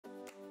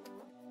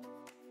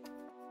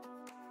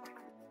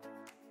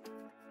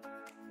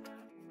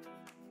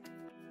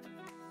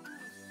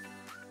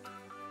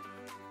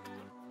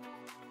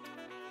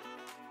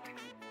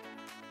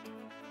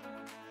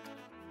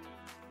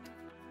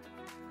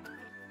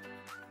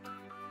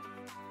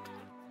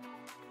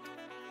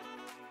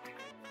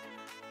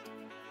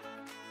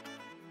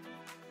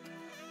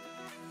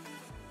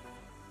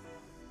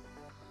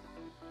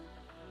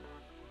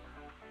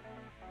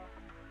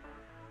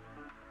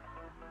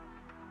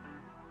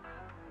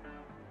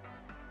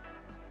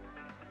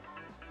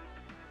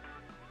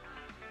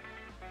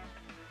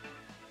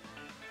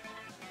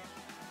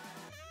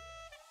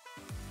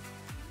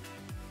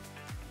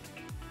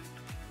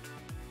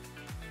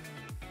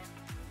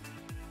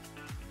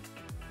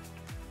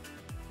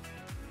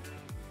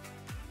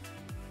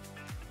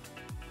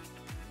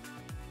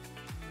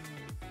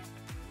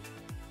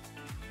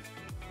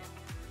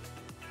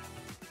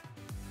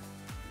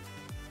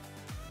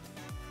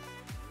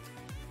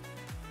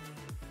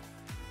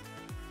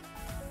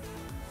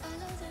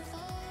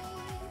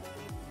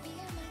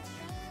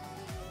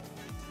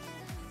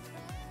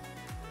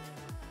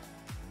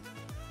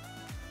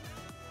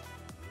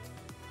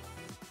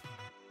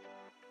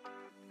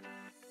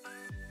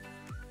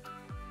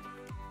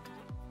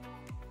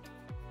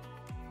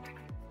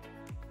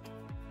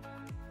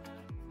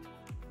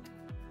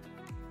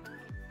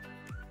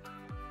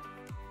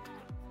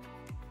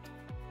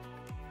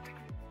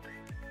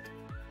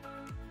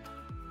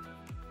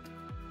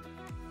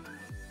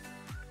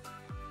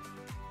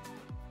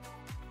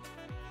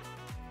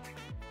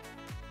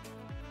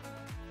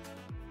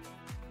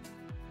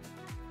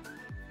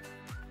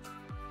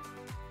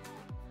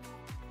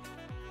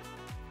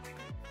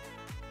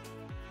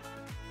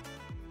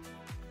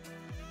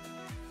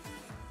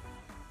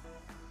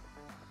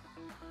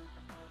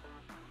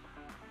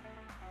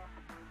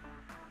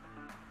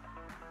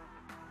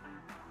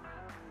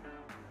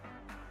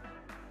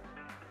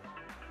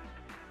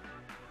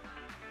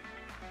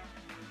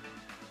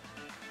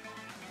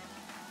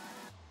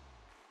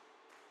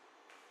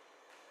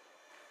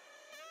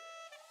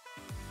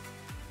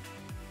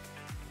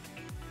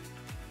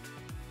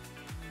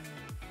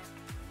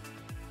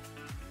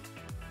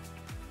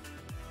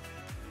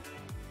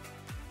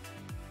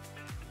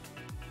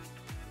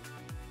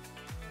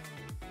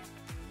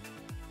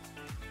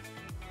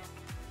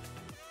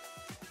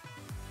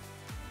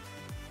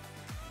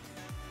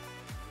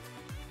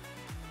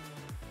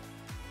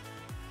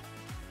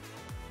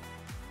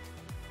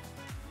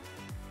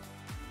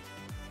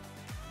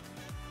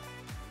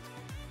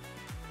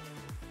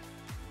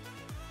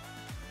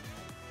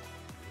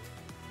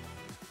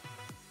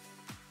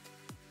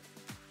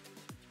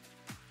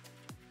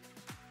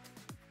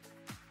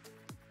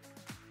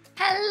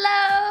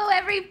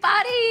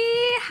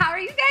everybody. How are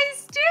you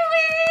guys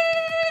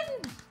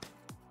doing?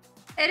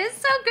 It is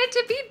so good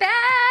to be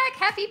back.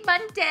 Happy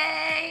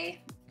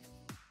Monday.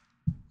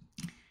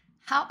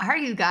 How are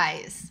you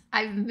guys?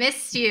 I've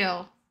missed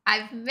you.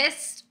 I've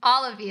missed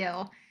all of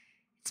you.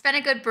 It's been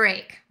a good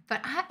break,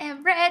 but I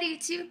am ready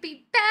to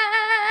be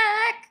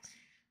back.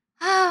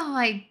 Oh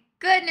my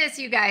goodness,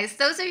 you guys.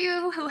 Those of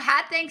you who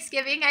had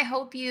Thanksgiving, I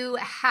hope you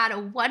had a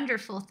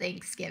wonderful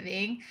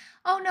Thanksgiving.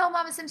 Oh no,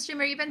 Mama Sim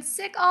Streamer, you've been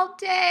sick all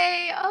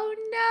day. Oh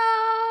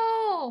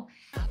no.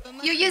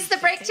 You used the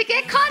break to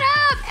get caught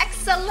up.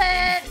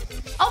 Excellent.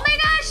 Oh my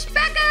gosh,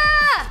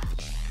 Becca.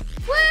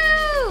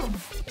 Woo.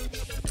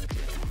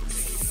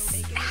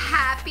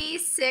 Happy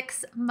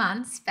 6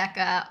 months,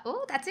 Becca.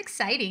 Oh, that's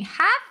exciting.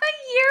 Half a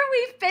year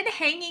we've been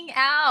hanging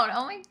out.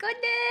 Oh my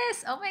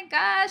goodness. Oh my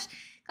gosh.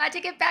 Glad to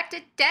get back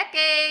to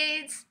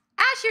decades.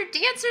 Ash, your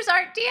dancers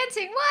aren't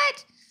dancing.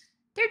 What?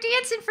 They're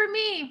dancing for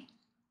me.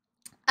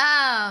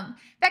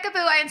 Becca Boo,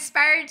 I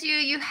inspired you.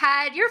 You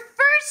had your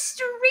first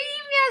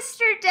stream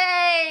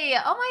yesterday.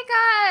 Oh my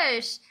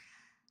gosh.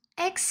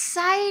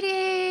 Exciting.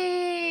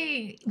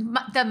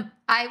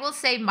 I will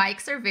say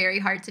mics are very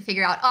hard to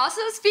figure out.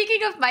 Also,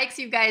 speaking of mics,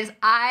 you guys,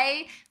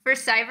 for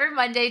Cyber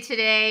Monday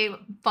today,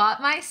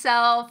 bought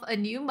myself a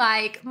new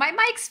mic. My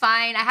mic's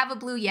fine. I have a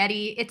Blue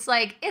Yeti. It's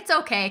like, it's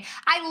okay.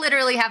 I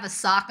literally have a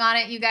sock on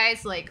it, you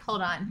guys. Like,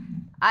 hold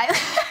on. I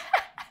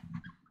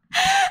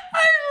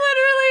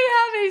literally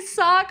have a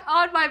sock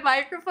on my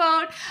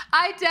microphone.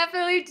 I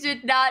definitely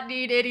did not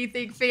need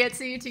anything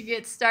fancy to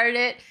get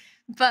started.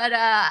 But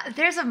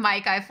there's a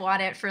mic I've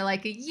wanted for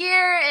like a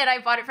year, and I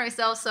bought it for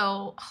myself.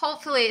 So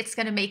hopefully it's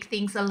going to make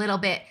things a little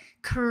bit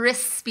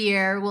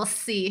crispier. We'll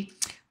see.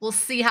 We'll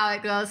see how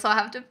it goes. So I'll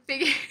have to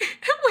figure.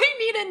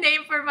 We need a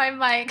name for my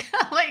mic.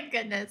 Oh my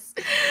goodness.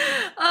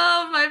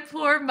 Oh, my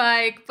poor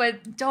mic.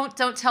 But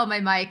don't tell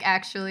my mic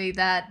actually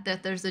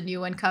that there's a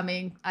new one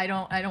coming. I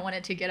don't want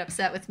it to get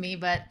upset with me,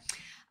 but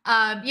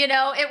you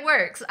know, it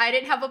works. I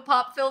didn't have a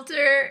pop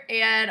filter,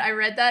 and I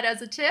read that as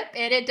a tip,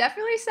 and it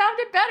definitely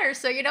sounded better.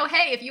 So, you know,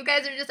 hey, if you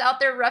guys are just out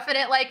there roughing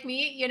it like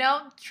me, you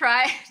know,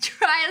 try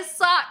a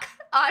sock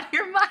on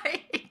your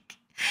mic.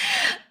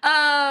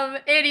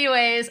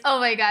 Anyways, oh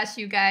my gosh,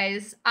 you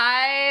guys,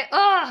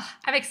 I'm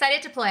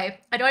excited to play.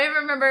 I don't even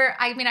remember.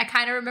 I mean, I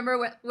kind of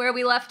remember where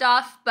we left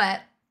off,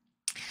 but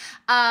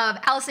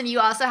Allison, you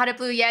also had a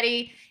Blue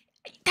Yeti.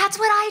 That's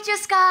what I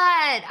just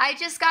got. I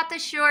just got the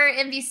Shure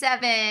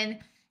MV7.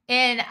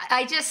 And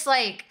I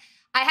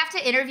have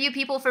to interview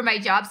people for my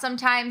job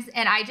sometimes.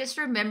 And I just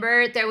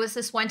remember there was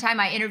this one time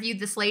I interviewed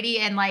this lady,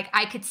 and like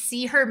I could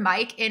see her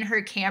mic in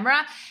her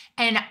camera.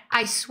 And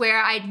I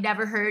swear I'd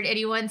never heard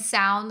anyone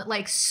sound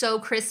like so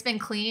crisp and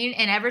clean.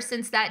 And ever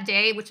since that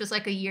day, which was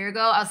like a year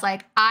ago, I was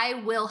like,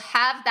 I will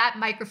have that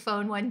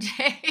microphone one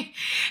day.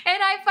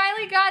 And I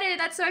finally got it.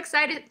 That's so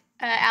excited.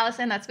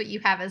 Allison, that's what you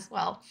have as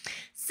well.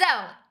 So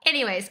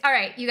anyways, all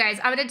right, you guys,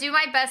 I'm going to do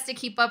my best to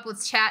keep up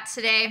with chat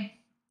today.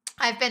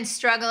 I've been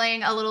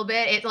struggling a little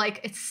bit.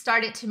 It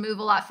started to move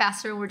a lot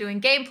faster when we're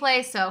doing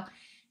gameplay. So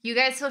you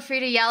guys feel free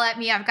to yell at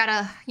me. I've got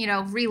to, you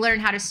know, relearn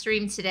how to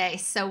stream today.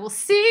 So we'll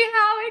see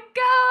how it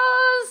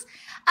goes.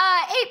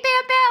 Hey,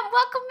 Bam Bam,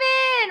 welcome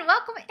in.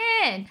 Welcome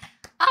in.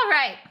 All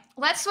right,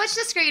 let's switch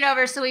the screen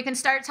over so we can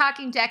start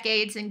talking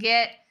decades and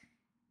get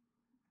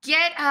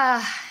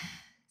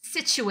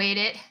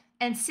situated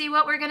and see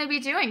what we're going to be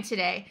doing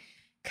today.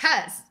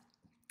 Because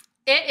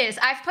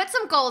I've put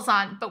some goals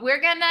on, but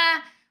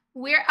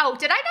oh,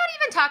 did I not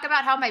even talk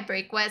about how my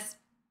break was?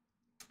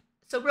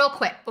 So real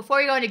quick, before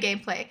we go into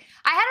gameplay,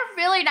 I had a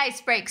really nice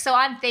break. So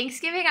on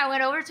Thanksgiving, I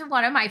went over to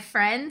one of my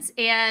friends,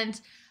 and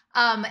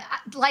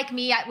like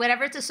me,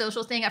 whenever it's a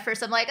social thing, at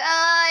first I'm like,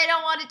 I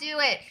don't want to do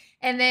it.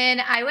 And then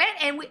I went,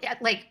 and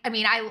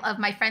I love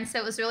my friends, so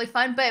it was really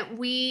fun, but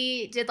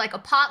we did like a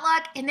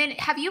potluck. And then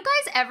have you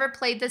guys ever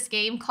played this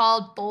game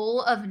called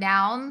Bowl of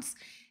Nouns?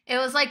 It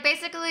was like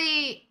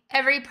basically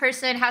every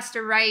person has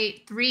to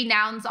write 3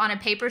 nouns on a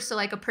paper. So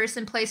like a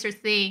person, place, or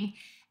thing.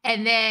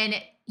 And then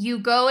you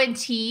go in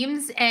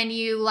teams and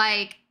you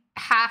like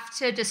have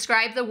to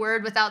describe the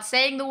word without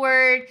saying the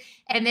word.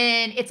 And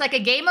then it's like a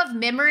game of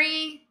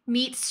memory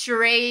meets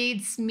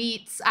charades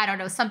meets, I don't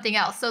know, something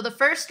else. So the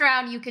first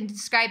round you can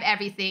describe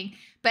everything,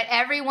 but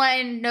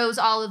everyone knows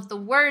all of the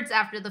words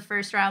after the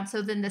first round.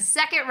 So then the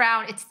second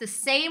round, it's the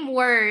same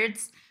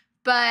words,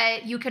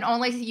 but you can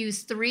only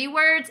use 3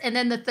 words. And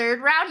then the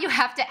third round, you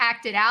have to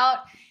act it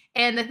out.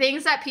 And the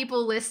things that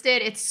people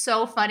listed, it's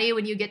so funny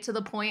when you get to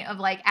the point of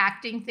like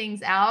acting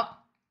things out.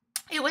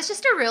 It was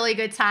just a really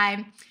good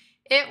time.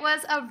 It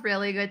was a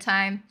really good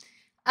time.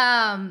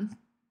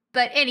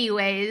 But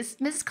anyways,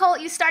 Mrs.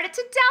 Colt, you started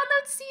to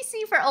download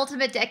CC for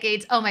Ultimate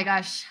Decades. Oh my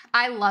gosh,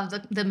 I love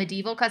the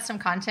medieval custom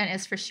content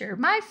is for sure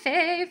my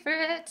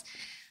favorite.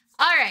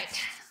 All right,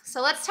 so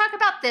let's talk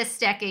about this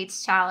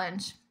Decades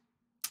challenge.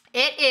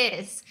 It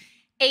is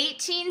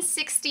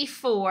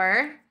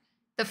 1864,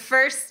 the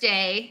first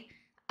day.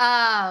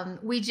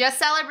 We just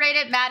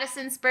celebrated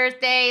Madison's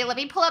birthday. Let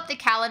me pull up the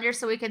calendar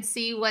so we can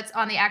see what's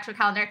on the actual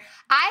calendar.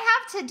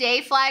 I have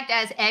today flagged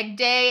as Egg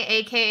Day,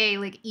 aka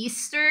like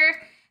Easter.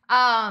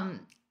 I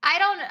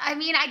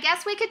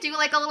guess we could do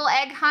like a little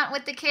egg hunt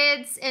with the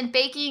kids and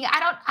baking.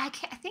 I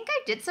think I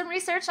did some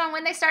research on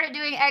when they started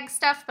doing egg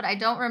stuff, but I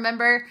don't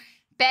remember.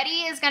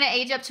 Betty is going to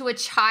age up to a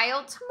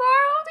child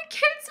tomorrow. The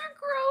kids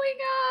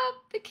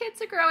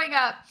are growing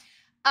up.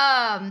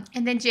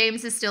 And then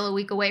James is still a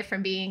week away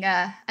from being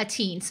a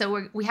teen.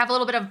 So we have a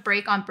little bit of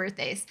break on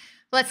birthdays.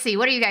 Let's see.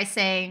 What are you guys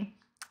saying?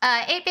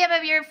 8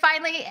 Bam, you're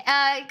finally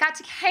got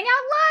to hang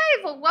out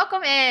live. Well,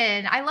 welcome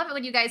in. I love it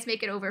when you guys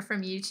make it over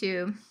from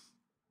YouTube.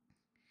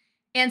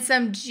 And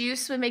some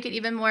juice would make it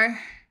even more.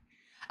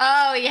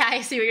 Oh, yeah,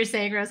 I see what you're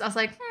saying, Rose. I was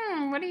like,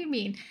 what do you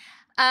mean?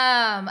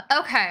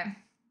 Okay.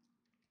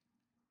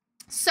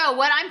 So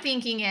what I'm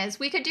thinking is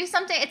we could do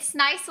something. It's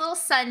nice little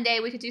Sunday.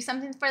 We could do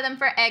something for them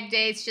for Egg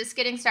Day. It's just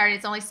getting started.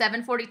 It's only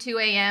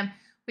 7:42 a.m.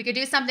 We could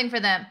do something for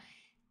them.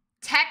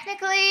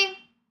 Technically,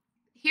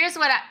 here's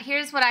what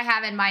I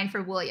have in mind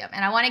for William.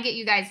 And I want to get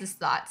you guys'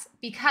 thoughts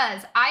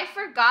because I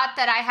forgot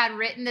that I had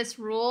written this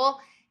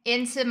rule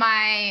into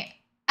my...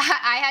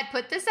 I had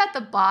put this at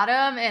the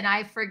bottom and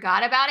I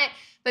forgot about it.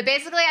 But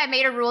basically, I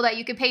made a rule that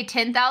you could pay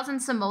 10,000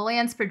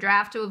 simoleons per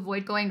draft to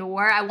avoid going to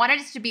war. I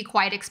wanted it to be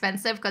quite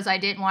expensive because I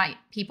didn't want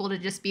people to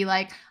just be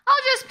like,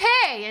 I'll just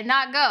pay and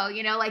not go.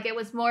 You know, like it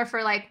was more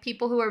for like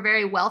people who are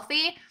very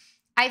wealthy.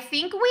 I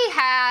think we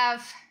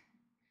have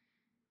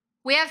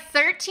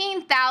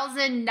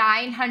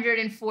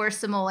 13,904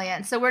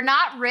 simoleons. So we're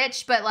not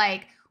rich, but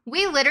like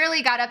we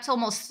literally got up to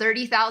almost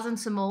 30,000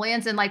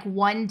 simoleons in like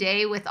one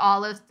day with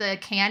all of the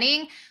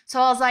canning.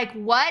 So I was like,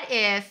 what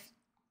if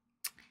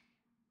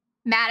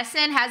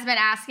Madison has been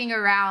asking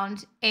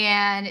around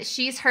and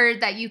she's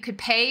heard that you could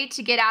pay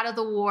to get out of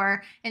the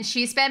war and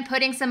she's been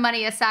putting some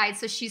money aside.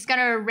 So she's going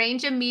to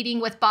arrange a meeting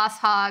with Boss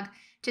Hogg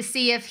to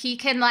see if he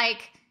can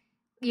like,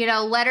 you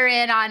know, let her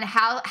in on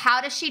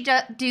how does she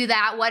do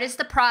that? What is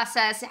the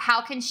process?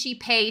 How can she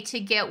pay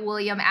to get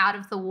William out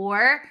of the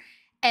war?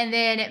 And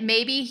then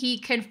maybe he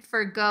can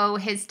forgo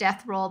his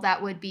death roll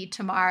that would be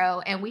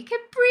tomorrow and we can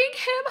bring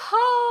him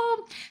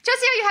home.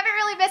 Just you haven't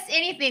really missed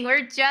anything.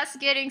 We're just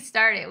getting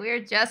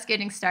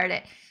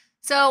started.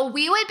 So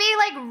we would be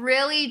like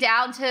really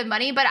down to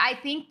money, but I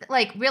think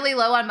like really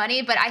low on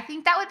money, but I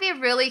think that would be a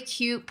really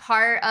cute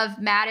part of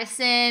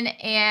Madison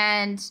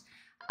and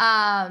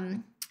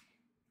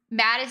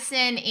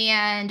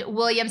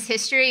William's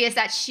history is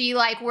that she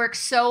like worked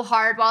so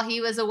hard while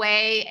he was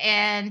away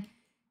and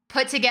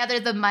put together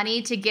the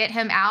money to get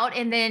him out.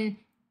 And then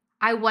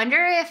I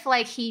wonder if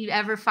like he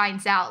ever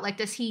finds out, like,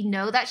 does he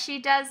know that she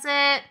does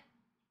it?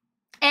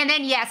 And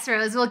then yes,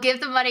 Rose, we'll give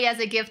the money as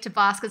a gift to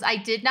Boss because I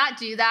did not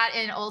do that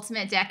in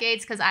Ultimate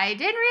Decades because I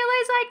didn't realize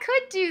I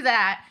could do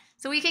that.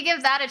 So we could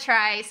give that a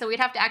try. So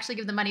we'd have to actually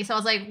give the money. So I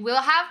was like, we'll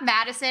have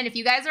Madison. If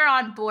you guys are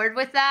on board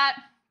with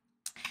that,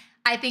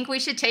 I think we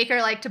should take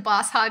her like to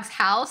Boss Hogg's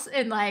house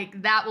and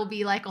like that will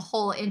be like a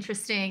whole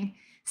interesting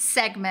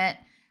segment.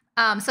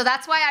 So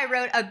that's why I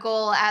wrote a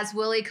goal as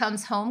Willy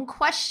comes home ?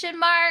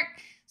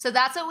 So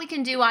that's what we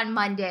can do on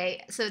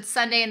Monday. So it's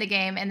Sunday in the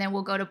game, and then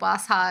we'll go to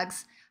Boss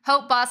Hogg's.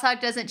 Hope Boss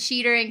Hogg doesn't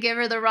cheat her and give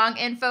her the wrong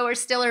info or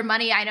steal her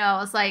money. I know. I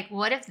was like,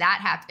 what if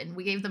that happened?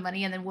 We gave the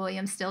money and then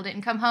William still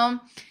didn't come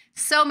home.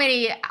 So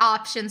many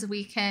options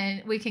we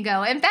can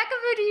go. And Becca,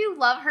 do you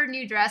love her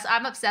new dress?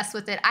 I'm obsessed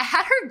with it. I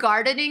had her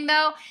gardening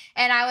though,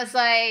 and I was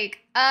like,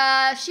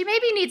 she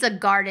maybe needs a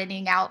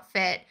gardening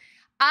outfit.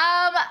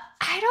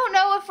 I don't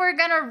know if we're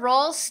gonna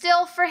roll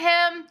still for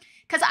him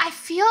because I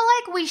feel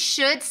like we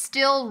should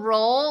still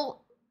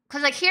roll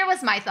because like here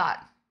was my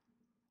thought.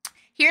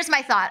 Here's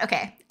my thought.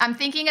 Okay, I'm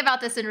thinking about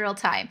this in real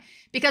time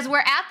because we're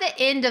at the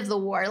end of the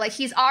war. Like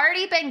he's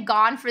already been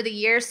gone for the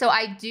year, so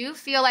I do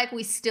feel like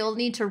we still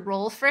need to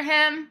roll for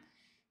him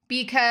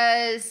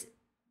because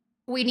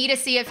we need to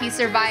see if he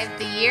survived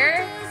the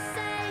year.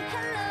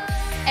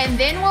 And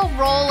then we'll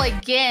roll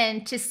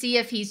again to see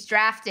if he's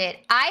drafted.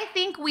 I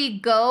think we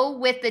go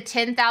with the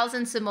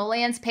 10,000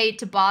 simoleons paid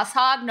to Boss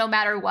Hogg no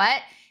matter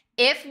what.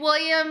 If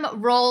William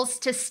rolls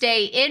to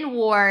stay in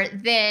war,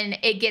 then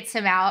it gets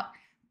him out.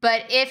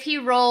 But if he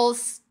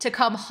rolls to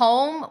come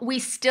home, we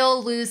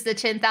still lose the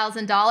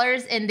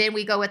 $10,000 and then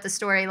we go with the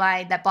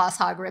storyline that Boss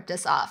Hogg ripped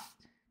us off.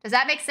 Does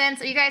that make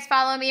sense? Are you guys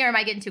following me or am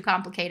I getting too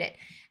complicated?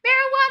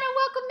 Marijuana,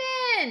 welcome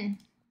in.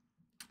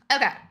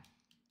 Okay.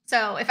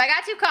 So if I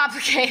got too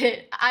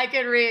complicated, I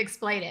could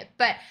re-explain it.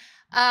 But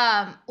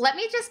let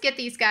me just get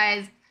these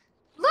guys.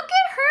 Look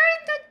at her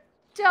and the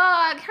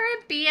dog, her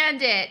and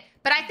Bandit.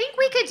 But I think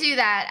we could do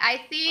that.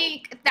 I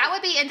think that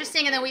would be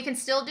interesting, and then we can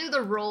still do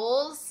the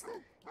roles.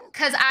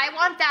 Because I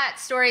want that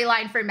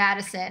storyline for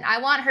Madison. I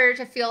want her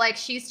to feel like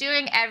she's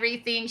doing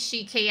everything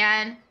she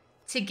can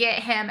to get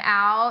him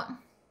out.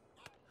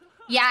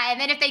 Yeah, and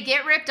then if they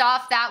get ripped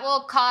off, that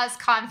will cause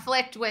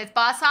conflict with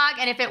Boss Hogg.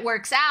 And if it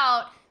works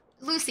out...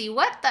 Lucy,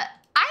 what the...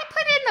 I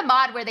put in the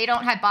mod where they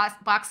don't have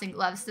boxing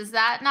gloves. Does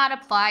that not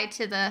apply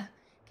to the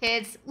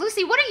kids?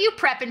 Lucy, what are you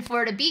prepping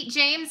for? To beat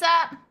James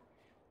up?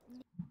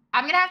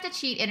 I'm going to have to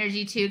cheat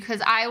energy too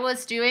because I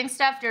was doing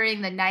stuff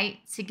during the night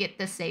to get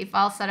the save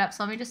file set up.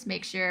 So let me just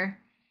make sure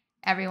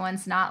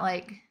everyone's not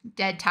like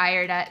dead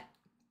tired at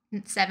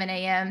 7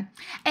 a.m.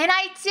 And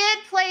I did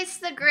place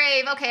the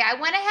grave. Okay, I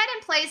went ahead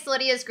and placed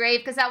Lydia's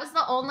grave because that was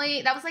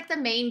like the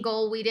main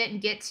goal we didn't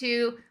get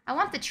to. I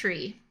want the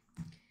tree.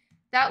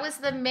 That was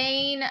the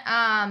main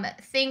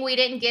thing we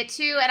didn't get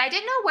to. And I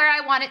didn't know where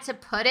I wanted to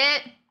put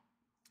it.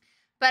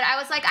 But I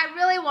was like, I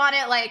really want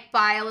it like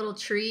by a little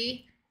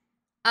tree.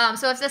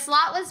 So if this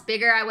lot was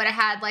bigger, I would have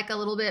had like a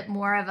little bit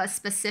more of a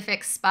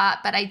specific spot,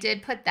 but I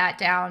did put that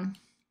down.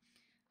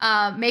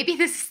 Maybe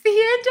this is the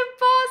end of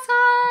Boss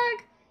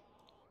Hogg.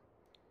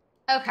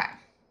 Okay.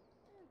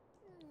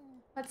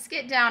 Let's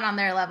get down on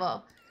their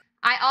level.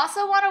 I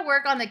also want to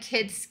work on the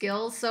kids'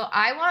 skills. So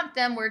I want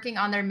them working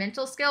on their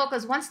mental skill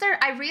because once they're,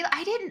 I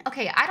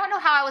don't know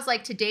how I was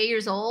like today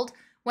years old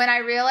when I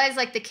realized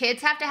like the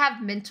kids have to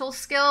have mental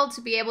skill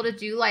to be able to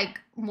do like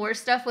more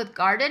stuff with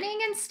gardening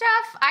and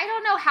stuff. I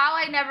don't know how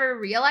I never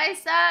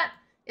realized that.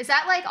 Is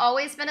that like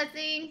always been a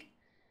thing?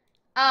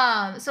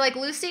 So like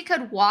Lucy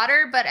could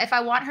water, but if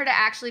I want her to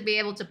actually be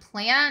able to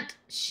plant,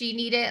 she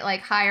needed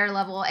like higher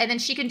level. And then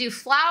she can do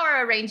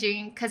flower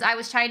arranging because I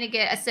was trying to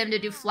get a sim to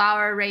do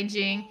flower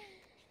arranging.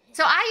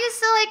 So I used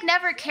to like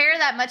never care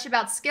that much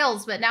about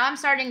skills, but now I'm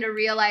starting to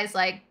realize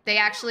like they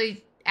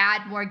actually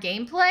add more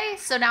gameplay.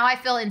 So now I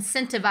feel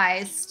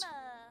incentivized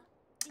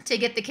to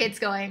get the kids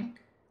going.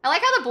 I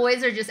like how the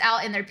boys are just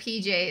out in their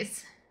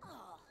PJs.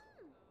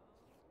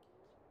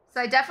 So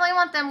I definitely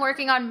want them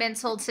working on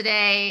mental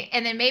today.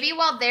 And then maybe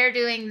while they're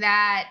doing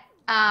that,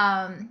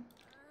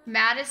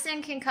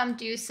 Madison can come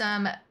do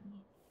some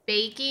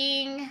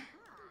baking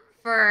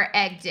for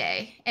egg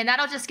day. And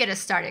that'll just get us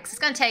started. 'Cause it's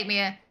going to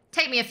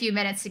take me a few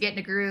minutes to get in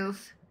a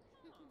groove.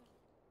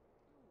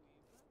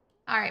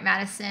 All right,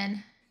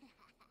 Madison.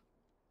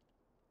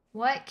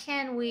 What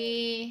can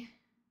we...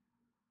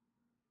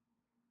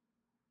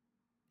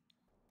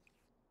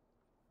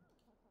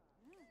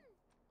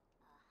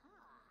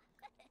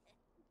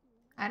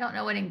 I don't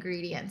know what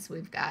ingredients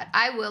we've got.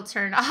 I will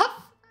turn off.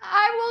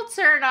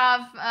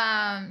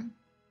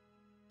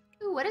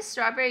 Ooh, what is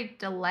Strawberry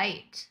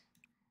Delight?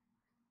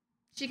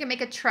 She can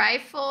make a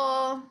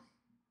trifle.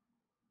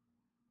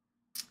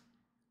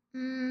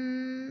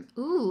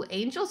 Ooh,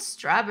 Angel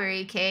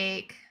Strawberry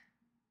Cake.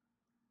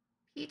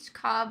 Peach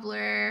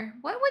Cobbler.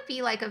 What would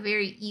be like a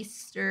very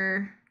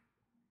Easter?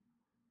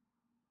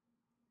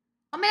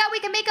 Oh my God, we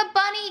can make a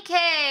bunny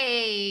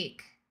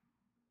cake.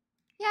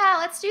 Yeah,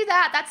 let's do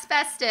that. That's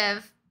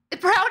festive.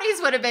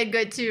 Brownies would have been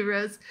good too,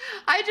 Rose.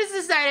 I just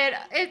decided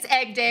it's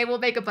egg day. We'll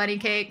make a bunny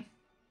cake.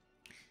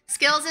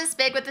 Skills is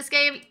big with this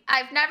game.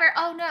 I've never...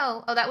 Oh,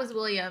 no. Oh, that was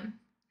William.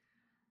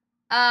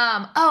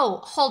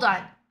 Oh, hold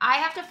on. I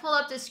have to pull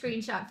up this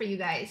screenshot for you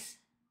guys.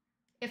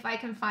 If I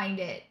can find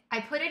it.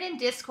 I put it in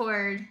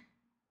Discord.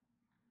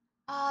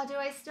 Oh, do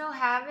I still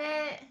have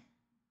it?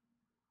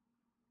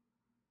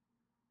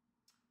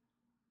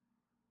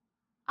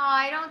 Oh,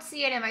 I don't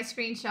see it in my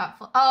screenshot.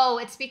 Oh,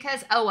 it's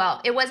because, oh,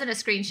 well, it wasn't a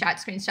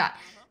screenshot.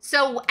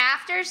 So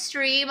after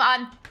stream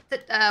on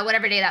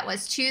whatever day that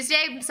was,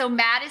 Tuesday, so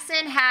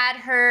Madison had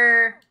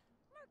her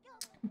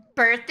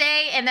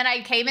birthday, and then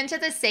I came into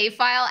the save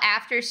file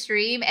after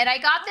stream, and I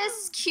got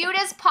this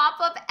cutest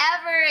pop-up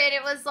ever, and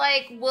it was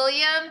like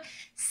William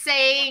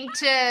saying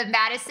to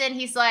Madison,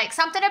 he's like,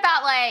 something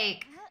about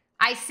like,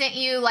 I sent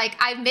you, like,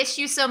 I miss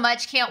you so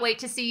much. Can't wait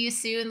to see you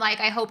soon.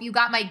 Like, I hope you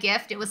got my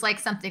gift. It was like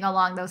something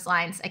along those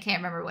lines. I can't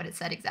remember what it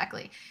said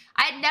exactly.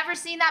 I had never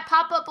seen that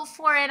pop up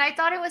before, and I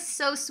thought it was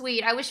so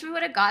sweet. I wish we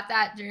would have got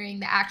that during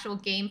the actual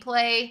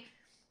gameplay,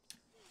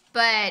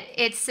 but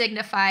it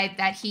signified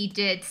that he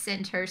did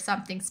send her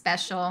something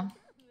special.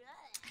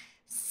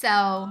 So,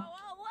 all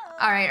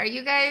right, are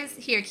you guys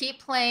here?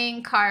 Keep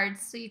playing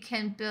cards so you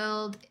can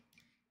build.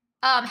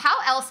 How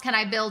else can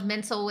I build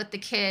mental with the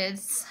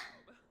kids?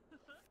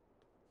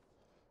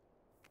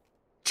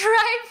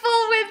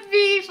 Trifle with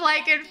beef,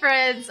 like in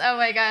Friends. Oh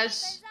my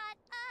gosh.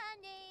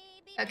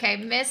 Okay,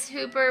 Miss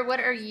Hooper, what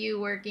are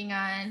you working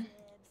on?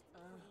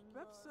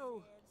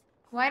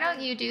 Why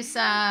don't you do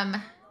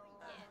some...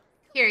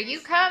 Here,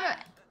 you come...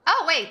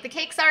 Oh, wait, the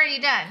cake's already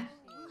done.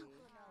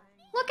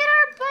 Look at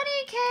our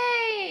bunny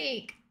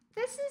cake.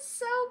 This is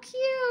so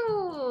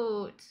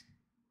cute.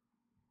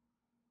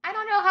 I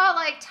don't know how,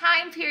 like,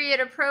 time period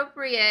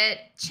appropriate.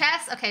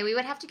 Chess. Okay, we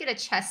would have to get a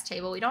chess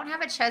table. We don't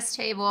have a chess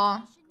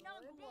table.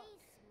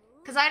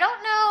 Because I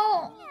don't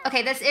know...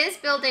 Okay, this is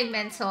building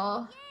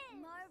mental.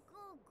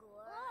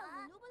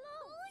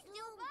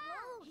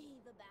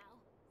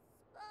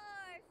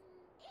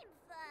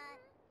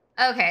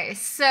 Okay,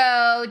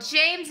 so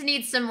James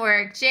needs some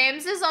work.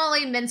 James is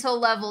only mental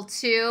level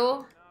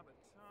 2.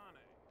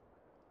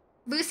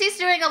 Lucy's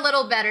doing a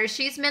little better.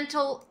 She's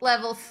mental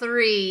level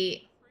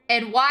 3.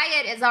 And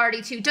Wyatt is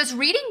already 2. Does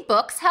reading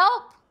books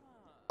help?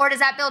 Or does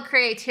that build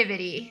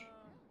creativity?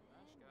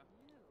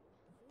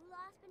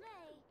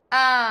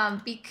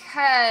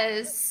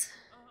 Because...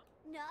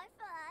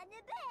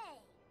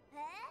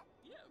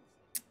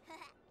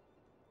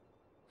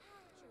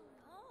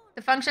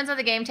 The functions of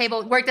the game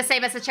table work the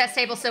same as the chess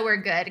table, so we're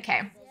good.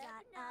 Okay.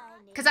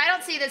 Because I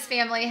don't see this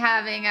family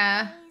having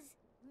a...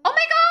 Oh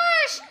my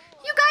gosh!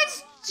 You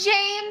guys,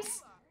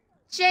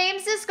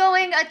 James is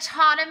going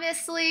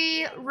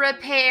autonomously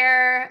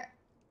repair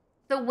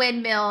the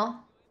windmill.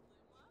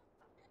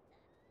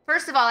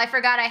 First of all, I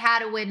forgot I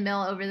had a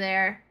windmill over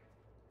there.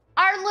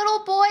 Our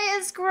little boy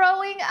is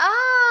growing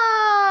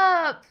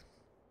up.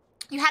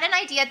 You had an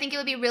idea. I think it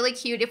would be really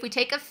cute if we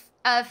take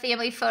a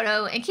family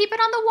photo and keep it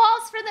on the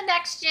walls for the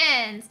next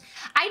gens.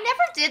 I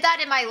never did that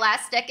in my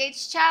last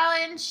decade's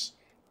challenge.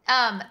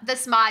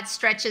 This mod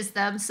stretches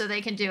them so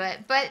they can do it.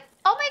 But,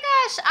 oh my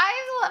gosh,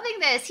 I'm loving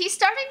this. He's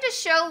starting to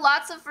show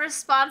lots of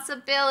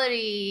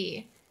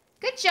responsibility.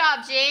 Good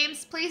job,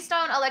 James. Please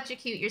don't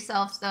electrocute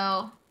yourself,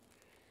 though.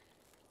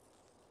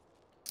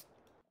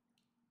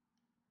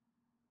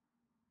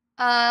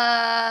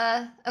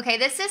 Okay,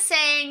 this is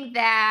saying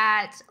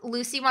that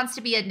Lucy wants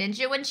to be a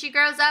ninja when she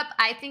grows up.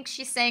 I think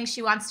she's saying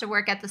she wants to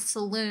work at the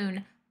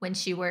saloon when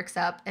she works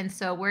up. And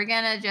so we're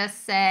gonna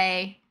just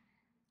say,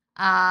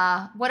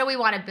 what do we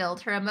want to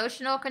build? Her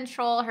emotional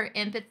control, her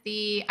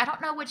empathy. I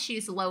don't know what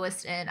she's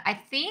lowest in. I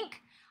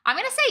think I'm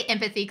gonna say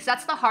empathy because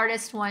that's the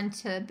hardest one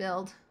to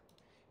build.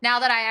 Now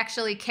that I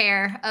actually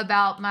care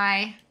about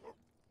my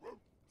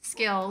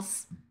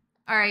skills.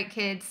 All right,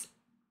 kids.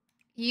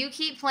 You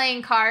keep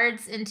playing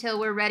cards until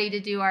we're ready to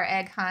do our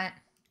egg hunt.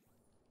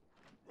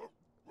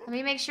 Let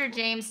me make sure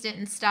James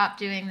didn't stop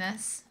doing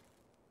this.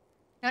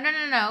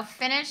 No.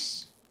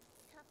 Finish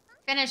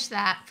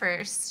that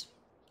first.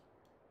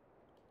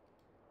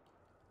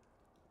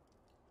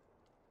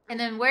 And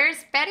then where's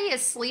Betty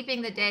is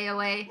sleeping the day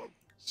away.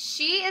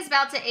 She is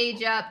about to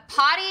age up.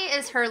 Potty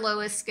is her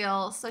lowest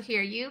skill. So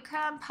here, you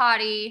come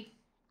potty.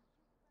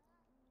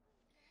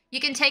 You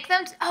can take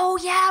them to, oh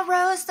yeah,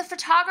 Rose, the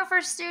photographer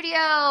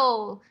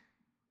studio.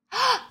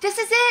 This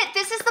is it.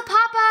 This is the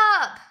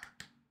pop-up.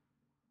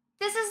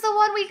 This is the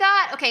one we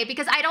got. Okay,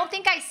 because I don't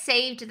think I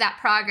saved that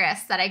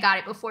progress that I got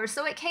it before.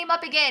 So it came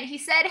up again. He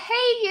said,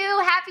 hey you,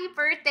 happy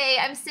birthday.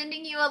 I'm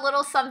sending you a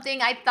little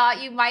something I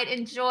thought you might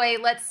enjoy.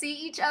 Let's see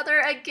each other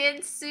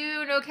again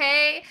soon,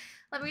 okay?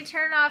 Let me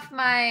turn off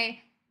my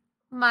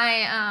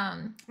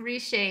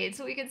reshade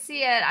so we can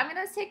see it. I'm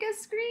gonna take a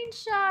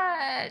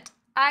screenshot.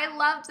 I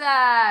love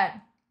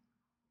that.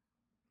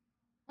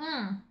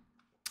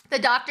 The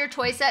Doctor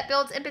toy set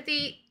builds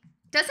empathy.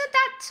 Doesn't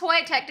that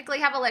toy technically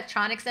have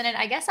electronics in it?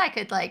 I guess I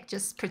could like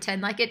just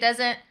pretend like it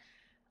doesn't.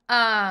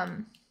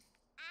 And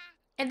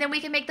then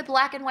we can make the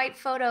black and white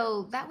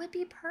photo. That would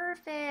be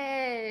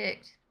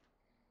perfect.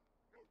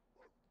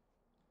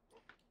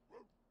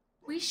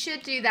 We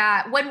should do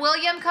that. When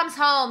William comes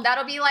home,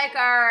 that'll be like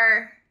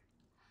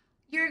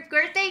your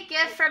birthday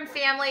gift from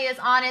family is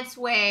on its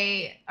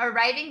way.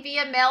 Arriving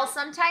via mail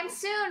sometime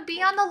soon.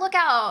 Be on the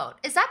lookout.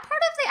 Is that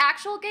part of the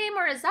actual game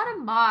or is that a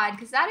mod?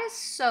 Because that is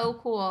so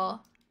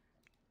cool.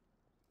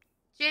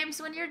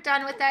 James, when you're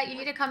done with that, you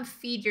need to come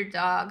feed your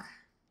dog.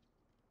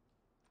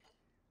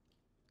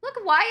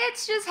 Look,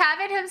 Wyatt's just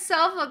having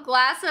himself a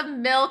glass of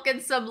milk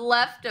and some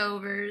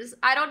leftovers.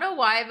 I don't know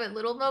why, but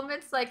little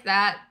moments like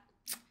that.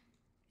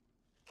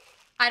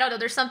 I don't know.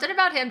 There's something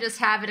about him just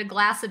having a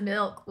glass of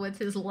milk with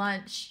his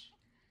lunch.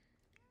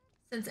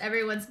 Since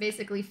everyone's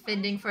basically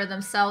fending for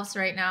themselves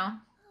right now.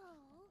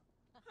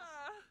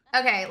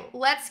 Okay,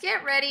 let's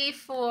get ready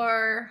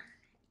for...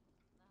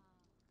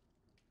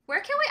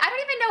 Where can we... I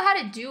don't even know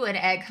how to do an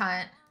egg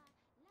hunt.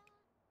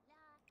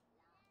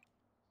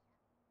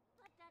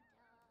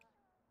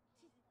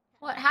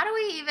 What? How do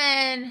we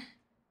even...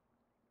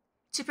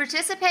 To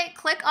participate,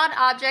 click on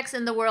objects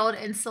in the world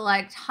and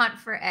select hunt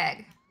for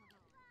egg.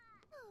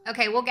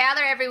 Okay, we'll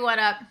gather everyone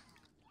up.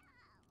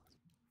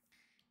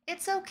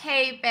 It's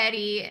okay,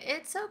 Betty.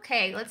 It's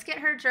okay. Let's get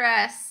her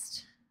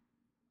dressed.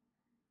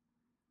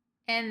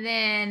 And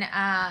then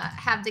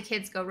have the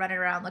kids go running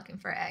around looking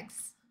for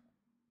eggs.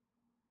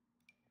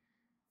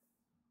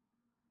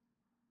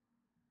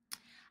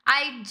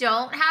 I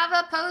don't have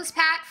a pose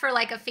pack for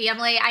like a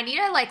family. I need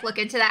to like look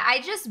into that. I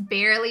just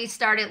barely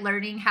started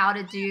learning how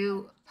to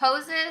do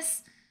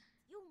poses.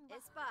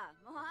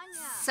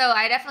 So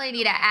I definitely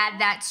need to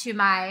add that to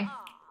my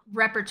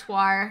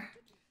repertoire.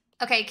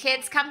 Okay,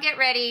 kids, come get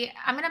ready.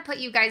 I'm going to put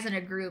you guys in a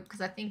group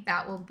because I think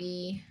that will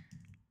be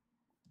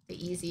the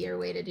easier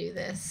way to do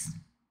this.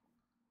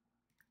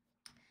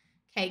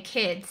 Okay,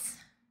 kids.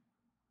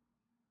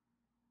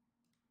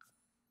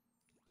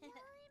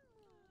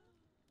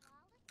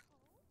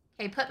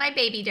 Okay, put my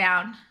baby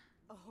down.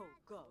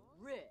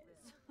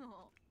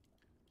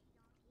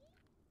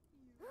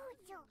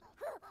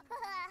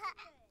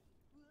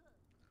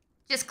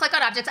 Just click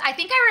on objects. I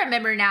think I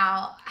remember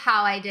now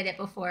how I did it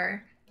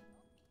before.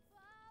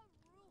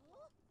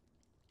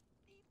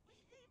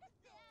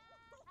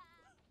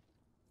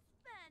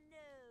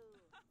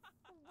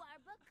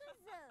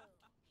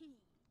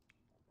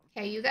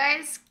 Okay, you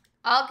guys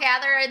all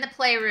gather in the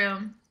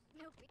playroom.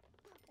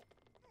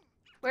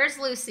 Where's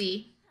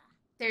Lucy?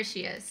 There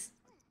she is.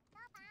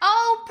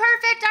 Oh,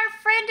 perfect.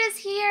 Our friend is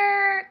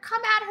here.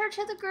 Come add her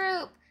to the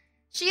group.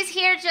 She's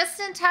here just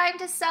in time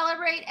to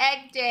celebrate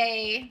Egg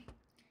Day.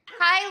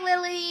 Hi,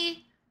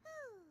 Lily.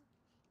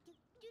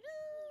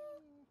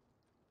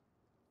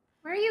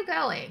 Where are you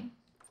going?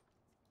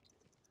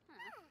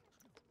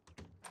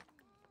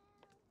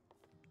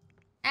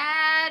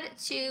 Add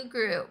to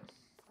group.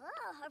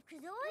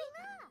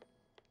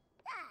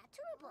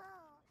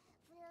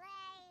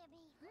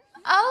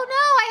 Oh no,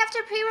 I have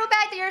to pre-roll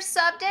back that your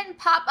sub didn't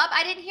pop up.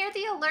 I didn't hear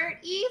the alert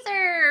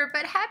either,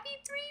 but happy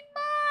 3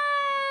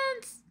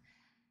 months.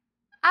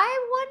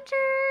 I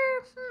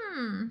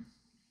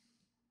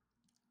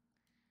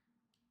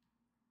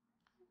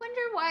wonder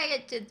why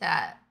it did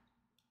that.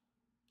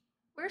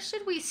 Where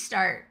should we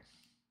start?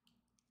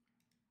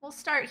 We'll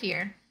start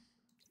here.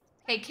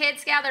 Hey,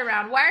 kids, gather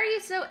around. Why are you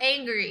so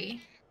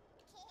angry?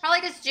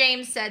 Probably because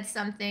James said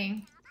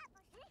something.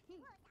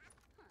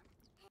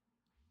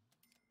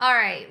 All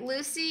right,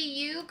 Lucy,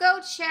 you go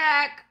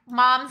check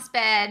Mom's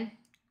bed.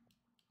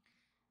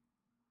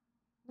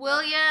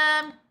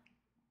 William,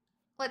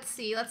 let's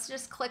see. Let's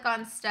just click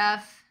on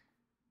stuff.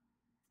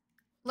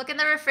 Look in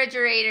the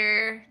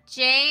refrigerator.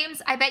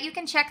 James, I bet you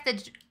can check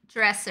the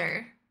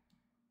dresser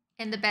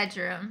in the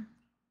bedroom.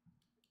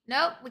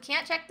 Nope, we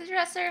can't check the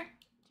dresser.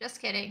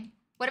 Just kidding.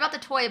 What about the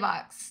toy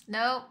box?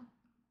 Nope.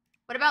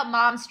 What about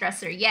Mom's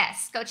dresser?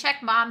 Yes, go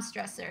check Mom's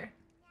dresser.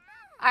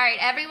 All right,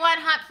 everyone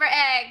hunt for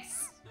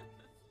eggs.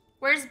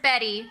 Where's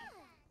Betty?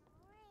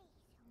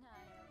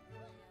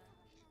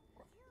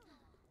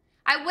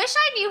 I wish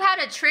I knew how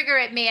to trigger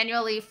it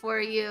manually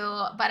for you,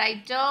 but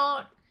I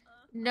don't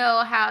know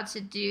how to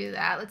do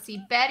that. Let's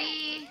see,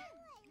 Betty.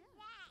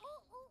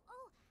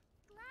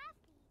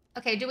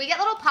 Okay, do we get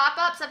little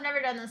pop-ups? I've never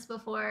done this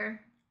before.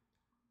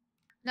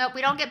 Nope,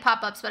 we don't get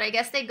pop-ups, but I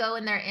guess they go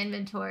in their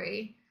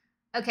inventory.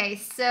 Okay,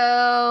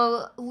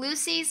 so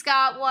Lucy's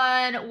got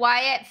one.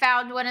 Wyatt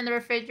found one in the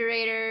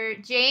refrigerator.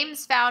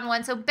 James found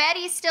one. So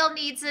Betty still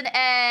needs an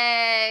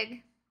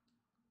egg.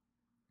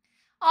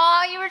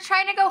 Oh, you were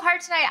trying to go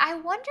hard tonight. I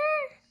wonder,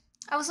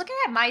 I was looking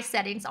at my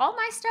settings. All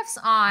my stuff's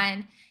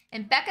on.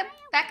 And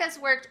Becca's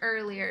worked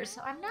earlier,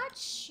 so I'm not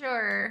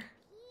sure.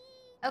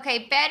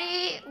 Okay,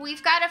 Betty,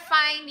 we've got to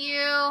find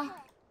you.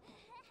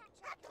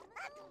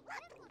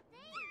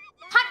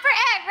 Hunt for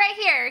egg right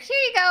here. Here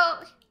you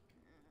go.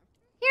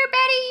 Here,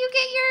 Betty, you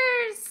get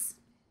yours.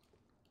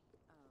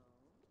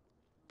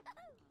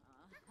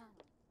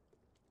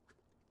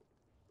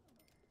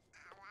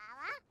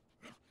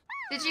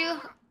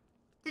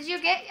 Did you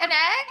get an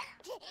egg?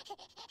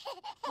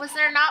 Was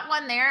there not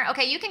one there?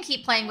 Okay, you can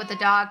keep playing with the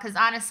dog because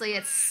honestly,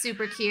 it's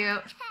super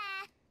cute.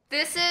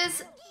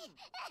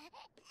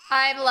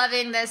 I'm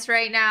loving this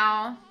right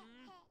now.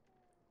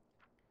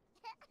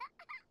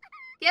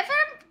 Give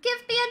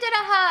Bandit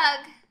a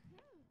hug.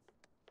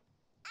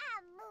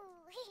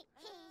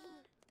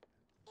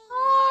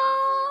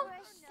 Oh,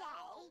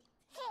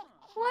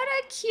 what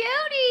a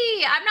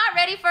cutie. I'm not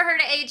ready for her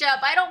to age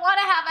up. I don't want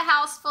to have a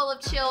house full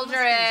of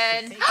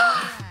children.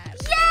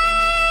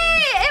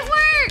 Yay! It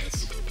worked!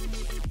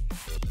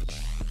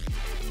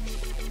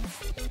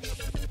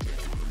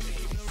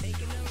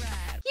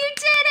 You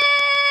did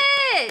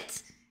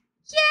it!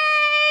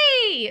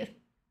 Yay!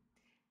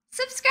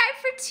 Subscribe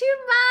for 2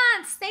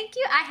 months. Thank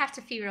you. I have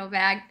to pee real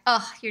bad.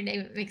 Oh, your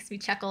name makes me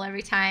chuckle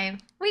every time.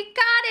 We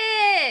got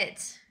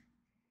it!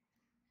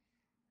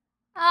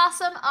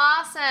 Awesome,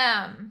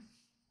 awesome.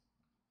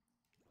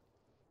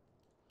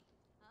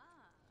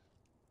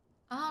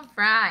 All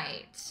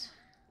right.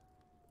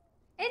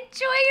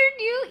 Enjoy your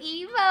new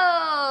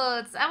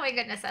emotes. Oh my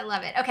goodness, I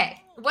love it.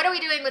 Okay, what are we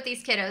doing with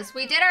these kiddos?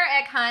 We did our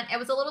egg hunt. It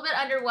was a little bit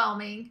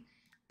underwhelming,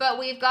 but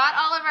we've got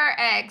all of our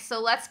eggs. So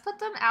let's put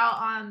them out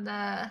on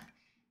the...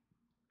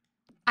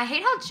 I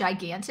hate how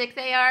gigantic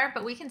they are,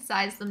 but we can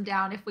size them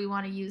down if we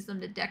want to use them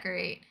to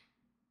decorate.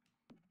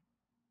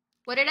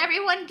 What did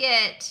everyone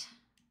get?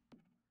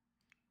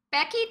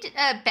 Becky,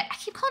 I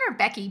keep calling her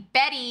Becky.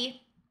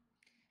 Betty.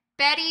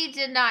 Betty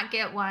did not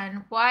get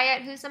one.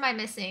 Wyatt, whose am I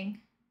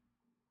missing?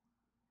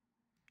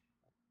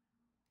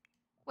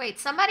 Wait,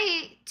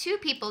 2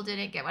 people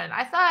didn't get one.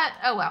 I thought,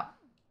 oh well.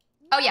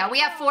 Oh yeah, we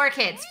have 4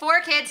 kids.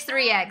 4 kids,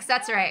 3 eggs.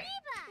 That's right.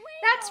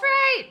 That's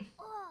right.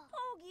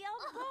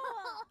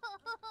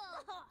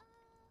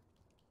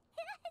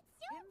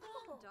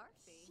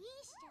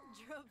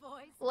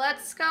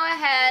 Let's go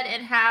ahead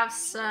and have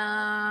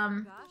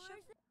some...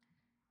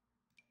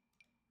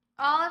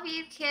 All of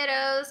you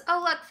kiddos.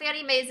 Oh, look,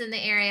 Fannie Mae's in the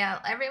area.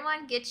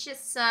 Everyone, get you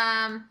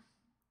some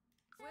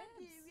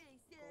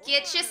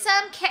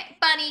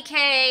bunny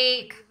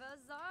cake.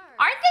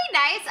 Aren't they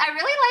nice? I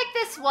really like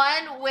this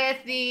one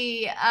with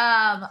the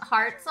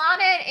hearts on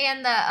it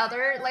and the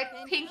other, like,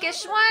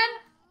 pinkish one.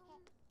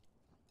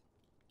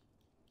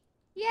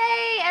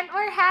 Yay, and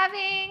we're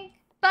having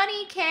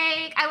bunny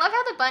cake. I love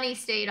how the bunny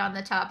stayed on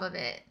the top of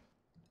it.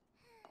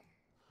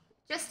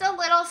 Just a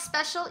little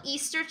special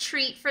Easter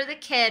treat for the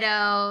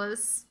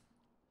kiddos.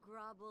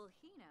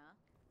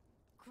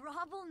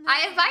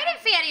 I invited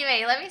Fannie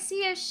Mae. Let me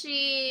see if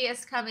she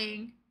is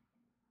coming.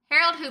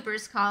 Harold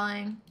Hooper's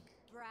calling.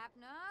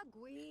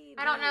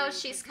 I don't know if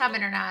she's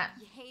coming or not.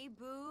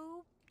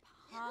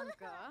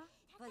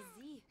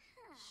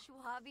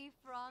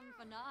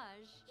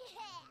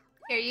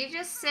 Here, you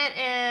just sit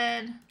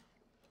and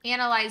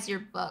analyze your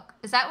book.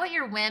 Is that what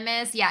your whim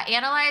is? Yeah,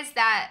 analyze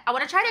that. I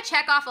want to try to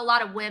check off a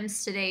lot of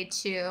whims today,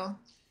 too.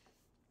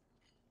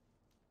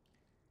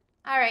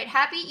 All right,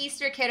 happy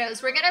Easter,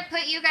 kiddos. We're going to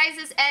put you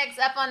guys' eggs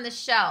up on the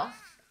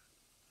shelf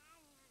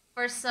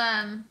for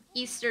some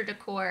Easter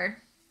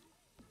decor.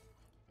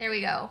 There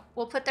we go.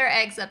 We'll put their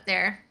eggs up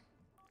there.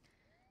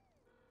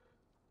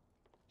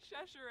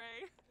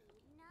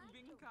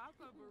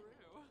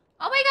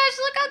 Oh my gosh,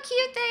 look how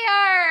cute they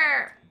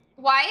are.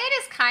 Wyatt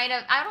is kind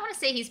of, I don't want to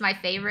say he's my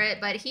favorite,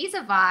 but he's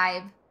a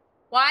vibe.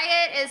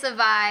 Wyatt is a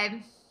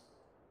vibe.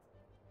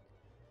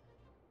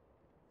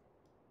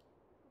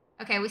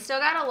 Okay, we still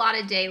got a lot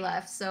of day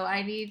left, so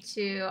I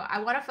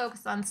want to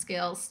focus on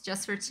skills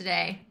just for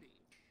today.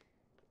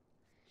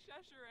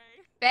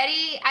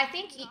 Betty, I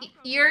think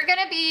you're going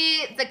to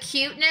be the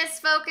cuteness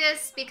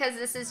focus because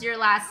this is your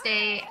last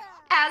day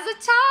as a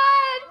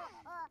Todd.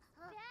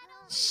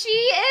 She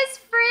is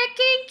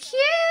freaking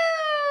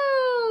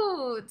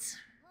cute.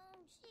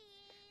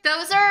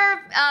 Those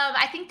are,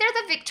 I think they're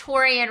the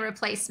Victorian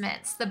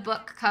replacements, the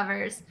book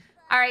covers.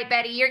 All right,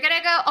 Betty, you're going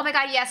to go, oh my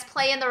God, yes,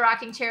 play in the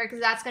rocking chair because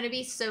that's going to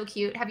be so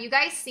cute. Have you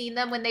guys seen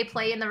them when they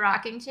play in the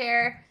rocking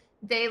chair?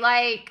 They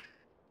like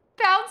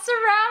bounce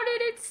around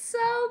and it's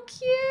so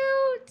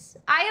cute.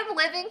 I am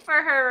living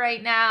for her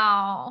right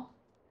now.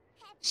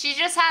 She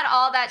just had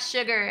all that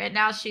sugar and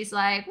now she's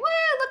like, woo,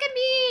 look at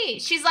me.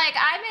 She's like,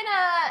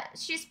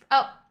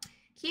 oh,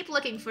 keep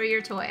looking for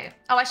your toy.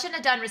 Oh, I shouldn't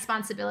have done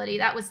responsibility.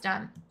 That was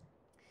dumb.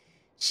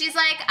 She's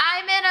like,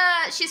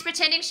 she's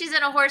pretending she's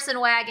in a horse and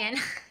wagon.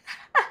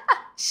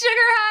 Sugar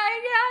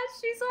high, yeah,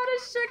 she's on a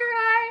sugar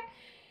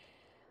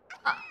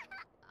high.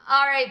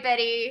 All right,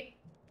 Betty,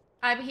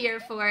 I'm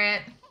here for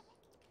it.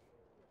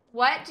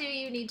 What do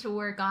you need to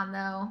work on,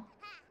 though?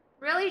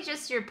 Really,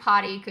 just your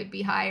potty could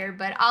be higher,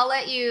 but I'll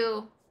let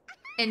you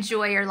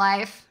enjoy your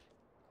life.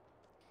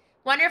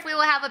 Wonder if we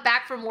will have a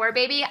back for more,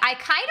 baby. I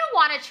kind of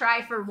want to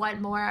try for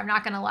one more, I'm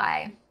not going to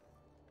lie.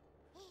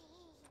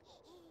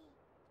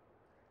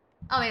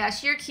 Oh my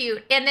gosh, you're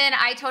cute. And then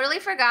I totally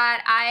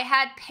forgot, I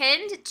had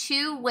pinned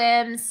 2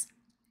 whims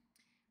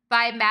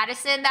by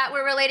Madison that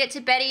were related to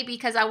Betty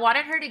because I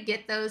wanted her to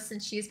get those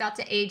since she's about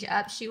to age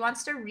up. She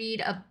wants to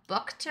read a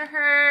book to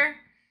her.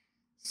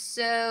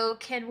 So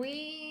can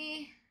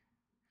we...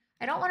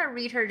 I don't want to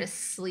read her to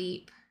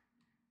sleep.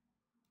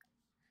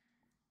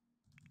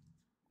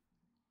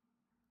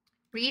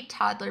 Read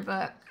toddler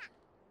book.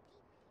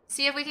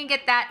 See if we can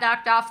get that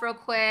knocked off real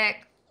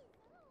quick.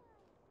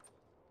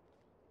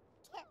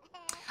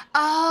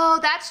 Oh,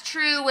 that's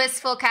true,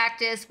 Wistful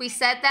Cactus. We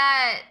said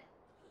that.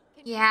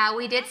 Yeah,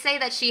 we did say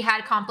that she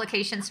had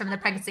complications from the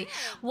pregnancy.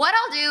 What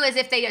I'll do is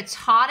if they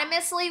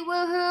autonomously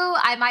woohoo,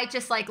 I might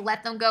just like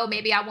let them go.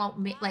 Maybe I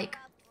won't like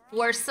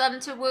force them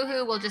to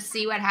woohoo. We'll just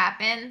see what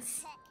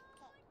happens.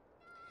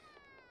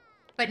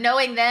 But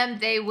knowing them,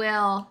 they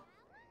will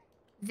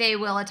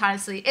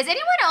autonomously. Is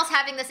anyone else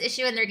having this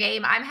issue in their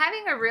game? I'm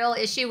having a real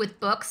issue with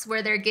books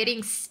where they're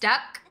getting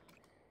stuck.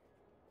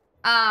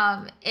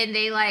 And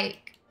they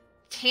like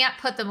can't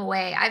put them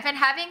away. I've been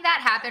having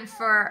that happen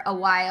for a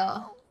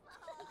while.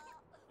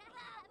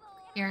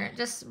 Here,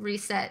 just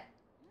reset.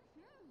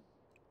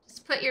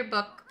 Just put your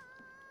book.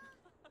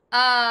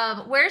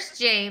 Where's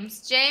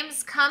James?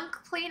 James, come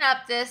clean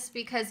up this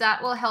because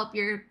that will help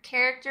your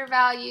character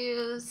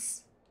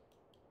values.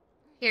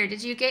 Here,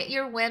 did you get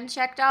your whim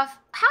checked off?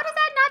 How did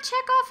that not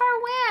check off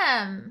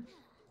our whim?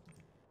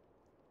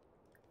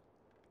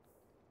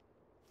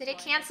 Did it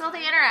cancel the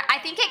I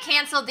think it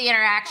canceled the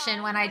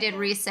interaction when I did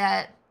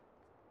reset.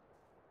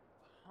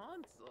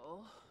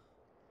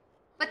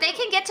 But they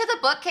can get to the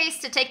bookcase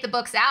to take the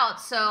books out.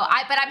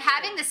 But I'm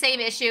having the same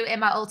issue in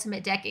my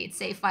Ultimate Decade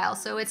save file.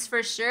 So it's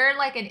for sure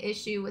like an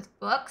issue with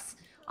books.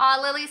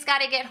 Aw, Lily's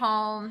got to get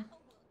home.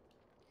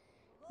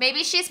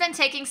 Maybe she's been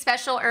taking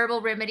special herbal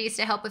remedies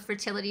to help with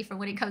fertility for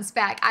when he comes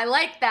back. I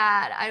like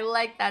that. I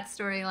like that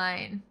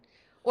storyline.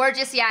 Or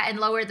just, yeah, and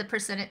lower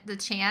the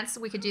chance.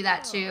 We could do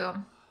that too.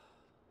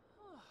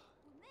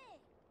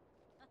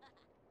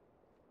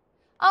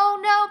 Oh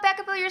no,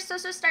 Becca Boo, you're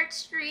supposed to start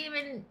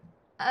streaming.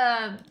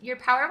 Your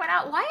power went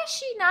out. Why is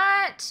she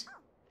not?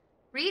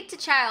 Read to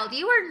child.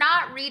 You were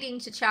not reading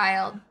to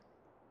child.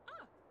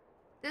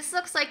 This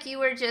looks like you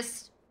were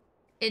just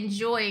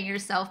enjoying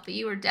yourself, but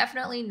you were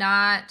definitely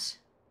not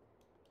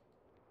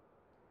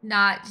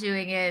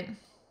doing it.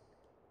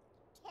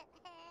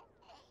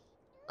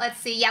 Let's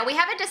see. Yeah, we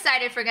haven't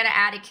decided if we're gonna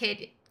add a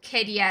kid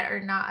yet or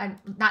not.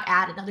 Not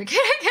add another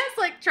kid, I guess.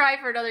 Like try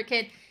for another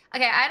kid.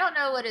 Okay, I don't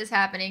know what is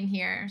happening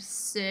here,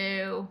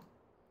 so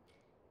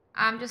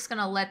I'm just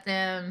gonna let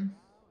them.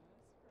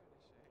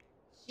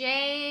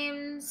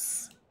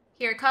 James,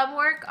 here, come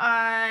work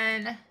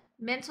on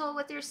mental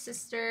with your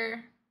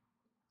sister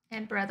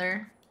and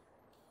brother.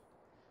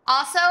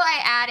 Also,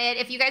 I added,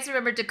 if you guys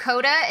remember,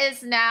 Dakota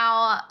is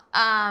now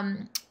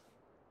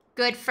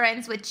good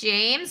friends with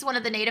James, one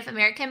of the Native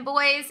American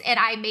boys, and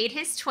I made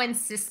his twin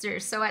sister.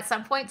 So at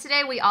some point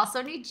today, we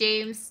also need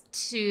James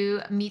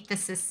to meet the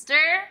sister.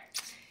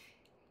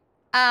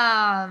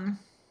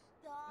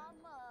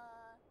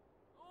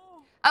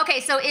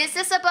 Okay, so is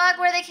this a bug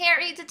where they can't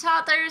read to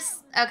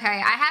toddlers?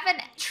 Okay, I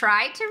haven't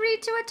tried to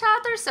read to a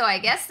toddler, so I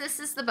guess this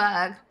is the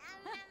bug.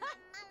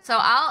 So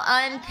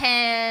I'll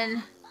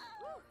unpin.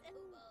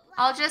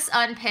 I'll just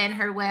unpin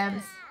her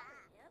whims.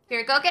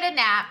 Here, go get a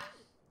nap.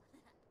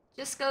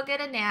 Just go get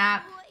a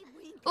nap.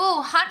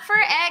 Ooh, hunt for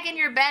egg in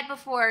your bed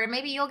before.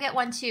 Maybe you'll get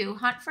one too.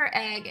 Hunt for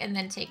egg and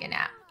then take a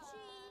nap.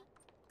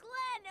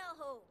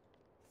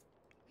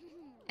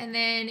 And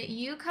then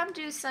you come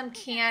do some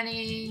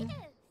canning.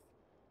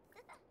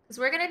 Because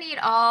we're going to need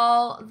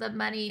all the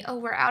money. Oh,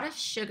 we're out of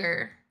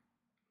sugar.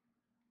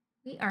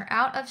 We are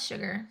out of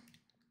sugar.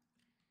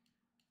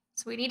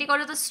 So we need to go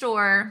to the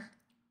store.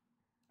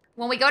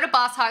 When we go to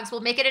Boss Hogg's,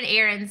 we'll make it an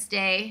errands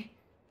day.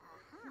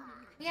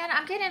 Man,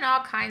 I'm getting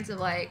all kinds of,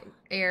 like,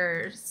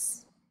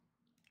 errors.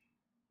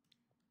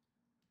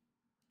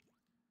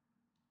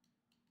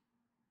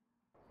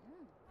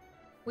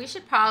 We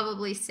should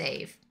probably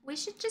save. We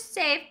should just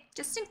save,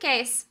 just in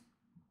case.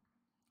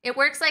 It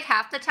works, like,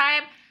 half the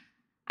time.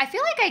 I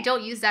feel like I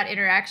don't use that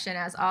interaction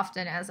as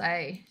often as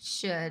I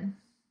should.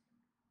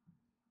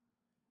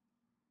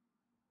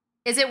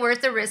 Is it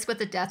worth the risk with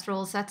the death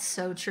rolls? That's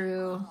so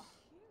true.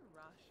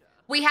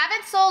 We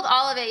haven't sold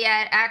all of it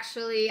yet,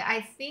 actually.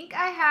 I think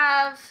I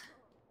have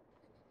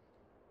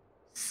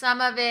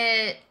some of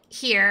it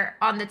here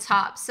on the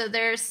top. So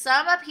there's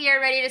some up here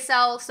ready to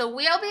sell. So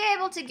we'll be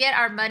able to get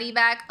our money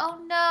back. Oh,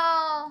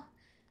 no.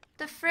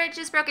 The fridge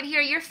is broken. Here,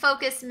 you're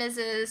focused,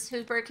 Mrs.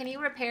 Hooper. Can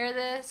you repair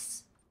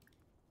this?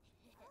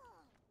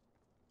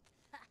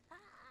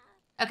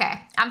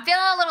 Okay. I'm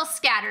feeling a little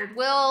scattered.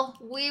 We'll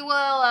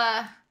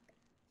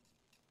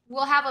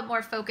have a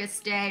more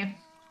focused day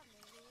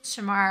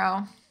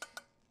tomorrow.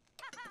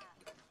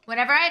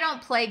 Whenever I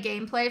don't play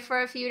gameplay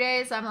for a few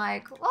days, I'm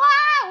like, wow,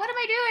 what am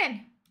I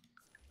doing?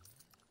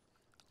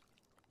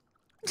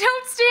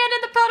 Don't stand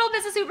in the puddle,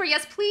 Mrs. Hooper.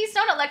 Yes, please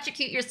don't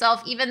electrocute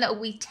yourself, even though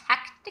we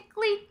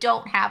technically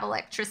don't have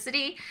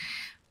electricity.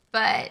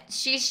 But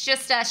she's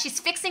just, she's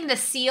fixing the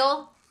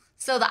seal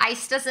so the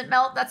ice doesn't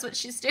melt. That's what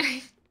she's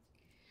doing.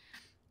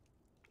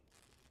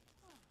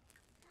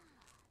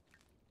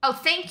 Oh,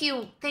 thank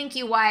you,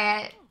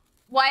 Wyatt.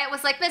 Wyatt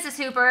was like, Mrs.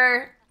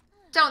 Hooper,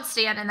 don't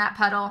stand in that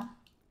puddle.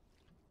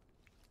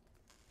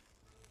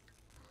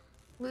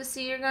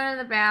 Lucy, you're going to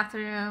the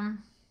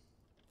bathroom.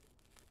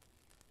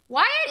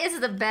 Wyatt is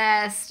the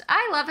best.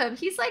 I love him.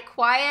 He's like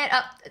quiet.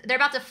 Up. They're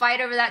about to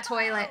fight over that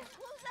toilet.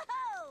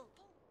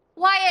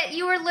 Wyatt,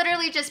 you were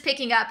literally just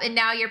picking up and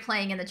now you're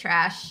playing in the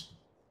trash.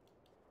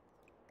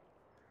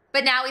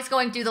 But now he's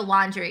going to do the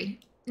laundry.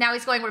 Now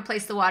he's going to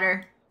replace the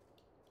water.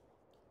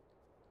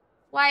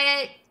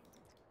 Wyatt,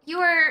 you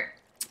were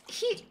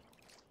the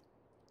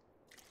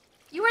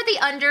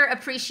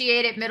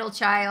underappreciated middle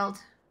child.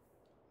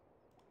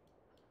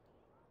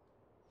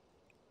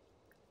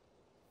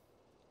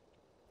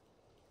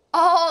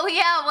 Oh,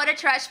 yeah, what a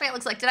trash pan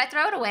looks like. Did I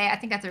throw it away? I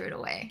think I threw it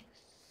away.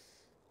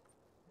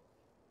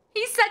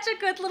 He's such a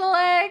good little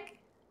egg.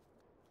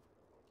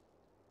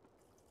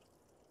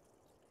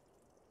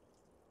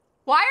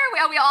 Why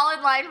are we all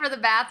in line for the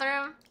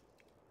bathroom?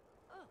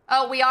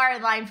 Oh, we are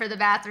in line for the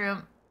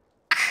bathroom.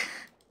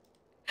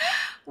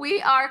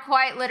 We are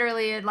quite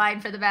literally in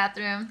line for the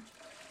bathroom.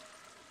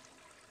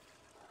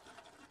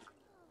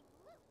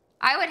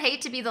 I would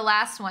hate to be the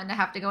last one to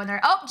have to go in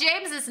there. Oh,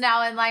 James is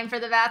now in line for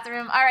the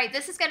bathroom. All right,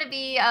 this is going to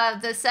be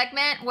the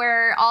segment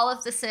where all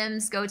of the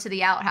Sims go to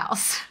the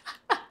outhouse.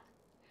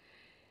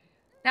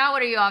 Now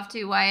what are you off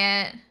to,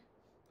 Wyatt?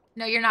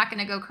 No, you're not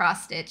going to go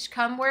cross-stitch.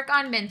 Come work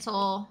on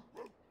mental.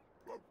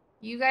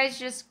 You guys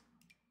just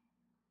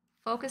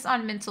focus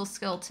on mental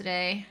skill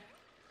today.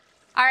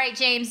 All right,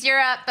 James, you're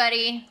up,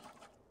 buddy.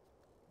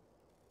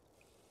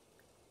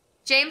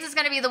 James is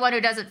going to be the one who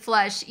doesn't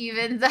flush,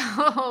 even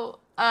though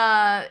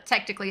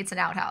technically it's an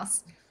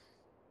outhouse.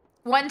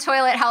 One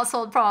toilet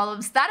household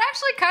problems. That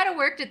actually kind of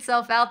worked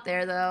itself out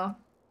there, though.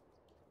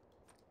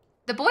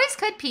 The boys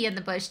could pee in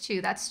the bush, too.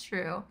 That's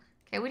true.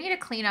 Okay, we need to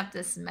clean up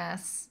this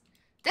mess.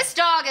 This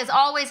dog is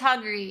always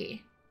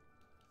hungry.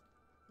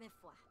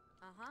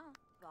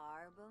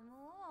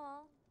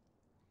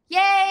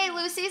 Yay,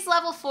 Lucy's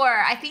level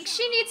 4. I think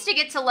she needs to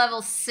get to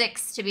level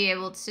 6 to be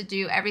able to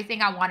do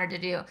everything I want her to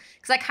do.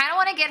 Because I kind of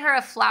want to get her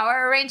a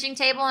flower arranging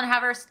table and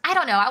have her... I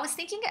don't know. I was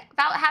thinking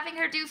about having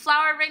her do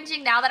flower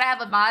arranging now that I have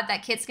a mod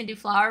that kids can do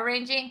flower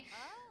arranging.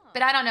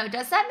 But I don't know.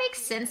 Does that make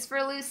sense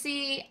for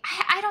Lucy?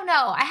 I don't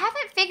know. I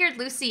haven't figured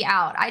Lucy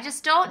out. I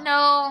just don't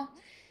know.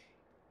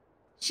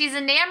 She's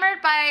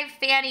enamored by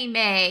Fannie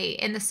Mae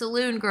in the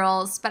Saloon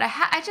Girls. But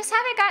I just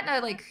haven't gotten a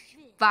like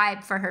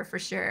vibe for her for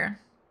sure.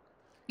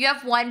 You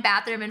have one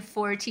bathroom and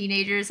 4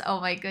 teenagers. Oh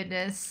my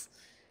goodness.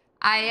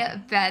 I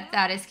bet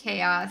that is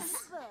chaos.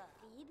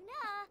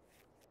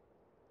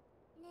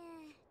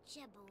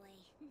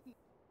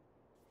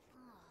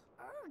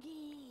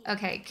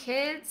 Okay,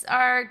 kids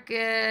are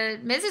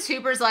good. Mrs.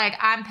 Hooper's like,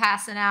 I'm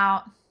passing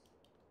out.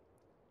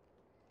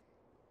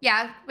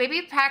 Yeah,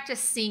 maybe practice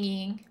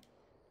singing.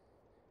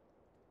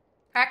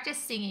 Practice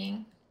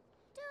singing.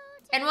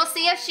 And we'll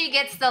see if she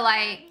gets the,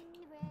 like,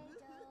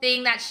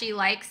 thing that she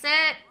likes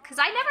it. Because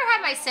I never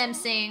had my sim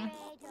sing.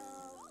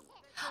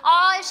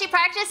 Oh, if she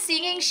practiced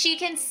singing, she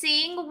can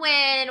sing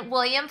when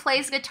William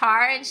plays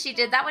guitar. And she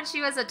did that when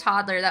she was a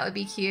toddler. That would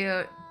be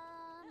cute.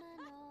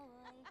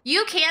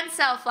 You can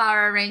sell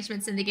flower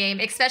arrangements in the game,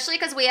 especially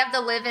because we have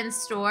the live-in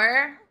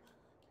store.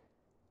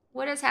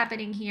 What is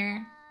happening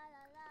here?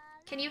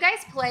 Can you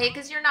guys play?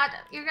 Because you're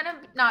gonna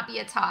not be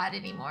a Todd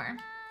anymore.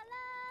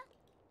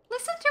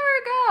 Listen to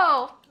her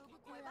go.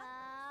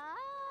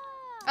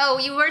 Oh,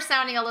 you were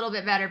sounding a little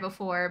bit better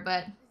before,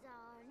 but...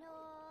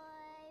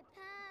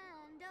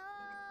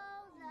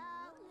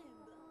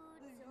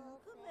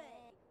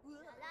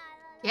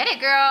 Get it,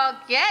 girl.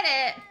 Get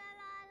it.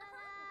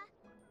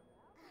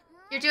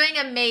 You're doing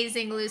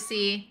amazing,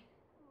 Lucy.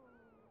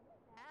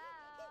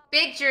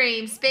 Big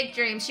dreams, big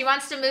dreams. She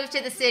wants to move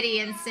to the city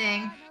and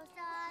sing.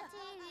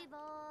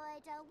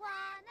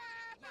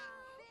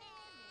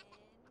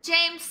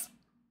 James,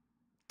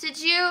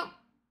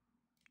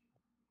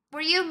 were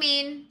you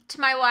mean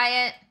to my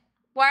Wyatt?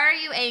 Why are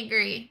you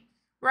angry?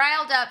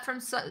 Riled up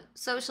from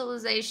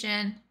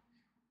socialization.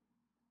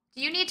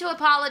 Do you need to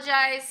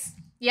apologize?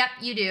 Yep,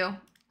 you do.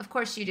 Of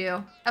course you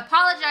do.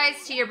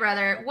 Apologize to your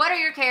brother. What are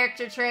your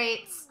character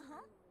traits?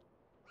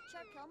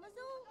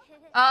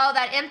 Oh,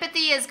 that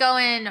empathy is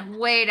going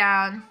way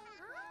down.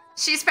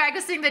 She's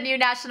practicing the new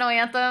national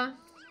anthem.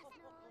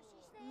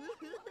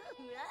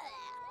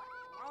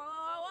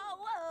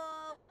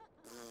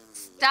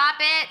 Stop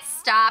it.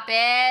 Stop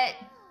it.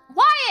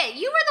 Wyatt,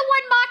 you were the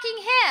one mocking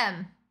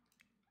him.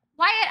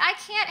 Wyatt, I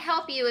can't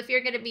help you if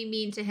you're going to be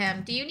mean to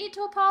him. Do you need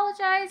to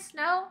apologize?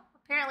 No?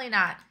 Apparently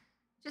not.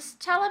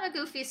 Just tell him a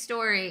goofy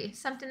story.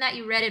 Something that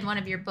you read in one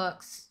of your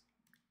books.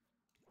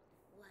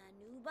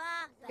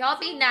 Y'all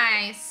be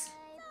nice.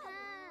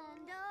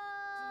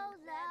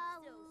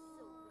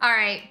 All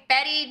right,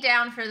 Betty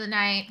down for the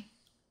night.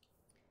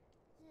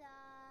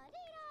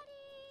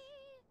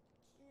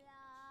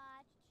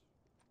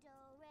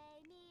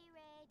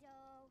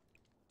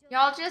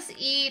 Y'all just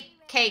eat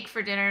cake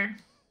for dinner.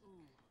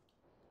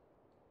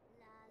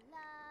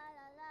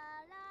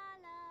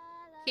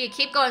 Okay,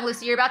 keep going,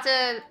 Lucy. You're about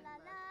to...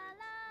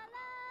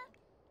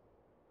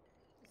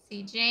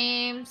 see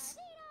James.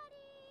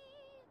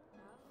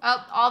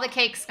 Oh, all the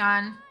cake's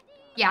gone.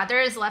 Yeah,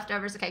 there is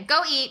leftovers. Okay,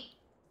 go eat.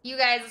 You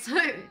guys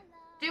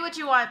do what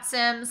you want,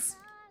 Sims.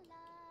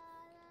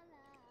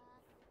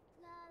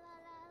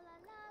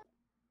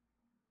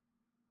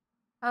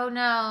 Oh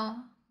no.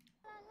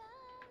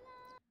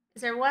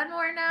 Is there one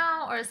more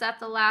now, or is that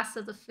the last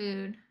of the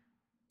food?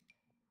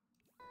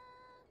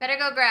 Better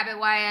go grab it,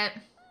 Wyatt.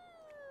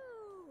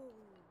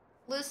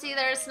 Lucy,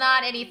 there's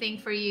not anything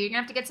for you. You're gonna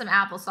have to get some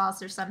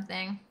applesauce or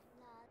something.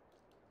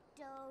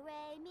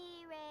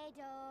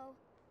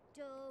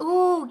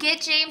 Ooh,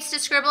 get James to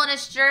scribble in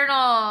his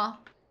journal.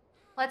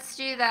 Let's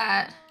do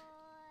that.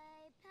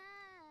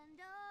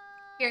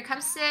 Here,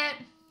 come sit.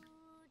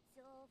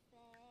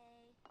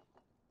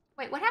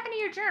 Wait, what happened to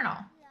your journal?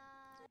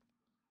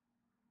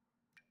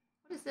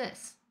 What is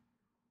this?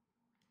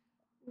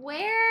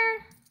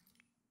 Where?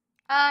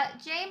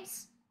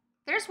 James?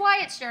 There's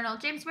Wyatt's journal.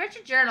 James, where'd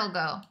your journal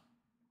go?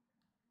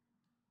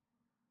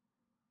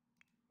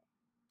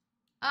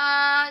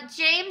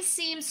 James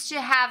seems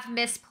to have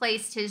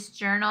misplaced his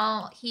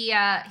journal. He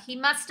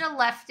must have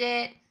left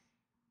it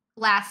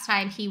last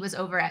time he was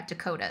over at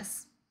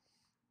Dakota's.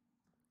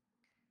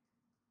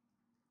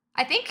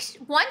 I think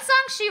one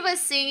song she was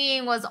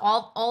singing was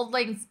Auld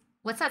Lang.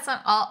 What's that song?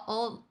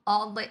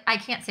 I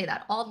can't say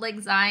that. Auld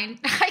Lang Syne.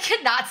 I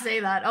cannot say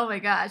that. Oh my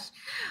gosh.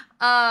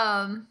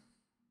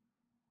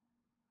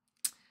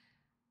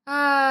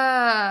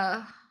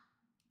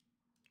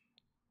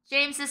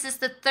 James, this is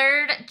the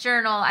third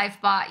journal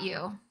I've bought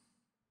you.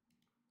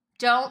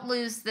 Don't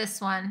lose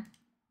this one.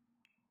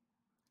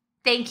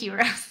 Thank you,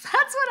 Rose.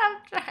 That's what I'm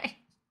trying.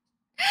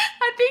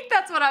 I think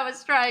that's what I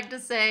was trying to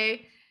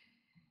say.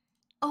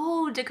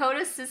 Oh,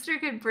 Dakota's sister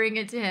could bring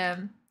it to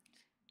him.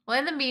 Well,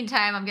 in the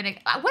meantime, I'm gonna...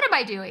 what am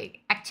I doing?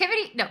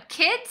 Activity? No,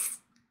 kids?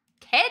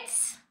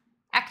 Kids?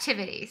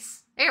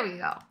 Activities. There we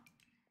go.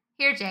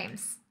 Here,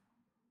 James.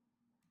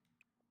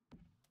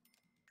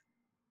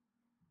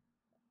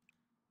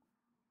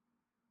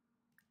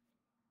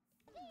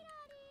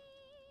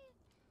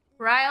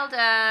 Riled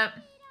up.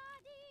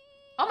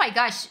 Oh my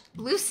gosh,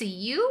 Lucy,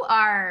 you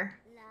are...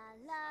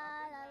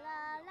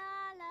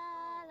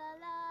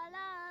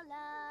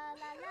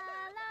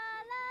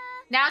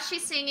 Now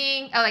she's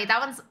singing... Oh wait,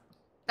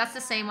 that's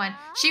the same one.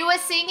 She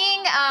was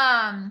singing,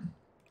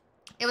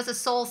 it was a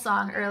soul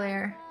song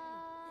earlier.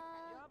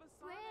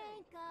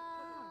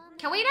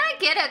 Can we not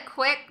get a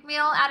quick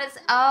meal out of...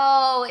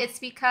 Oh, it's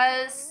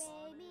because...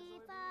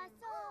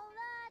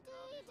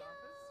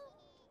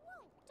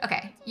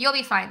 Okay, you'll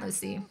be fine,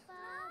 Lucy.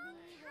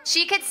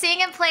 She could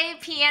sing and play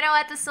piano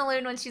at the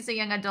saloon when she's a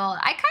young adult.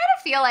 I kind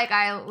of feel like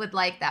I would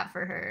like that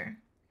for her.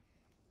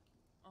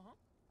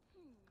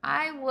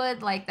 I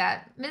would like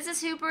that.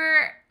 Mrs.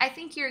 Hooper, I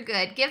think you're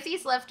good. Give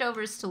these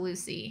leftovers to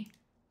Lucy.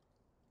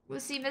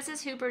 Lucy,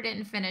 Mrs. Hooper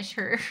didn't finish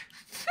her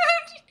food.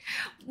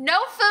 No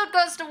food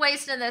goes to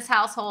waste in this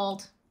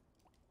household.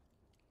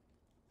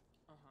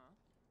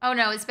 Oh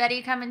no, is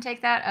Betty come and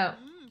take that? Oh.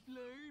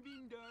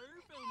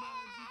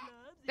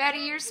 Betty,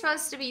 you're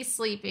supposed to be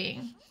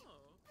sleeping.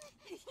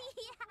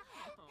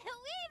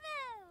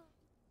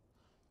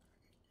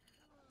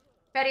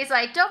 Betty's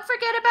like, don't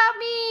forget about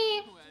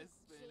me.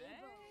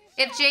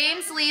 If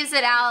James leaves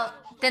it out,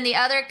 then the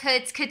other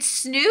kids could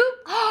snoop.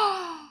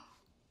 Oh,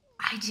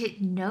 I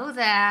didn't know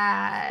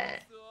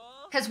that.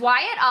 Because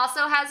Wyatt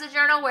also has a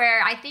journal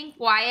where I think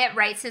Wyatt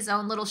writes his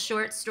own little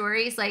short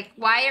stories. Like,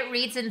 Wyatt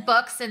reads in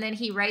books and then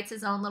he writes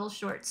his own little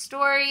short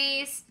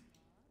stories.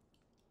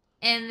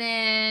 And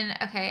then,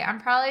 okay, I'm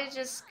probably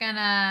just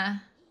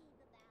gonna...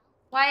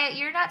 Wyatt,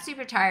 you're not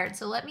super tired,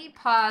 so let me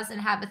pause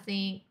and have a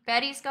think.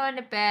 Betty's going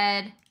to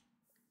bed.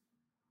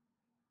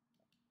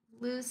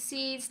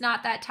 Lucy's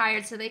not that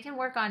tired, so they can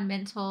work on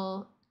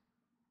mental...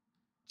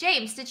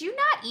 James, did you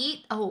not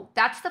eat? Oh,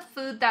 that's the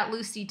food that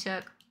Lucy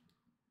took.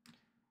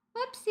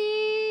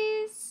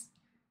 Whoopsies.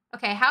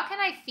 Okay, how can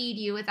I feed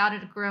you without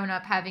a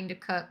grown-up having to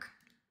cook?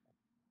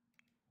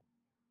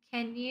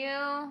 Can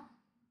you...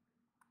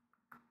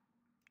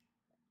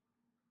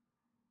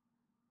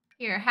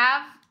 Here,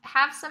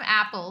 have some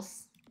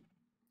apples.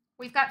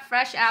 We've got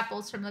fresh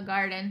apples from the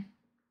garden.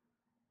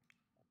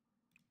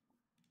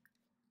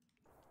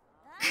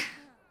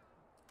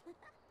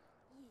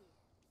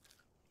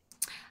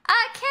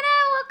 Kenna,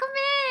 welcome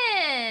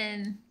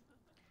in.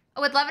 I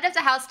would love it if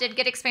the house did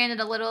get expanded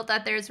a little,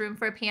 that there's room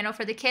for a piano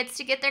for the kids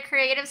to get their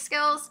creative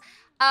skills.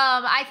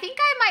 I think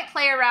I might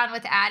play around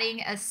with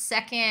adding a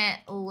second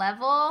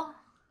level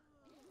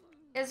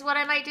is what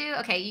I might do.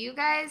 Okay, you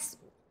guys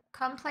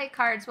come play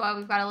cards while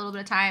we've got a little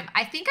bit of time.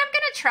 I think I'm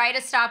going to try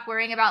to stop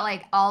worrying about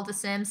like all the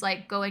Sims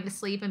like going to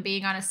sleep and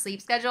being on a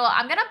sleep schedule.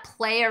 I'm going to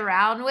play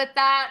around with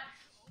that.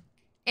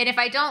 And if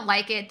I don't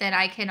like it, then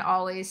I can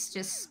always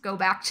just go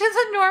back to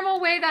the normal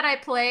way that I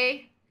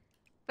play.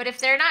 But if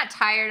they're not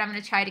tired, I'm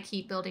going to try to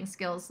keep building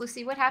skills.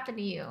 Lucy, what happened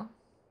to you?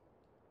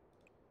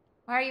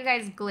 Why are you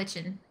guys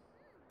glitching?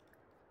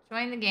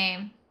 Join the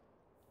game.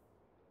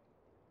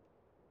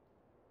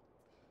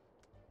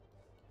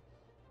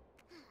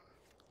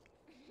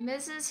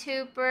 Mrs.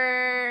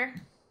 Hooper.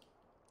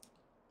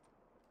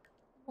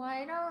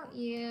 Why don't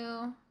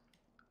you...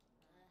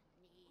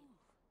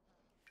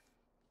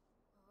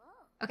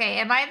 Okay,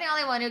 am I the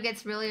only one who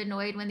gets really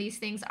annoyed when these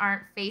things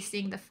aren't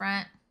facing the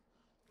front?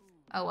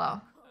 Oh,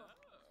 well.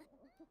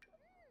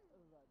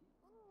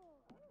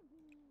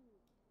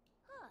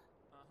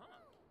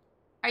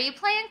 Are you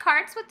playing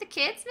cards with the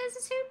kids,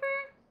 Mrs.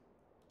 Hooper?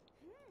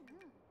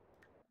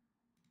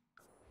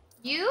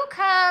 You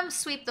come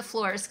sweep the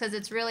floors, because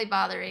it's really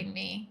bothering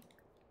me.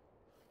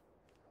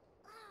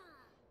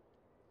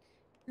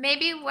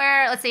 Maybe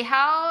where, let's see,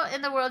 how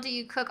in the world do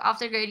you cook off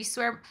the grid? You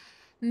swear...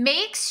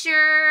 Make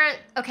sure,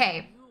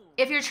 okay,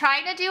 if you're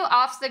trying to do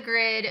off the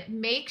grid,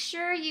 make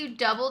sure you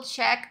double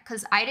check,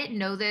 because I didn't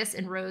know this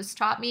and Rose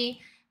taught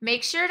me.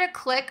 Make sure to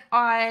click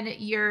on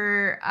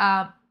your,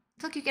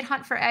 look, you can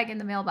hunt for egg in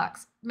the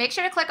mailbox. Make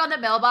sure to click on the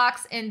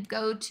mailbox and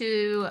go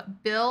to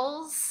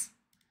bills.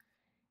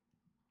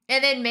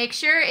 And then make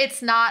sure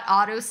it's not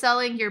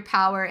auto-selling your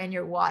power and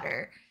your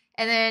water.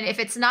 And then if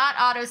it's not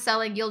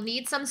auto-selling, you'll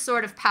need some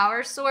sort of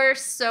power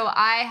source. So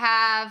I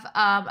have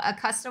a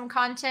custom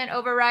content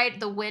override.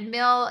 The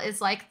windmill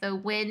is like the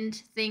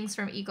wind things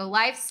from Eco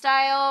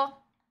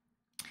Lifestyle.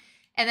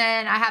 And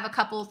then I have a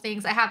couple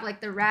things. I have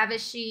like the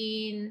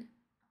ravishing,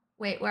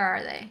 wait, where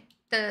are they?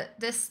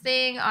 This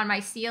thing on my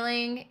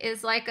ceiling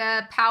is like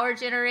a power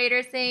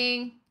generator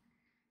thing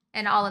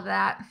and all of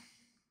that.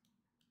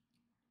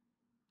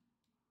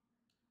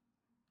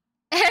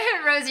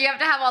 Rose, you have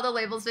to have all the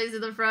labels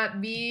facing the front.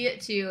 Me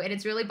too. And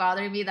it's really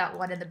bothering me that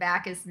one in the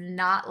back is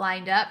not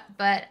lined up,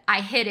 but I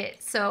hit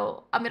it.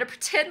 So I'm going to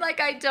pretend like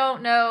I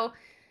don't know.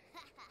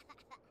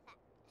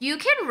 You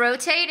can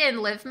rotate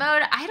in live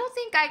mode. I don't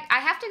think I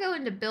have to go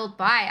into build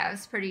by, I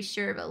was pretty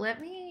sure, but let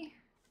me,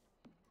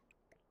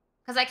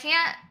 because I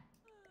can't,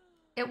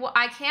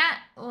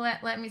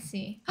 let me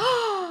see.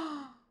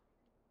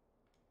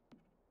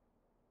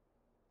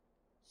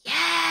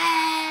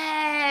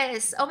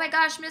 Yes! Oh my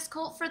gosh, Miss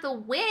Colt for the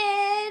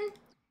win!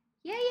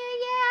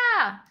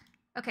 Yeah.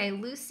 Okay,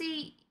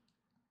 Lucy,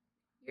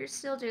 you're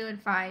still doing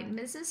fine.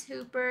 Mrs.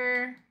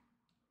 Hooper,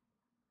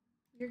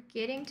 you're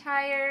getting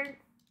tired.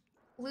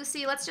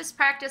 Lucy, let's just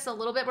practice a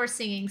little bit more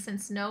singing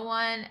since no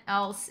one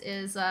else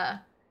is,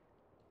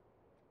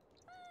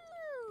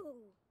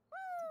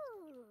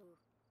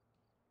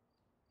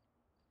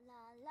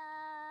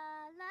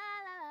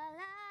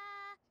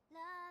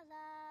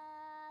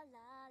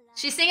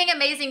 She's singing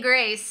Amazing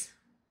Grace.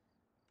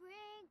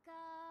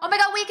 Oh my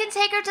god, we can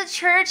take her to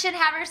church and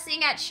have her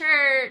sing at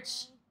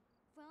church.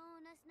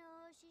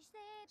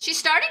 She's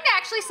starting to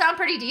actually sound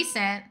pretty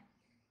decent.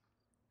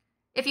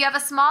 If you have a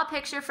small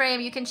picture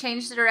frame, you can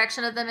change the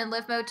direction of them in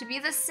live mode to be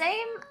the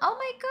same. Oh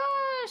my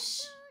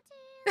gosh.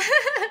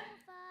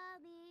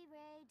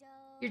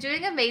 You're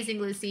doing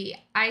amazing, Lucy.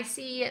 I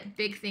see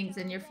big things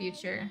in your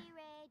future.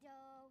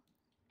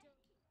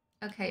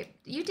 Okay,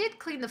 you did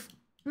clean the...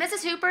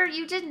 Mrs. Hooper,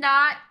 you did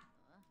not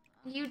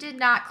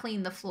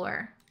clean the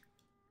floor.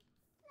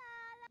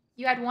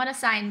 You had one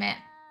assignment.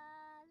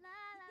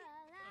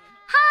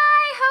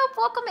 Hi, Hope,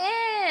 welcome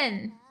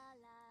in.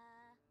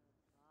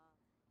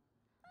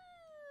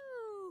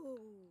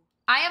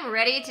 I am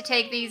ready to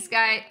take these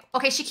guys.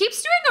 Okay, she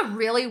keeps doing a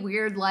really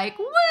weird, like,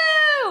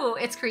 woo!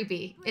 It's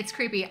creepy. It's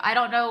creepy. I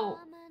don't know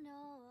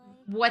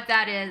what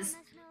that is.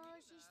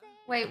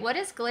 Wait, what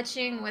is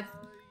glitching with...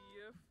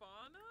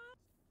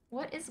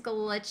 What is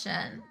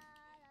glitching?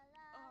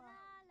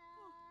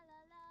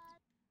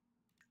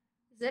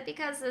 Is it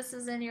because this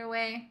is in your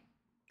way?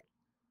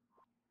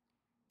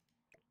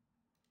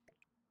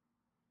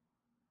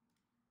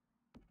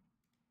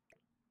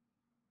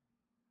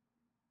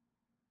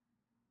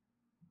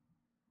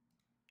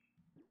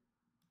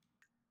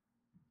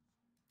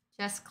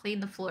 Just clean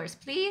the floors,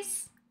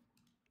 please.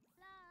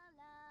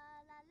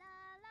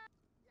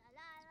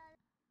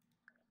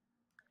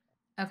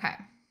 Okay.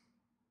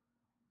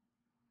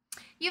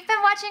 You've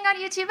been watching on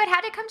YouTube and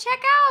had to come check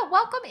out.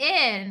 Welcome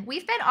in.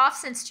 We've been off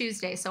since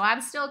Tuesday, so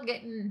I'm still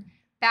getting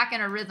back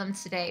in a rhythm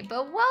today.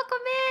 But welcome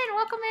in.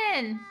 Welcome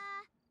in.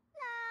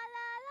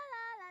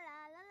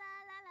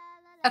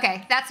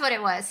 Okay, that's what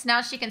it was.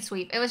 Now she can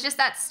sweep. It was just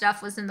that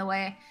stuff was in the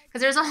way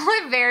because there's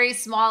only a very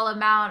small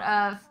amount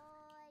of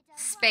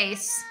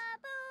space.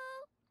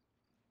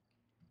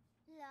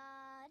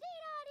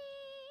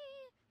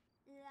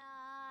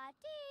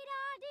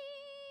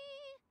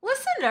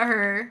 Listen to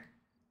her.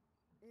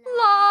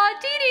 La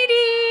dee dee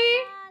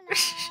dee.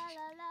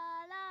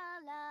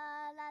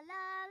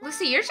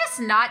 Lucy, you're just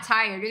not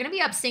tired. You're gonna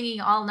be up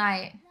singing all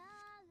night.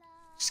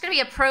 She's gonna be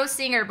a pro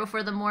singer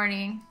before the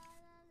morning.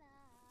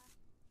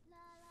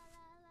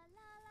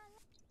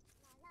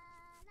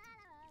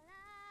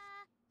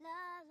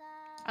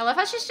 I love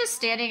how she's just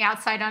standing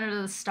outside under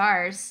the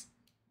stars.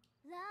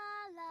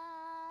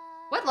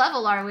 What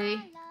level are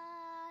we?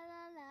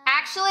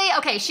 Actually,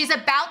 okay, she's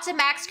about to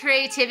max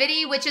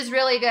creativity, which is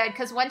really good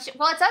because once she,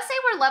 well, it does say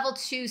we're level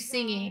 2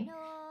 singing,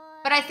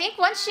 but I think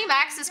once she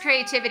maxes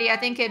creativity, I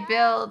think it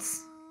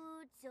builds.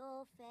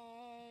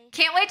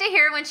 Can't wait to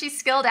hear when she's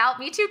skilled out.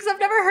 Me too, because I've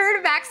never heard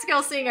a max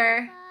skill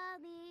singer.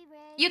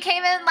 You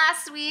came in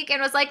last week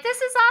and was like, this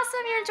is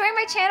awesome, you're enjoying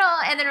my channel,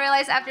 and then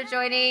realized after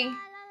joining,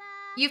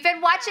 you've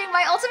been watching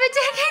my Ultimate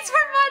Decades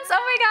for months.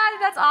 Oh my god,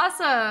 that's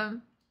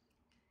awesome.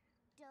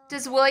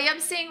 Does William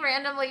sing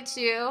randomly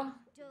too?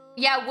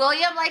 Yeah,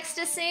 William likes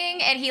to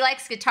sing and he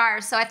likes guitar,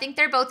 so I think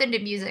they're both into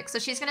music. So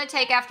she's gonna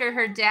take after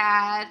her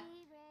dad.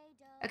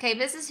 Okay,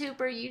 Mrs.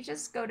 Hooper, you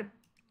just go to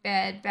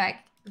bed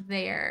back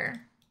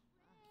there.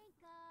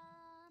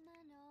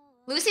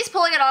 Lucy's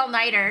pulling an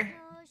all-nighter.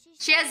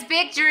 She has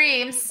big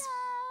dreams.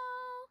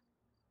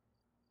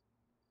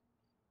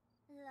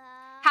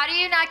 How do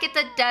you not get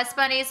the dust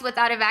bunnies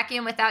without a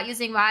vacuum without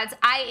using mods?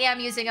 I am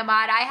using a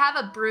mod. I have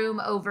a broom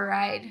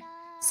override.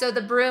 So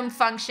the broom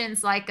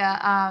functions like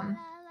a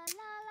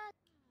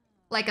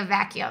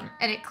vacuum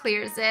and it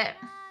clears it.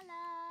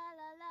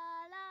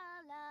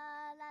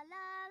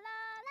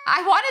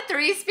 I wanted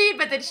 3-speed,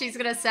 but then she's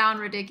gonna sound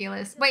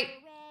ridiculous. Wait,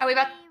 are we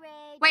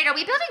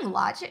building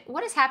logic?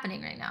 What is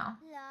happening right now?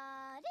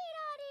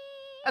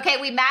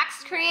 Okay, we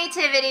maxed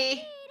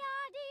creativity.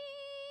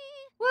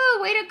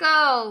 Woo, way to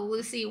go,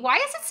 Lucy. Why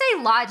does it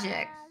say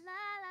logic?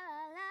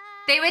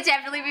 They would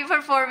definitely be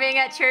performing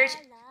at church.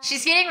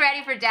 She's getting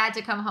ready for dad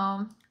to come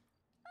home.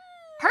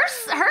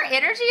 Her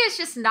energy is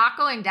just not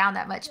going down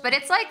that much, but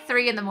it's like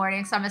 3 in the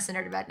morning, so I'm gonna send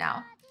her to bed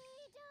now.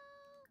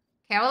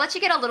 Okay, I will let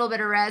you get a little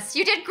bit of rest.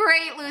 You did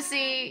great,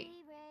 Lucy.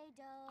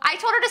 I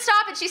told her to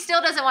stop and she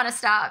still doesn't want to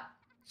stop.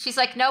 She's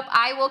like, nope,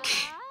 I will.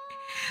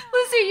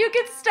 Lucy, you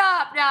can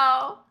stop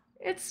now.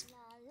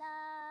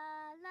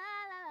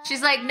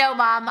 She's like, no,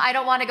 Mom, I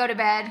don't want to go to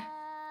bed.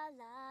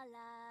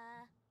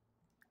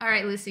 All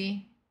right,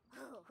 Lucy.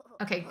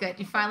 Okay, good.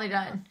 You're finally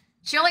done.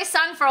 She only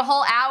sung for a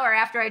whole hour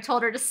after I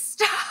told her to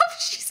stop.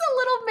 She's a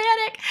little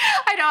manic.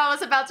 I know, I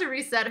was about to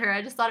reset her.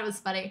 I just thought it was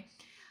funny.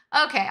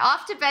 Okay,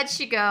 off to bed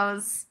she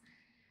goes.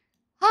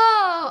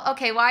 Oh,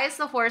 okay, why is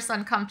the horse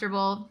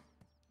uncomfortable?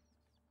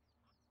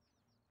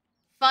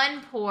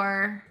 Fun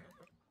poor.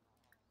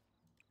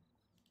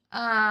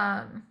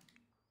 Oh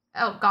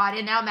god,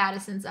 and now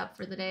Madison's up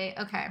for the day.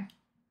 Okay.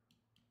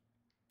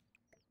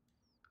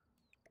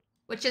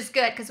 Which is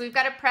good, because we've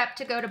got to prep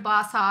to go to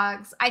Boss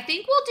Hogg's. I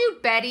think we'll do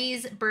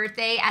Betty's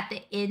birthday at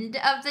the end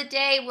of the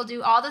day. We'll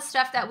do all the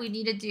stuff that we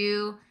need to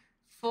do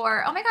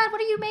for... Oh my god, what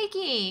are you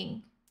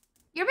making?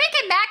 You're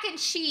making mac and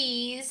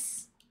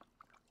cheese.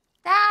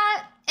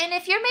 That... And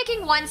if you're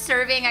making 1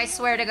 serving, I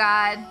swear to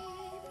God.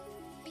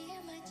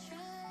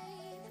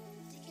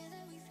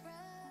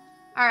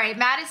 All right,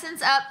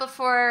 Madison's up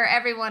before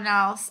everyone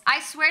else. I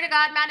swear to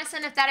God,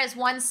 Madison, if that is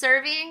 1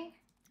 serving,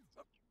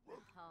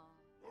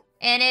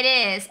 And it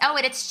is. Oh,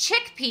 and it's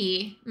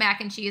chickpea mac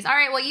and cheese. All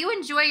right, well, you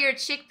enjoy your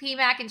chickpea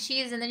mac and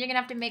cheese, and then you're going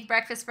to have to make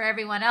breakfast for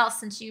everyone else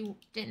since you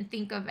didn't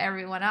think of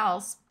everyone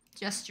else,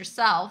 just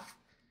yourself.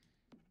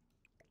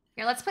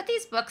 Here, let's put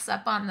these books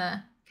up on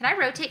the... Can I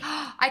rotate?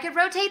 I could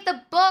rotate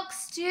the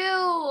books, too.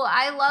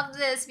 I love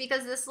this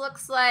because this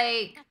looks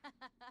like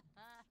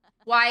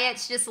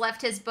Wyatt's just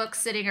left his books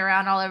sitting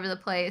around all over the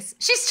place.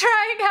 She's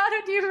trying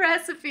out a new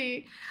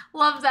recipe.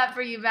 Love that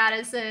for you,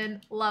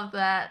 Madison. Love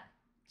that.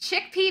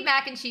 Chickpea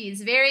mac and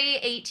cheese. Very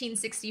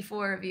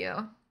 1864 of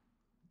you.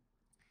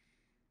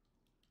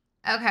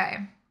 Okay.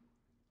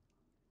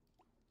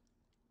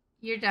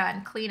 You're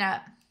done. Clean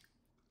up.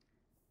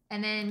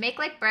 And then make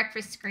like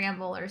breakfast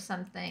scramble or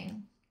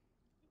something.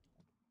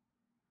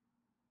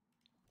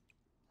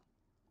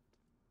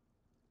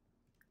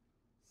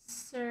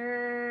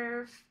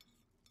 Serve.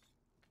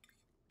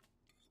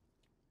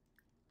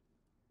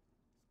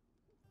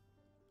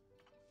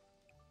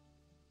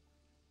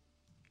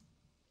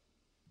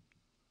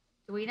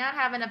 Do we not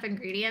have enough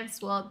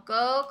ingredients? Well,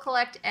 go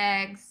collect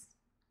eggs.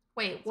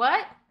 Wait,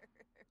 what?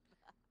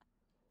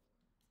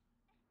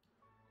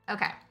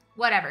 Okay,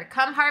 whatever.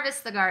 Come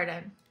harvest the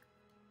garden.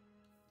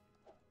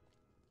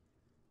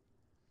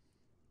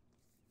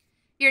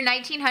 Your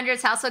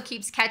 1900s household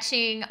keeps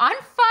catching on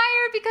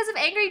fire because of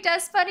angry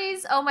dust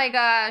bunnies. Oh my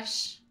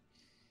gosh.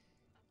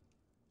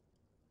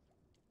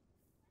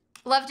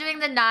 Love doing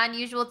the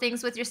non-usual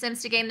things with your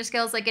Sims to gain their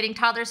skills, like getting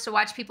toddlers to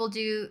watch people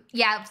do...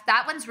 Yeah,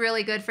 that one's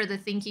really good for the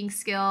thinking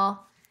skill.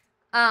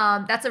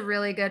 That's a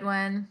really good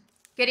one.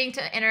 Getting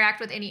to interact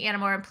with any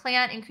animal or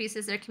plant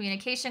increases their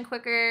communication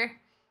quicker,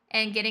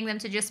 and getting them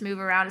to just move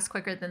around is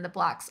quicker than the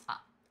blocks.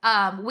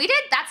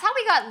 That's how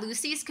we got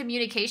Lucy's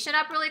communication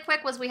up really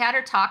quick, was we had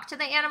her talk to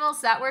the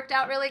animals. That worked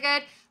out really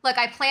good. Look,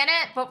 I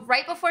planted, but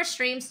right before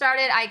stream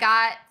started, I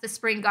got the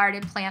spring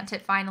garden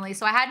planted finally.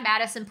 So I had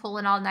Madison pull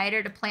an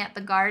all-nighter to plant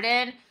the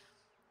garden,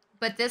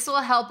 but this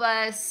will help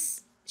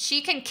us.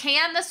 She can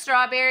can the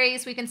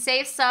strawberries. We can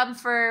save some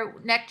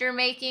for nectar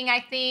making,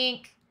 I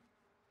think.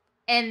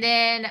 And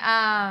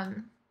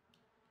then,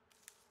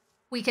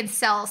 we can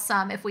sell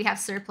some if we have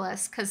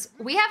surplus, because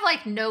we have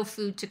like no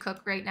food to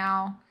cook right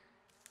now.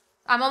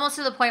 I'm almost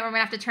to the point where I'm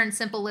gonna have to turn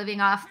simple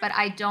living off, but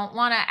I don't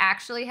want to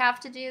actually have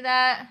to do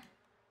that.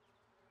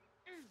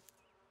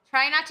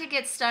 Try not to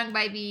get stung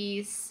by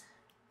bees.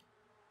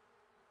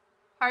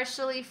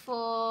 Partially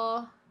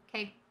full.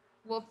 Okay,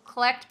 we'll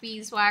collect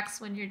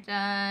beeswax when you're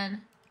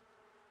done.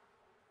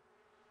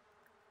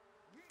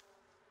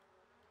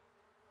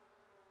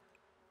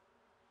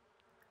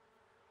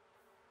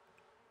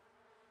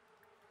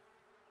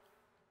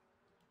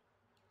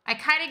 I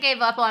kind of gave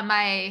up on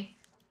my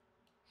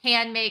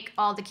hand make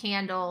all the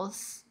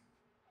candles.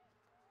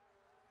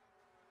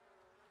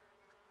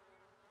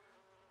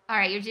 All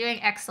right, you're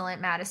doing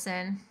excellent,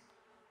 Madison.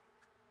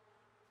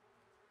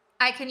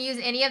 I can use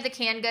any of the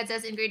canned goods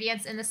as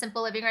ingredients in the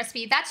simple living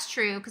recipe. That's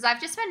true, because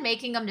I've just been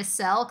making them to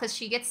sell because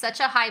she gets such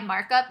a high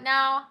markup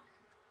now.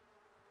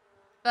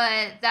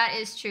 But that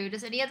is true.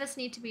 Does any of this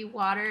need to be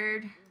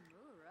watered? I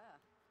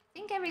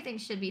think everything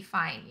should be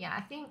fine. Yeah,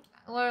 I think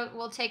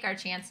we'll take our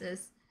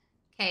chances.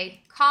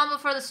 Okay, calm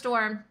before the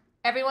storm.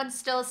 Everyone's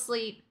still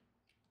asleep.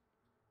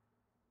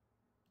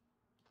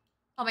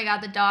 Oh my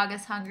god, the dog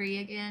is hungry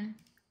again.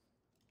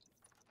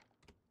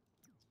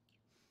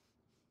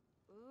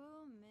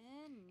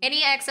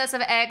 Any excess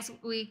of eggs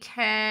we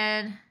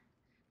can,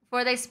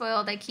 before they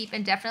spoil, they keep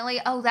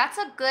indefinitely. Oh, that's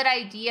a good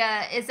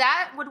idea. Is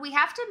that, would we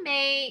have to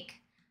make,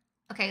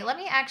 okay, let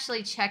me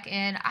actually check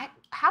in.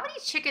 How many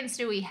chickens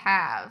do we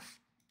have?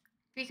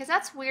 Because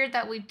that's weird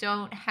that we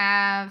don't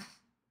have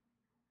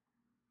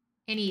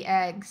any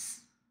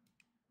eggs.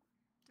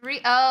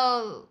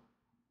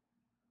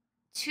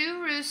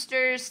 2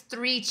 roosters,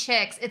 3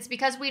 chicks. It's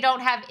because we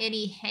don't have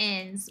any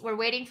hens. We're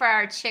waiting for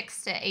our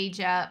chicks to age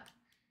up.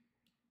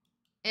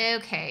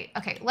 Okay,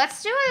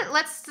 let's do it.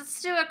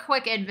 Let's do a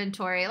quick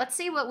inventory. Let's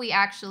see what we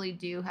actually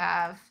do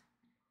have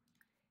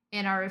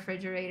in our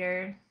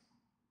refrigerator.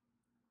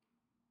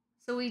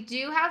 So we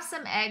do have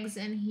some eggs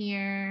in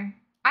here.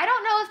 I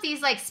don't know if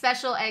these like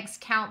special eggs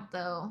count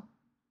though.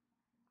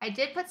 I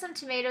did put some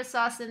tomato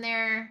sauce in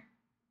there.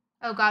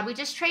 Oh god, we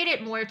just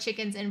traded more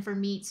chickens in for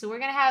meat. So we're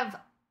gonna have,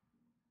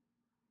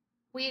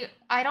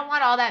 I don't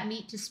want all that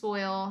meat to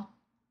spoil.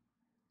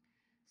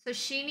 So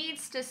she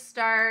needs to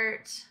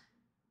start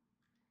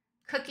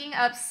cooking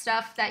up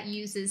stuff that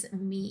uses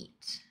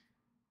meat.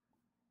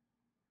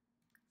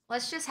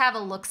 Let's just have a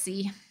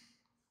look-see.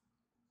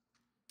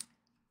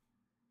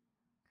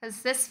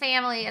 Because this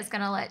family is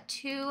going to let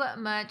too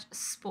much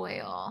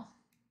spoil.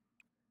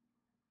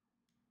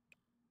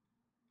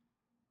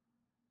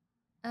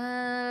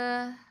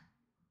 I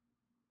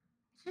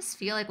just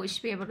feel like we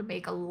should be able to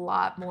make a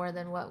lot more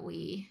than what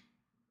we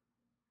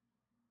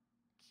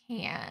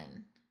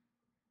can.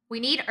 We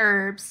need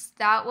herbs.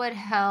 That would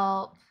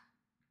help.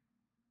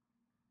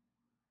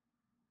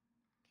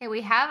 Okay,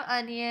 we have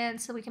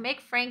onions, so we can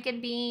make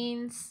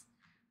frankenbeans,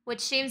 which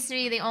seems to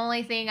be the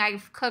only thing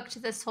I've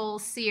cooked this whole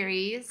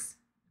series.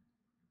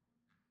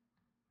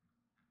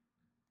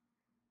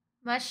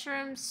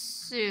 Mushroom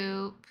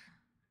soup.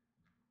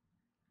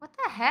 What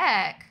the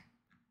heck?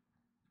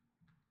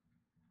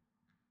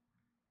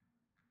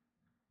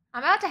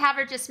 I'm about to have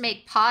her just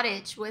make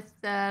pottage with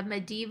the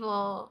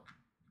medieval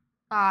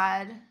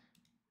mod.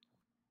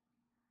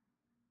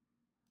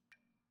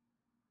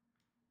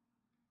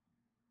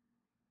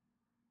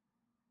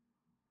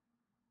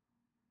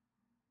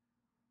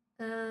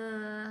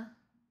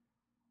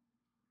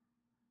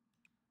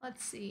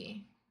 Let's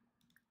see.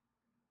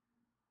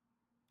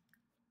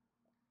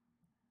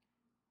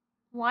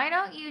 Why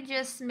don't you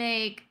just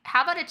make,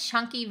 how about a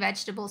chunky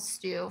vegetable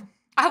stew?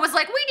 I was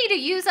like, we need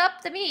to use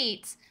up the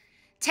meat.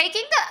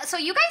 So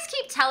you guys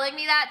keep telling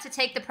me that to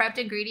take the prepped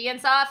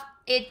ingredients off.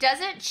 It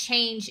doesn't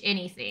change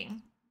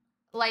anything.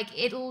 Like,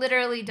 it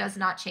literally does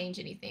not change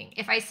anything.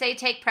 If I say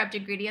take prepped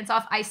ingredients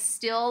off, I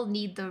still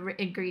need the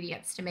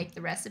ingredients to make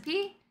the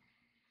recipe.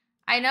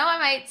 I know I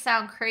might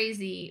sound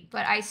crazy,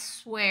 but I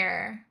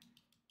swear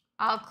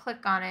I'll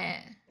click on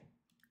it.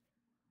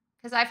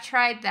 Because I've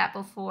tried that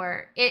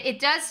before. It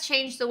does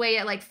change the way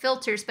it like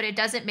filters, but it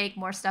doesn't make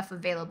more stuff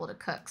available to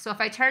cook. So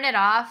if I turn it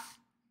off,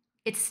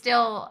 it's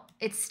still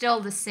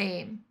the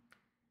same.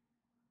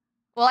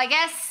 Well, I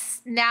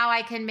guess now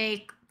I can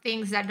make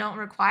things that don't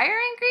require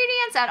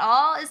ingredients at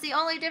all is the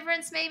only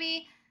difference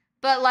maybe.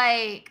 But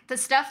like the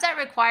stuff that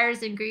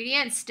requires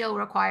ingredients still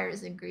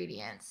requires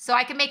ingredients. So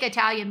I can make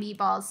Italian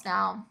meatballs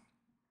now.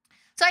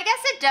 So I guess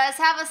it does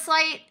have a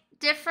slight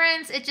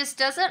difference. It just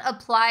doesn't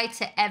apply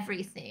to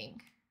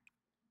everything.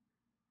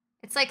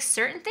 It's like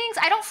certain things.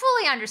 I don't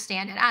fully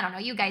understand it. I don't know.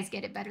 You guys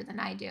get it better than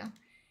I do.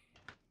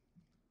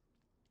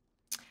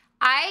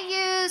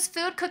 I use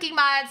food cooking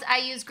mods. I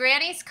use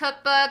Granny's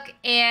cookbook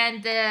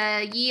and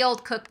the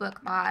Yield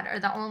cookbook mod are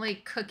the only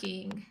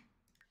cooking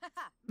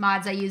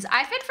mods I use.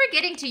 I've been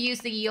forgetting to use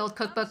the Yield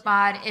cookbook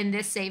mod in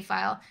this save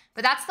file,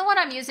 but that's the one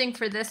I'm using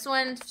for this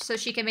one so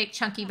she can make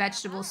chunky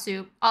vegetable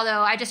soup.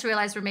 Although I just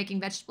realized we're making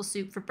vegetable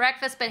soup for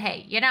breakfast, but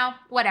hey, you know,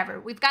 whatever.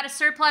 We've got a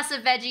surplus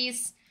of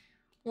veggies.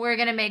 We're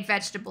going to make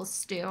vegetable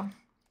stew.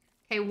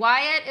 Okay,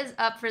 Wyatt is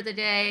up for the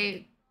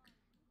day.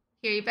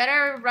 Here, you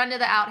better run to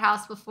the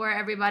outhouse before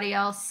everybody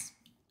else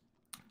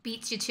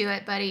beats you to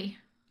it, buddy.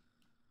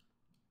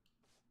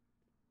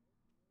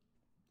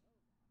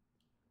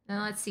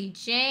 Now, let's see.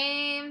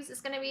 James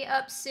is going to be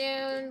up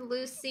soon.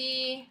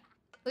 Lucy's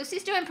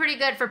doing pretty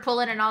good for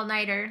pulling an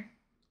all-nighter.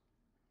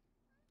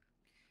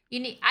 You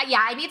need,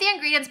 yeah, I need the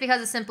ingredients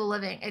because of simple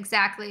living.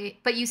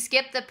 Exactly. But you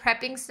skip the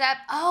prepping step.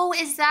 Oh,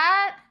 is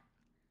that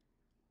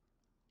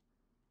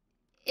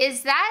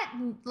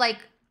like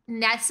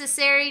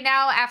necessary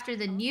now after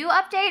the new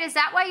update? Is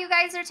that why you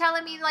guys are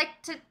telling me like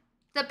to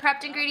the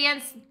prepped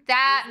ingredients?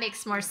 That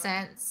makes more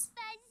sense.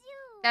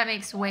 That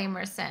makes way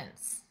more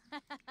sense.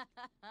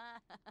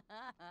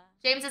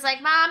 James is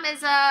like, Mom, is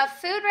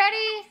food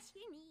ready?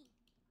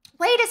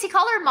 Wait, does he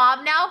call her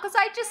mom now? Because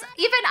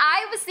even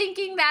I was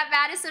thinking that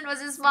Madison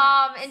was his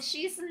mom, and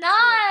she's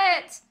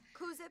not.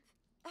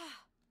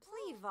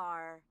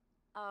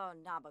 Oh,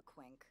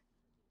 Nabaquink.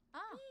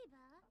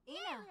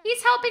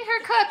 He's helping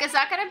her cook. Is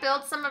that going to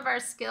build some of our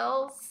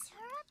skills?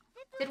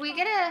 Did we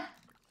get a...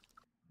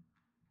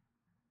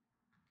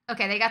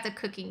 Okay, they got the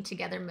cooking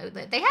together mode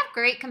lit. They have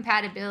great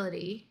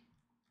compatibility.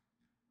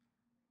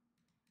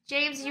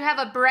 James, you have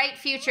a bright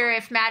future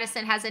if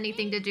Madison has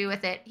anything to do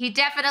with it. He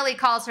definitely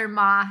calls her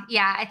Ma.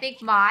 Yeah, I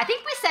think Ma. I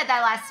think we said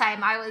that last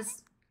time I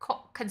was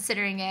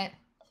considering it.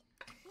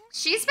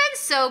 She's been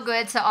so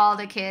good to all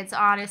the kids,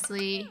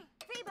 honestly.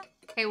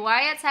 Okay,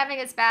 Wyatt's having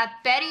his bath.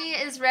 Betty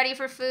is ready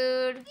for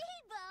food.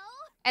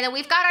 And then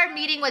we've got our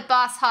meeting with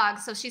Boss Hogg,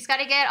 so she's got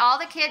to get all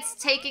the kids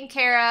taken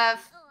care of.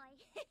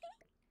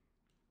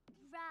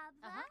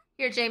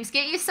 Here, James,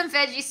 get you some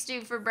veggie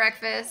stew for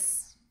breakfast.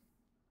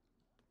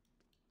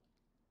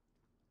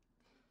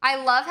 I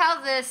love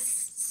how this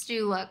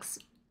stew looks.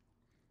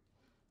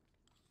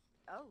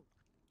 Oh.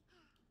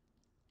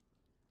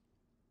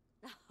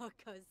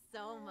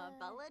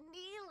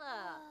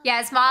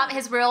 Yeah,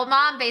 his real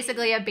mom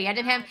basically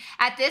abandoned him.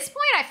 At this point,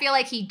 I feel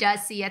like he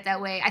does see it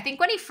that way. I think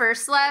when he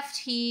first left,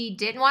 he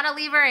didn't want to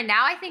leave her, and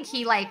now I think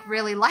he like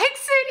really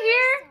likes it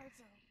here.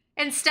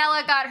 And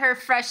Stella got her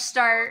fresh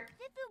start.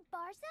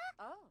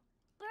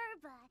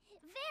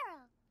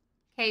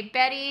 Okay,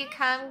 Betty,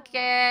 come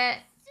get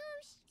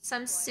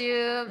some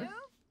soup.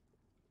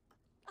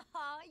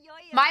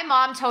 My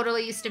mom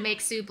totally used to make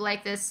soup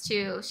like this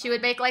too. She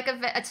would make like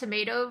a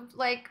tomato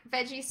like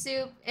veggie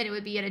soup, and it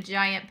would be in a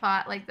giant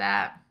pot like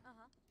that.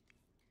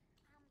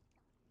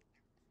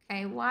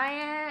 Okay,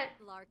 Wyatt.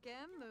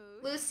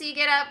 Lucy,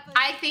 get up.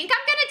 I think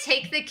I'm gonna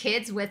take the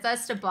kids with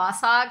us to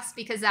Boss Hogg's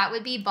because that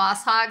would be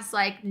Boss Hogg's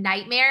like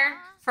nightmare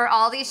for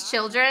all these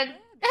children.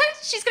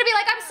 She's gonna be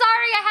like, I'm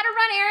sorry, I had to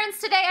run errands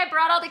today. I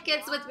brought all the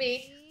kids with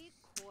me.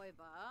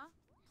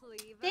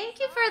 Thank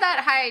you for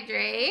that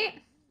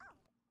hydrate.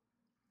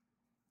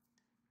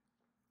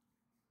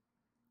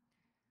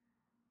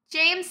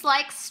 James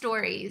likes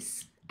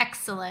stories.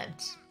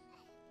 Excellent.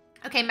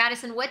 Okay,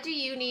 Madison, what do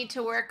you need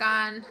to work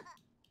on?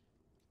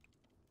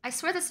 I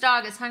swear this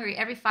dog is hungry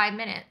every 5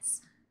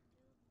 minutes.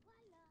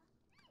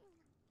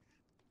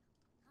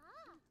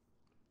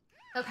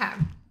 Okay.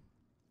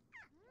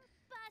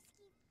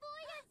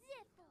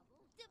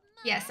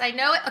 Yes, I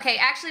know it. Okay,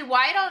 actually,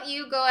 why don't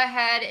you go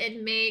ahead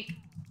and make...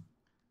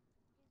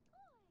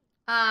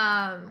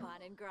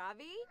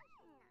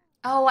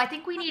 Oh, I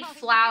think we need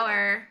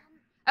flour.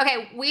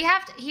 Okay, we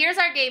have to... Here's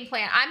our game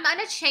plan. I'm going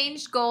to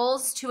change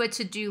goals to a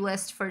to-do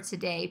list for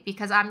today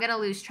because I'm going to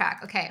lose track.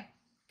 Okay.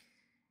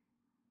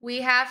 We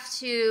have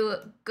to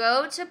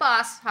go to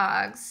Boss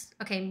Hogg's.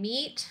 Okay,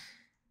 meet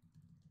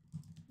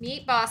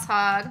Boss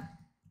Hogg.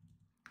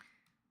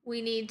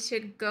 We need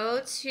to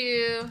go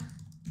to...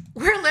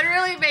 We're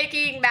literally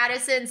making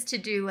Madison's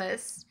to-do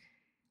list.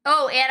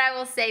 Oh, and I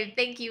will say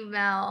thank you,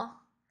 Mel.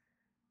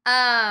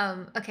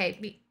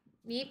 Okay,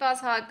 meet Boss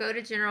Hogg, go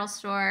to general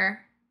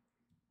store.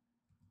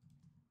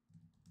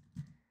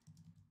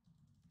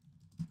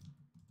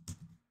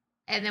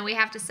 And then we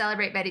have to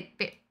celebrate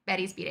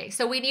Betty's B-Day.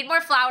 So we need more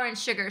flour and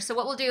sugar. So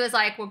what we'll do is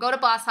like, we'll go to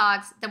Boss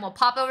Hogg's, then we'll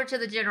pop over to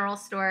the general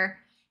store,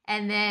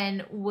 and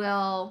then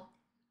we'll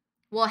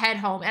head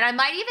home. And I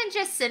might even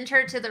just send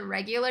her to the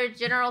regular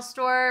general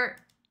store.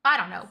 I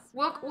don't know.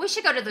 We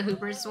should go to the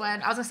Hoopers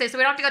one. I was gonna say, so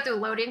we don't have to go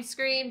through a loading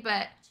screen,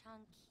 but...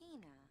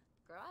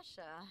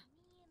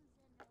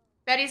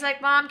 Betty's like,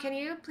 Mom, can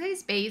you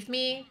please bathe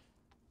me?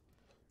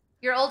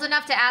 You're old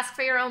enough to ask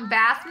for your own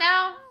bath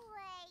now?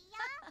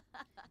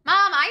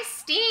 Mom, I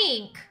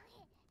stink.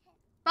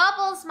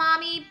 Bubbles,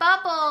 Mommy,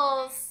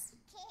 bubbles.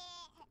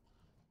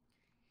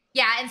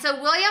 Yeah, and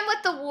so William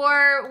with the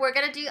war, we're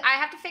going to do... I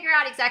have to figure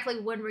out exactly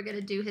when we're going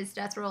to do his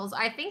death rolls.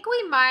 I think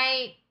we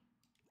might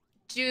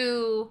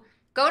go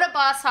to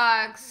Boss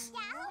Hogg's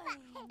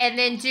and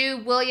then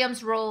do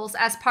William's rolls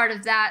as part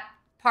of that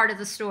part of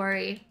the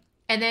story.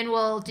 And then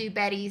we'll do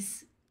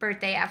Betty's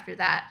birthday after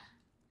that.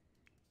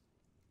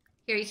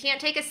 Here, you can't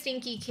take a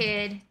stinky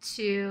kid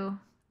to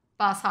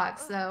Boss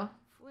Hogg's, though.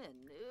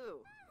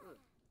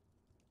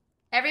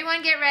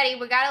 Everyone get ready.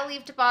 We gotta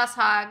leave to Boss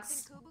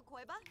Hogg's.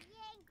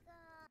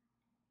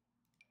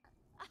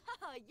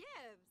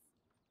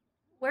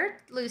 Where'd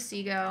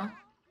Lucy go?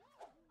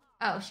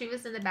 Oh, she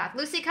was in the bath.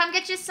 Lucy, come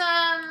get you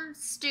some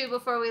stew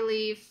before we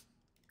leave.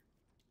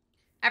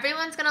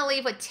 Everyone's gonna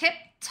leave with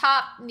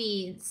tip-top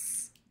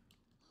needs.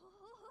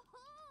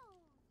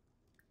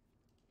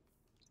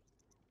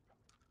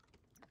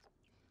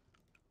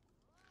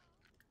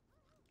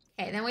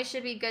 Okay, then we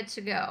should be good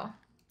to go.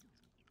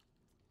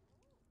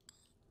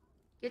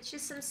 Get you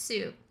some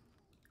soup.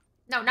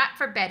 No, not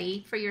for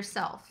Betty, for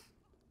yourself.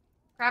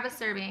 Grab a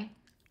serving.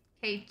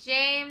 Okay,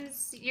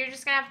 James, you're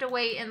just gonna have to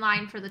wait in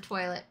line for the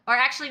toilet. Or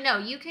actually, no,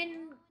 you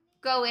can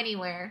go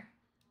anywhere.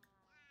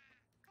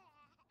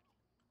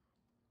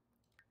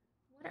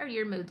 What are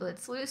your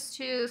moodlets? Loose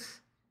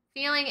tooth.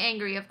 Feeling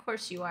angry, of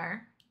course you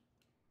are.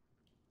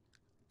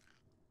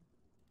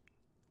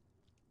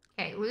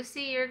 Okay,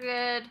 Lucy, you're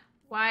good.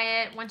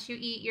 Wyatt, once you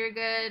eat, you're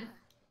good.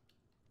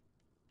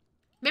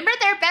 Remember,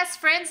 they're best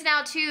friends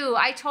now, too.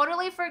 I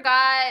totally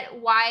forgot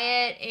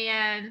Wyatt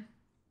and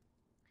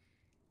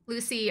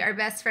Lucy are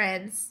best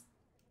friends.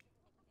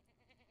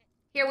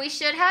 Here, we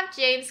should have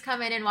James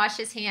come in and wash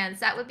his hands.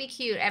 That would be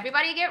cute.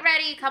 Everybody get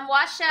ready. Come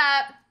wash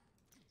up.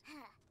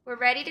 We're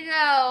ready to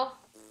go.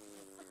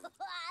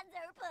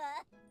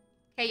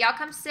 Okay, y'all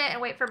come sit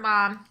and wait for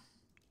Mom.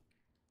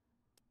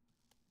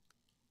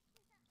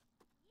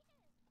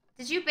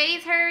 Did you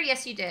bathe her?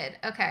 Yes, you did.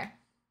 Okay.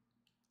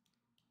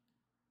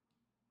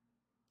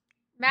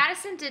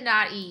 Madison did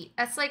not eat.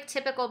 That's like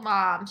typical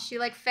mom. She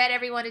like fed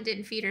everyone and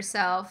didn't feed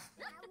herself.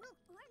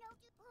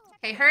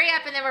 Okay, hurry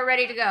up and then we're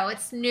ready to go.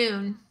 It's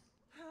noon.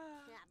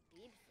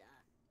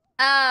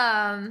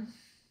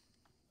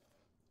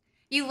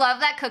 You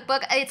love that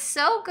cookbook? It's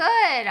so good.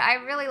 I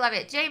really love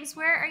it. James,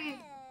 where are you?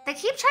 They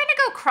keep trying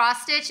to go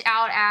cross-stitch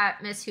out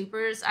at Miss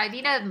Hooper's. I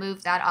need to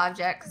move that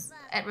object 'cause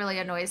it really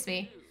annoys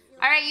me.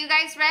 All right, you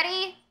guys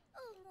ready?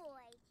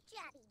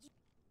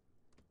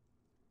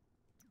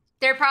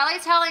 They're probably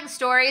telling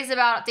stories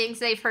about things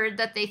they've heard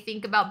that they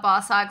think about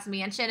Boss Hogg's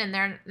mansion, and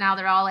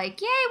they're all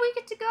like, yay, we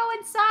get to go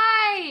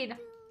inside.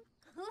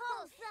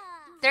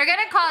 They're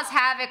gonna cause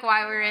havoc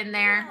while we're in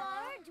there.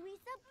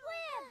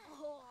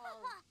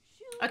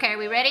 Okay, are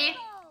we ready?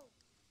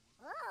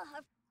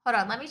 Hold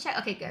on, let me check.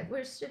 Okay, good.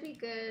 We should be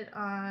good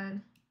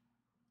on...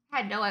 I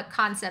had no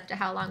concept of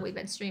how long we've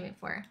been streaming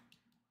for.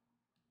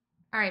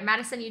 All right,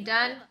 Madison, you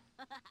done?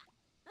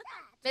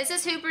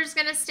 Mrs. Hooper's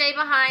gonna stay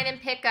behind and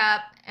pick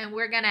up, and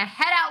we're gonna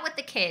head out with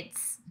the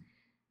kids.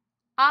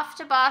 Off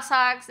to Boss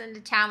Hogg's and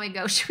to town we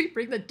go. Should we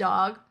bring the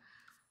dog?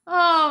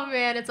 Oh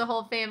man, it's a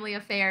whole family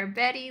affair.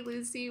 Betty,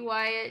 Lucy,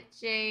 Wyatt,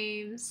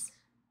 James.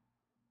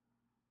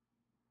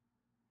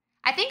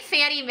 I think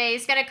Fannie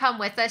Mae's gonna come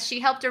with us. She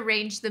helped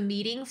arrange the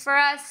meeting for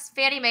us.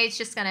 Fannie Mae's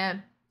just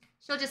gonna,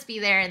 she'll just be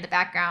there in the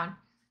background.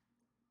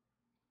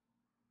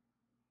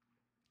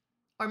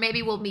 Or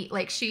maybe we'll meet,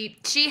 like, she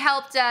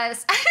helped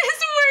us.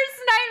 His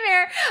worst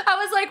nightmare. I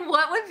was like,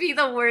 what would be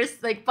the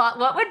worst, like,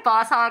 what would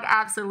Boss Hogg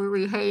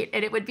absolutely hate?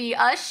 And it would be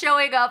us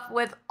showing up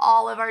with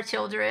all of our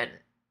children.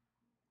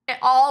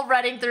 All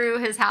running through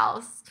his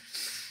house.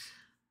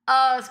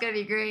 Oh, it's gonna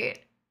be great.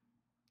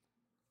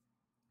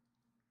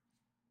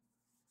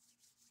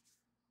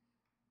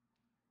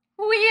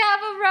 We have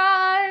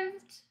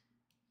arrived.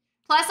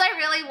 Plus, I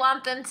really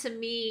want them to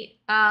meet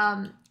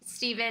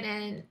Steven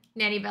and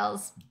Nanny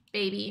Belle's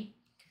baby.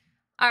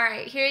 All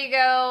right, here you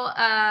go.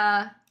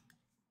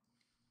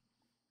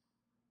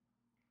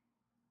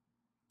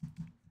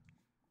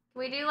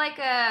 We do like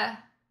a...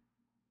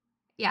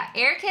 Yeah,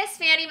 air kiss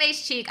Fannie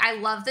Mae's cheek. I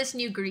love this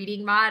new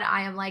greeting mod.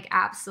 I am like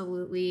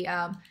absolutely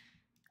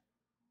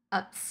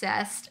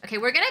obsessed. Okay,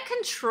 we're gonna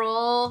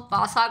control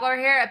Boss Hogg over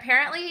here.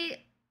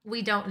 Apparently,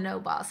 we don't know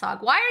Boss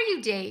Hogg. Why are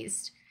you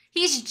dazed?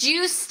 He's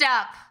juiced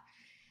up.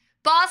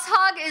 Boss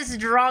Hogg is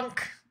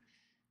drunk.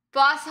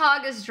 Boss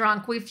Hogg is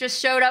drunk. We've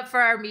just showed up for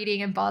our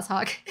meeting and Boss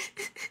Hogg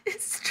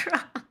is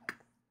drunk.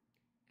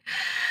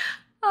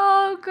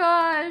 Oh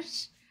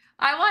gosh.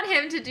 I want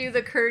him to do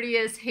the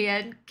courteous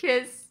hand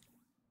kiss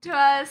to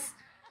us.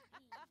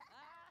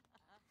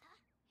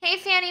 Hey,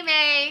 Fannie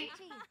Mae.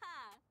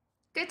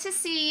 Good to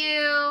see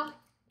you.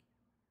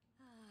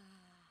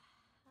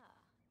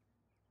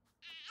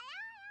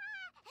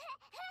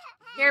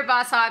 Here,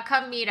 Boss Hogg,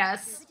 come meet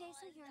us.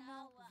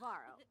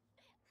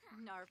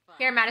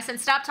 Here, Madison,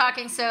 stop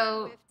talking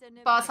so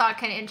Boss Hogg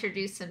can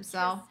introduce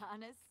himself.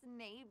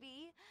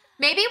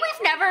 Maybe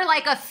we've never,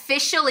 like,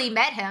 officially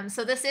met him,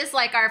 so this is,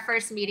 like, our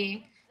first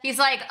meeting. He's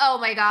like, oh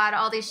my god,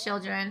 all these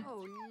children.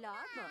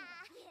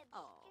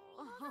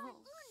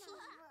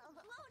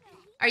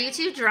 Are you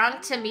too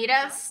drunk to meet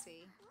us?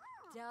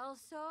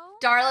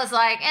 Darla's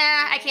like,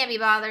 I can't be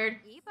bothered.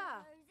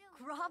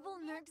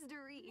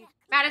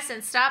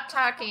 Madison, stop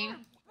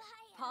talking.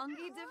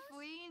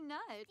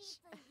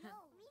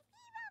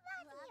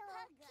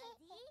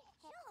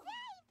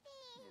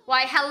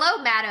 Why,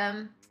 hello,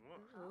 madam.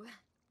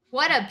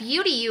 What a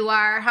beauty you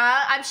are,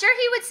 huh? I'm sure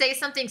he would say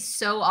something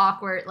so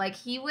awkward. Like,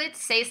 he would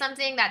say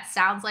something that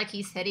sounds like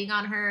he's hitting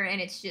on her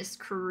and it's just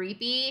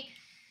creepy.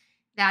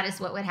 That is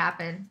what would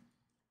happen.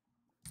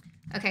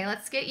 Okay,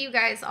 let's get you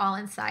guys all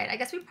inside. I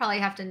guess we probably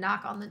have to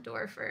knock on the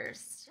door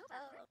first.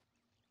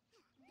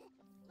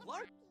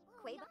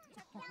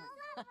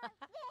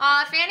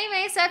 Aw, Fannie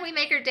Mae said we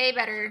make her day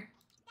better.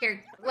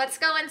 Here, let's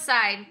go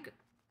inside.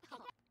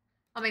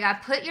 Oh my god,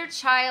 put your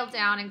child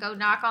down and go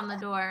knock on the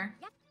door.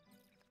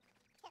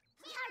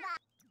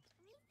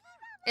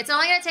 It's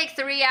only gonna take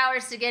 3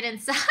 hours to get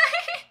inside.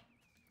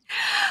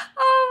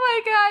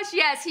 Oh my gosh,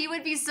 yes, he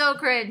would be so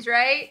cringe,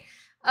 right?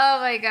 Oh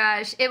my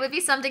gosh, it would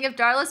be something if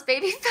Darla's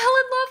baby fell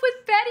in love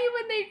with Betty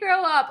when they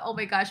grow up. Oh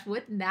my gosh,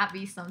 wouldn't that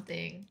be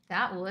something?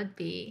 That would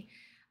be.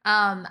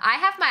 I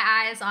have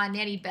my eyes on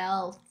Nanny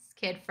Belle's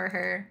kid for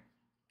her.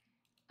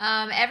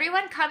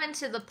 Everyone come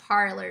into the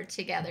parlor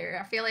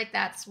together. I feel like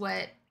that's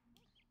what,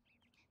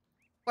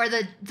 or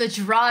the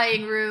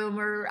drawing room,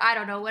 or I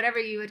don't know, whatever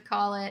you would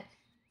call it.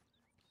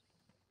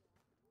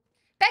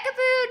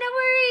 Beckaboo, no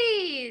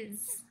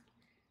worries.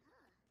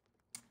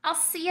 I'll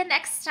see you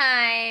next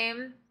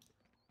time.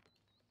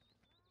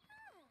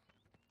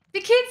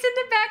 The kid's in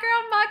the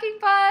background mocking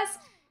Boss.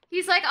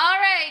 He's like, all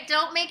right,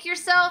 don't make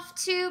yourself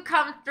too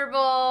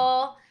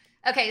comfortable.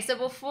 Okay, so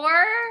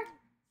before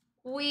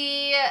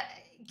we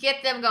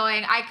get them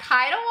going, I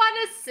kind of want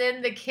to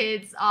send the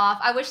kids off.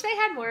 I wish they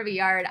had more of a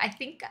yard. I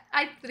think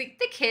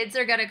the kids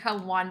are gonna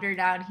come wander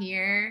down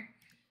here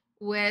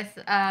with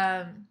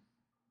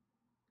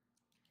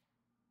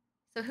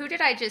so who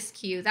did I just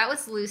cue? That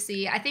was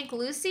Lucy. I think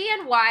Lucy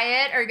and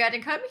Wyatt are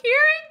gonna come here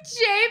and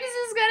James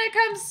is gonna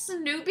come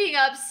snooping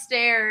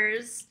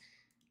upstairs.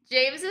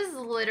 James is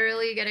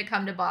literally gonna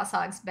come to Boss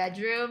Hogg's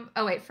bedroom.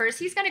 Oh wait, first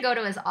he's gonna go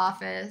to his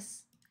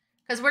office.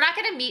 Because we're not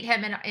gonna meet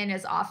him in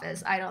his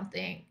office, I don't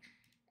think.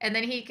 And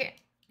then he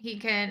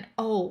can,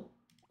 ooh,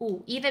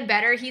 even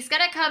better. He's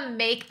gonna come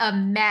make a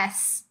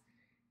mess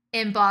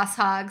in Boss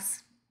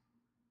Hogg's.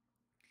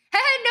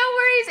 No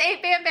worries,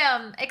 8 Bam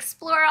Bam.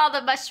 Explore all the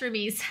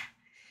mushroomies.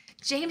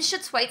 James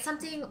should swipe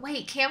something.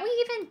 Wait, can we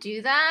even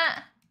do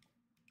that?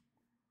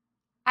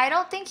 I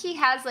don't think he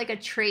has like a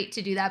trait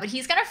to do that, but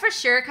he's gonna for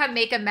sure come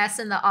make a mess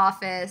in the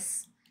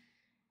office.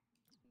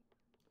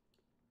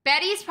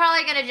 Betty's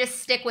probably gonna just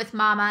stick with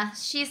Mama.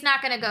 She's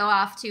not gonna go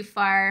off too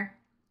far.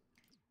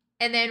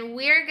 And then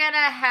we're gonna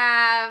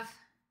have,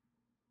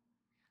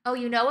 oh,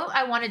 you know what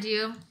I wanna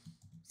do?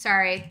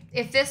 Sorry,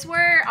 if this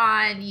were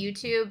on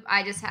YouTube,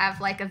 I just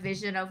have like a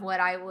vision of what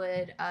I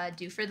would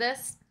do for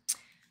this.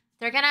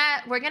 We're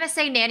gonna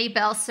say Nanny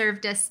Belle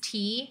served us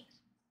tea.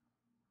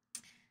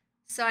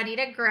 So I need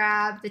to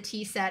grab the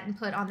tea set and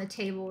put on the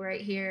table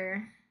right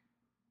here.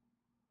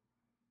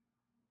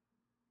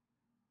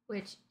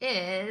 Which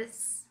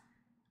is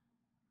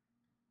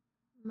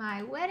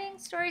my wedding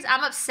stories.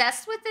 I'm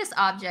obsessed with this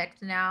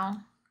object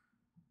now.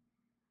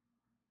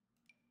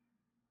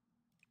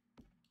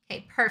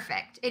 Okay,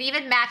 perfect. It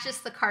even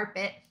matches the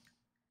carpet.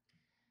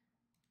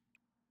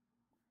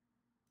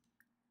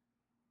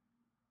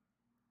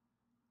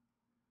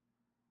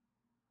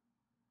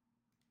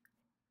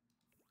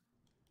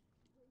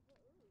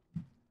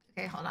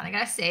 Okay, hold on. I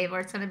gotta save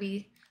or it's gonna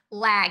be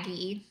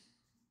laggy.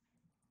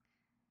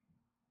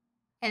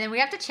 And then we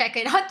have to check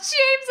in on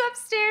James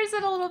upstairs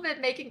in a little bit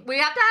we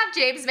have to have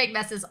James make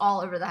messes all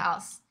over the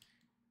house.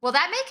 Will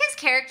that make his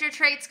character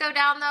traits go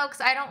down, though?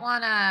 Because I don't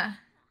want to...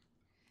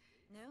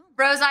 No.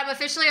 Rose, I'm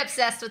officially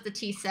obsessed with the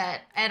tea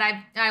set, and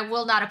I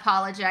will not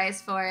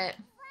apologize for it.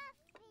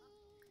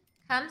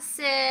 Come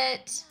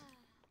sit.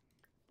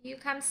 You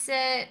come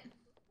sit.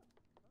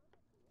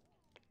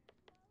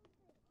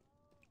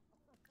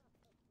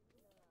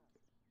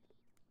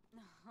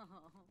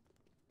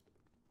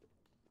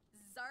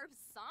 Zarb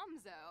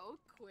Samzo,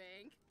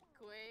 Quink,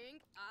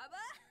 Quink,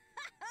 Abba.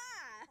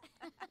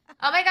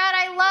 Oh my god,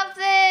 I love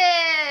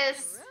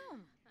this!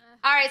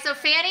 Alright, so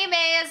Fannie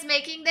Mae is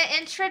making the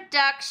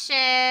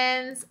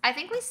introductions. I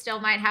think we still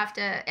might have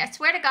to... I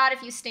swear to God,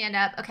 if you stand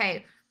up.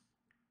 Okay.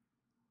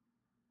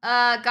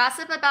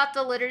 Gossip about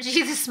the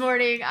liturgy this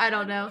morning. I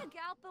don't know.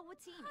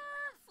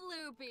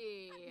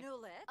 Floopy.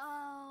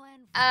 Oh,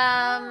 and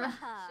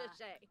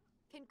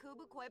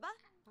Kinkubu Koiba?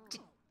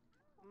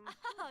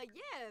 Oh,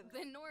 yeah.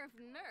 The North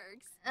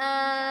Nerks.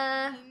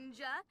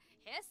 Ninja,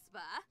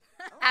 Hispa.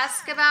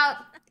 Ask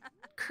about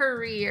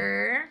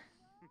career.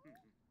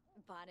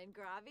 Bon and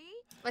Gravi?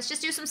 Let's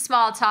just do some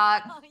small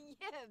talk. Oh,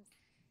 yibs.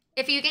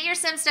 If you get your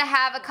Sims to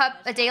have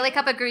a daily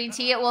cup of green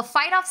tea, it will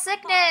fight off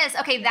sickness.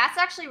 Okay, that's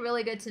actually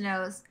really good to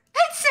know. It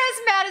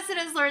says Madison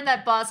has learned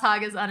that Boss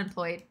Hogg is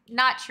unemployed.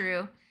 Not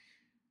true.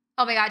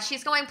 Oh my god,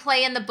 she's going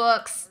play in the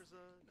books.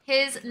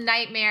 His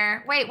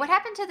nightmare. Wait, what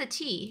happened to the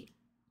tea?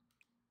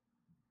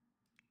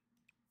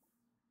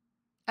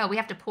 Oh, we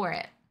have to pour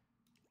it.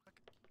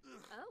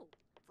 Oh.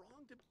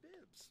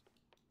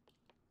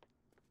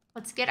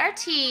 Let's get our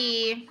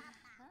tea.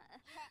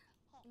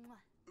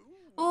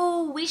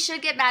 Oh, we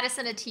should get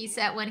Madison a tea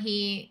set when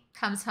he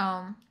comes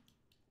home.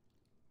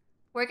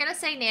 We're going to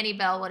say Nanny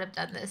Belle would have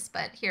done this,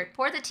 but here,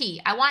 pour the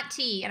tea. I want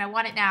tea, and I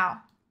want it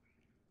now.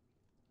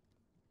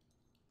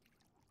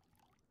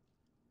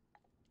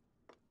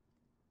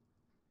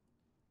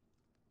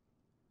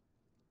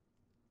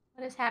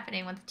 What is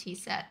happening with the tea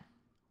set?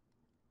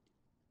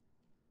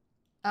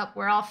 Oh,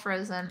 we're all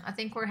frozen. I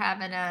think we're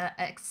having a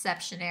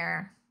exception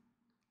error.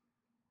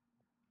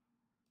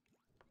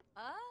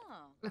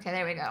 Oh. Okay,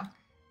 there we go.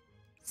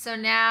 So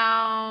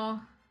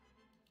now...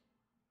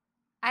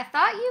 I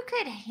thought you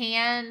could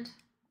hand...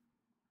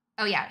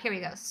 Oh yeah, here we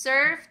go.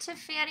 Serve to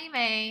Fannie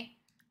Mae.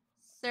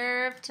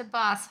 Serve to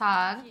Boss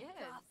Hogg. Yes.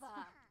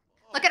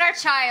 Look at our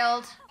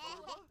child.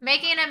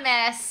 Making a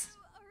mess.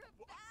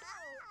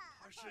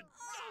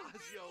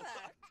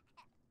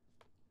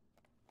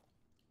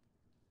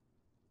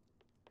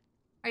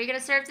 Are you going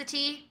to serve the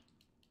tea?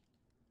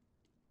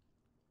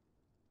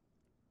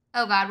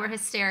 Oh god, we're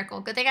hysterical.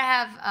 Good thing I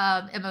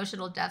have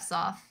emotional deaths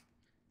off.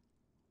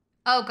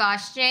 Oh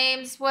gosh,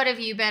 James, what have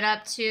you been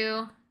up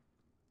to?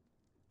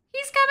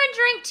 He's come and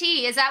drink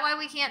tea. Is that why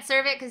we can't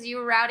serve it? Because you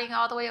were routing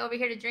all the way over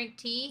here to drink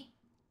tea?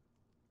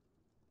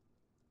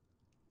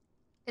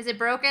 Is it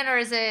broken or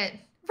is it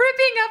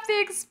ripping up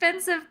the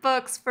expensive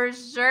books for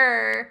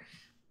sure?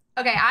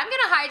 Okay, I'm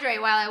going to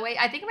hydrate while I wait.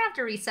 I think I'm going to have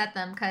to reset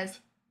them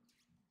because...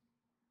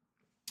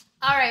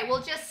 All right,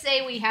 we'll just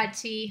say we had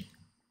tea.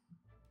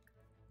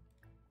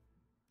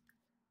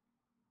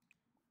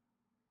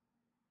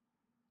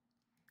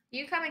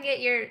 You come and get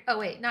your... Oh,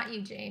 wait, not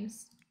you,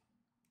 James.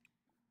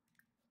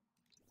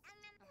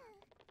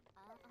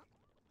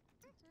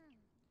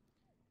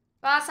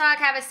 Boss Hogg,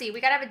 have a seat. We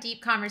gotta have a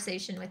deep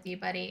conversation with you,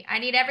 buddy. I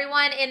need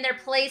everyone in their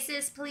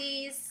places,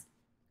 please.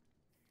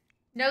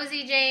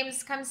 Nosy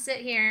James, come sit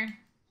here.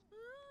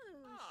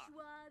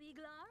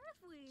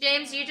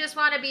 James, you just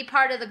want to be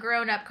part of the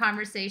grown-up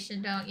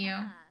conversation, don't you?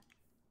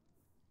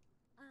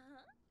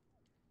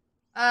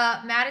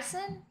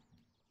 Madison?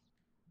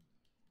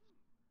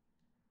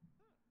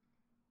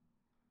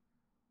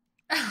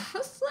 I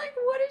was like,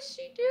 what is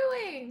she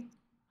doing?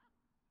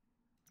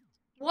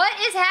 What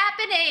is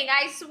happening?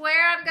 I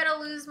swear I'm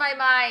gonna lose my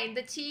mind.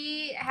 The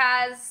tea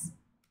has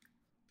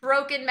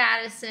broken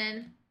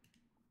Madison.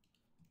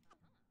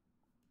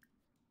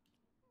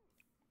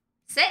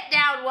 Sit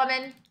down,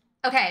 woman.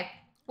 Okay,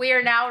 we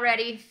are now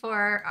ready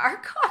for our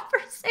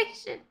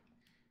conversation.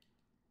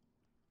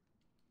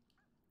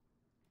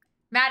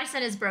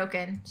 Madison is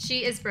broken.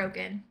 She is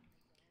broken.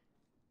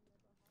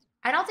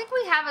 I don't think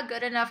we have a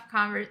good enough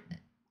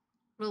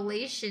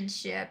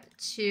relationship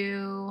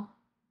to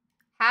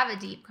have a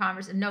deep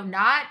conversation. No,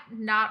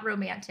 not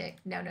romantic.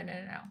 No.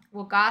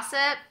 We'll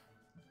gossip.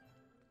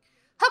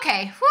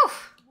 Okay, whew.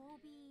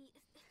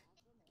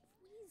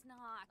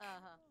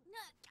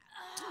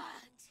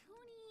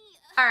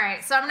 All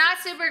right, so I'm not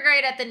super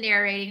great at the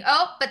narrating.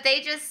 Oh, but they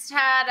just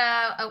had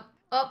a...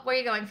 Oh, where are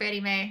you going, Fannie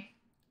Mae?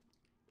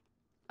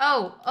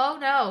 Oh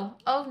no.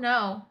 Oh,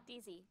 no.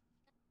 Easy.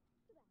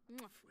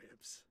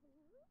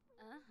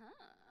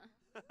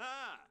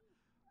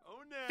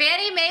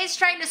 Fannie Mae's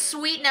trying to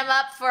sweeten him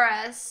up for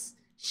us.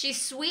 She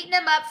sweetened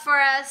him up for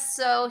us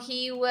so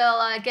he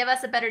will give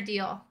us a better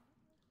deal.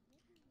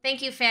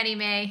 Thank you, Fannie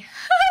Mae. Thank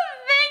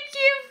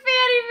you,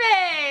 Fannie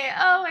Mae.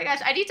 Oh my gosh,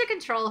 I need to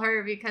control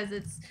her because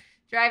it's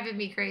driving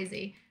me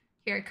crazy.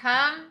 Here,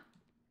 come.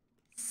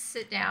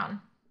 Sit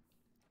down.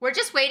 We're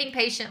just waiting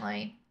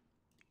patiently.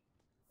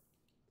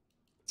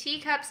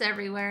 Teacups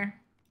everywhere.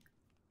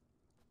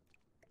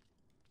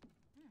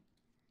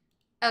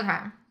 Okay.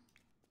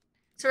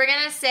 So we're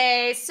going to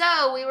say,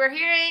 so we were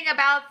hearing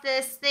about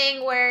this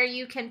thing where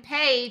you can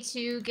pay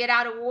to get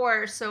out of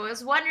war. So I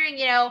was wondering,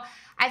 you know,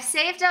 I've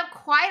saved up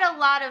quite a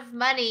lot of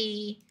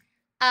money.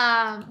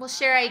 We'll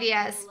share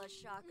ideas.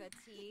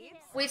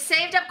 We've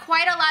saved up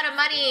quite a lot of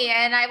money,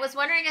 and I was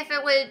wondering if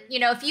it would, you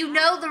know, if you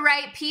know the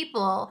right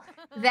people,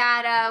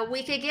 that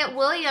we could get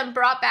William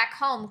brought back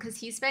home, because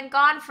he's been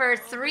gone for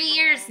 3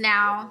 years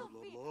now.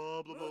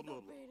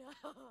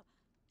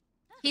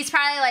 He's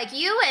probably like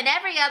you and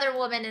every other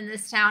woman in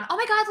this town. Oh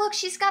my God, look,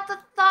 she's got the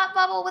thought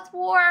bubble with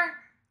war.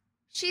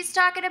 She's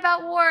talking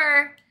about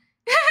war.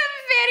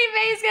 Fannie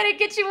Mae's gonna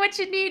get you what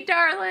you need,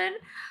 darling.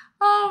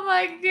 Oh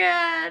my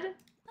God.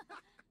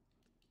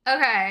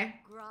 Okay.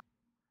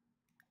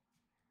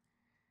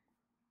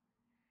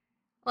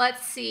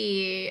 Let's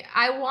see.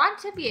 I want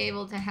to be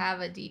able to have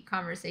a deep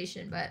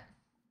conversation, but...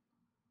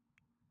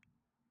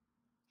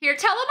 Here,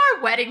 tell him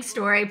our wedding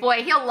story.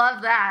 Boy, he'll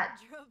love that.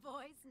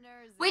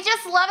 We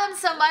just love him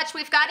so much.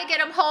 We've got to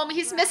get him home.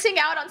 He's missing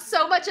out on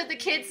so much of the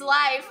kid's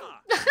life.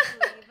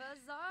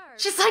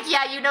 She's like,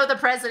 yeah, you know the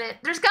president.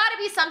 There's got to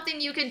be something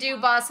you can do,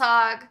 Boss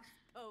Hogg.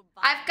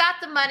 I've got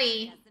the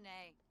money.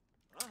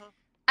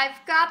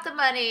 I've got the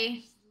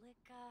money.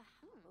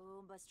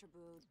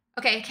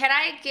 Okay, can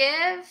I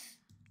give...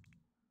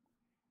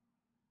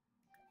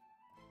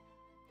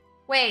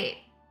 Wait,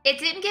 it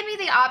didn't give me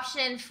the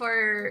option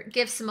for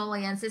give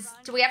simoleons.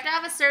 Do we have to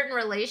have a certain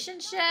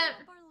relationship?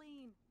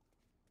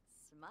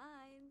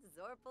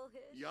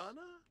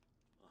 Yana?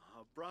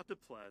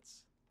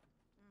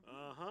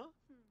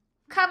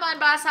 Come on,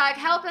 Boss Hogg,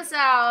 help us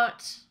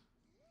out.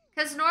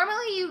 Because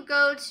normally you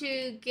go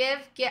to give...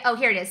 Oh,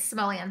 here it is,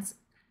 simoleons.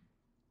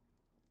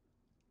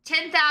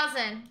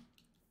 10,000.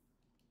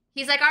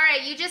 He's like, all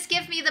right, you just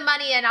give me the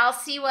money and I'll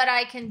see what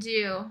I can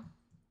do.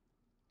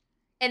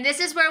 And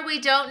this is where we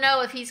don't know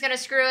if he's going to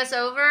screw us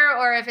over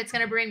or if it's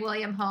going to bring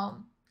William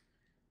home.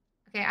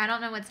 Okay, I don't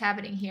know what's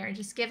happening here.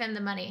 Just give him the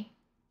money.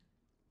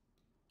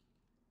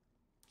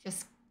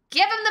 Just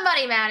give him the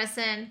money,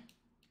 Madison.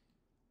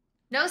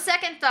 No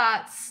second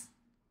thoughts.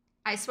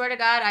 I swear to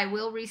God, I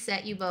will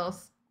reset you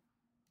both.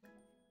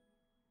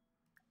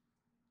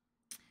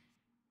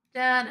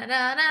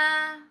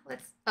 Da-da-da-da.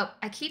 Let's... Oh,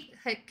 I keep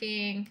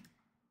clicking.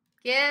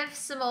 Give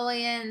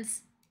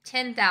simoleons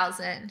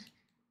 10,000.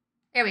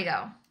 There we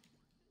go.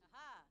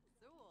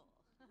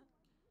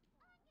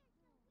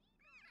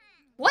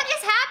 What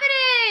is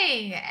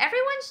happening?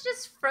 Everyone's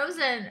just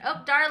frozen.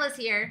 Oh, Darla's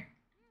here.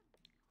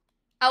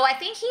 Oh, I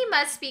think he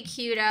must be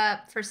queued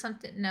up for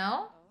something.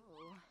 No?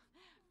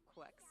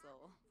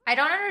 I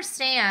don't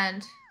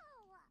understand.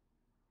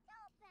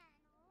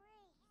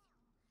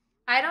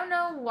 I don't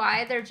know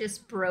why they're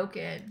just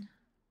broken.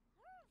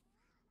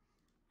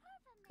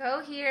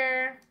 Go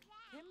here.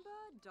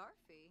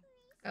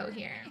 Go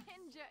here.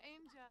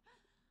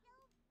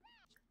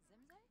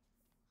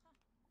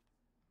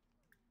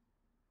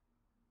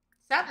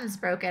 Something's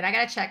broken. I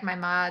gotta check my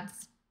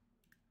mods.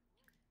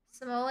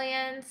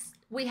 Simoleons.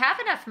 We have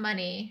enough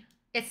money.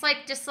 It's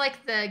like, just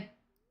like the...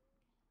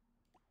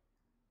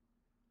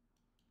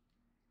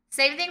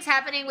 Same thing's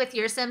happening with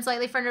your Sims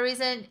lately for no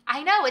reason.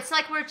 I know, it's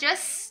like we're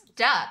just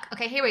stuck.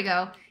 Okay, here we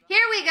go.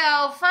 Here we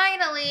go,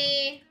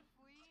 finally.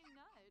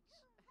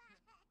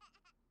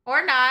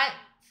 Or not.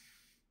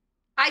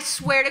 I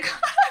swear to God,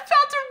 I'm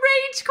about to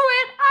rage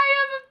quit. I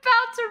am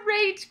about to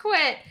rage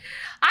quit.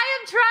 I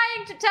am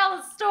trying to tell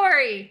a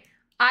story.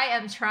 I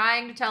am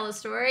trying to tell a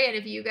story, and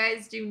if you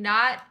guys do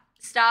not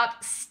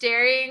stop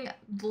staring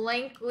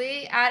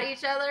blankly at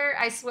each other,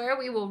 I swear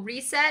we will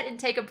reset and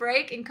take a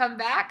break and come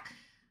back.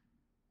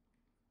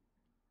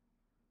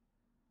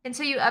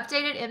 Until you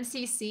updated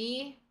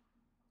MCC?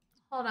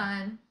 Hold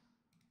on.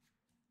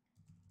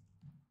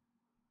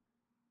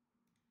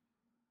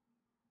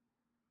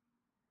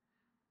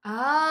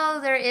 Oh,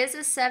 there is a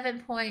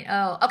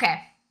 7.0.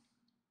 Okay.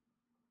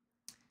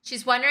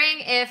 She's wondering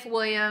if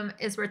William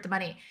is worth the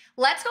money.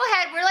 Let's go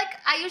ahead. We're like,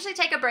 I usually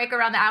take a break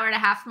around the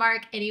hour-and-a-half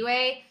mark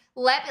anyway.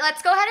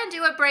 Let's go ahead and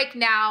do a break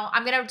now.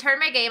 I'm going to turn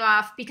my game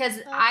off because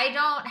I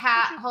don't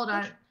have... Hold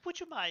on. Would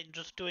you mind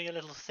just doing a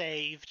little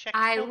save check?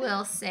 I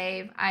will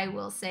save. I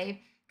will save.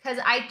 Because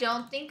I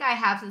don't think I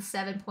have the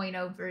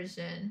 7.0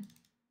 version.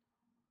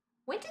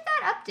 When did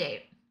that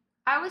update?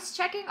 I was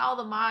checking all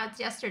the mods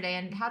yesterday,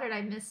 and how did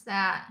I miss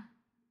that?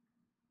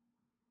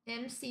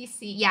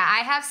 MCC. Yeah, I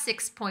have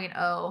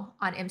 6.0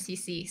 on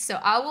MCC, so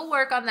I will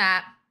work on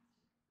that.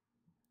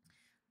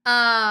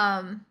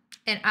 And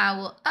I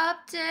will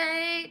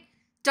update.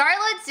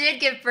 Darla did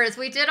give birth.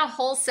 We did a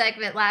whole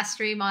segment last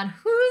stream on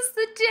who's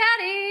the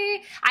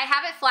daddy. I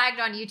have it flagged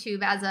on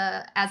YouTube as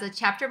a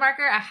chapter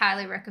marker. I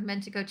highly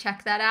recommend to go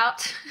check that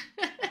out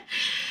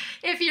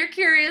if you're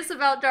curious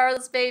about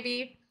Darla's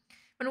baby.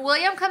 When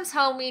William comes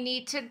home, we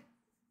need to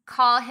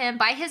call him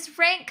by his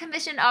rank.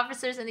 Commissioned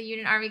officers in the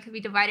Union Army could be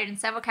divided in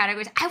several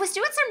categories. I was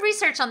doing some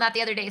research on that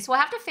the other day, so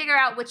we'll have to figure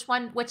out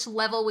which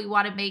level we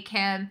want to make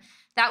him.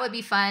 That would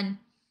be fun.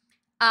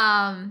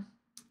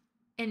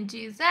 And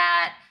do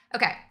that.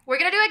 Okay, we're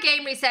gonna do a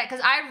game reset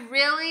because I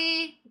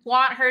really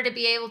want her to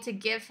be able to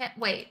give him.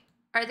 Wait,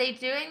 are they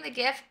doing the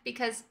gift?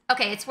 Because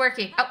okay, it's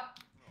working. Oh,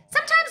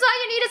 sometimes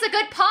all you need is a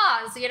good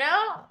pause. You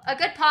know, a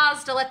good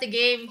pause to let the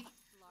game.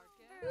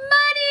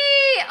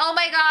 Money! Oh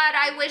my god,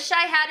 I wish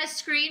I had a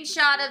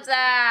screenshot of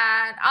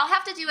that. I'll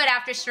have to do it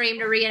after stream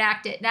to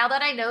reenact it. Now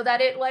that I know that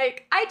it,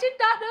 like, I did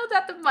not know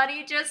that the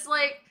money just,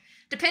 like,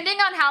 depending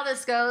on how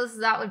this goes,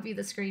 that would be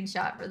the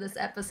screenshot for this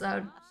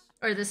episode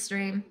or this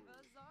stream.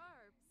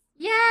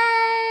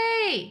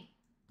 Yay!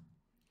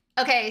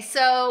 Okay,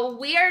 so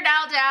we are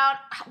now down.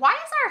 Why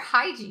is our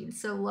hygiene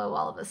so low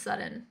all of a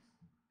sudden?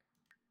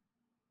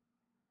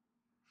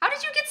 How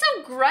did you get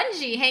so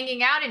grungy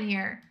hanging out in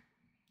here?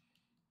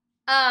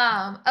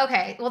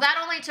 Okay, well that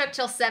only took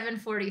till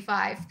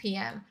 7:45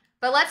 p.m.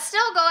 But let's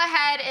still go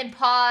ahead and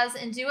pause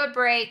and do a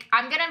break.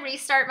 I'm gonna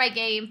restart my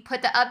game,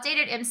 put the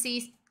updated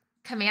MC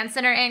command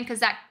center in because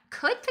that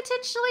could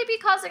potentially be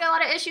causing a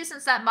lot of issues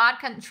since that mod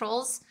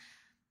controls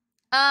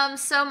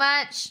so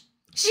much.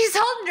 She's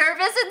all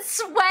nervous and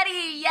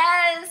sweaty.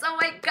 Yes. Oh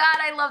my god,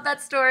 I love that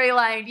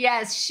storyline.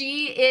 Yes,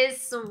 she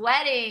is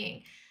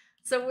sweating.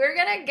 So we're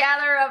going to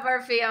gather up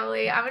our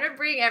family. I'm going to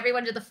bring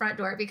everyone to the front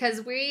door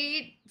because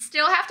we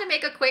still have to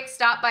make a quick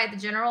stop by the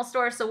general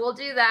store. So we'll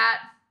do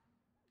that.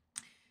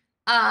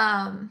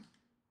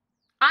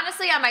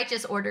 Honestly, I might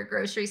just order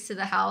groceries to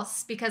the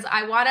house because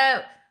I want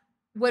to.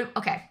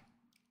 Okay.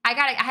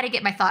 I had to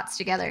get my thoughts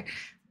together.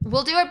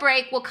 We'll do a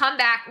break. We'll come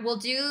back. We'll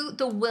do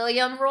the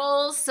William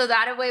rolls so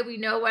that way we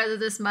know whether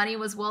this money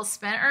was well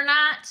spent or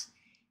not.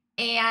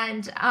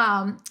 And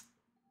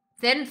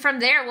then from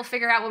there, we'll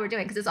figure out what we're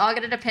doing because it's all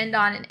going to depend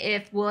on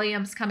if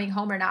William's coming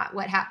home or not.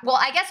 Well,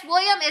 I guess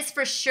William is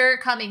for sure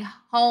coming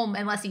home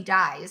unless he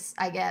dies,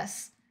 I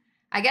guess.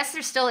 I guess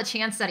there's still a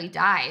chance that he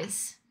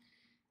dies.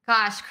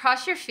 Gosh,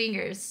 cross your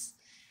fingers.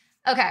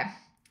 Okay,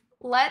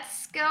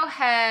 let's go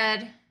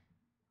ahead.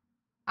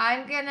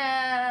 I'm going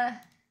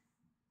to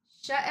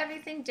shut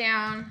everything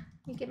down.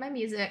 Let me get my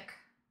music.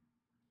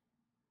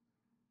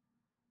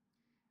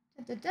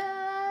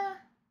 Da-da-da.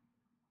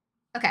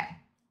 Okay.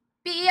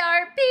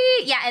 BRB.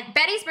 Yeah, and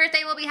Betty's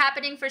birthday will be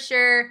happening for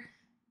sure.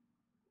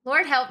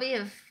 Lord help me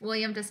if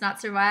William does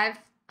not survive.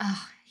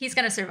 Oh, he's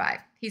going to survive.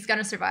 He's going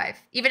to survive.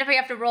 Even if we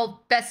have to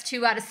roll best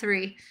 2 out of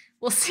 3.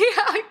 We'll see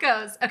how it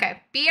goes.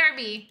 Okay,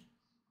 BRB.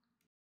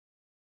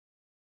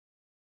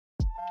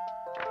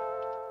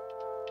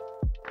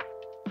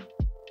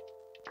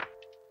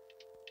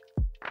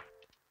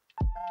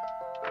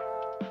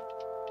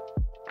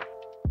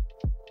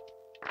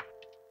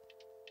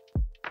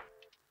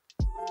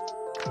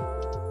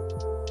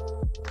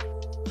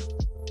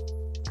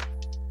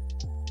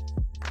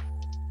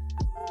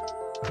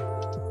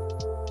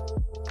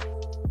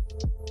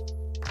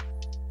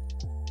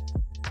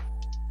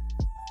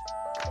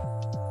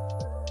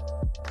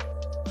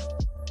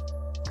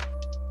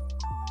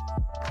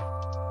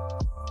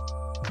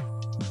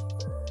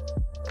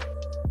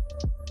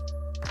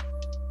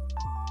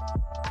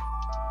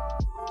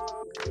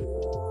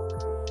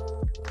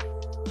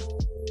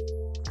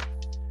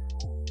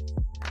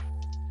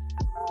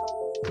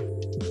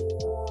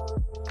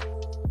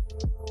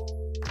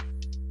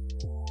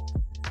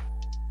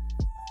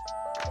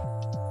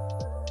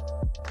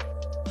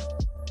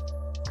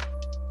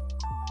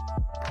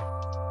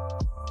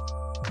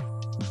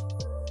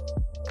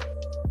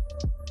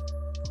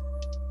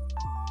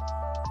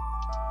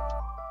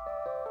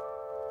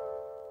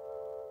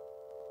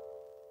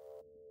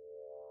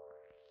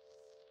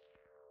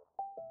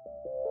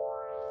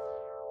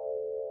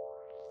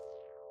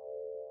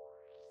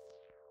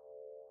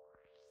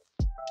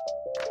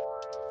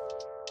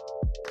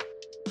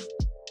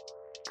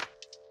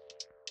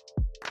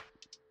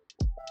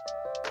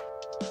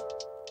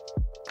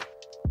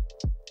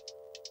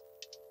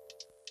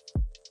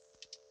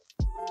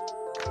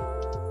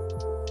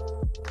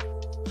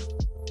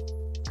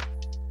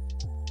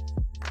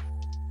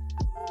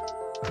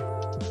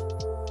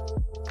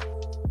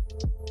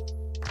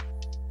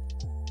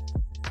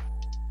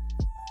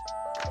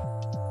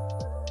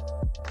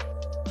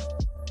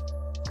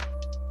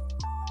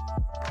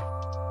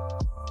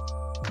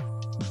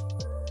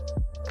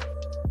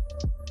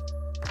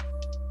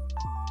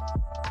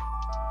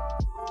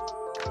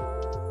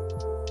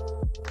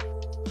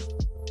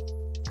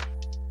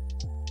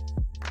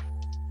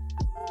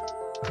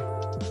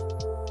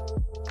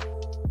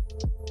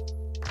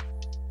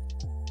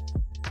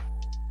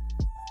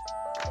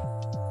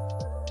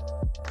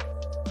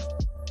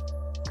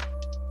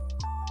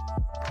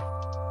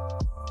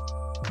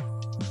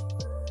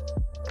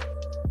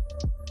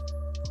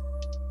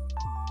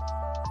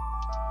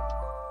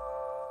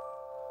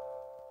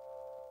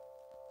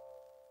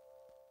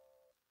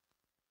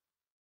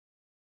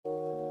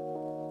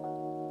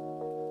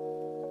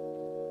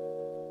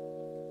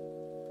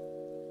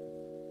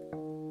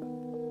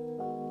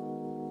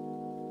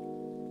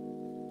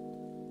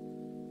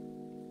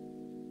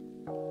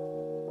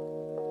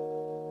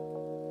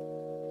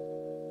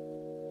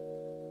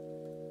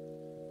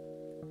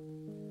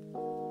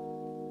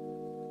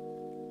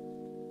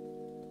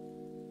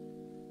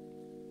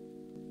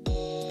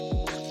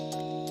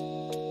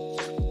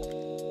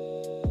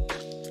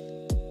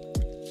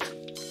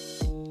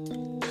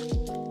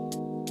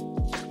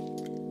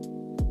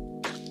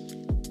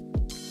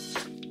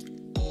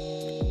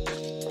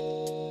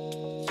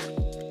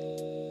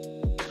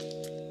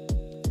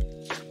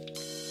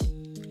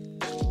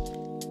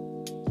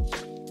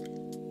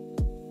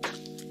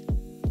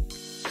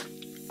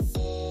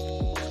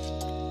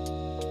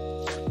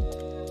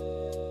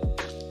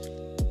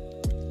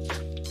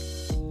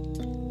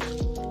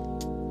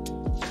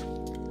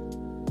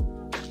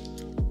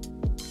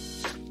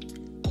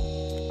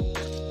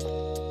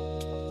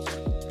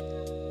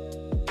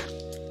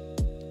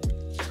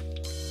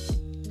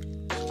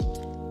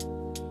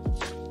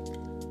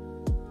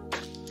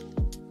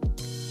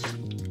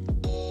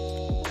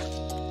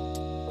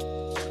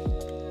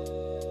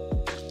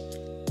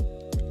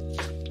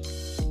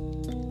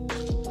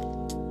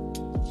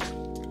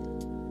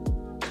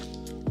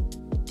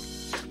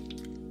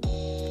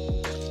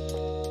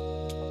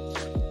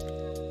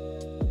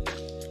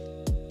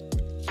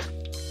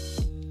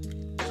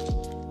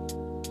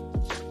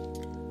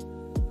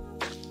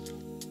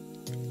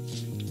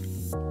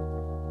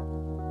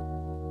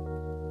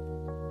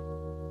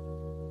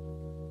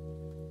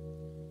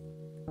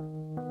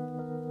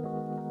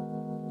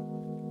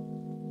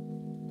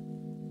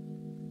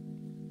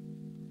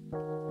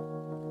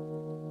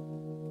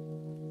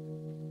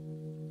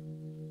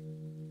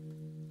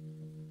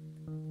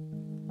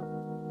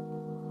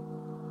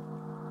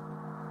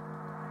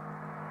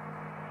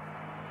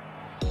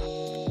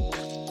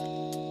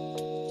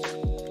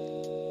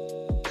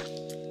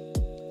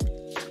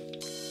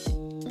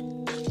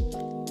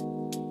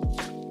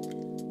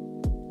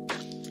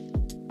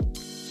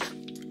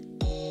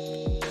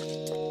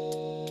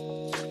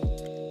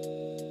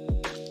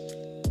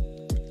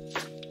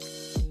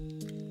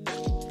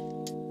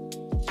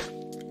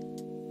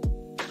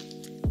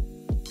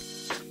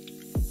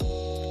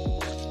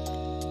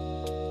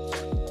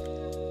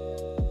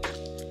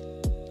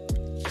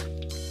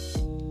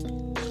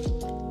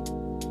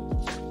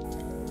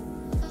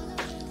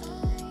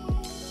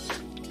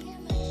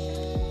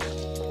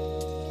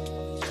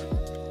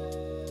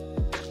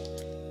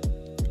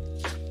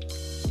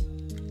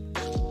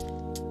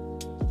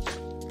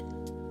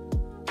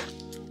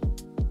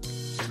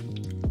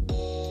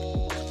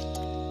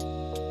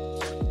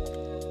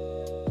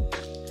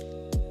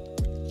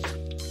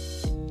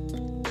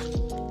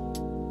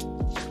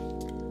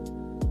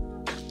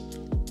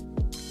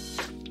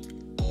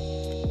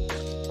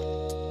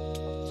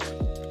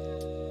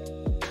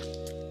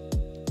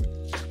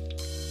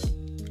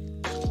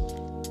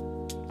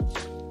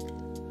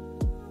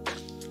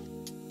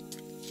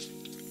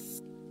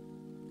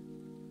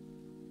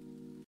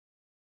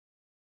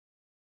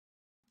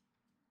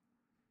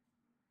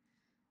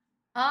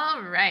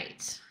 All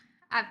right.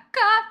 I've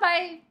got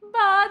my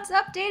mods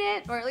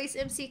updated, or at least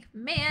MC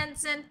Command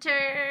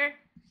Center.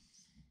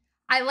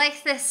 I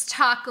like this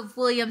talk of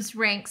William's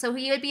rank. So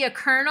he would be a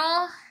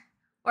colonel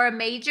or a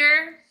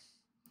major.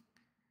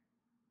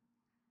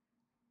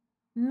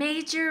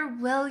 Major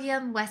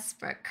William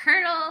Westbrook.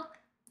 Colonel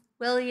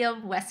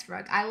William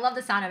Westbrook. I love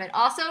the sound of it.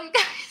 Also, you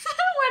guys,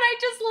 when I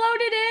just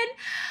loaded in,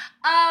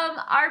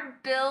 our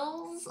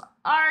bills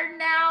are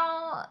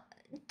now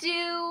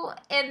due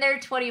and they're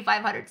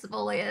 2,500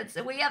 simoleons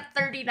and we have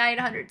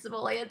 3,900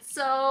 simoleons.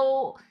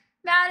 So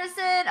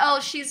Madison, oh,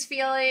 she's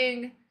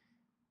feeling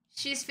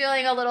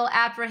a little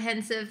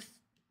apprehensive.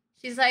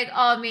 She's like,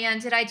 oh man,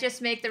 did I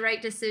just make the right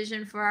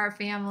decision for our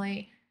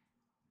family?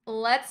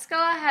 Let's go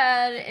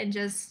ahead and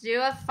just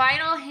do a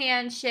final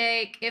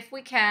handshake if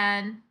we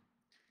can,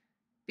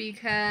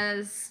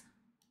 because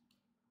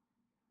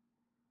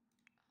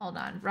hold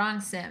on,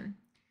 wrong sim.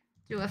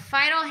 Do a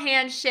final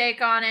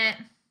handshake on it.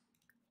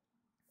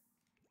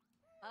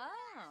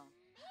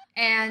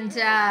 And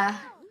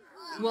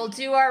we'll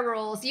do our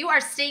rolls. You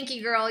are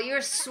stinky, girl.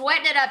 You're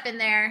sweating it up in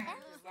there.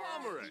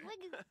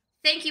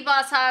 Thank you,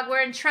 Boss Hogg.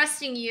 We're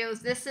entrusting you.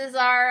 This is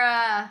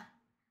our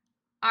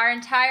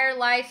entire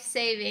life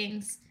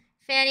savings.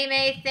 Fannie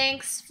Mae,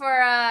 thanks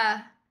for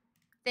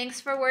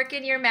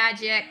working your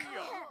magic.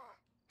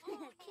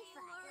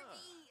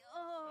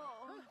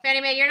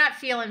 Fannie Mae, you're not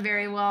feeling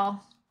very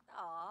well.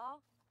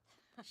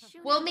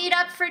 We'll meet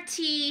up for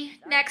tea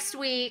next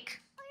week.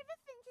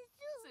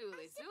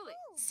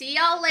 See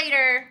y'all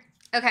later.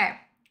 Okay,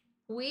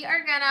 we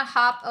are gonna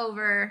hop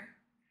over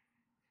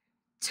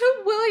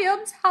to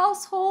William's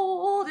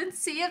household and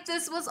see if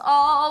this was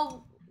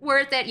all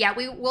worth it. Yeah,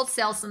 we'll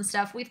sell some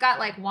stuff. We've got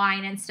like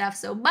wine and stuff,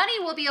 so money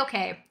will be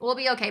okay. We'll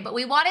be okay, but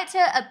we want it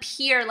to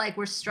appear like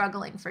we're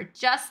struggling for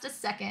just a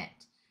second.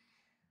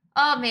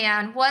 Oh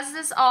man, was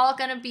this all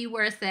gonna be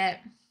worth it?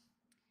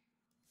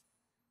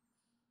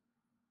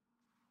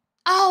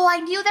 Oh, I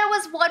knew there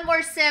was one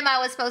more sim I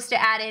was supposed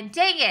to add in.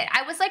 Dang it.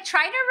 I was like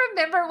trying to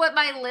remember what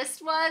my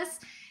list was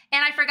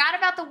and I forgot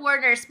about the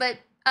Warners, but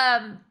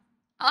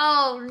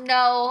oh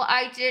no,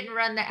 I didn't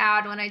run the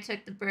ad when I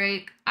took the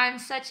break. I'm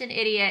such an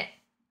idiot.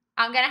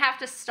 I'm gonna have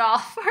to stall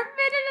for a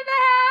minute and a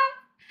half.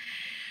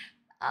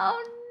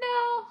 Oh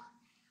no.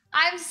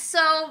 I'm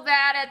so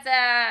bad at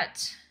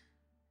that.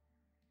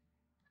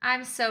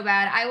 I'm so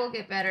bad. I will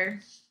get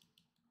better.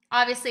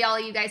 Obviously, all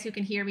of you guys who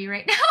can hear me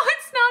right now,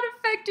 it's not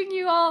affecting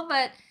you all,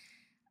 but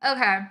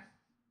okay.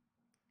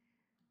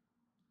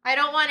 I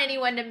don't want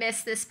anyone to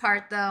miss this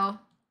part, though.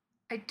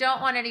 I don't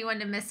want anyone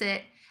to miss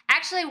it.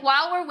 Actually,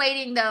 while we're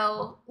waiting,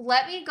 though,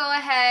 let me go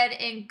ahead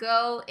and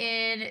go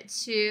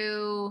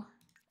into...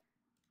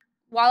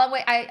 While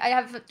I'm I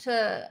have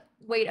to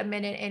wait a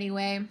minute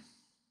anyway.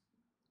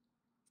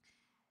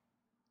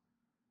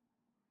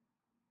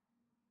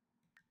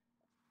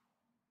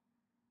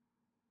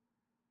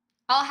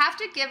 I'll have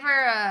to give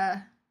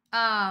her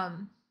a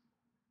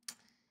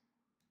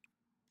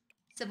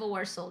Civil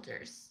War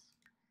soldiers.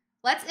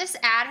 Let's just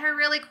add her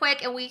really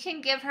quick and we can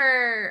give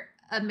her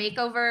a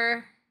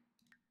makeover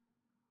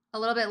a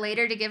little bit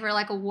later to give her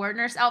like a war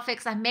nurse outfit,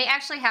 because I may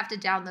actually have to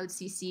download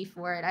CC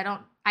for it.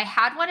 I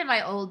had one in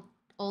my old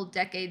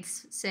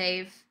decades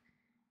save.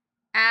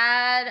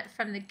 Add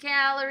from the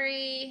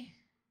gallery.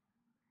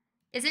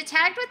 Is it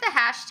tagged with the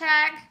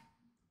hashtag?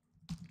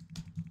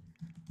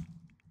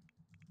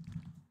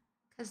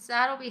 Because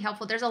that'll be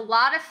helpful. There's a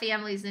lot of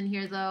families in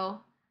here, though.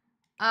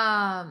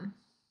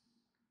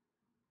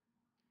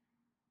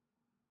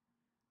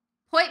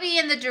 Point me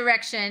in the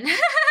direction.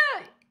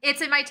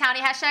 It's in my townie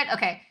hashtag?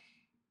 Okay.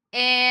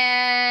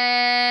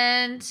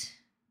 And...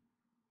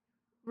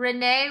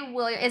 Renee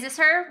Williams. Is this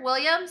her?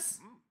 Williams?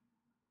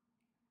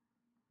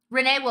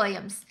 Renee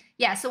Williams.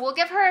 Yeah, so we'll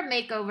give her a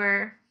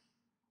makeover.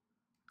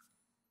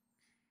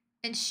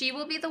 And she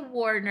will be the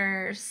war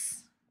nurse.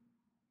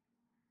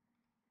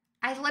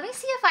 Let me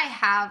see if I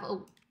have a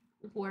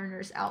war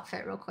nurse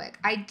outfit real quick.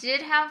 I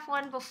did have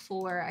one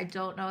before. I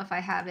don't know if I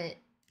have it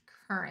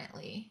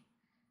currently.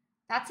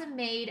 That's a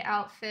maid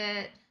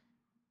outfit.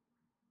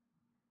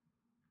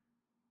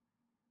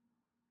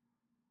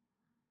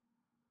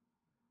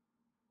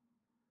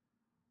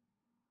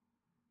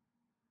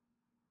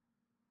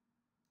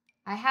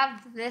 I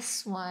have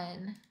this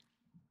one.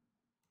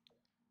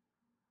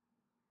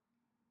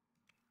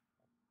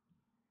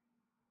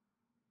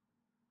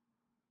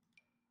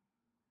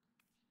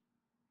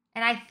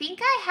 And I think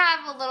I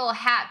have a little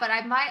hat, but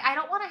I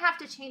don't want to have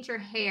to change her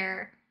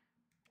hair.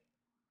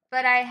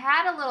 But I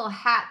had a little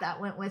hat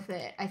that went with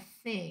it, I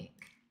think.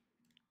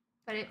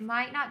 But it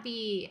might not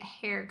be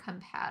hair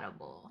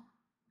compatible.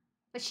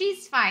 But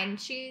she's fine.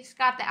 She's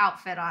got the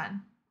outfit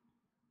on.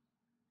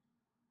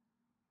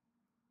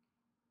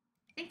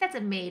 I think that's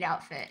a maid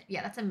outfit.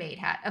 Yeah, that's a maid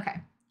hat.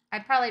 Okay. I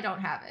probably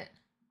don't have it.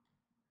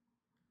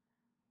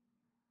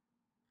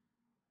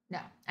 No,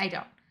 I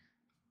don't.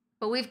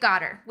 But we've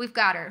got her. We've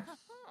got her.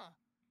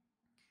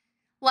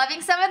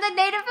 Loving some of the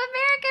Native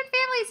American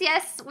families.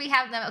 Yes, we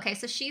have them. Okay,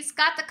 so she's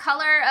got the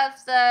color of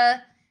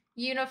the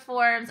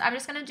Uniforms. I'm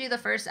just gonna do the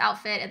first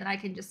outfit and then I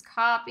can just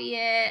copy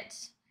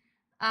it.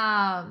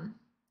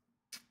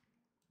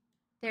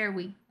 There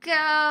we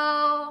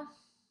go.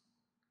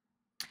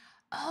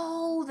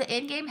 Oh, the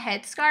in-game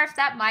headscarf,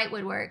 that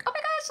would work. Oh my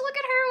gosh, look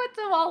at her with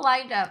them all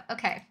lined up.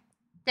 Okay,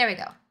 there we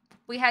go.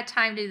 We had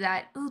time to do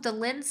that. Ooh, the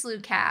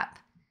Linslu cap.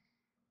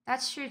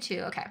 That's true too,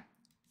 okay.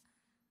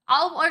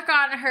 I'll work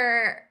on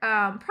her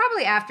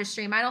probably after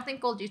stream. I don't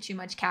think we'll do too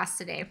much cast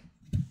today.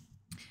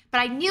 But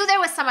I knew there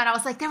was someone. I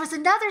was like, there was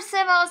another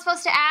sim I was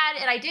supposed to add,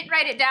 and I didn't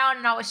write it down,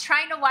 and I was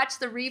trying to watch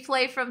the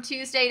replay from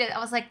Tuesday. I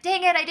was like,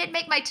 dang it, I didn't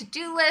make my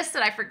to-do list,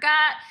 and I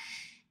forgot.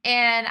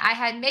 And I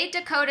had made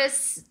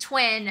Dakota's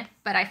twin,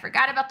 but I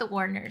forgot about the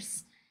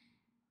Warners.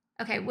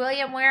 Okay,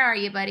 William, where are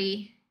you,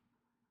 buddy?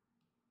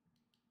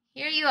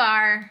 Here you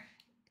are.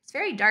 It's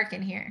very dark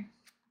in here.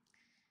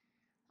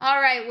 All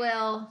right,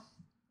 Will.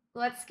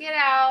 Let's get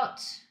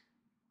out.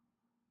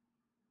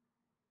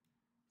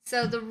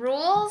 So the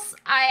rules,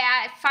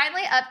 I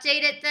finally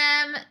updated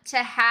them to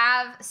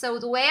have, so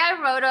the way I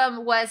wrote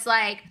them was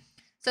like,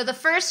 so the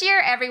first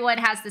year, everyone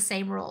has the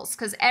same rules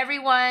because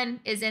everyone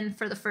is in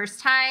for the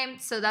first time.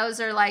 So those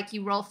are like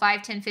you roll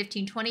 5, 10,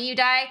 15, 20, you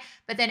die.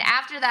 But then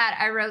after that,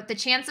 I wrote the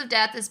chance of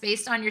death is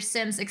based on your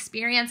sim's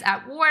experience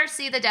at war.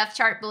 See the death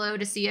chart below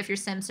to see if your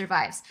sim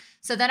survives.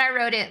 So then I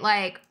wrote it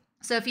like,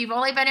 so if you've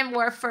only been in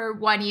war for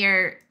 1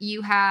 year,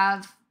 you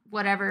have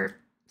whatever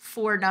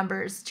 4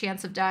 numbers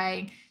chance of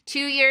dying. 2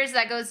 years,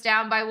 that goes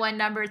down by 1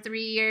 number.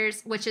 3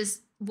 years, which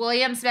is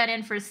William's been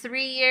in for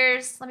 3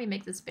 years. Let me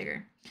make this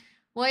bigger.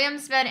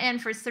 William's been in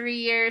for 3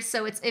 years,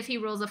 so it's if he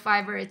rolls a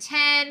 5 or a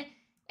 10.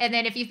 And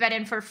then if you've been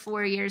in for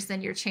 4 years,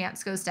 then your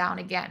chance goes down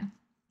again.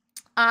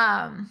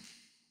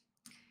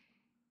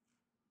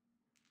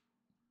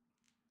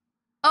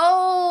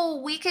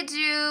 Oh, we could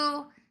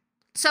do,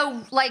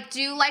 so like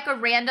do like a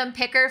random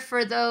picker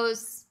for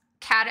those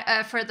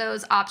for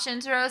those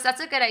options rows.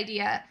 That's a good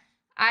idea.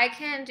 I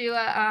can do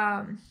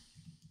a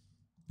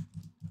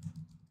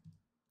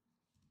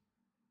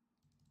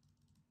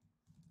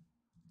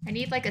I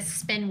need like a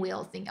spin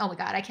wheel thing. Oh my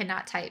god, I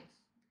cannot type.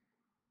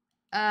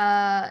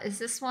 Is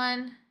this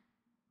one?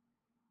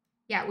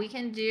 Yeah, we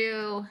can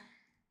do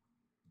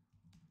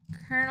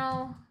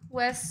Colonel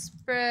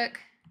Westbrook,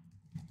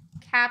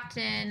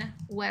 Captain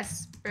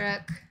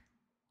Westbrook,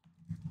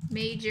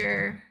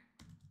 Major.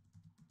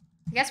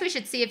 I guess we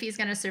should see if he's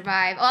going to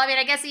survive. Well, I mean,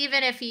 I guess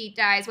even if he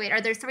dies. Wait, are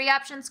there 3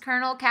 options?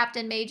 Colonel,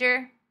 Captain,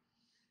 Major?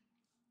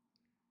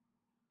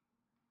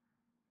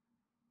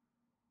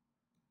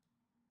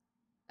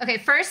 Okay,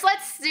 first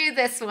let's do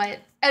this one.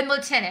 And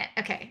Lieutenant.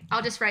 Okay,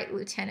 I'll just write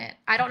Lieutenant.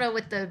 I don't know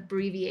what the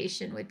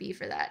abbreviation would be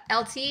for that.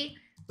 LT,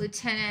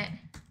 Lieutenant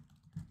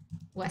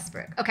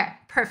Westbrook. Okay,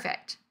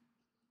 perfect.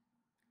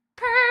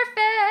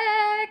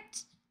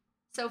 Perfect.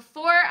 So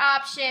 4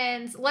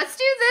 options. Let's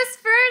do this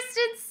first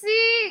and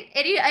see.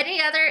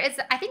 Any other?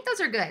 I think those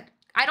are good.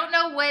 I don't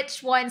know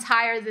which one's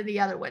higher than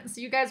the other one,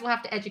 so you guys will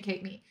have to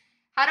educate me.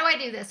 How do I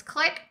do this?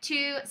 Click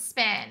to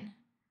spin.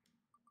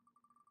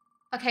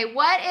 Okay,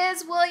 what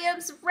is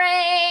William's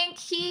rank?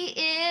 He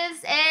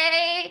is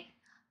a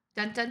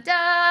dun dun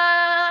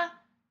dun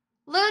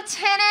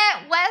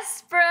Lieutenant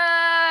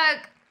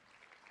Westbrook.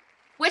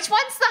 Which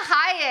one's the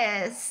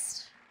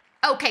highest?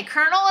 Okay,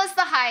 Colonel is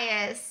the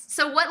highest.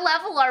 So what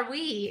level are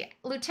we?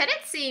 Lieutenant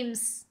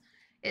seems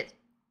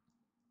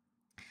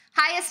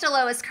highest to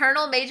lowest.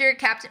 Colonel, Major,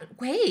 Captain.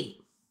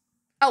 Wait.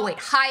 Oh, wait.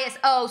 Highest.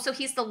 Oh, so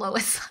he's the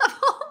lowest level.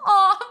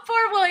 Oh,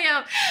 poor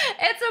William.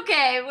 It's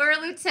okay. We're a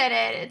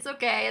lieutenant. It's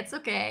okay. It's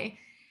okay.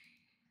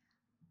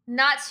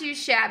 Not too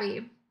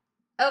shabby.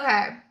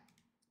 Okay.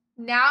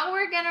 Now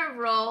we're going to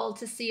roll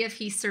to see if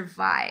he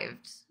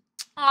survived.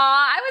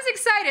 Aw, I was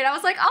excited. I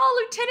was like,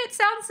 oh, lieutenant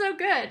sounds so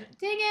good.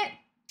 Dang it.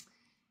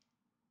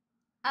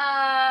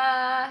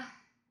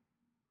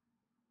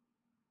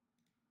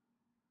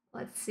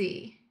 Let's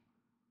see.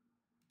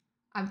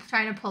 I'm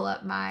trying to pull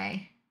up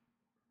my...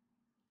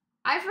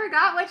 I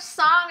forgot which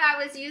song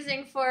I was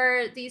using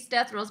for these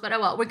death rolls, but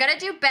oh well. We're going to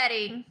do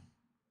betting.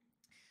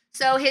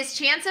 So his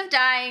chance of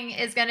dying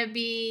is going to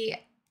be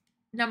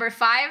number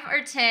 5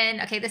 or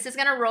 10. Okay, this is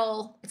going to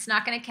roll. It's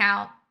not going to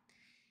count.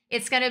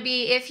 It's going to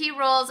be if he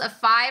rolls a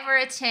 5 or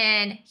a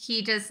 10,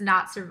 he does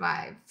not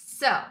survive.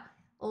 So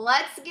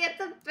let's get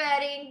the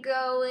betting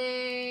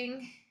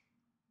going.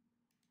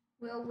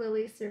 Will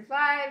Willy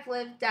survive,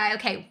 live, die?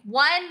 Okay,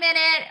 1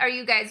 minute. Are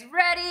you guys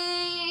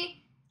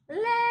ready?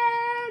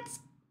 Let's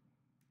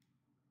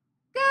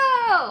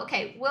go.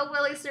 Okay, will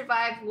Willy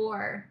survive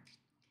war?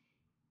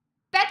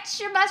 Bet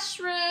your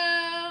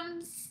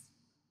mushrooms.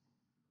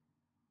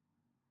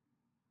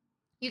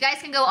 You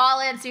guys can go all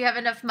in so you have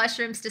enough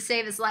mushrooms to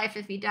save his life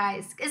if he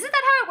dies. Isn't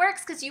that how it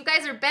works? Because you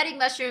guys are betting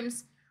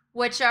mushrooms,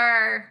 which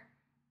are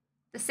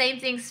the same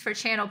things for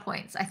channel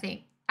points, I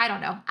think. I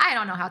don't know. I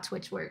don't know how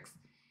Twitch works.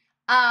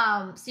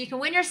 So you can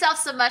win yourself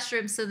some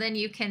mushrooms so then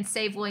you can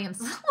save William's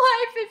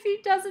life if he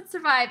doesn't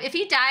survive. If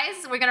he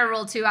dies, we're going to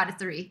roll 2 out of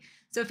 3.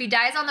 So if he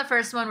dies on the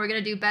first one, we're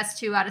going to do best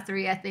 2 out of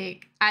 3, I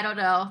think. I don't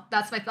know.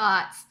 That's my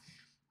thoughts.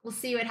 We'll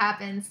see what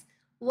happens.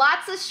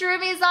 Lots of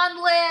shroomies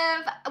on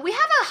live. We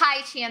have a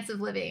high chance of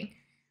living.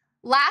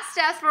 Last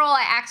death roll,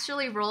 I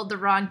actually rolled the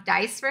wrong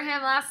dice for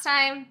him last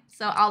time.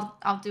 So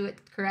I'll do it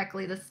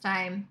correctly this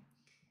time.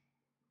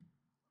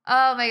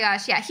 Oh my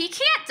gosh, yeah, he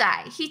can't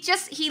die.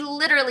 He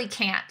literally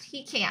can't.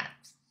 He can't.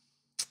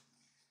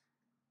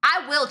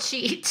 I will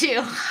cheat too. I'm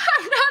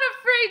not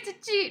afraid to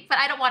cheat, but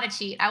I don't want to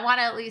cheat. I want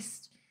to at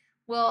least,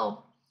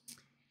 well,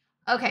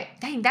 okay.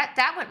 Dang,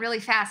 that went really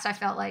fast, I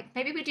felt like.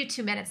 Maybe we do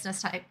 2 minutes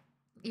this time.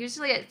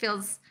 Usually it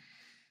feels,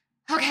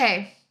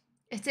 okay.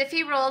 It's if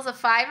he rolls a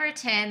 5 or a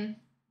 10.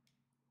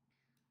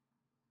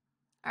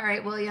 All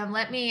right, William,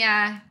 let me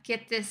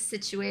get this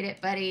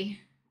situated,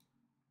 buddy.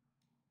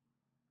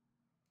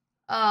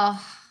 Oh.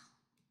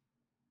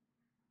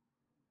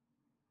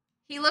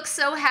 He looks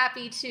so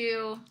happy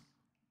too.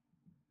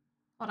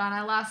 Hold on,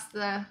 I lost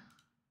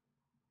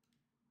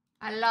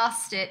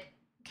it.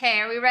 Okay,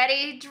 are we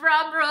ready?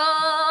 Drum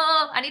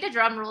roll. I need a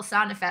drum roll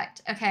sound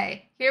effect.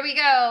 Okay, here we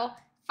go.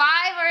 5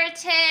 or a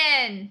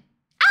 10.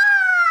 Ah,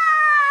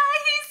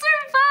 he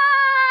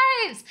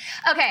survives.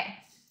 Okay,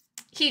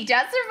 he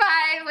does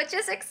survive, which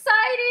is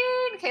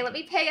exciting. Okay, let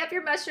me pay up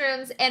your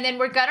mushrooms, and then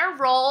we're gonna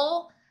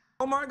roll.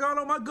 Oh my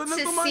goodness,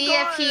 to see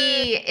if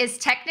he is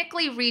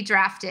technically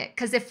redrafted.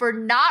 Because if we're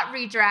not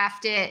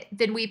redrafted,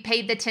 then we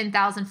paid the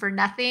 10,000 for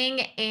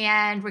nothing,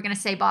 and we're gonna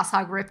say Boss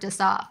Hogg ripped us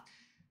off.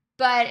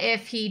 But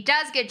if he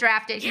does get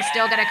drafted, he's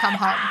still gonna come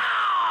home.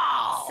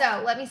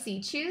 So let me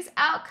see. Choose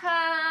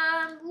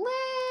outcome.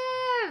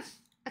 Live.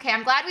 Okay,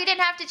 I'm glad we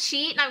didn't have to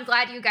cheat, and I'm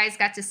glad you guys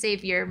got to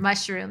save your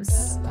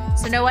mushrooms.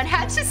 So no one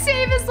had to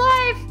save his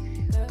life.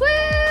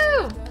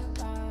 Woo!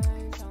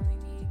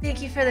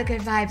 Thank you for the good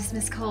vibes,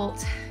 Miss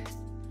Colt.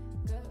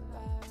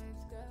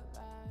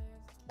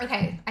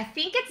 Okay, I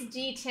think it's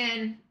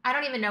D10. I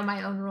don't even know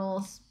my own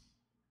rules.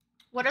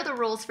 What are the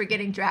rules for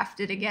getting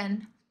drafted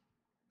again?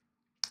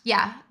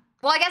 Yeah.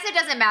 Well, I guess it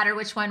doesn't matter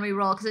which one we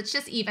roll because it's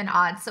just even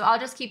odds. So I'll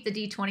just keep the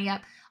D20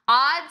 up.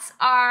 Odds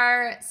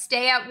are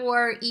stay at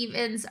war.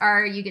 Evens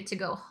are you get to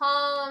go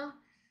home.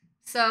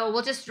 So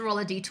we'll just roll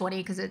a D20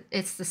 because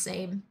it's the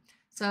same.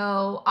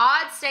 So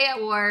odds stay at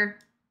war.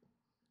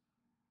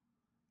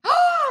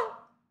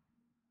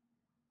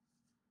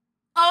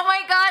 Oh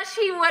my gosh,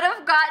 he would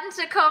have gotten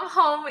to come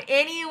home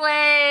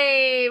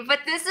anyway. But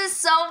this is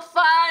so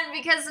fun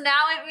because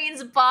now it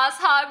means Boss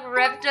Hogg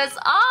ripped us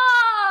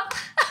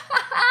off.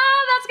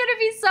 That's going to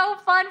be so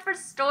fun for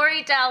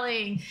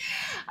storytelling.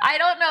 I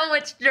don't know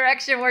which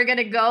direction we're going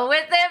to go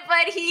with it,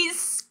 but he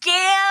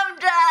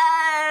scammed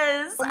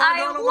us. Oh my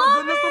God,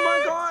 love it. Oh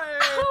my God.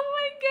 Oh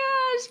my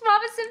gosh.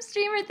 Mama Sim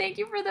Streamer, thank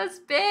you for those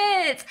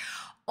bits.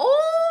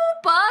 Oh,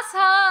 Boss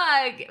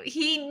Hogg.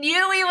 He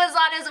knew he was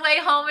on his way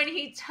home and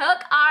he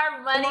took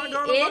our money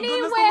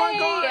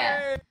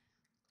anyway.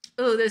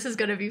 Oh, this is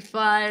going to be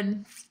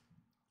fun.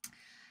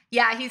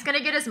 Yeah, he's going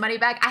to get his money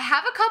back. I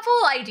have a couple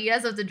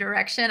ideas of the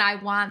direction I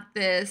want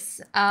this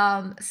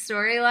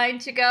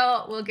storyline to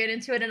go. We'll get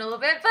into it in a little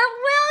bit. But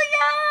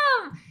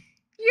William,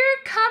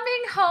 you're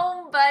coming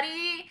home,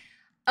 buddy.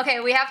 Okay,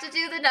 we have to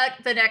do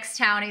the next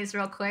townies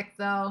real quick,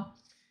 though.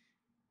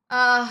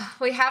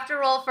 We have to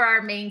roll for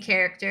our main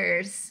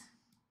characters.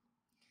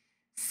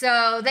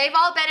 So they've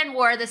all been in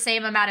war the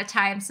same amount of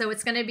time. So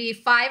it's going to be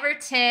 5 or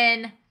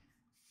 10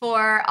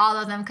 for all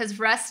of them. Because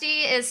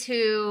Rusty's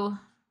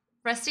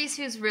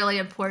who's really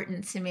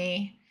important to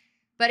me.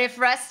 But if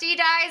Rusty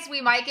dies,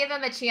 we might give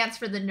him a chance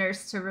for the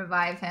nurse to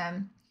revive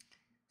him.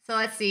 So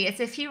let's see. It's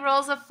if he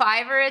rolls a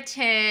 5 or a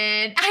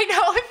 10. I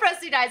know if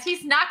Rusty dies,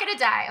 he's not going to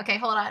die. Okay,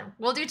 hold on.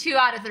 We'll do 2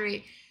 out of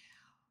 3.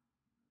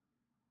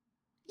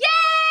 Yay!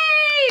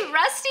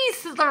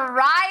 Rusty's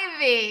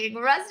thriving.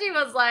 Rusty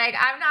was like,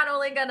 I'm not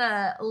only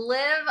gonna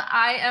live,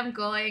 I am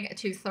going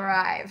to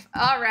thrive.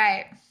 All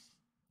right.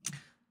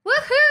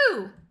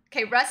 Woohoo!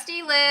 Okay,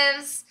 Rusty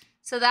lives.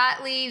 So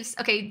that leaves,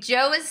 okay,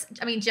 John.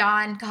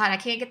 God, I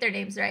can't get their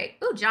names right.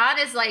 Ooh, John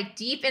is like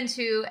deep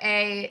into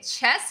a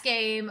chess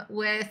game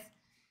with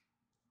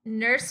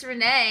Nurse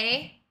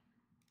Renee.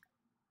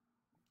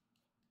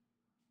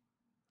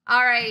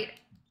 All right.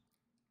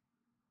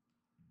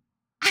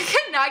 I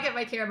could not get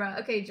my camera.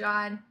 Okay,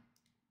 John.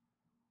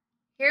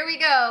 Here we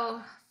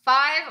go.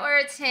 5 or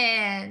a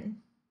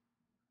 10.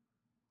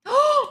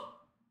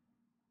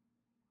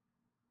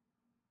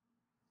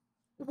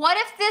 What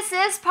if this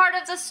is part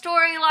of the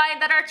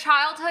storyline that our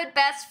childhood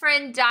best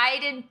friend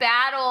died in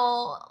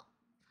battle?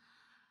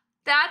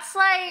 That's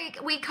like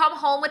we come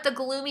home with the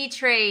gloomy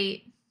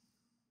trait.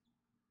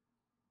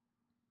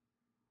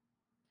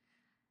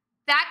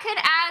 That could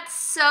add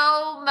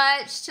so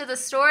much to the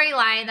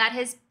storyline that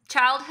his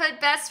childhood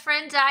best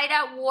friend died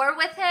at war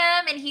with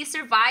him and he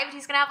survived.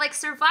 He's gonna have like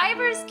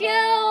survivor's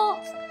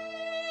guilt.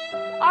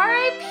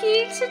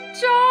 R.I.P. to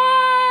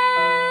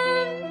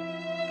John.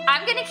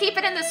 I'm gonna keep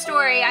it in the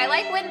story. I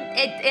like when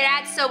it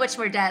adds so much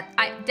more depth.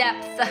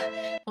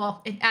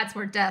 Well, it adds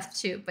more depth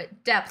too,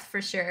 but depth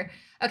for sure.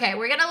 Okay,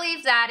 we're gonna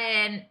leave that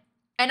in.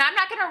 And I'm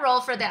not going to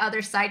roll for the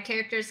other side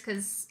characters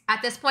because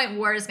at this point,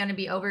 war is going to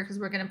be over because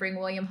we're going to bring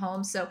William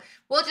home. So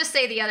we'll just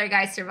say the other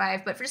guys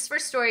survived. But just for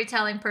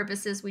storytelling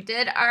purposes, we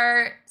did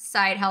our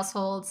side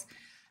households.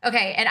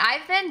 Okay, and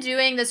I've been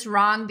doing this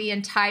wrong the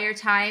entire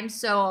time.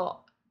 So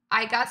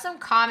I got some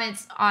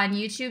comments on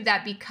YouTube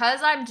that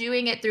because I'm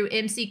doing it through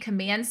MC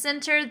Command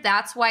Center,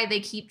 that's why they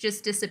keep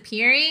just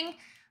disappearing.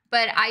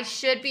 But I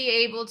should be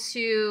able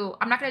to...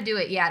 I'm not going to do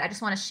it yet. I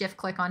just want to shift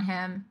click on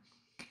him.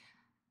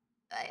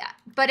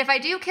 But if I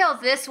do kill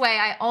this way,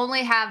 I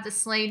only have the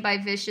slain by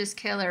vicious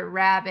killer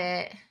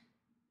rabbit.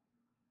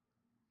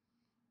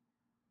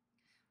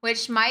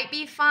 Which might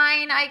be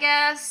fine, I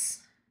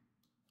guess.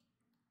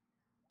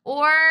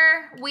 Or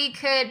we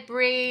could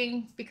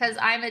bring, because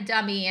I'm a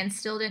dummy and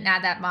still didn't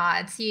add that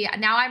mod. See,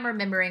 now I'm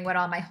remembering what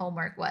all my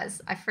homework was.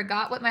 I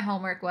forgot what my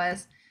homework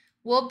was.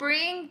 We'll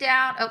bring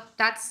down, oh,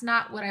 that's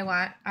not what I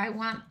want. I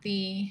want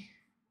this.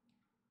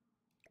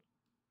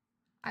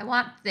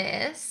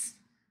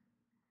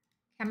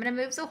 I'm going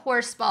to move the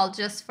horse ball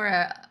just for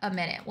a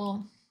minute.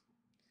 We'll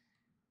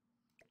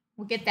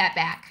get that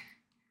back.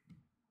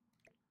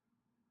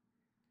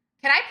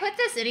 Can I put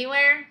this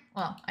anywhere?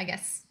 Well, I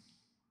guess.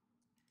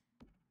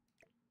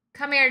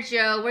 Come here,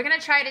 Joe. We're going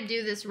to try to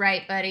do this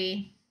right,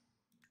 buddy.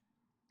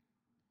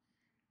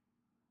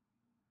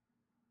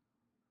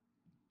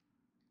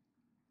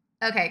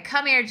 Okay,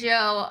 come here,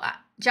 Joe.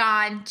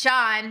 John,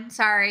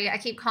 sorry. I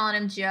keep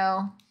calling him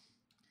Joe.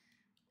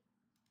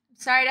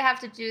 Sorry to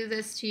have to do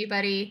this to you,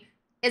 buddy.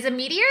 Is a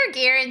meteor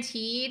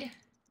guaranteed?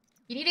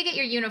 You need to get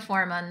your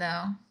uniform on,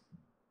 though.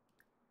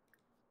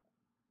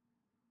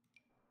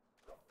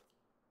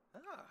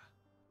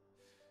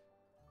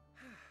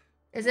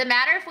 Does it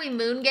matter if we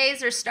moon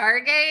gaze or star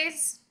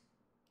gaze?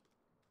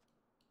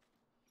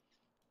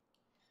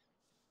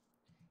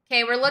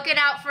 Okay, we're looking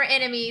out for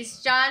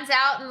enemies. John's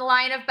out in the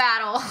line of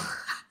battle.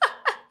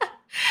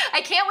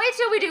 I can't wait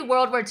till we do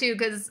World War II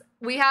because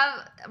we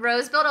have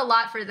Rose built a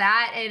lot for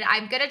that, and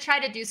I'm going to try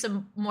to do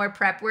some more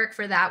prep work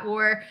for that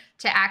war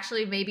to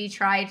actually maybe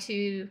try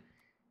to,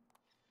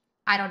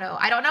 I don't know.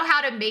 I don't know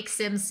how to make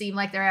Sims seem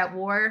like they're at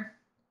war.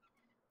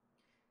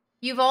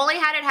 You've only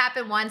had it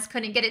happen once,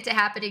 couldn't get it to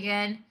happen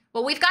again.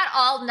 Well, we've got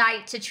all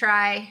night to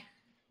try.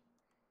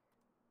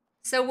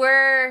 So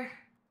we're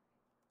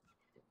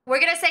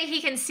going to say he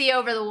can see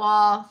over the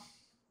wall.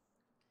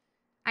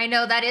 I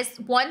know that is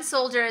one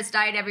soldier has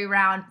died every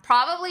round.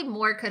 Probably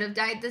more could have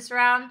died this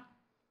round.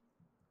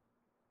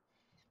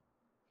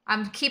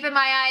 I'm keeping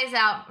my eyes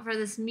out for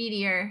this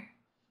meteor.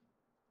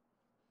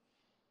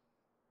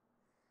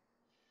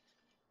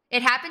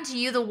 It happened to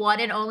you the one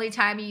and only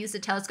time you used a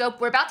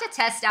telescope. We're about to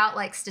test out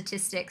like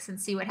statistics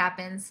and see what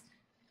happens.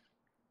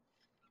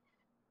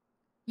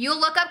 You'll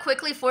look up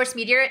quickly force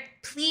meteor.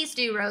 Please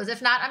do, Rose.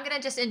 If not, I'm going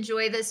to just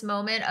enjoy this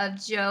moment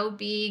of Joe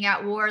being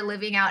at war,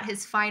 living out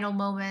his final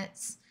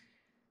moments.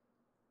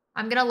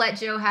 I'm going to let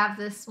Joe have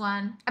this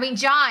one. I mean,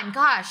 John,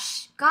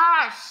 gosh,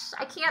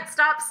 I can't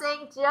stop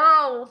saying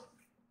Joe.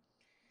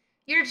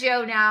 You're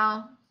Joe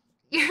now.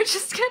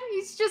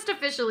 He's just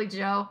officially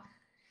Joe.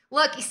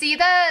 Look, you see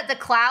the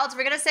clouds?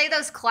 We're going to say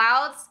those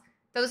clouds,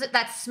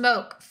 that's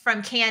smoke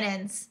from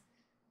cannons.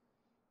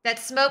 That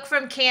smoke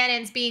from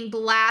cannons being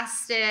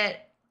blasted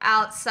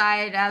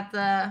outside at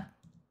the...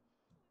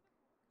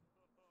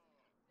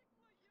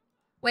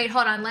 Wait,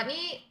 hold on.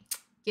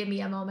 Give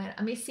me a moment.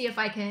 Let me see if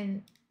I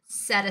can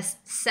set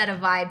a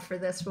vibe for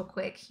this real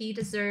quick. He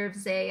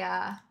deserves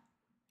a...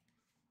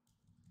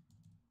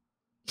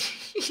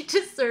 he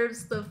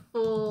deserves the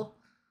full...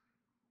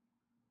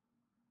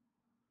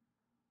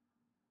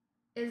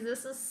 Is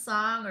this a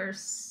song or...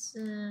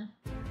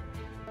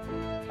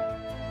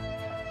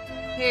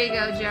 Here you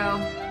go, Joe.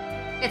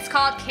 It's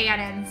called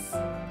Cannons.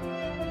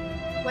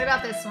 What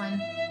about this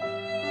one?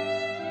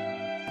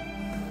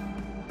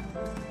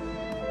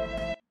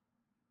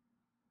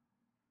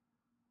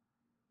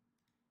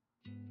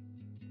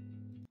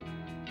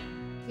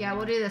 Yeah,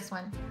 we'll do this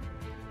one.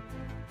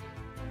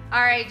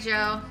 All right,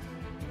 Joe.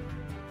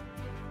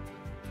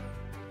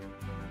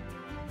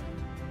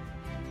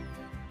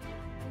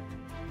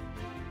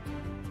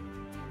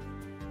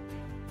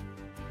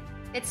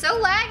 It's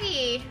so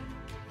laggy.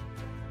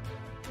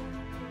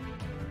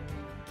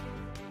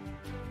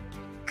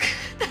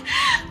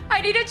 I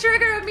need to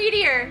trigger a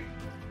meteor.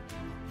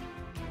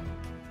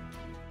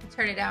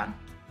 Turn it down.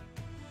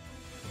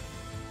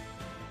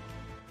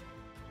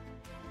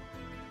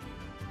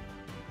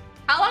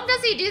 How long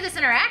does he do this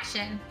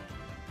interaction?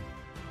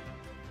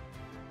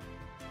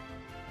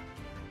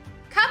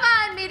 Come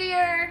on,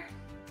 meteor.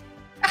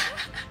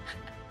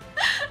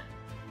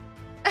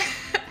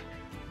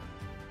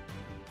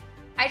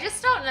 I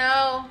just don't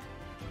know.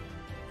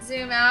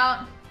 Zoom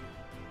out.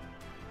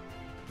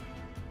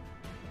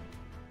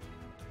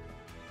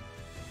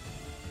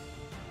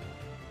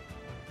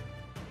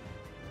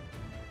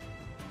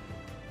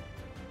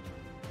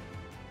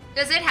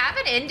 Does it have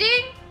an ending?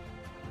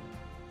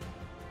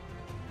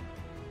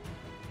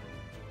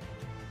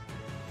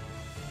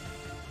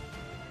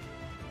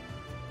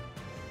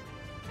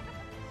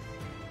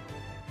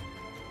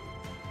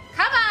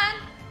 Come on.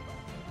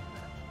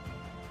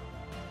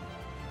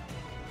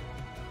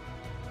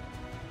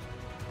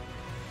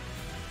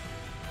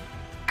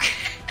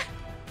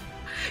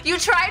 You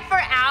tried for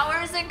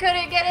hours and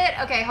couldn't get it?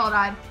 Okay, hold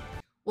on.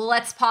 Well,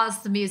 let's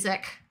pause the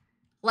music.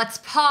 Let's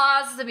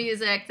pause the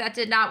music. That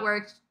did not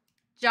work.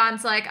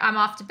 John's like, I'm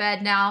off to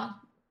bed now.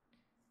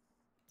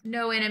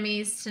 No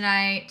enemies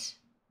tonight.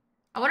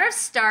 I wonder if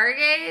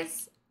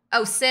Stargaze...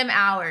 Oh, sim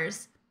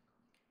hours.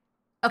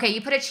 Okay,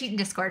 you put a cheat in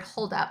Discord.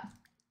 Hold up.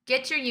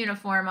 Get your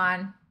uniform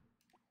on.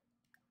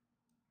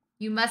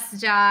 You must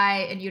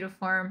die in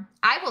uniform.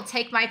 I will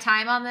take my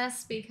time on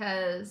this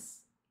because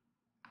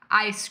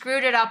I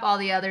screwed it up all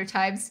the other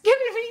times.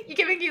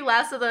 Giving you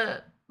Last of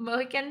the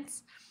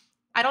Mohicans.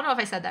 I don't know if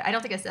I said that. I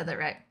don't think I said that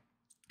right.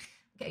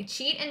 Okay,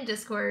 cheat in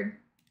Discord.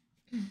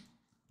 Dun,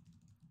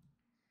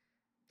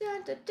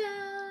 dun,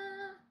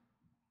 dun.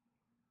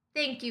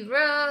 Thank you,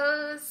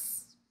 Rose.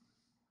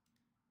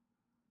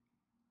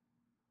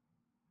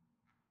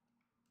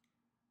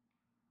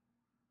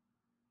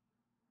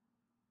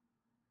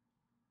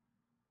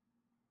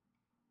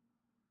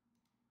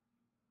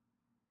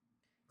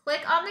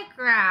 Click on the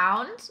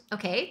ground.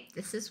 Okay,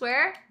 this is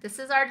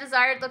our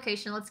desired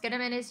location. Let's get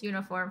him in his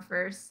uniform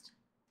first.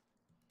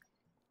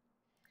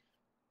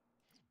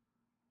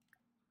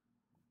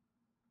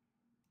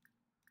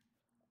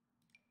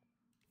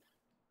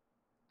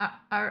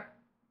 All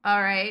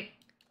right.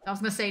 I was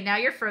gonna say, now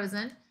you're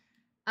frozen.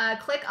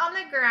 Click on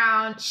the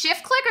ground.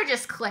 Shift click or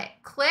just click?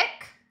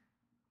 Click.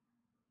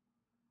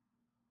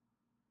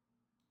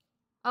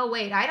 Oh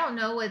wait, I don't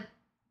know what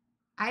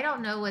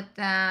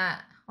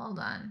that, hold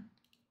on.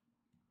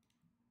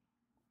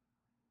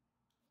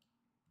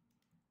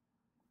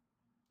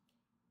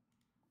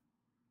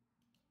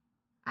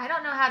 I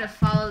don't know how to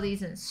follow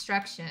these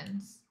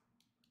instructions.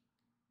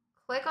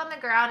 Click on the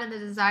ground in the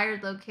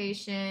desired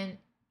location.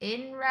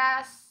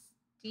 InRAS,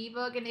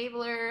 debug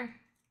enabler.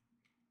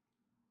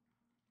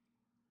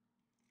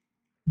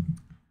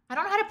 I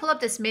don't know how to pull up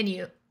this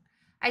menu.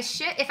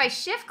 If I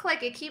shift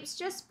click, it keeps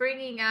just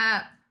bringing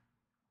up.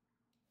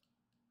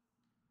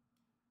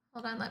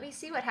 Hold on, let me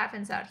see what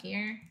happens out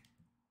here.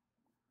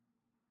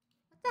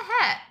 What the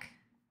heck?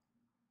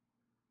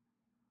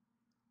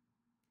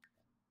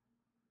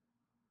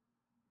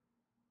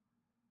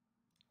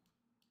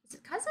 Is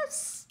it because of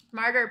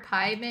Smarter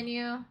Pie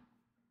menu?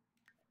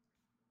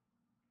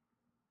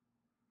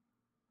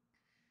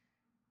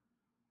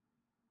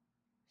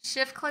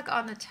 Shift click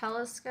on the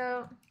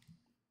telescope.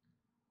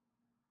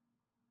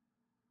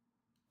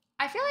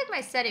 I feel like my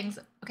settings...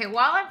 Okay,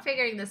 while I'm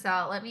figuring this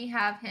out, let me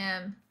have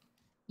him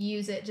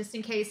use it just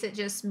in case it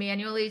just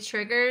manually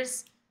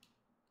triggers.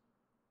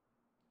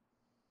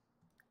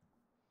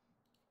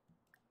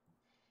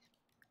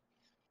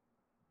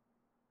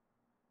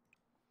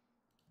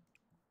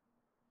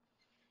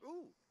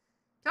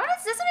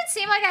 Doesn't it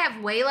seem like I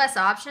have way less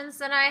options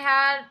than I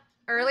had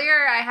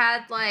earlier? I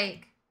had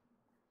like...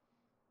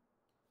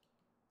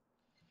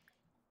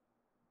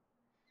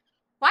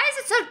 Why is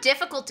it so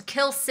difficult to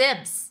kill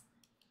Sims?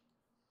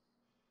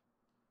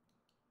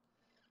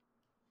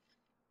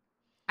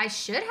 I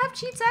should have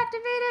cheats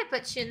activated,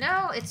 but you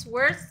know, it's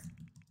worth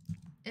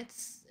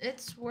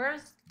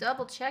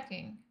double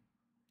checking.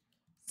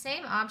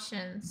 Same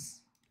options.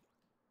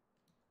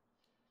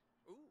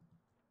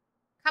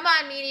 Come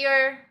on,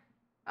 Meteor.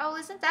 Oh,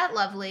 isn't that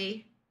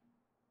lovely?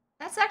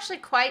 That's actually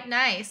quite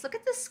nice. Look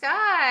at the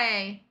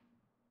sky.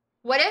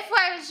 What if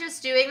I was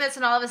just doing this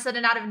and all of a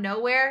sudden out of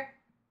nowhere,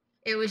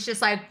 it was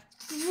just like,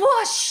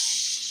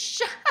 whoosh.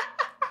 It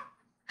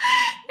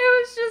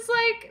was just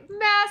like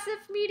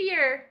massive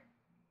meteor.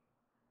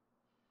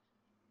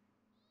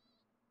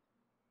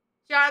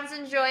 John's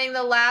enjoying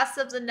the last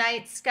of the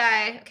night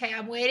sky. Okay,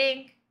 I'm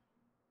waiting.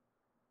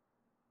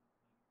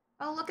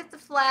 Oh, look at the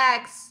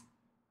flags.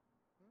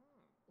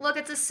 Look,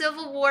 it's a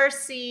Civil War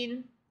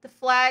scene. The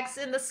flags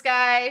in the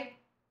sky.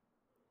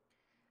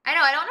 I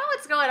know, I don't know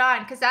what's going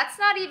on because that's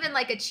not even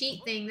like a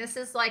cheat thing. This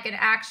is like an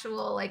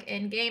actual like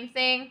in-game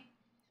thing.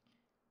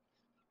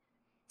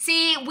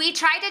 See, we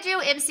tried to do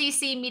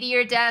MCC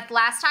Meteor Death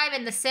last time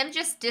and the sim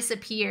just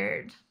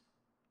disappeared.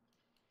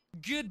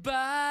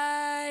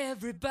 Goodbye,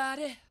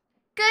 everybody.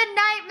 Good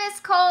night, Miss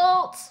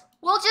Colt.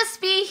 We'll just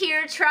be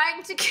here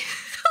trying to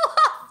kill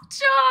off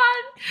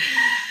John.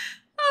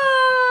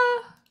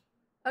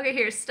 Okay,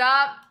 here,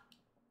 stop.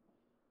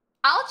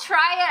 I'll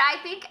try it. I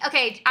think,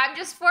 okay, I'm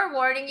just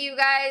forewarning you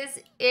guys.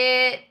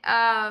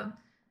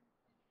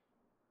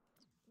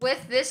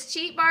 With this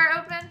cheat bar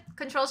open,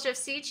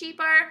 Control-Shift-C cheat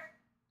bar,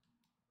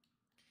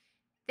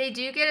 they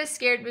do get a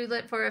scared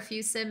moodlet for a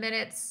few sim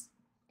minutes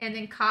and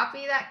then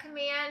copy that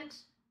command.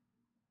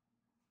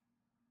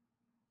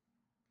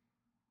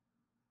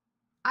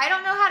 I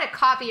don't know how to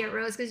copy it,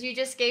 Rose, because you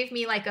just gave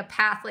me like a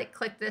path, like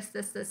click this,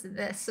 this, this, and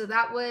this. So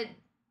that would...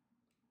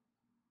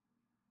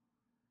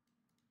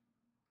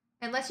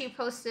 Unless you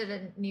posted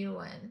a new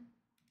one.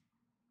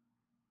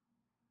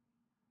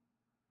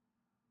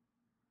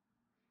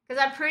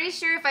 Because I'm pretty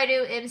sure if I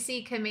do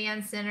MC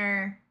Command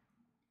Center,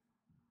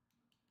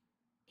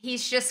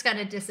 he's just going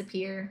to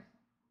disappear.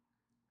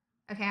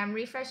 Okay, I'm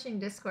refreshing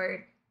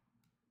Discord.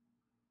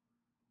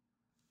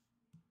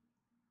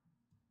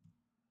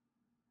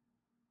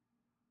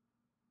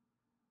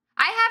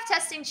 I have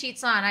testing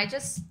cheats on. I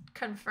just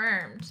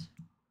confirmed.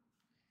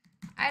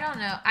 I don't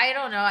know. I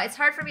don't know. It's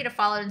hard for me to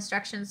follow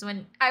instructions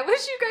when I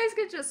wish you guys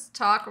could just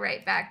talk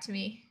right back to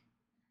me.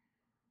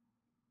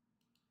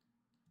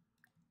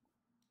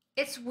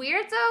 It's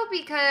weird though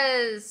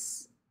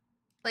because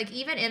like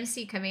even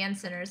MC Command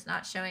Center is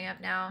not showing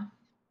up now.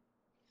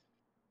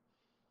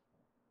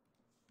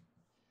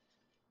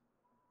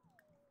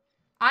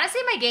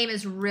 Honestly, my game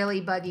is really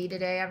buggy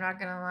today. I'm not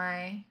gonna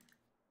lie.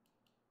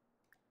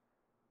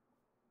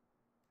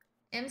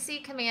 MC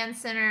Command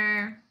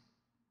Center.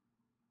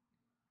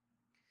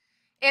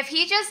 If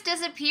he just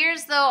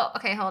disappears though,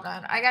 okay, hold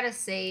on. I gotta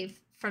save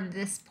from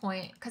this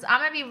point because I'm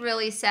gonna be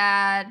really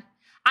sad.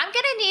 I'm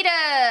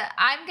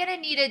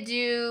gonna need to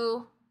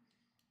do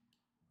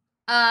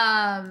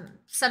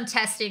some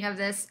testing of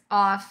this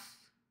off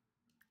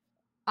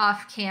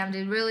cam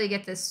to really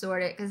get this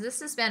sorted because this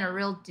has been a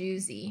real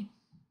doozy.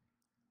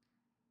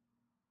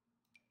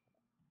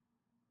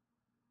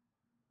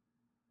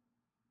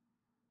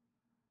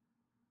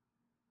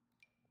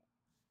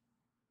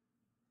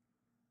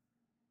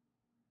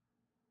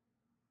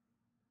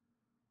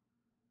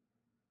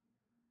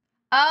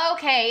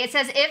 Okay, it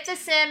says if the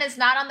sim is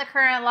not on the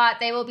current lot,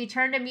 they will be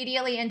turned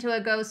immediately into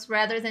a ghost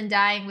rather than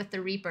dying with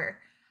the Reaper.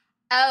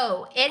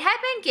 Oh, it had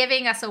been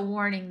giving us a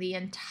warning the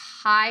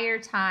entire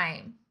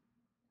time.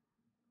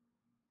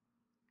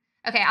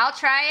 Okay, I'll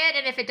try it,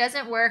 and if it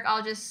doesn't work,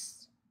 I'll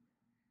just...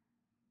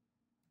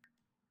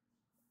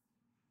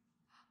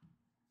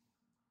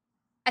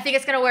 I think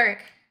it's gonna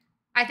work.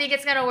 I think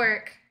it's gonna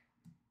work.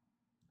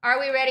 Are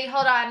we ready?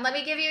 Hold on, let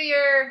me give you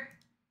your...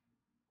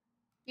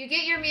 You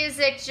get your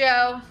music,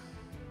 Joe.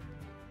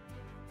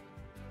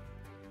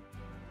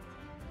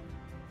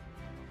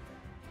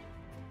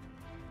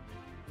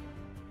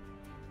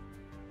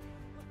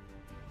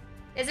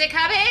 Is it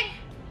coming?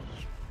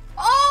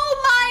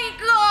 Oh my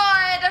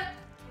god!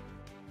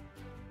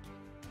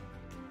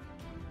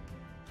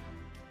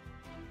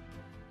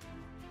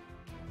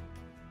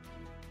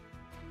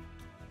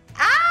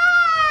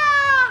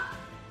 Ah!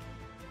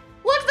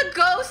 Look, the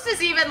ghost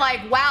is even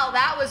like, wow,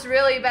 that was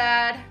really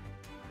bad.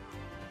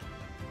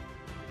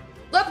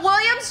 Look,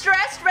 William's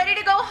dressed, ready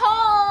to go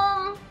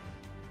home.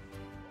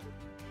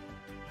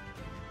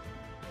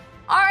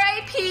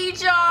 R.I.P.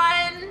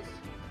 John.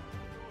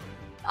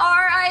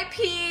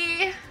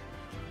 R.I.P.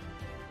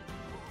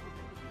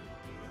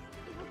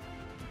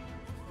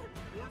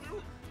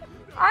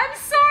 I'm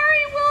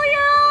sorry,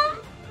 William.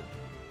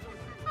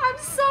 I'm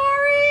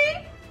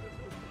sorry.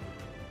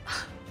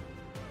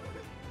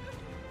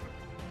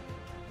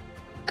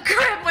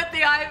 Grim with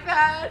the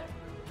iPad.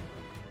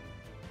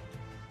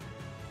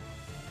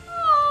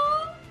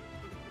 Oh.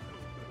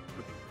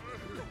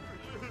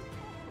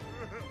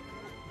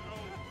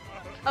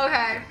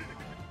 Okay.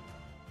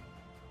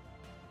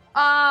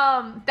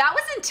 That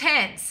was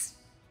intense.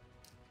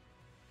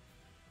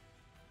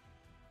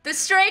 The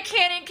stray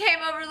cannon came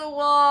over the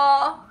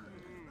wall.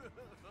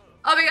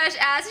 Oh my gosh,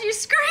 as you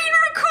screen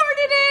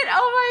recorded it.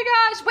 Oh my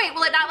gosh. Wait,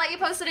 will it not let you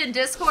post it in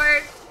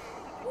Discord?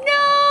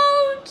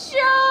 No,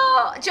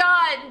 Joe.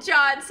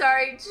 John,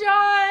 sorry,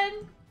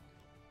 John.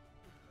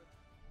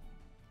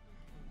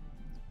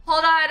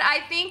 Hold on,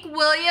 I think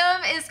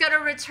William is gonna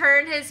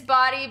return his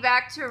body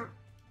back to...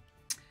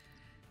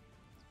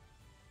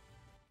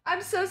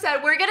 I'm so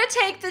sad. We're gonna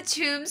take the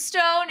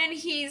tombstone and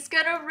he's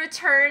gonna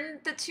return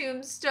the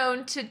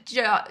tombstone to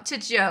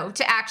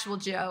actual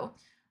Joe.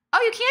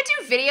 Oh, you can't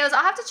do videos.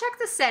 I'll have to check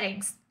the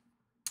settings.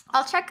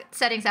 I'll check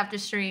settings after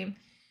stream.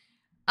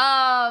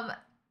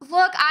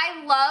 Look,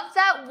 I love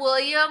that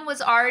William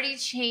was already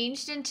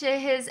changed into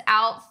his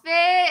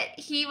outfit.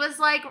 He was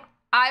like,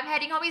 I'm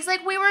heading home. He's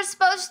like, we were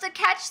supposed to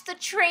catch the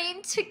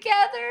train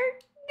together.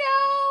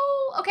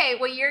 No. Okay,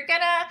 well,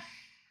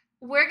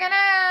 we're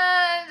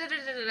gonna,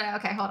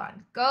 okay, hold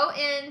on. Go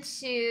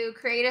into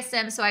create a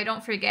sim so I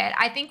don't forget.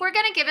 I think we're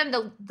gonna give him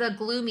the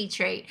gloomy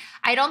trait.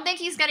 I don't think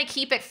he's gonna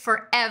keep it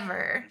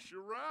forever.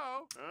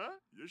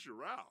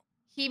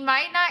 He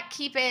might not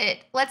keep it.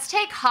 Let's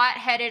take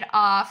hot-headed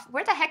off.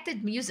 Where the heck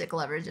did music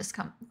lover just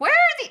come? Where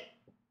are the...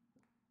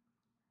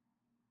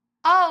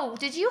 Oh,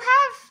 did you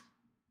have...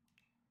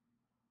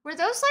 Were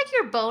those like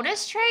your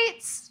bonus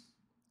traits?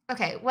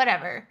 Okay,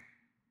 whatever.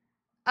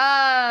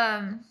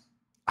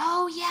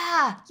 Oh,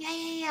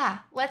 yeah.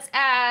 Let's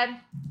add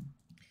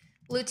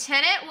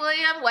Lieutenant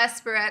William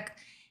Westbrook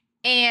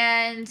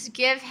and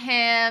give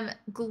him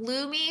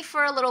gloomy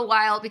for a little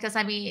while because,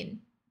 I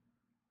mean...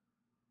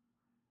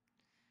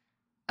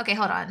 Okay,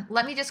 hold on.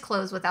 Let me just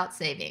close without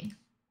saving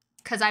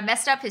because I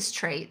messed up his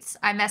traits.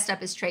 I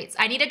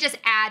need to just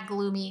add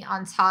gloomy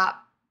on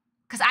top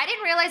because I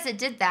didn't realize it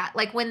did that.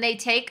 Like when they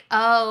take...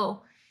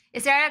 Oh,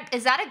 is that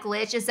a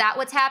glitch? Is that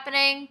what's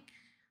happening?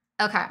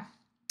 Okay.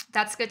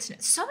 That's good to know.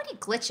 So many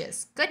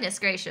glitches. Goodness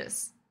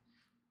gracious.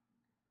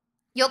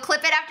 You'll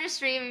clip it after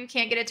stream if you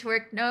can't get it to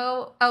work.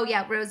 No. Oh,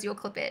 yeah, Rose, you'll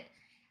clip it.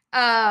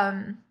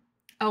 Oh,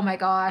 my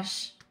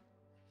gosh.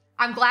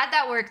 I'm glad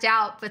that worked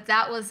out, but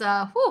that was,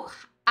 whew.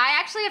 I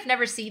actually have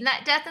never seen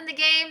that death in the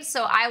game,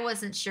 so I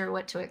wasn't sure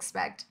what to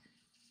expect.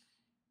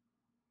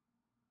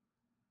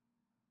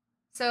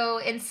 So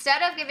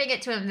instead of giving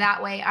it to him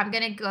that way, I'm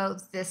going to go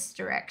this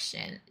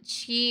direction.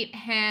 Cheat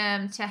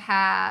him to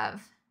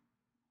have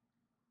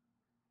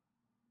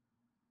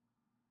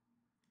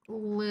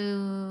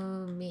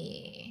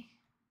gloomy.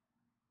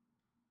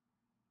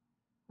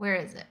 Where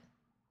is it?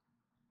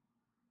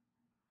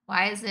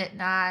 Why is it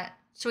not?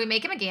 Should we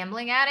make him a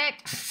gambling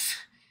addict?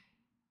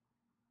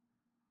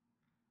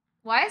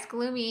 Why is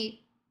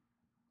gloomy?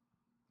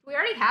 We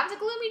already have the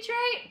gloomy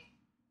trait?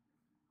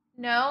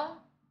 No.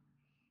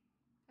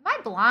 Am I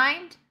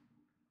blind?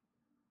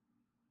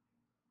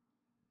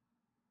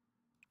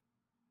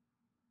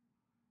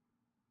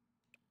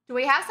 Do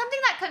we have something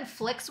that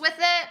conflicts with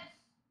it?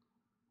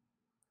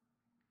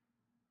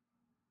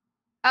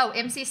 Oh,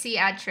 MCC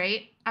add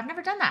trait. I've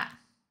never done that.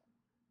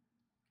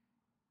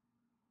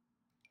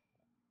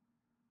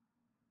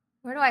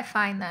 Where do I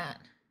find that?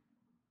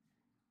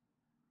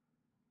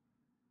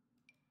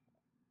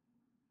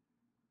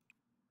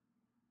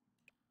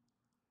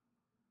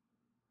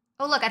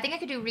 Oh, look, I think I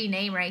could do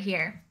rename right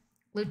here.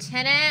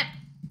 Lieutenant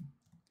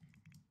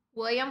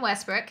William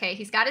Westbrook. Okay,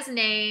 he's got his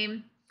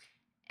name.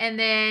 And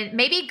then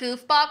maybe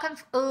Goofball.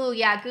 Oh,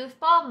 yeah,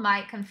 Goofball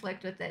might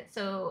conflict with it.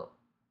 So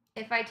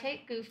if I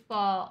take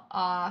Goofball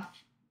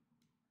off.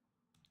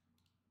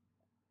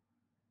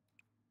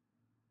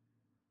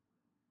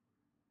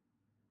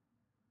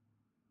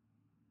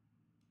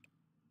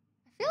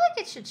 I feel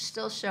like it should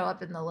still show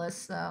up in the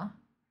list, though.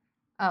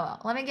 Oh, well,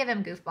 let me give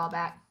him Goofball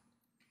back.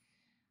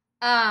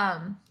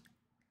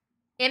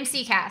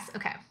 MC Cast.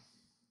 Okay.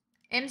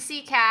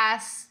 MC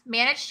Cast.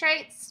 Manage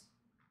traits.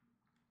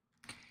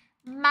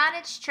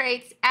 Manage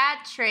traits.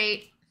 Add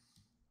trait.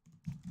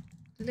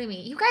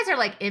 Lumi. You guys are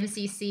like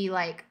MCC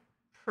like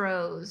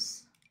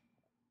pros.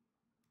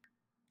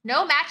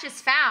 No matches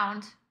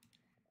found.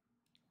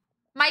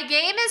 My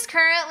game is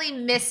currently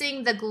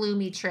missing the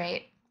gloomy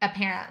trait,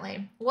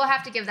 apparently. We'll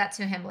have to give that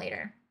to him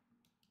later.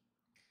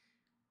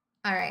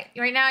 All right.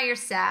 Right now you're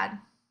sad.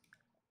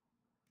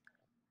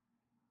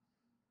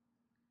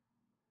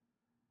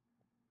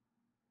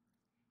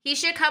 He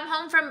should come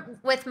home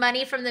with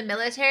money from the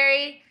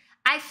military.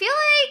 I feel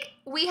like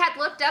we had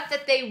looked up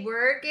that they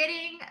were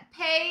getting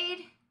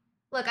paid.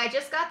 Look, I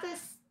just got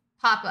this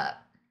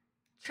pop-up.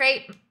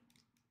 Trait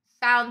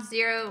found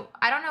 0.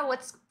 I don't know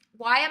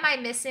why am I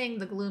missing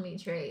the gloomy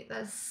trait?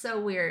 That's so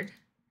weird.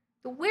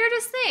 The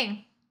weirdest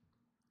thing.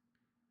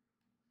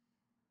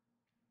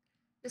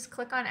 Just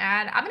click on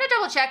add. I'm going to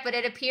double check, but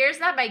it appears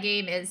that my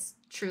game is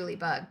truly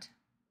bugged.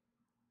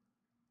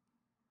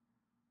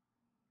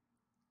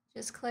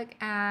 Just click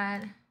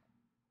add.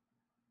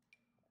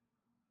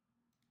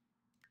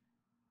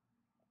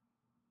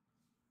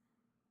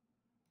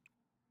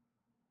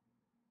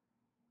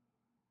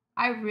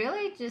 I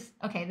really just,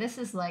 okay, this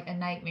is like a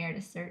nightmare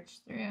to search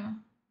through.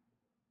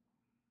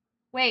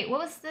 Wait, what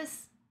was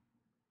this?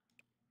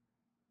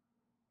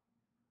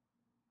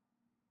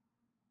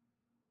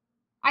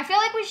 I feel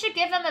like we should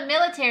give him a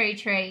military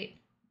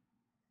trait.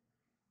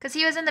 Because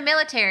he was in the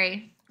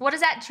military. What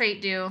does that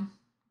trait do?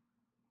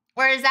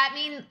 Or does that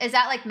mean, is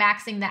that like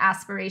maxing the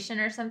aspiration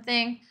or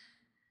something?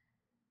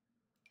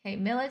 Okay,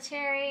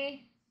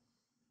 military.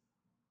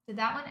 Did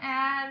that one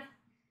add?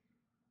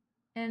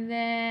 And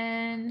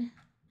then...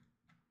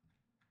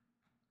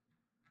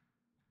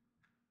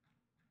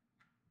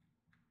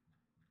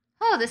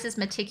 Oh, this is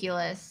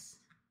meticulous.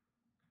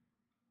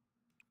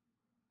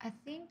 I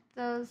think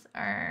those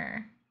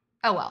are...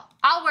 Oh, well.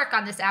 I'll work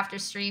on this after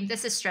stream.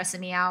 This is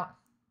stressing me out.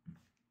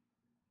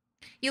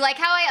 You like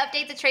how I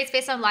update the traits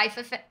based on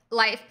life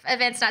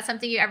events, not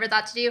something you ever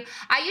thought to do?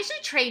 I usually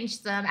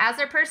change them. As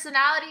their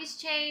personalities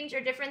change or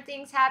different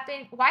things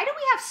happen. Why do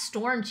we have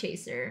Storm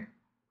Chaser?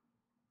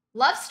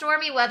 Loves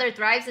stormy weather,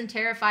 thrives in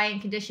terrifying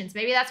conditions.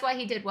 Maybe that's why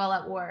he did well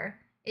at war.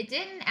 It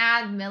didn't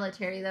add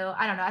military, though.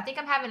 I don't know. I think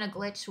I'm having a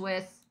glitch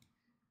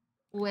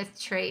with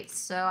traits,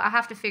 so I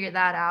have to figure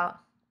that out.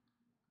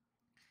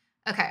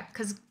 Okay,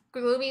 because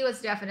gloomy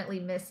was definitely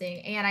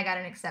missing, and I got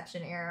an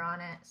exception error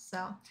on it.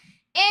 So,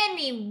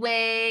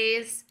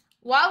 anyways,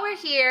 while we're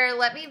here,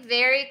 let me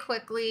very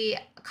quickly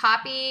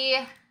copy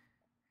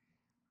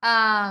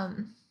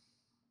the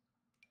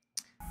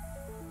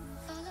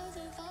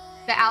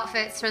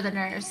outfits for the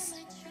nurse.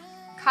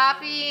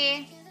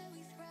 Copy.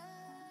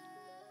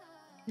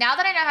 Now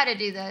that I know how to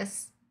do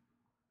this,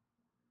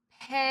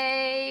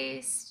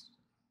 paste.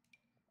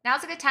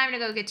 Now's a good time to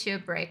go get you a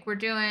break. We're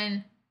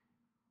doing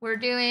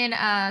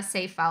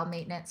save file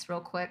maintenance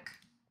real quick.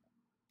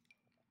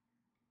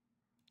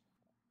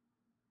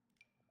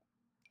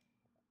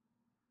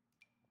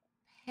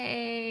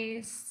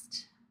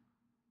 Paste.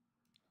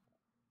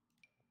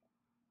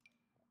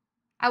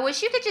 I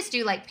wish you could just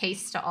do like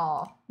paste to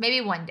all.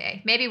 Maybe one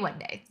day. Maybe one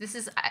day. This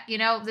is, you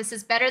know, this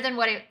is better than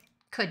what it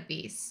could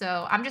be.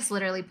 So I'm just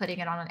literally putting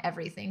it on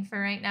everything for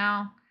right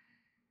now.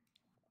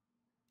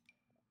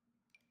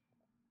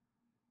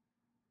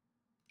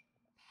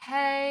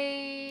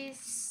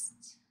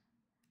 Paste.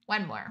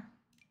 One more.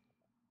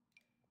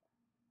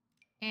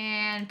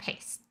 And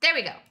paste. There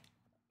we go.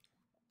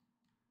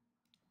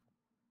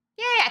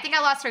 Yay, I think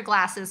I lost her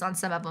glasses on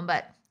some of them,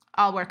 but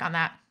I'll work on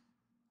that.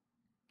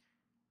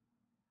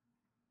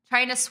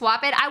 Trying to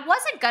swap it. I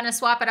wasn't gonna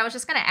swap it. I was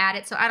just gonna add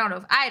it. So I don't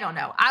know. I don't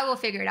know. I will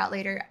figure it out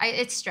later.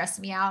 It stressed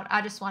me out.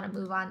 I just want to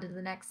move on to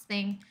the next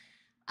thing.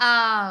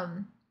 So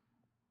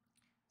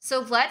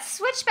let's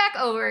switch back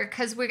over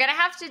because we're gonna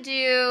have to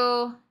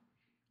do.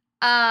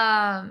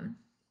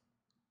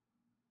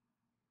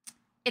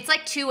 It's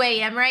like 2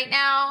 a.m. right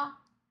now.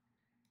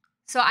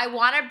 So I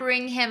want to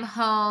bring him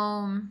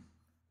home.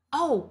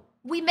 Oh,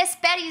 we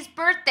missed Betty's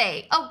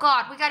birthday. Oh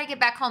God, we got to get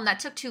back home. That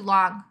took too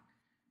long.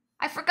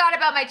 I forgot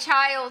about my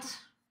child.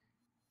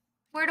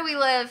 Where do we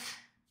live?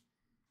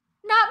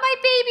 Not my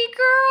baby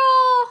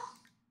girl.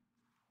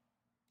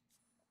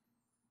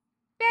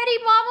 Betty,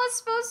 Mom was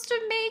supposed to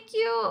make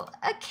you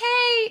a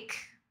cake.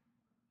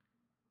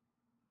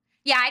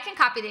 Yeah, I can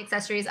copy the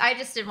accessories. I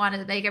just didn't want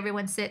to make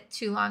everyone sit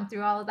too long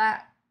through all of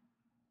that.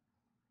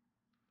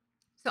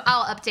 So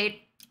I'll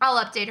update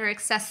her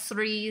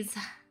accessories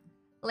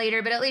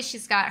later, but at least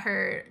she's got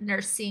her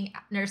nurse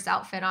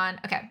outfit on.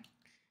 Okay.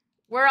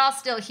 We're all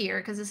still here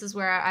because this is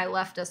where I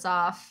left us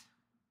off.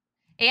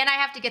 And I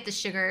have to get the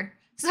sugar.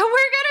 So we're going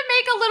to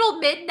make a little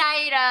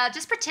midnight,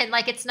 just pretend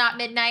like it's not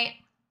midnight.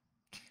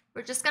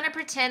 We're just going to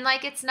pretend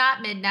like it's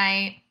not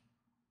midnight.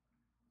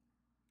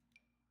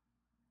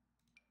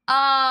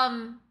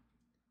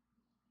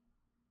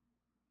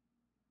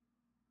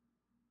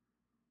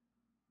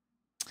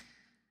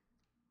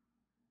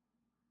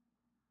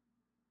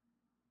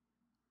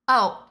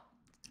 Oh,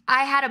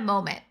 I had a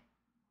moment.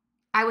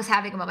 I was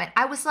having a moment.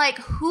 I was like,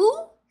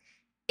 who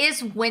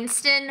is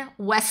Winston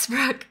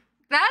Westbrook?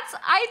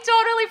 I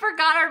totally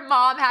forgot our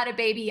mom had a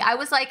baby. I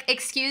was like,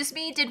 excuse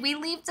me, did we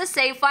leave the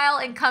save file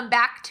and come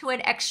back to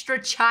an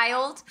extra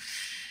child?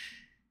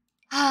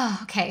 Oh,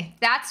 okay,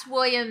 that's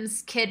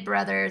William's kid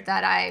brother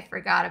that I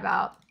forgot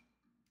about.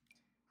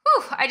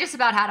 Whew, I just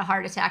about had a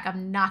heart attack,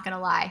 I'm not gonna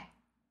lie.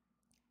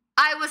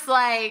 I was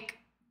like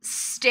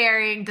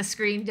staring the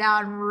screen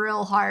down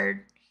real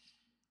hard.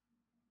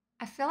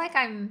 I feel like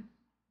I'm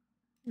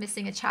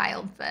missing a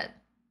child, but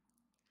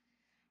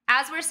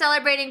as we're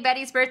celebrating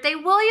Betty's birthday,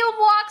 William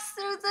walks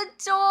through the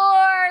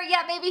door.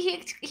 Yeah, maybe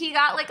he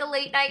got like a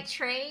late night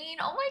train.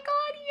 Oh my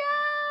God,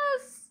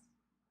 yes.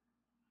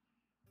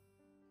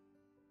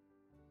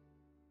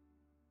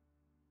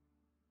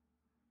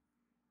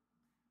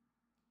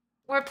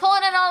 We're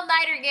pulling an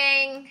all-nighter,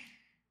 gang.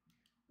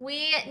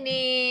 We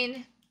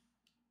need...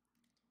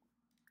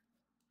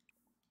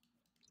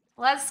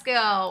 Let's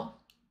go.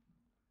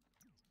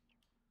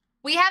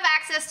 We have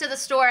access to the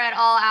store at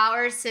all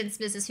hours since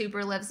Mrs.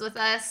 Hooper lives with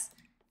us.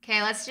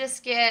 Okay, let's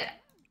just get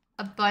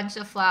a bunch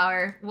of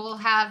flour. We'll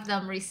have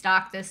them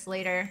restock this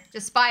later.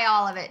 Just buy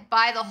all of it.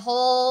 Buy the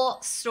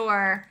whole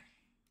store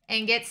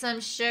and get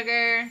some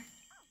sugar.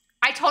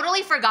 I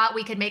totally forgot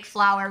we could make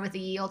flour with the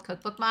Yield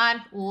Cookbook mod.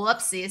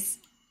 Whoopsies.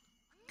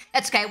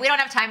 That's okay. We don't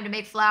have time to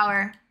make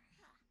flour.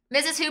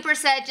 Mrs. Hooper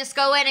said just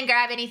go in and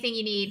grab anything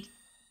you need.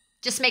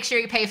 Just make sure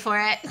you pay for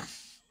it.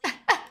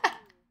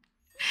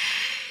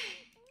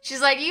 She's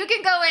like, you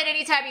can go in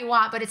anytime you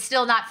want, but it's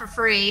still not for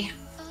free.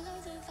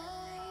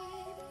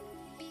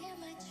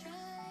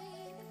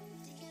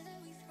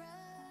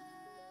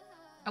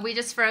 Are we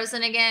just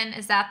frozen again?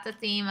 Is that the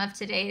theme of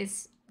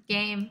today's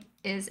game?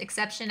 Is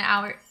exception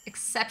hour,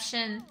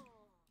 exception.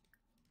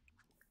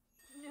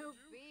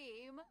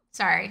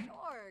 Sorry.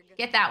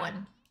 Get that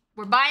one.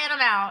 We're buying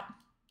them out.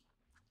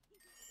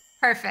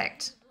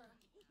 Perfect.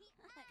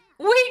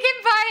 We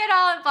can buy it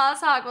all in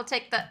Boss Hogg. We'll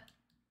take the...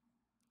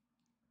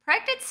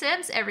 Pregnant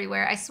Sims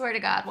everywhere, I swear to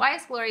God. Why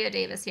is Gloria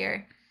Davis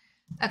here?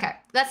 Okay,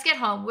 let's get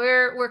home.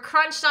 We're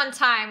crunched on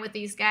time with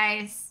these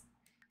guys.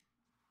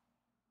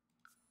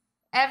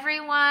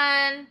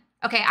 Everyone...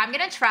 Okay, I'm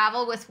going to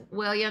travel with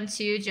William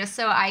too, just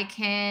so I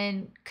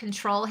can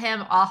control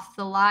him off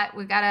the lot.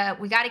 We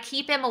gotta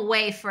keep him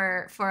away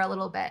for a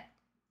little bit.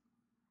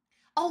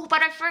 Oh,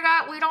 but I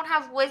forgot we don't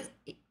have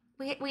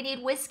we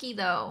need whiskey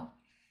though.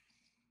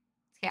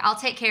 Okay, I'll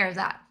take care of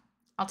that.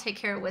 I'll take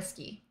care of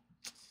whiskey.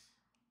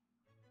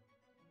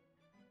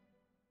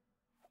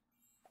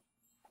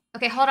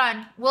 Okay, hold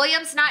on.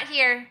 William's not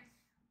here.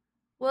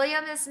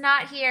 William is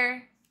not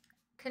here.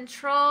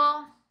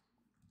 Control.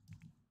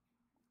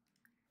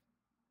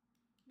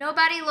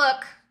 Nobody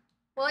look.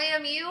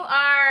 William, you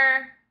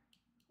are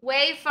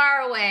way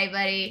far away,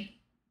 buddy.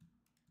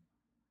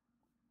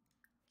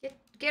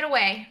 Get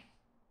away.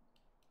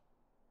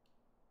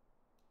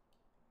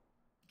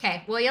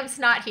 Okay, William's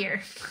not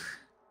here.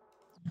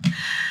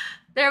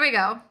 There we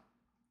go.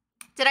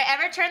 Did I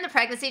ever turn the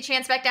pregnancy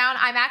chance back down?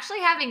 I'm actually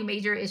having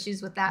major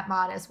issues with that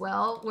mod as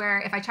well, where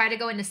if I try to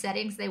go into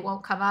settings, they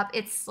won't come up.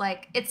 It's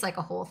like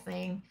a whole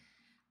thing.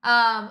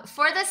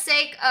 For the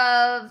sake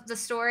of the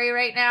story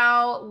right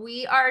now,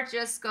 we are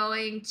just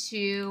going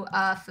to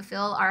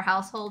fulfill our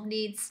household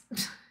needs.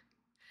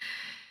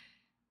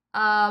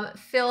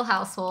 Fill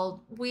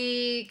household.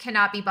 We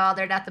cannot be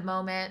bothered at the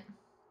moment.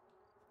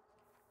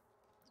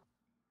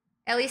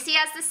 At least he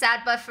has the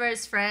sad buff for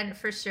his friend,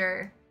 for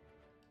sure.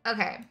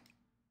 Okay.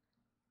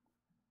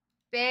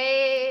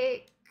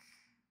 Bake.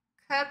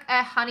 Cook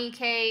a honey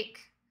cake.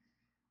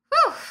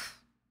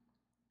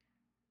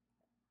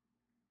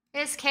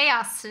 It's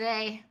chaos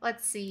today.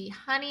 Let's see.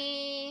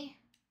 Honey.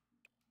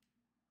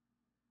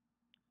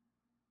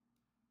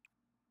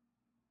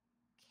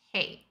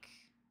 Cake.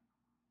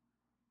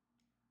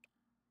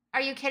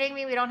 Are you kidding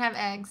me? We don't have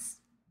eggs.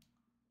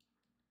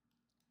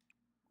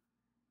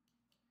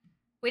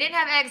 We didn't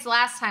have eggs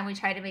last time we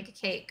tried to make a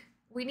cake.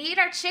 We need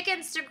our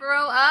chickens to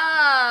grow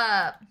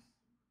up.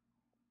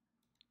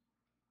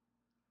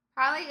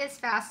 Probably is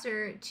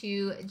faster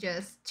to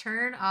just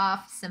turn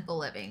off simple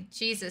living.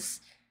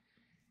 Jesus.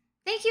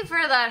 Thank you for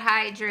that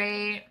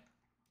hydrate.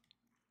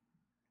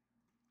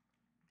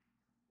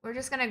 We're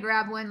just gonna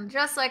grab one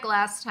just like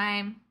last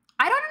time.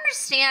 I don't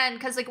understand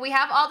because like we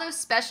have all those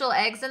special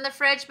eggs in the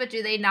fridge, but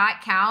do they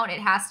not count? It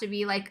has to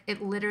be like,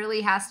 it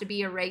literally has to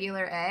be a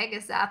regular egg.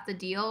 Is that the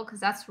deal? Because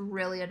that's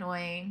really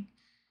annoying.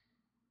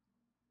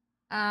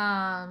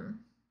 Hold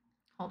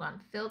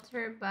on.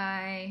 Filter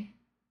by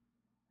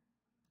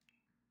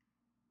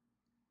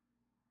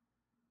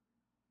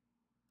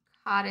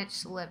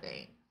cottage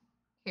living.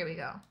 Here we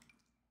go.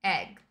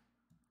 Egg.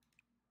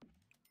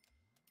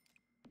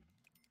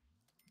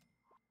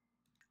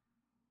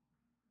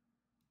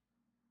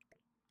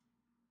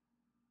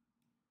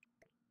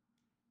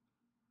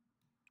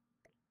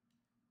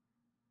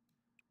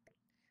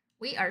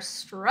 We are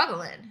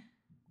struggling.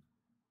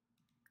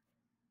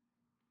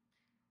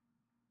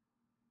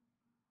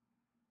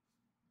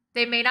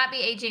 They may not be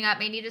aging up.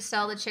 May need to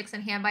sell the chicks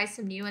and hand buy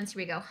some new ones.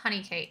 Here we go.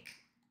 Honey cake.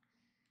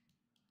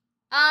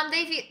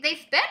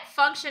 They've been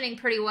functioning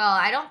pretty well.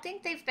 I don't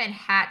think they've been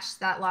hatched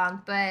that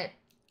long, but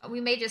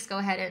we may just go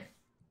ahead and...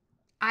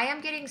 I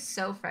am getting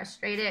so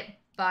frustrated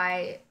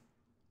by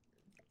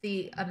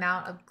the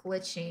amount of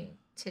glitching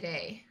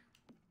today.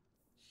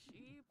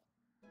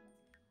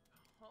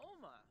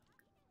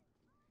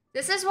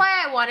 This is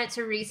why I wanted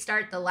to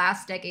restart the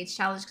last Decades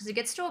Challenge, because it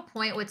gets to a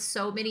point with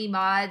so many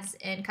mods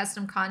and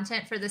custom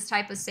content for this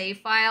type of save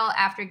file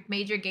after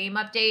major game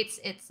updates.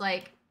 It's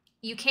like,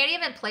 you can't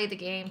even play the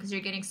game because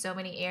you're getting so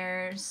many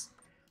errors.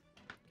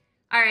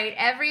 All right,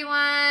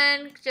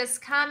 everyone,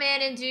 just come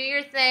in and do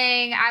your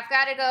thing. I've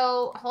got to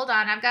go. Hold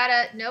on. I've got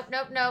to. Nope,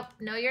 nope, nope.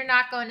 No, you're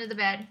not going to the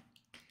bed.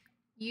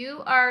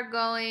 You are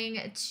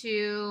going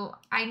to.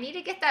 I need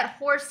to get that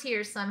horse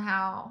here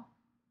somehow.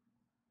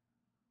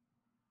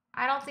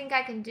 I don't think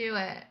I can do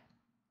it.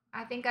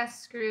 I think I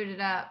screwed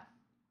it up.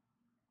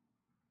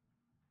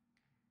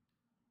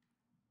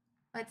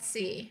 Let's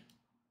see.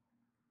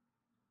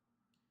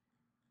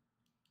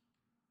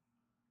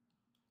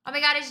 Oh my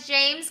God, is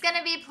James going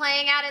to be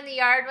playing out in the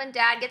yard when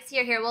Dad gets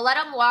here? Here, we'll let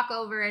him walk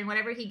over, and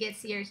whenever he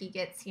gets here, he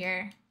gets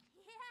here.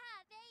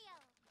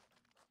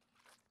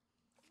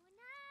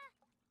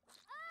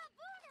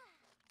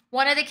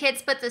 One of the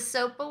kids put the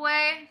soap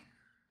away.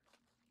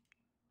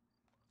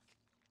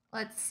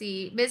 Let's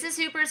see. Mrs.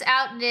 Hooper's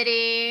out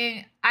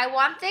knitting. I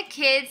want the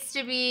kids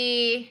to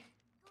be...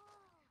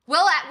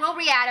 We'll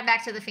re-add them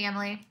back to the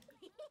family.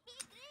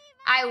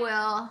 I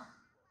will.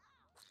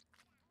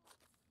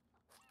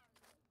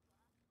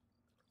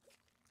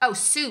 Oh,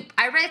 soup.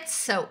 I read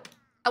soap.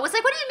 I was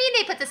like, what do you mean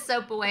they put the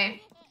soap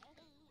away?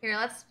 Here,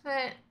 let's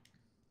put...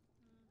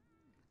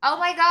 Oh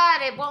my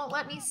God, it won't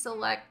let me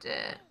select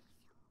it.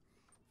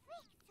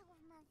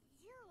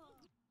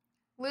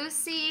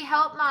 Lucy,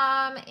 help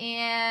Mom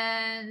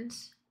and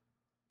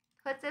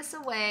put this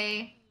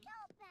away.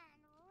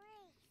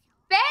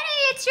 Betty,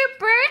 it's your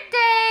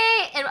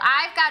birthday! And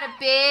I've got a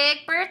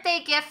big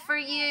birthday gift for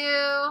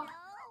you.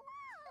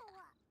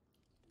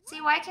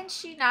 See, why can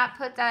she not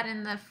put that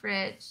in the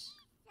fridge?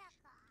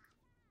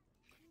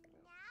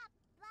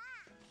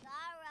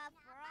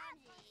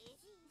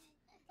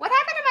 What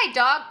happened to my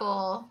dog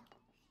bowl?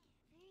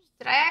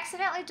 Did I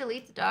accidentally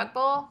delete the dog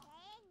bowl?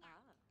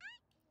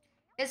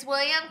 Is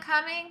William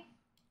coming?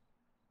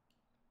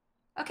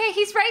 Okay,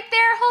 he's right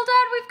there. Hold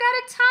on, we've got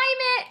to time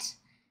it.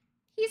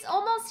 He's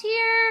almost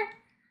here.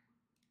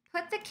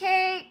 Put the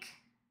cake.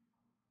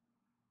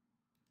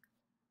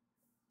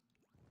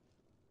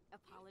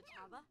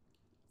 Apolachaba.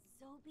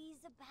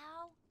 Zobi's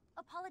about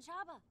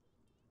Apolachaba.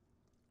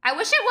 I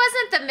wish it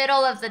wasn't the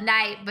middle of the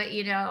night, but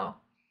you know,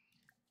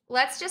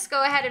 let's just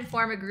go ahead and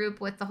form a group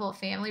with the whole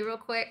family real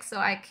quick so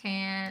I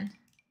can...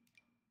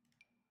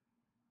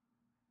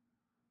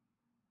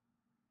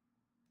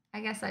 I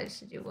guess I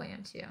should do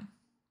William too.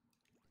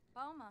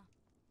 Boma.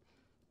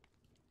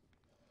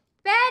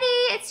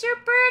 Betty, it's your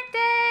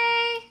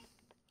birthday.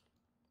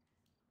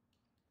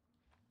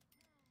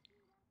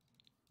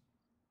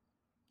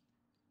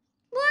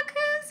 Look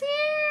who's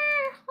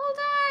here. Hold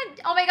on.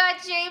 Oh my God,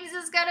 James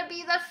is gonna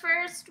be the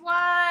first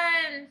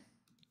one.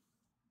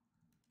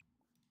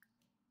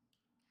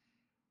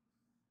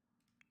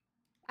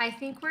 I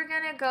think we're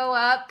gonna go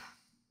up.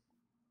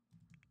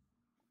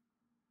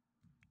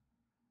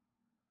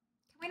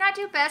 Can we not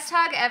do best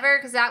hug ever?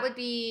 Because that would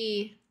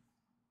be...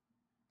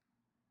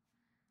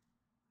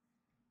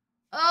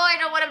 Oh, I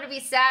don't want him to be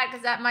sad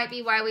because that might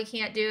be why we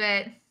can't do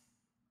it.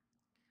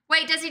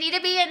 Wait, does he need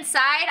to be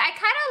inside? I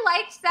kind of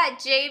liked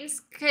that James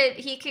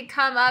could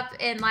come up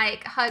and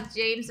like hug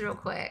James real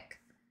quick.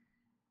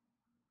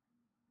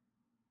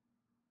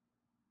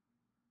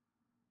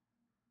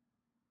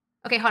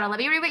 Okay, hold on. Let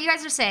me read what you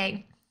guys are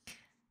saying.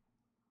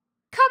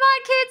 Come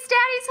on, kids.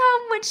 Daddy's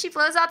home. When she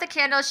blows out the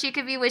candle, she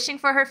could be wishing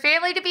for her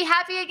family to be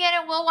happy again,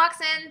 and Will walks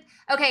in.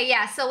 Okay,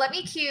 yeah, so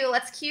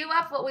let's queue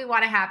up what we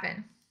want to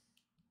happen.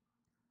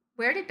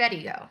 Where did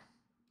Betty go?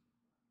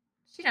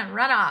 She done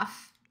run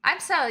off. I'm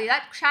sorry,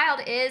 that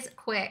child is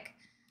quick.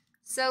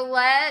 So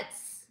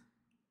let's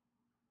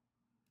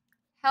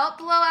help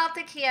blow out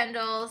the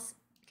candles.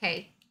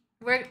 Okay,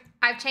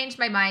 I've changed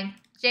my mind.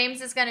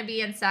 James is gonna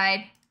be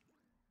inside.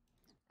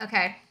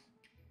 Okay.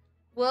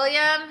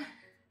 William,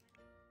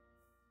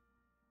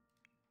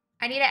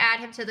 I need to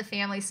add him to the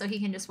family so he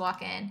can just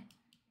walk in.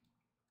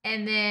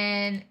 And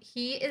then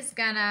he is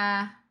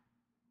gonna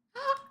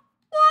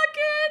walk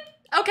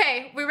in.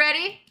 Okay, we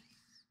ready?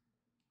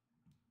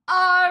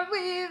 Are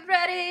we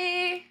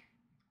ready?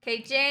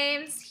 Okay,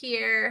 James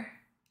here.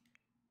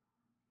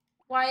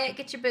 Wyatt,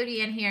 get your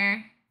booty in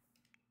here.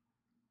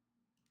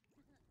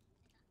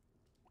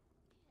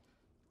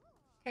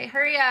 Okay,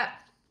 hurry up.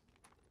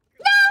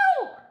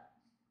 No!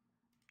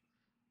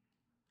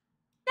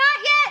 Not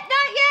yet,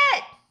 not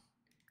yet.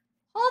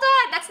 Hold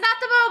on, that's not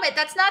the moment.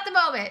 That's not the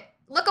moment.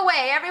 Look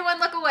away, everyone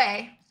look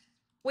away.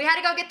 We had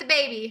to go get the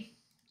baby.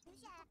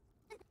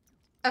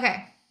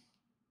 Okay.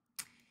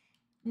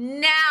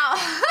 Now,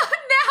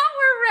 now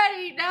we're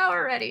ready. Now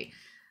we're ready.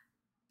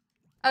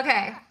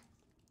 Okay.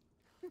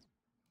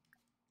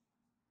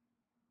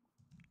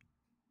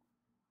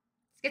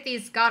 Let's get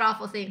these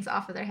god-awful things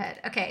off of their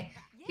head. Okay,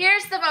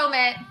 here's the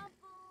moment.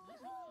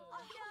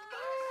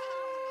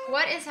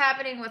 What is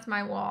happening with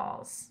my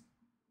walls?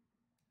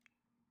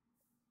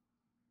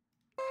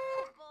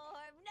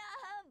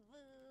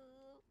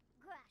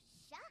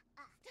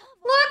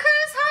 Look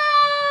who's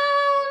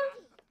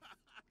home!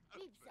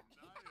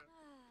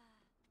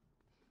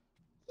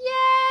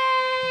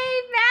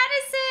 Yay,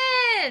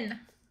 Madison!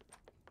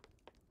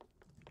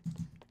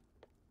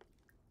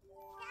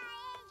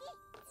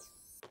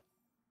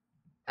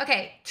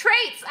 Okay,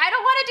 traits. I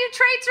don't want to do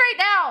traits right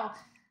now.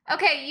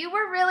 Okay, you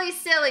were really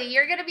silly.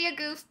 You're going to be a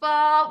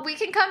goofball. We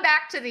can come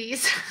back to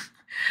these.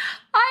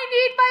 I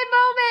need my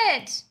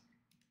moment.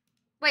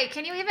 Wait,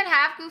 can you even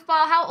have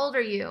goofball? How old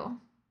are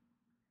you?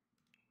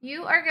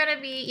 You are going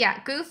to be, yeah,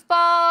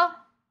 goofball.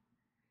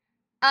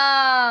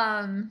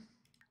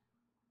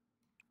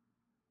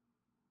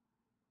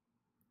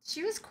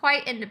 She was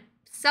quite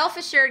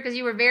self-assured because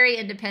you were very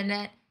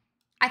independent.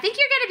 I think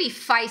you're going to be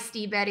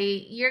feisty,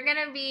 Betty. You're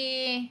going to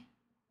be...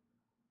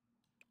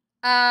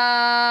 Betty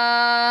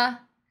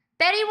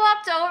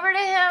walked over to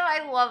him.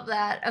 I love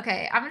that.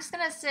 Okay, I'm just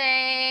gonna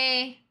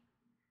say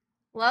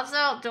loves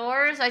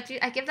outdoors. I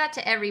give that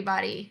to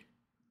everybody.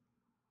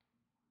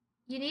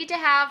 You need to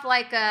have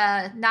like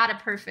a not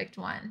a perfect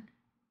one.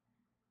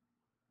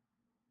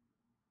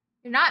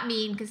 You're not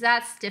mean because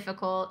that's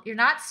difficult. You're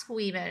not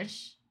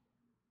squeamish.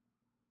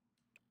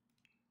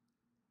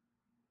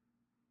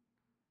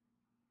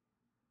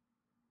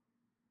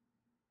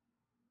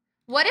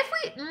 What if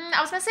we, I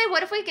was gonna say,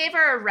 what if we gave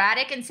her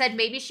erratic and said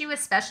maybe she was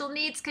special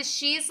needs because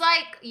she's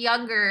like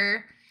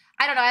younger.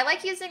 I don't know. I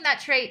like using that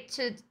trait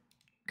to,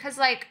 because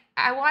like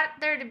I want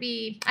there to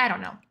be, I don't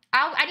know.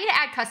 I need to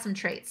add custom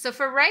traits. So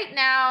for right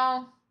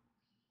now,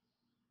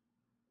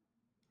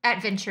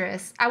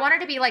 adventurous. I want her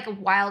to be like a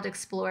wild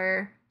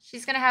explorer.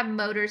 She's gonna have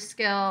motor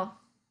skill.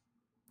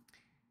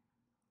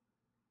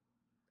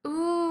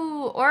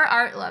 Ooh, or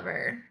art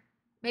lover.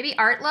 Maybe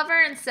art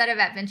lover instead of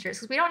adventurous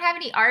because we don't have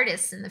any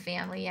artists in the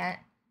family yet.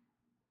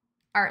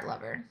 Art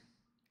lover.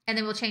 And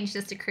then we'll change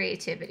this to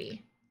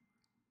creativity.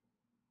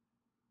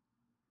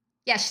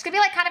 Yeah, she's going to be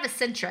like kind of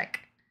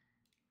eccentric.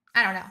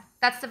 I don't know.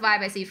 That's the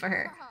vibe I see for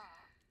her.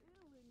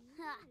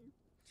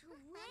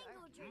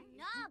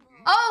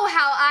 Oh,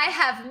 how I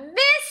have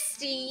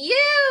missed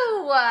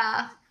you.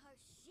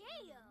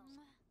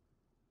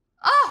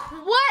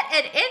 Oh, what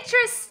an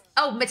interest.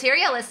 Oh,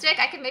 materialistic.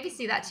 I can maybe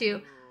see that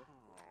too.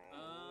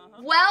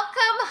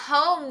 Welcome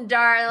home,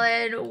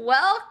 darling.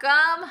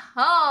 Welcome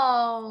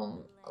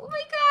home. Oh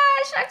my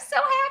gosh, I'm so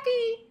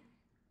happy.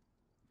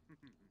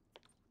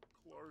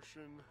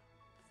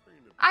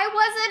 I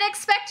wasn't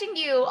expecting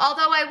you,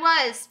 although I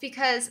was,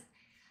 because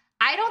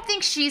I don't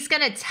think she's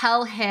going to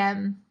tell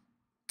him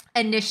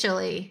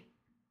initially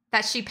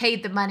that she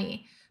paid the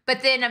money.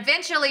 But then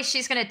eventually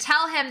she's going to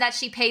tell him that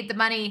she paid the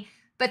money.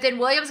 But then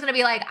William's going to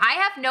be like, I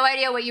have no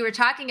idea what you were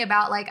talking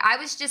about. Like, I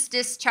was just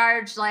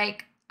discharged,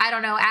 like, I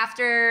don't know,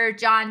 after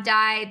John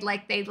died,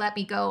 like they let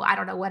me go. I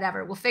don't know,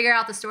 whatever. We'll figure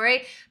out the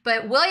story.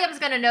 But William's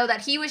going to know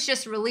that he was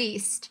just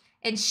released.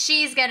 And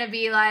she's going to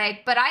be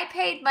like, but I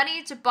paid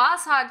money to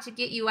Boss Hogg to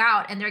get you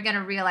out. And they're going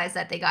to realize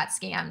that they got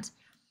scammed.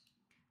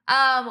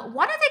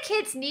 One of the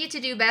kids need to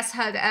do best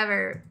hug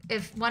ever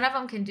if one of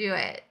them can do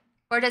it.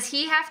 Or does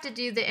he have to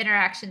do the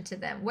interaction to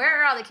them?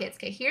 Where are all the kids?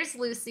 Okay, here's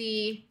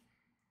Lucy.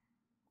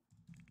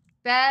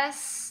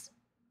 Best...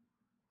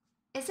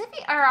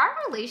 Are our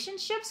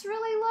relationships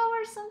really low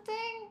or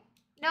something?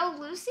 No,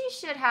 Lucy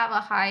should have a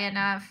high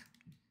enough.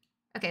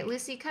 Okay,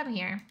 Lucy, come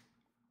here.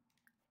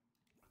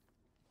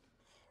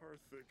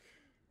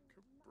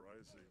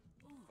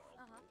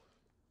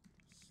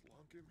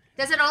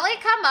 Does it only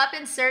come up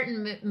in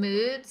certain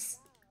moods?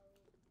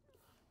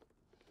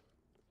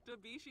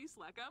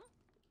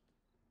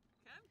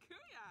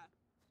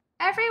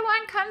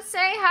 Everyone come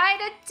say hi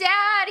to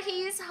Dad.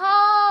 He's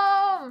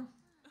home.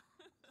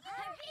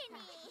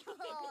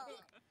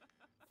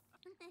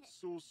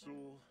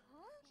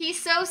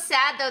 He's so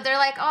sad though. They're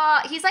like,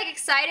 oh, he's like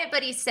excited,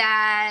 but he's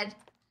sad.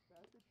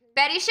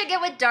 Betty should get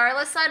with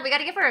Darla's son. We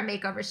gotta give her a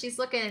makeover. She's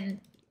looking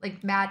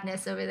like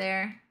madness over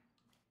there.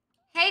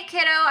 Hey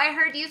kiddo, I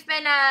heard you've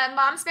been,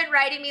 Mom's been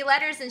writing me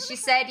letters and she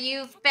said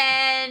you've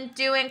been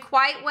doing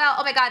quite well.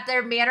 Oh my God,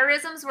 their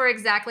mannerisms were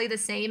exactly the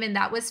same and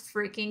that was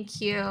freaking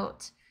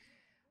cute.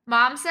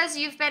 Mom says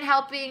you've been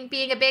helping,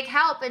 being a big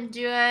help and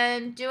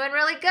doing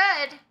really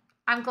good.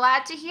 I'm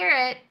glad to hear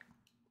it.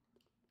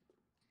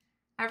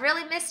 I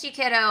really missed you,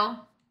 kiddo.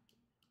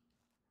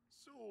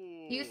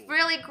 You've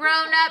really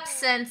grown up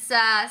since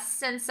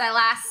I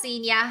last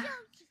seen ya.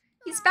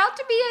 He's about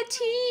to be a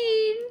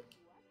teen.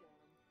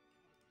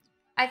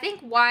 I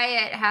think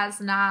Wyatt has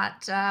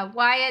not.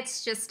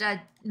 Wyatt's just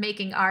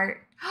making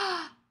art.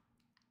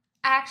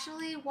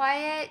 Actually,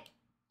 Wyatt,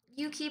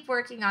 you keep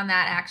working on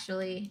that,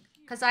 actually.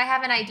 Because I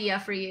have an idea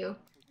for you.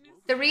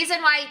 The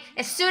reason why,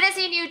 as soon as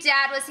he knew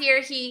Dad was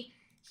here, he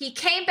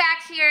came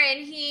back here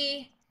and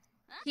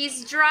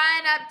he's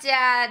drawing up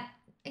Dad.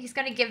 He's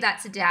going to give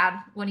that to Dad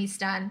when he's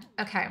done.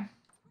 Okay.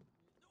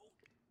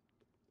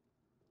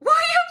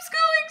 William's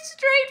going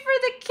straight for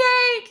the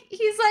cake.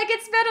 He's like,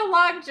 it's been a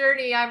long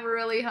journey. I'm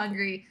really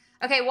hungry.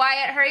 Okay,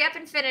 Wyatt, hurry up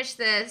and finish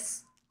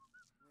this.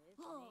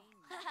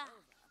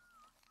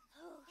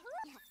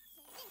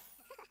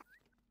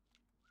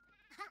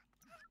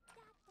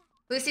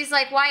 Lucy's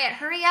like, Wyatt,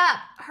 hurry up.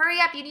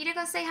 Hurry up. You need to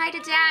go say hi to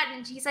Dad.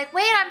 And he's like,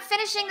 wait, I'm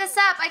finishing this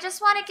up. I just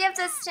want to give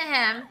this to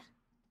him.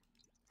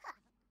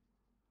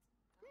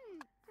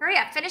 Hurry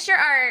up. Finish your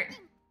art.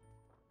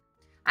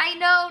 I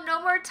know.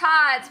 No more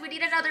Todds. We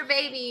need another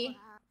baby.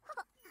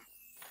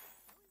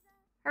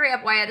 Hurry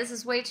up, Wyatt. This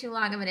is way too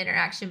long of an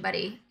interaction,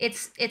 buddy.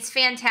 It's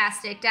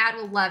fantastic. Dad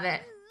will love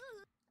it.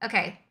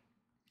 Okay.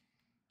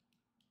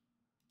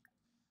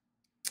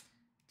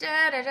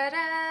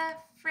 Da-da-da-da.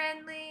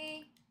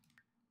 Friendly.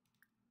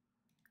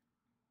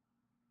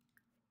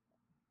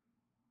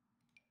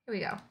 Here we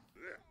go.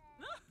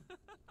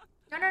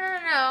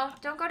 No.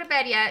 Don't go to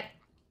bed yet.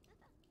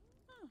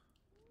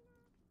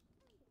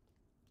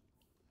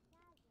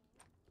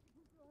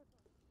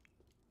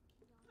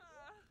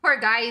 Poor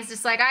guy, he's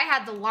just like, I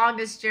had the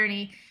longest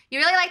journey. You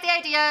really like the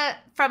idea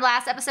from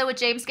last episode with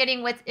James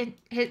getting with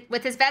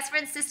his best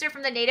friend's sister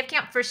from the native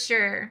camp? For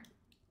sure.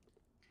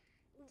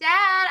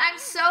 Dad, I'm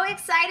so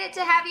excited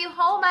to have you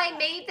home. I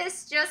made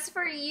this just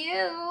for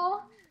you.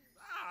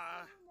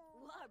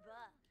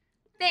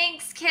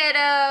 Thanks, kiddo.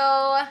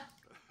 All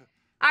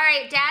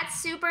right, Dad's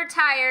super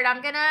tired.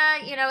 I'm gonna,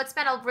 it's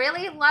been a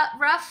really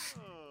rough,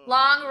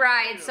 long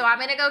ride, so I'm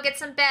gonna go get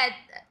some bed.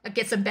 I'm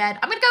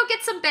gonna go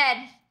get some bed.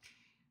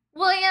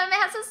 William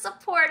has a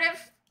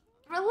supportive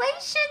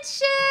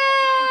relationship.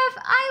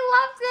 I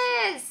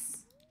love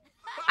this.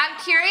 I'm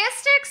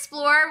curious to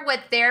explore what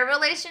their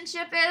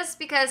relationship is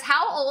because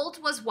how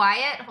old was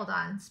Wyatt? Hold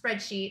on,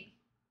 spreadsheet.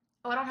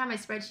 Oh, I don't have my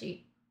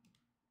spreadsheet.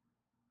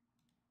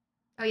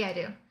 Oh, yeah, I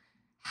do.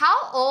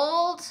 How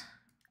old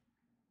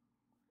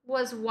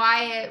was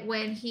Wyatt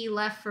when he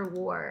left for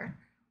war?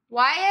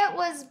 Wyatt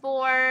was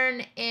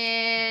born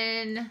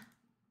in...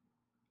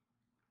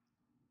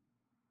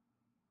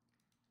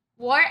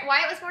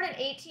 Wyatt was born in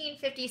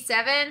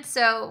 1857,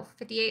 so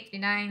 58,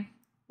 59.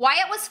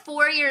 Wyatt was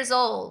 4 years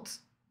old.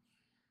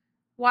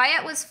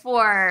 Wyatt was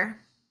 4.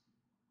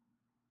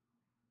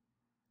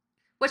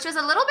 Which was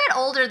a little bit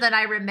older than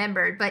I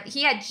remembered, but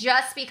he had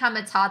just become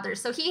a toddler.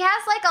 So he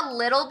has like a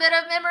little bit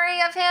of memory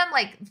of him,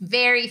 like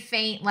very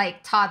faint,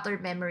 like toddler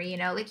memory,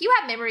 Like you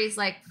have memories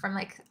like from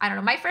like, I don't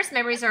know, my first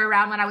memories are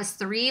around when I was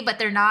 3, but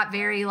they're not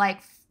very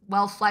like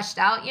well fleshed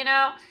out,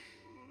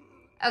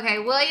 Okay,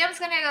 William's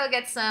gonna go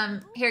get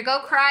some. Here, go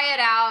cry it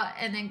out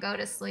and then go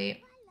to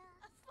sleep.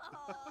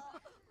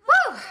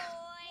 Woo!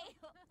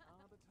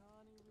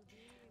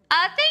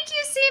 Thank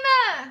you,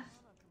 Seema!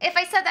 If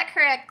I said that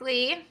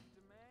correctly.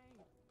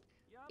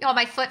 Oh,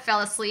 my foot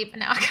fell asleep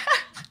now.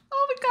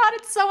 Oh my God,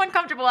 it's so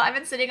uncomfortable. I've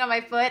been sitting on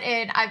my foot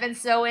and I've been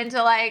so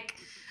into like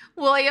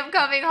William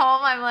coming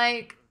home. I'm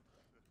like,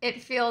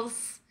 it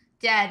feels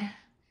dead.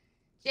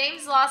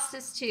 James lost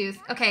his tooth.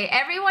 Okay,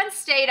 everyone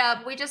stayed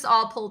up. We just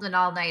all pulled an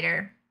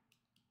all-nighter.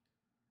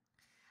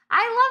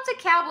 I love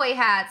the cowboy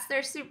hats.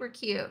 They're super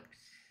cute.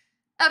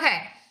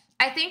 Okay,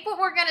 I think what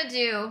we're going to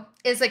do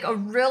is like a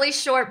really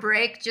short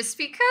break just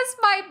because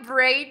my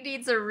brain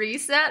needs a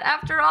reset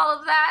after all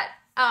of that.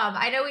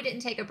 I know we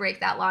didn't take a break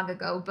that long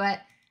ago,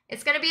 but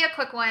it's going to be a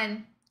quick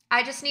one.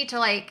 I just need to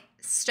like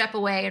step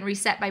away and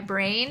reset my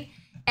brain.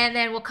 And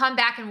then we'll come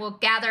back and we'll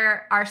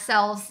gather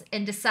ourselves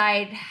and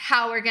decide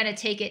how we're going to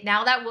take it.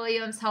 Now that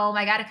William's home,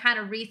 I got to kind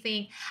of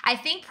rethink. I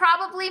think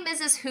probably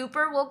Mrs.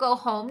 Hooper will go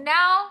home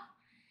now.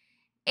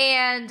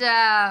 And,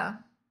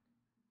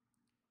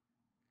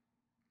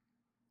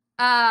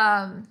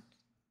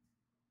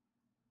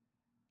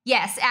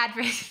 Yes,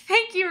 advert.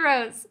 Thank you,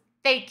 Rose.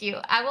 Thank you.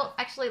 I will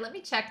actually, let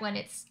me check when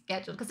it's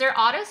scheduled because they're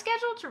auto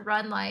scheduled to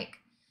run like,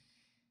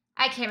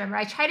 I can't remember.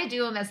 I try to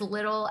do them as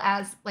little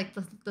as like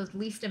the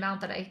least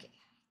amount that I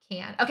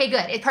can. Okay,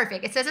 good. It's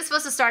perfect. It says it's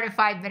supposed to start in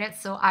 5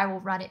 minutes, so I will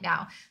run it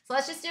now. So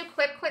let's just do a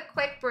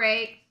quick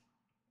break.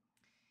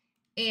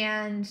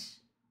 And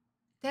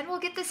then we'll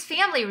get this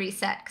family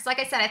reset. Because like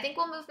I said, I think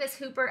we'll move Miss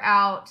Hooper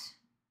out.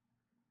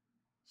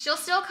 She'll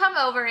still come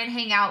over and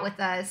hang out with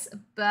us,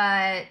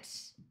 but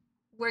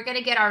we're going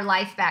to get our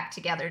life back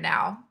together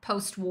now,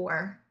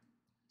 post-war.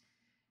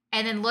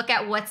 And then look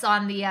at what's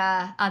on the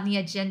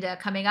agenda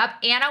coming up.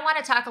 And I want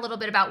to talk a little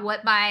bit about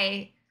what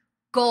my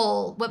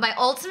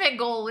ultimate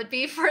goal would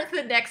be for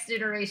the next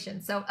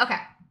iteration. So, okay.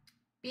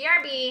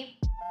 BRB.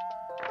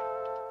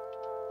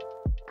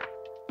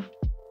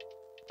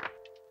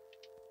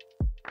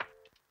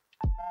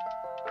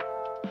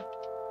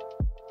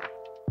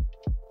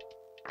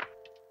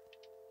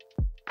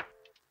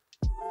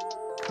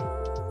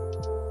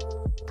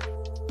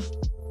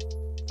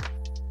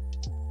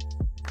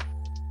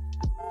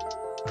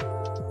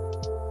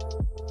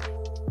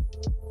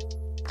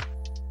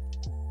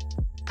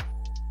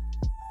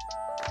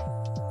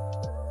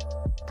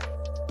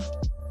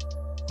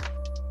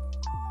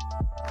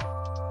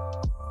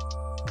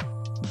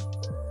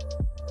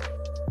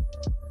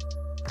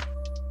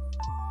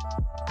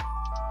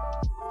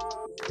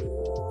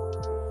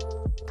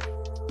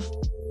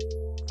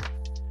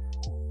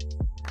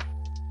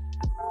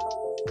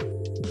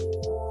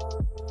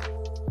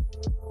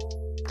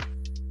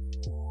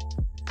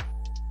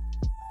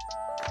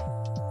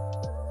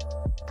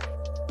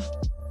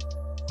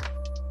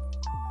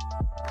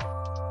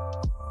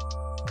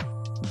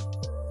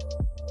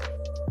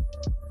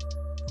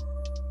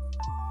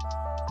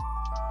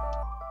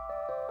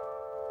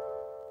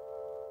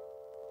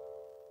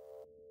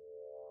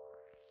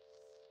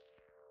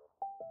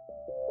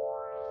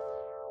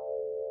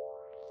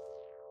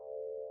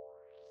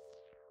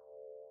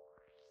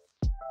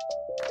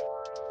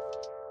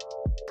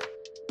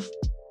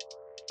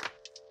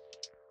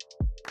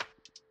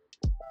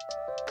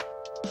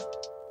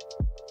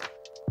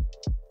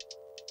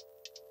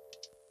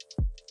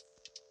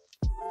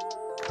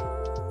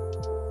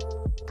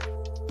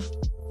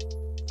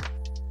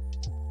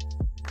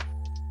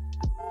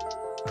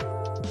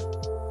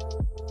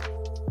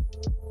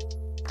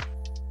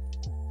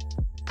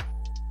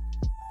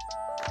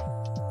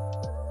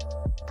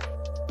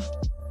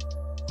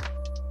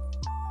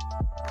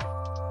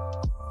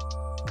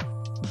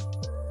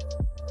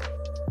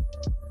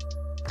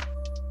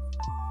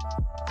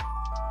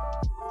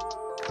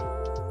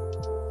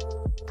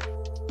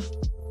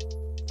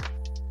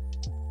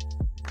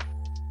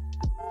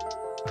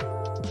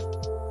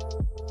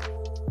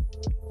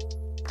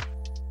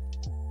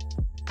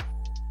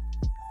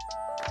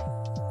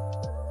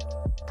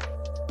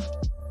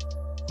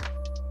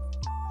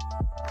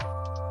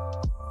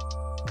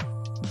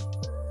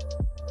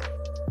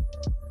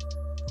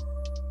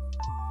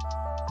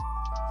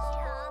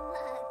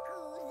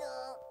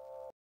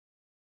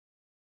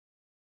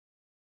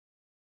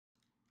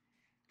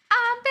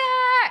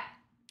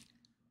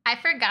 I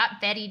forgot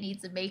Betty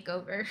needs a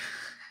makeover. When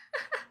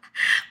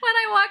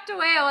I walked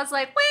away, I was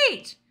like,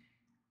 wait,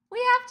 we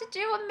have to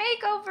do a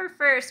makeover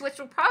first, which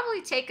will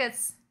probably take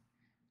us,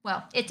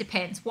 well, it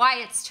depends.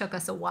 Wyatt's took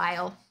us a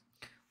while.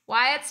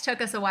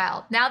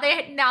 Now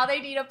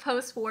they need a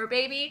post-war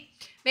baby.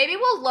 Maybe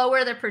we'll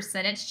lower the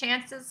percentage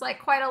chances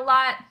like quite a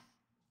lot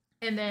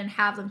and then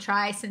have them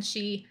try since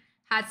she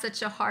had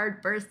such a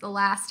hard birth the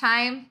last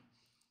time.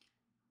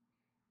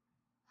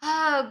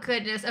 Oh,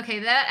 goodness. Okay,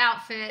 that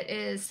outfit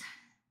is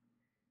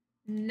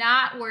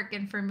not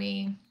working for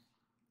me.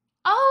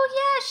 Oh,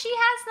 yeah, she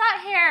has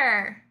that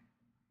hair.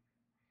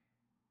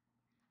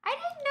 I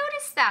didn't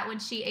notice that when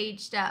she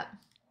aged up.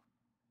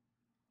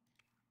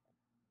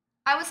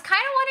 I was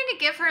kind of wanting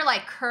to give her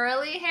like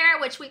curly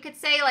hair, which we could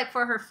say like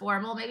for her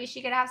formal, maybe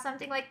she could have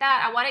something like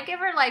that. I want to give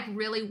her like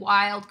really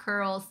wild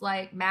curls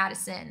like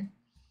Madison.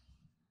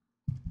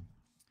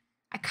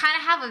 I kind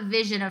of have a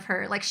vision of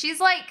her. Like she's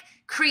like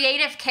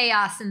creative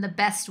chaos in the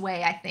best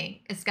way, I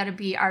think. It's got to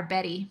be our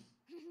Betty.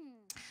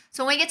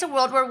 So when we get to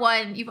World War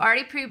I, you've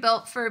already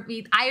pre-built for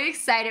me. I'm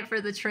excited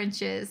for the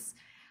trenches.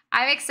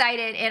 I'm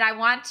excited, and I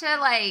want to,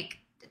 like,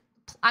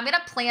 I'm going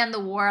to plan the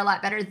war a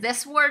lot better.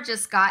 This war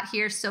just got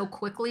here so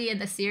quickly in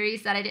the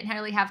series that I didn't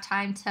really have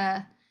time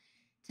to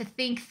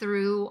think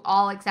through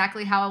all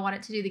exactly how I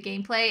wanted to do the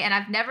gameplay. And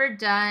I've never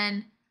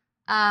done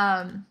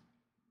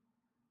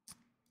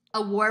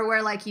a war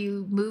where like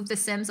you move the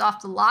Sims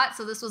off the lot.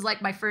 So this was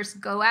like my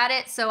first go at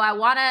it. So I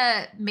want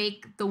to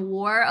make the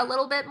war a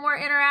little bit more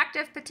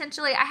interactive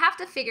potentially. I have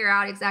to figure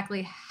out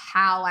exactly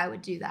how I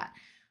would do that.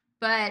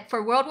 But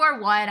for World War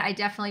I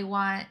definitely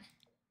want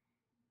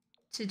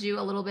to do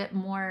a little bit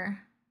more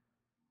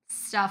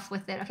stuff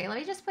with it. Okay, let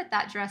me just put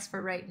that dress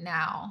for right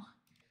now.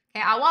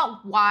 Okay, I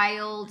want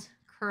wild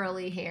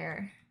curly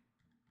hair.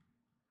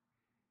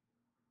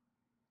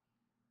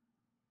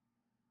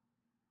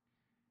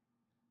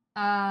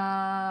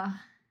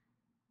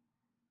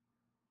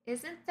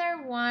 Isn't there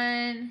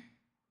one?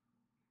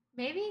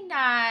 Maybe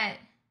not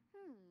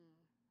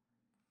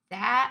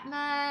that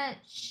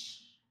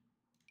much.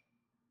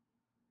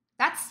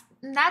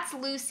 That's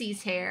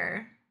Lucy's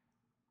hair.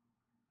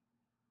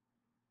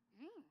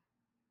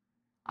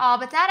 Oh,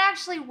 but that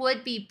actually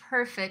would be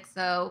perfect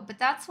though. But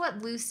that's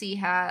what Lucy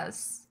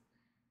has.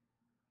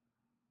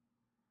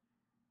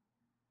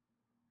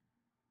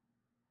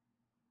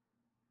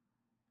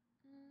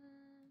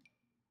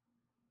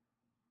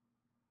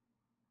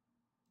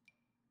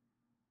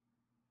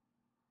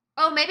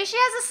 Oh, maybe she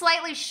has a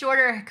slightly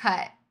shorter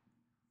cut.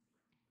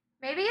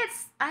 Maybe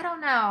it's, I don't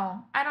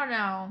know. I don't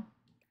know.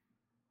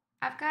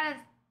 I've got to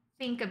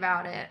think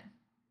about it.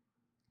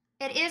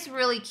 It is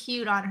really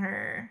cute on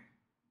her.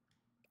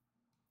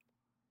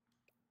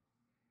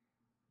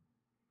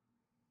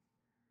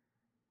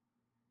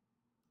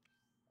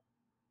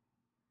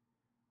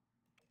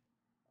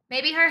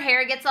 Maybe her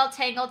hair gets all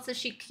tangled so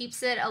she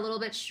keeps it a little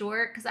bit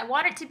short because I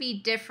want it to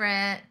be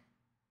different.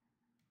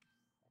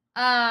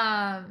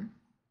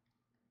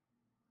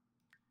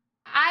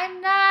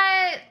 I'm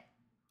not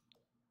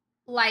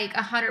like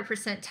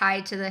 100%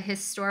 tied to the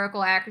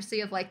historical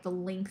accuracy of like the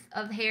length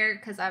of hair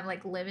because I'm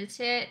like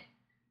limited.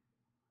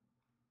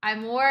 I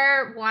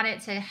more want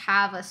it to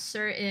have a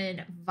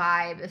certain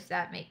vibe, if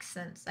that makes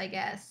sense, I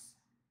guess.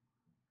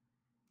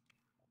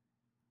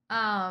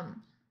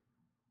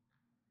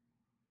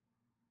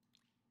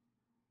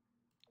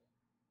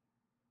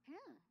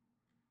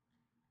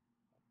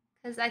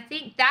 Because I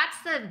think that's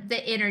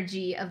the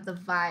energy of the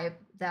vibe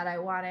that I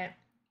want it.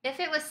 If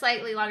it was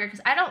slightly longer,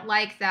 because I don't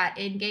like that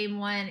in-game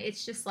one.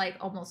 It's just like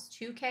almost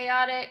too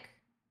chaotic.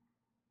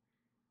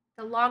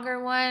 The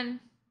longer one,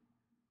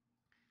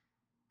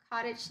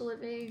 cottage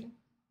living.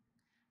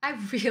 I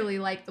really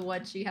like the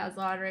one she has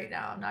on right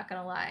now. I'm not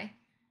gonna lie.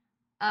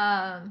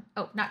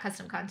 Oh, not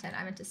custom content.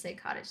 I meant to say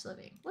cottage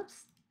living.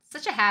 Whoops,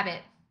 such a habit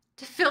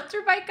to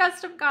filter by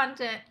custom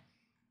content.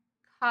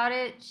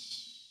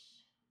 Cottage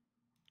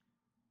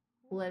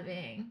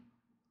living.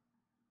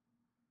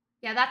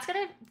 Yeah, that's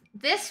gonna,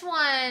 this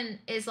one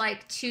is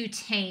like too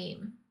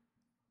tame.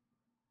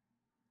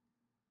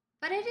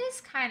 But it is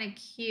kind of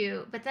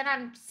cute. But then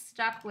I'm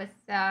stuck with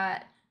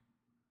that.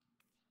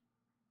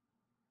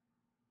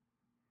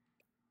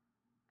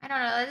 I don't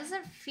know. It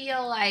doesn't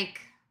feel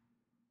like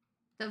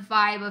the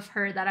vibe of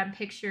her that I'm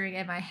picturing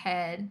in my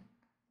head.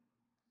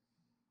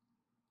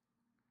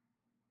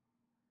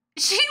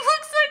 She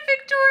looks like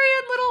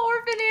Victorian Little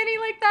Orphan Annie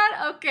like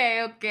that?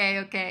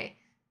 Okay.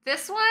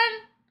 This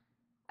one?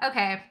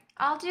 Okay,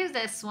 I'll do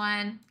this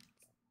one.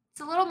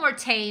 It's a little more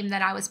tame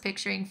than I was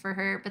picturing for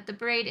her, but the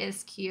braid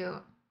is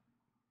cute.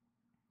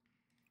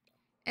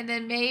 And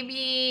then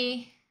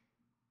maybe,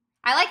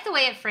 I like the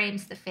way it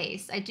frames the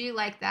face. I do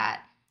like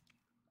that.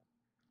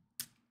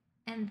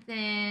 And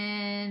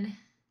then,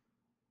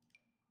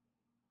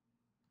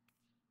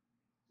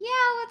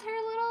 yeah, with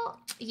her little,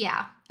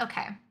 yeah,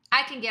 okay.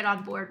 I can get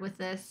on board with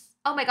this.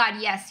 Oh my God,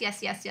 yes.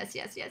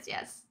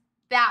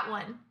 That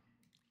one.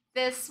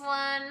 This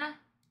one.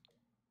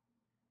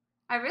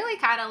 I really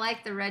kind of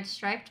like the red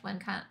striped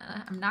one,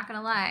 I'm not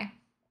gonna lie.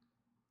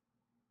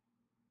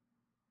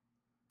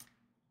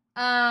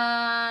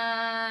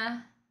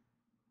 I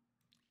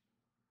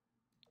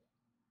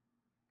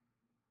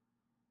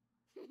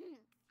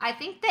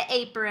think the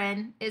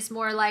apron is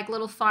more like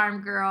little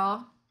farm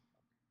girl.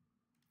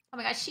 Oh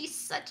my gosh, she's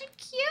such a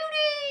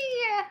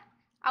cutie.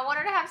 I want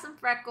her to have some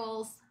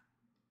freckles.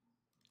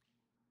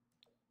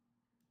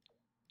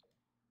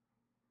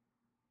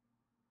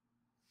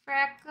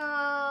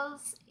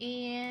 Freckles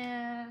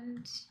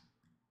and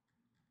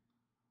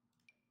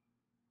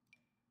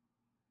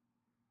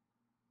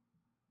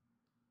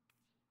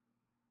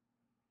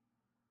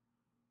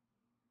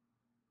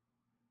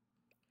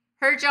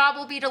her job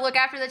will be to look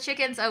after the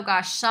chickens. Oh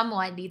gosh,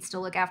 someone needs to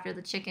look after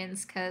the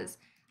chickens because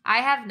I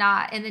have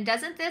not. And then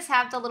doesn't this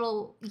have the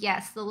little,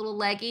 yes, the little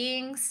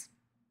leggings?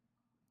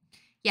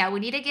 Yeah, we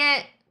need to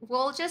get,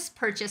 we'll just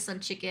purchase some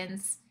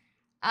chickens.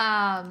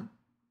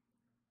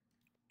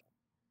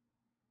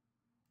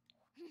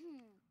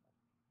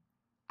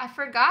 I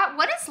forgot,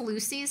 what is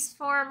Lucy's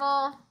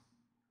formal?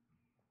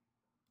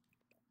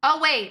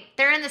 Oh wait,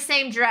 they're in the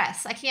same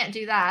dress. I can't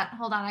do that.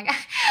 Hold on, I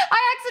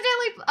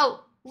accidentally,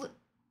 oh,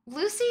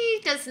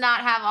 Lucy does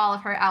not have all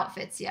of her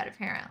outfits yet,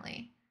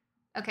 apparently.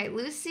 Okay,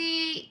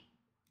 Lucy,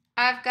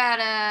 I've got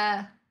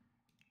to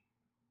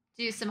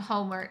do some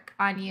homework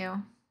on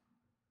you.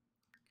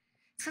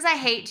 It's because I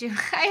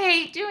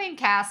hate doing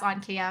Cass on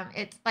cam.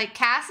 It's like,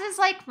 Cass is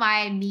like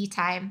my me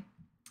time.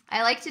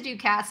 I like to do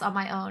Cass on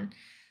my own.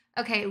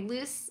 Okay,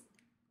 Lucy,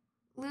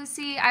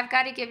 I've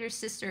got to give your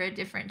sister a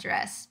different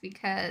dress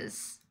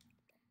because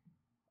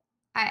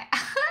I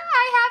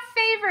I have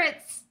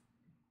favorites.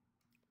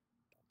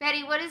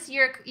 Betty, what is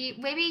your,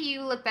 maybe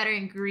you look better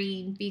in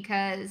green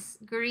because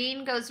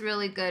green goes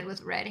really good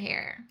with red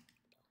hair.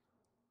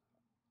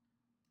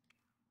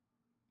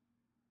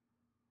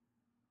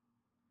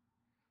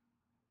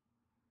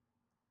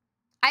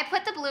 I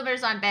put the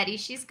bloomers on Betty.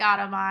 She's got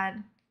them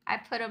on. I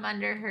put them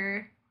under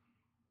her.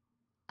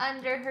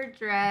 under her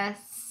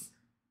dress.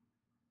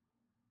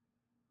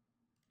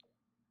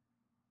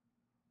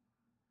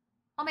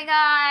 Oh my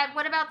god,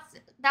 what about...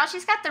 Now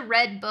she's got the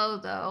red bow,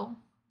 though.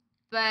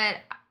 But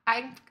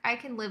I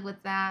can live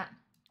with that.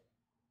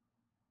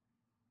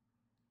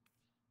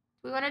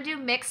 We want to do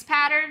mixed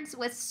patterns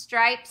with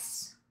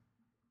stripes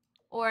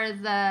or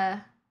the...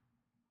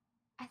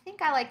 I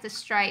think I like the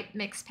stripe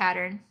mixed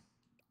pattern.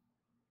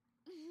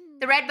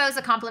 The red bow's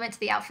a compliment to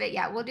the outfit.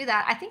 Yeah, we'll do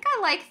that. I think I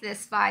like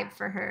this vibe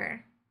for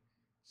her.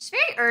 She's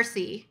very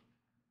earthy.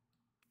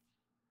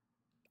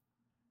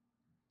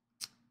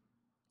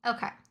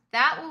 Okay,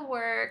 that will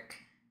work.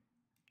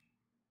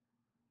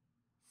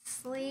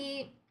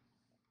 Sleep.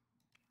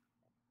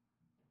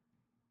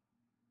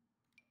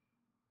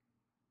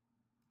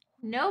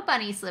 No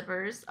bunny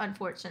slippers,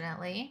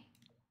 unfortunately.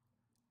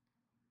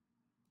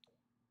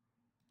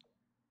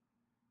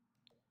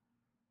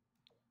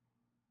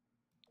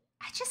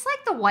 I just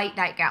like the white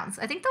nightgowns.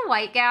 I think the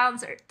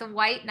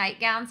white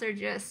nightgowns are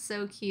just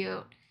so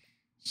cute.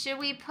 Should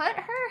we put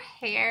her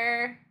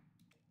hair...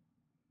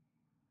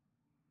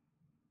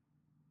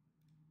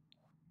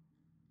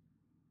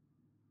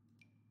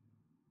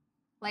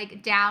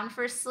 like down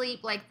for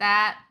sleep like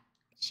that?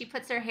 She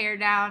puts her hair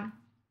down.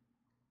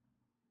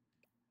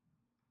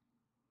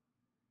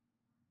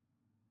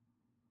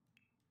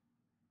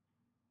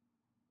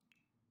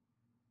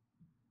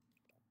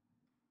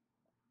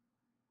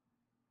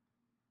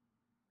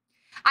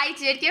 I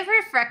did give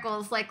her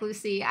freckles like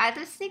Lucy. I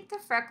just think the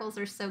freckles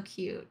are so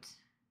cute.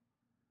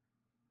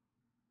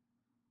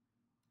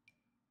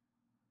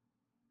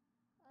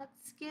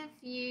 Let's give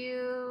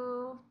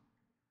you...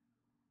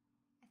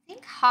 I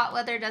think Hot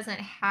Weather doesn't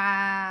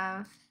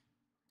have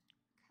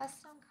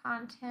custom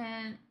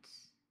content.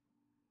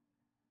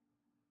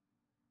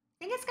 I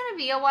think it's going to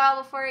be a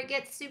while before it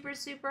gets super,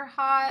 super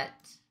hot.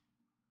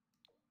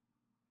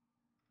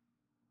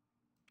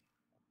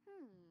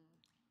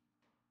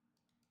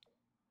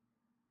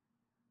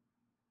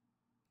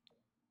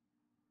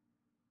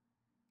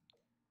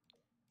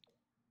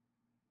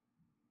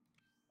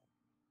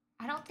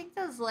 I don't think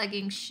those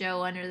leggings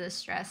show under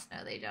this dress.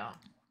 No, they don't.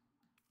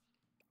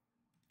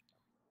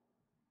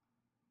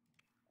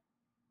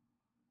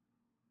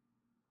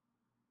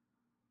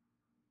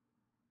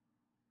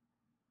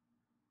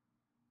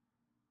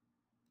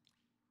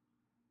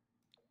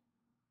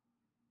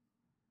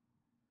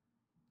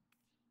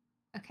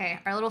 Okay,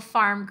 our little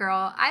farm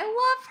girl. I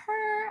love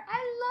her.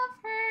 I love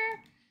her.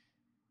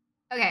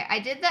 Okay, I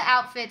did the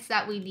outfits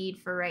that we need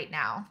for right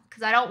now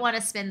because I don't want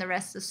to spend the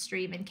rest of the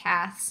stream in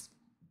cast.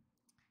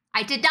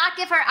 I did not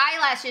give her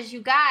eyelashes,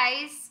 you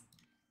guys.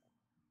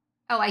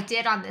 Oh, I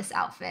did on this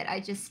outfit.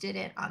 I just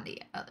didn't on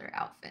the other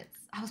outfits.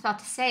 I was about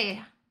to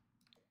say,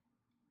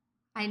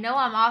 I know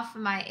I'm off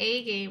of my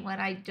A game when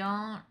I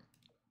don't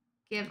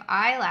give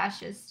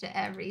eyelashes to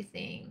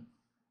everything.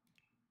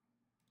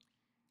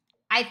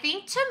 I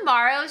think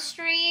tomorrow's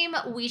stream,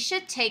 we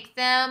should take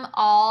them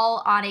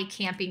all on a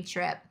camping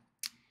trip.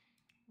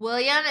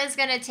 William is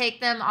going to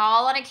take them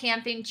all on a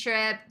camping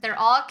trip. They're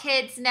all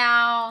kids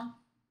now.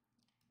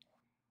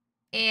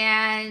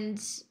 And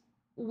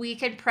we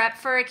could prep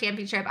for a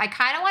camping trip. I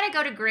kind of want to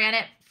go to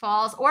Granite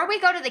Falls, or we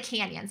go to the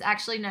canyons.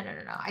 Actually, no.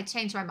 I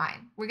changed my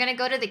mind. We're going to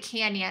go to the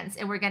canyons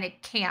and we're going to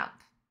camp.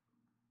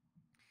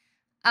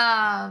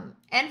 And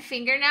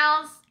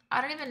fingernails.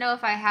 I don't even know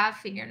if I have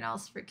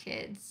fingernails for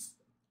kids.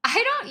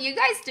 You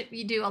guys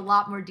you do a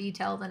lot more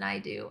detail than I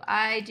do.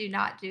 I do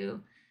not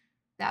do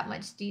that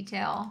much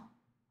detail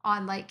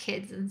on like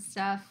kids and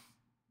stuff.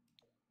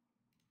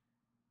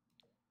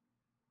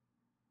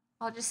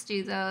 I'll just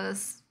do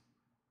those.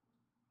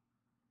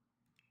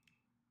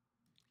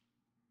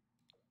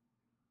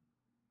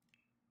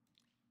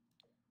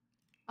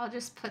 I'll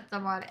just put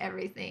them on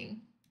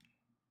everything.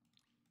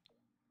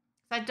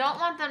 I don't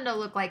want them to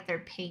look like they're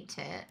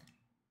painted.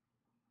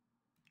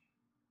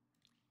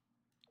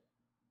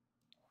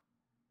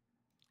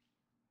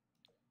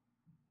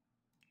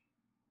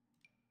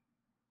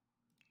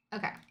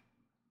 Okay.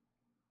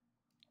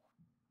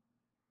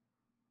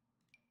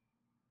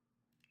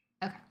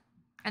 Okay.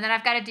 And then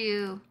I've got to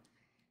do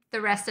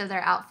the rest of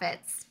their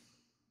outfits.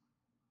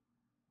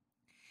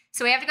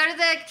 So we have to go to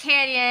the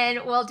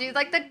canyon. We'll do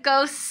like the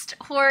ghost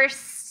horse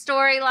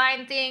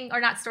storyline thing, or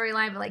not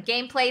storyline, but like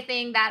gameplay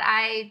thing that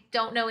I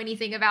don't know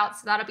anything about.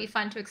 So that'll be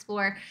fun to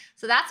explore.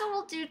 So that's what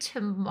we'll do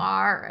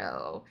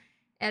tomorrow.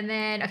 And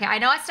then, okay, I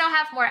know I still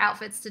have more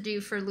outfits to do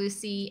for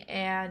Lucy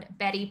and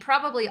Betty,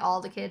 probably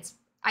all the kids.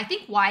 I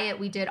think Wyatt,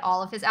 we did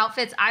all of his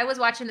outfits. I was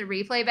watching the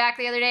replay back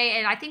the other day,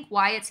 and I think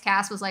Wyatt's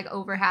cast was like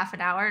over half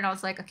an hour, and I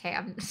was like, okay,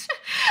 I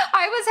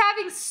was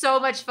having so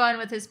much fun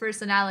with his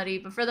personality,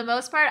 but for the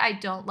most part, I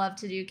don't love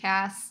to do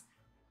casts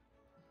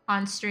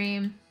on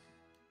stream.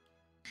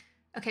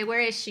 Okay,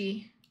 where is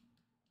she?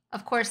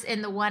 Of course,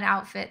 in the one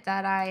outfit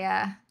that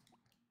I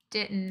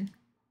didn't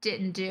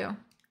do.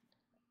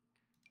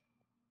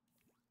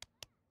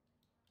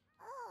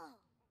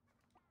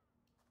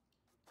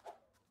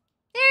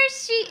 There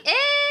she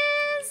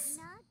is!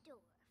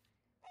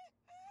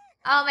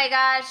 Oh my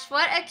gosh,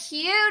 what a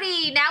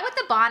cutie. Now with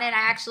the bonnet,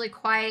 I actually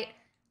quite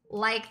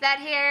like that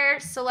hair.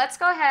 So let's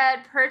go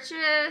ahead,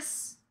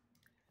 purchase.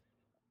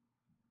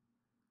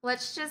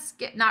 Let's just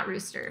get, not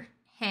rooster,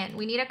 hen.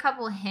 We need a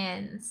couple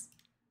hens.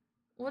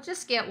 We'll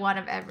just get one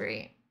of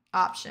every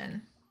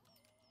option.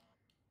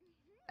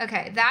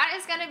 Okay, that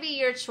is gonna be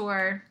your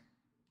chore.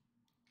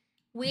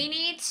 We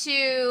need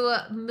to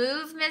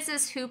move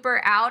Mrs.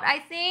 Hooper out, I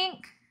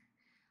think.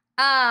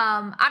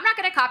 I'm not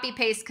gonna copy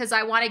paste because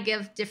I want to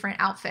give different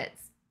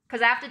outfits.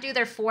 Because I have to do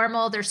their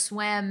formal, their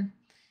swim,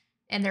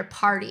 and their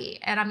party.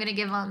 And I'm gonna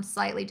give them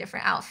slightly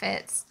different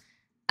outfits.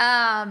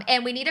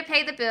 And we need to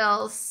pay the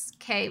bills.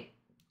 Okay.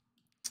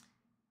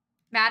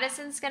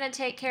 Madison's gonna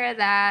take care of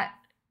that.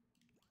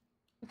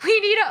 We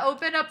need to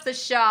open up the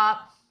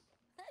shop.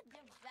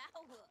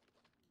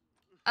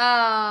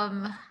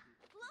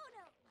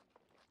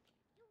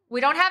 We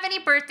don't have any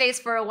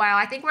birthdays for a while.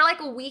 I think we're like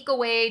a week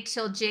away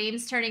till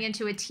James turning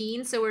into a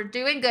teen. So we're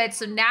doing good.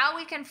 So now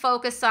we can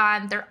focus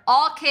on, they're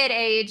all kid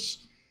age.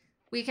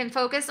 We can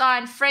focus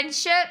on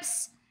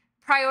friendships,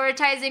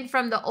 prioritizing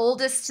from the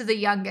oldest to the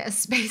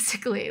youngest,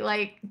 basically.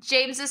 Like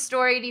James's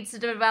story needs to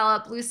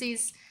develop,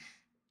 Lucy's,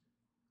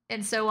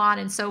 and so on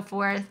and so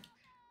forth.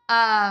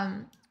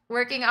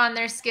 Working on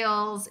their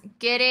skills,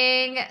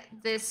 getting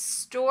this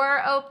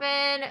store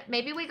open.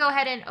 Maybe we go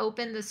ahead and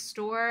open the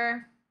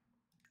store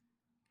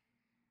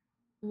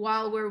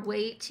while we're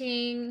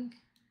waiting.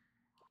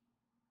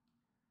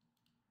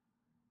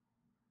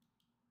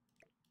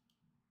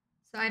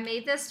 So I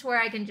made this to where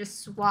I can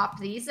just swap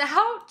these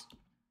out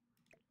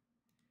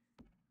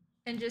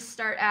and just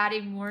start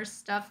adding more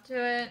stuff to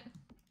it.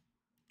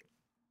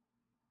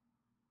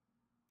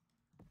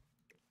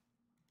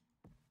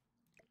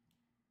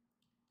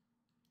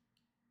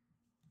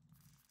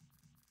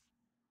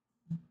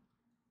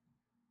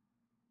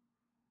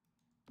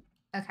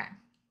 Okay.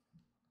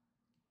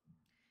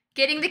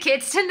 Getting the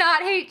kids to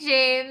not hate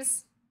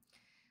James.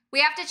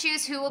 We have to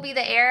choose who will be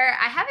the heir.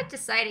 I haven't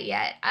decided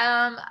yet.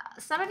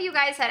 Some of you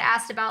guys had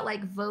asked about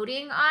like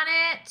voting on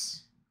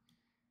it.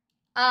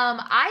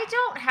 I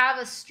don't have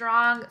a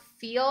strong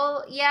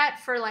feel yet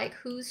for like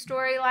whose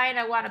storyline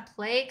I want to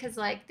play because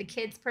like the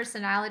kids'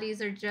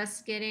 personalities are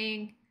just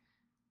getting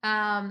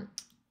fleshed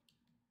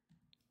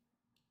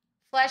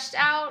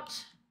out.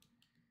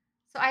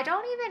 So I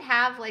don't even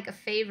have like a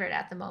favorite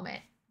at the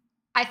moment.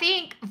 I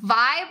think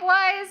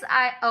vibe-wise,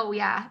 oh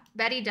yeah,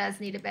 Betty does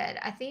need a bed.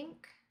 I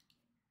think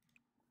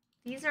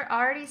these are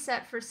already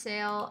set for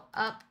sale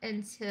up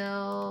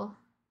until,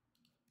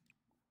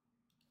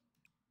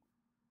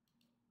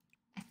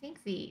 I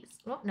think these.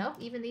 Oh, nope,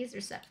 even these are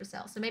set for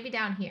sale. So maybe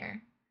down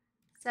here.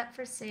 Set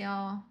for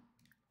sale.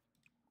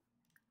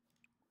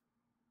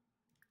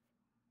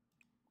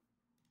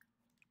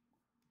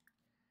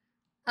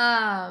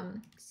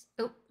 Oop,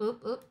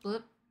 oop, oop,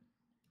 oop.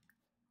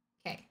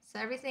 Okay, so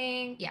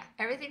everything, yeah,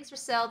 everything's for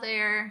sale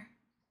there.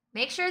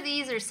 Make sure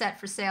these are set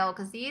for sale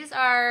because these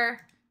are,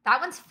 that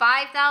one's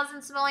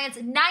 5,000 simoleons,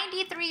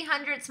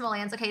 9,300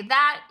 simoleons. Okay,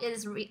 that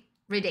is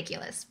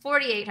ridiculous.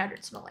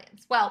 4,800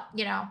 simoleons. Well,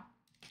 you know,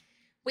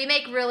 we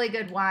make really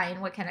good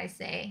wine. What can I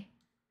say?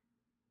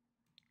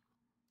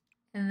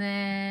 And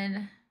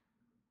then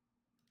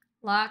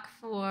lock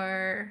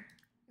for,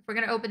 if we're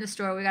going to open the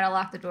store, we got to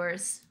lock the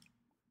doors.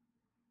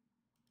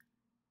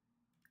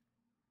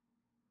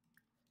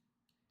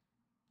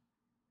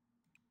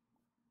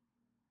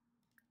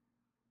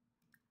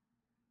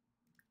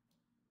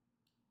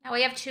 Now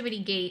we have too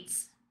many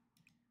gates.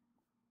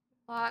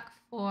 Lock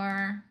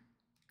for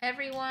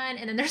everyone.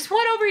 And then there's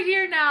one over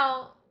here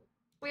now.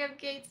 We have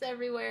gates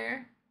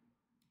everywhere.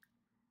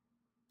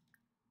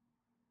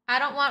 I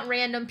don't want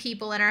random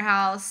people in our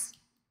house.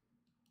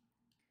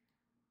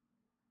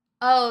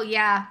 Oh,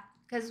 yeah.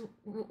 Because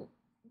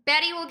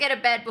Betty will get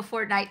a bed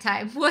before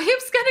nighttime.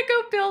 William's going to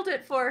go build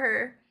it for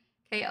her.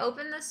 Okay,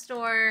 open the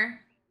store.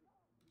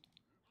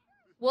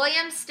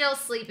 William's still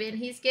sleeping.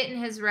 He's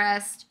getting his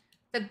rest.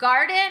 The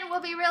garden will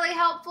be really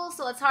helpful,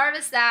 so let's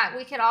harvest that.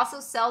 We can also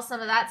sell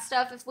some of that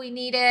stuff if we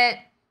need it.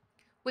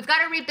 We've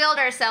got to rebuild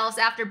ourselves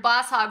after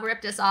Boss Hogg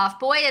ripped us off.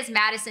 Boy, is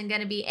Madison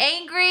going to be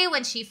angry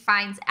when she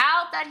finds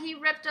out that he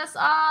ripped us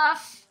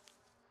off.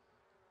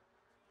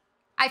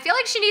 I feel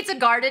like she needs a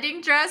gardening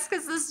dress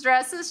because this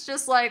dress is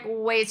just like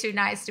way too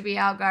nice to be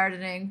out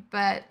gardening.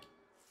 But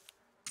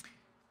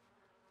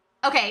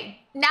okay,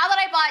 now that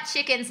I bought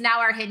chickens,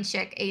 now our hen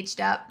chick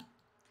aged up.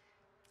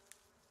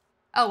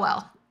 Oh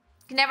well.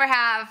 Can never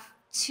have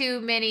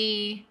too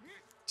many.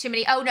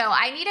 Oh no,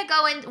 I need to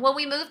go in. When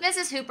we move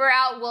Mrs. Hooper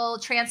out, we'll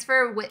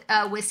transfer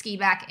Whiskey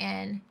back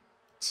in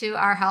to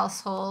our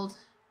household.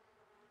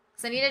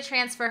 So I need to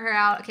transfer her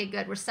out. Okay,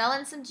 good. We're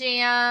selling some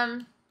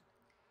jam.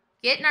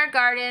 Getting our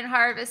garden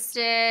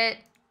harvested.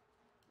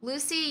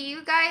 Lucy,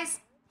 you guys,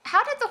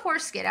 how did the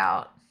horse get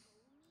out?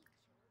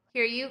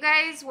 Here, you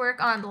guys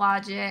work on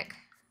logic.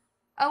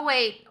 Oh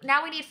wait,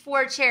 now we need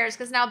 4 chairs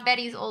because now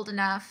Betty's old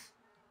enough.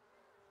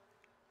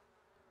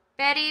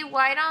 Betty,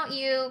 why don't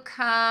you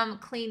come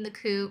clean the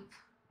coop?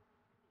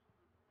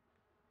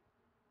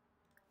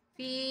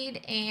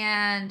 Feed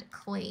and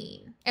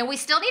clean. And we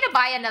still need to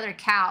buy another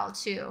cow,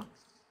 too.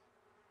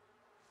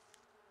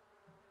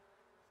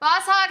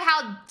 Boss Hogg,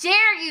 how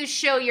dare you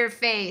show your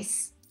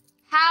face?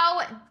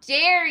 How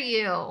dare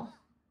you?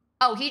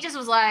 Oh, he just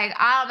was like,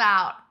 I'm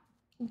out.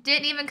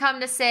 Didn't even come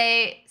to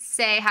say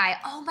hi.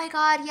 Oh my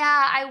god,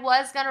 yeah, I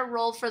was gonna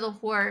roll for the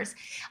horse.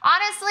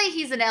 Honestly,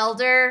 he's an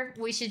elder.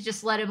 We should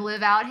just let him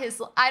live out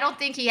his... I don't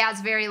think he has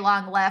very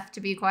long left,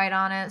 to be quite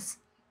honest.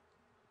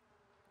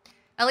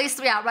 At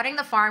least, yeah, running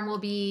the farm will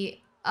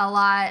be a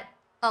lot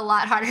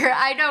harder.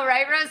 I know,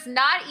 right, Rose?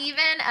 Not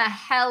even a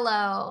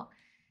hello.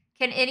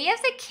 Can any of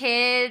the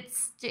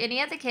kids... Do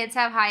any of the kids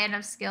have high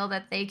enough skill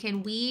that they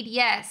can weed?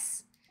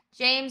 Yes.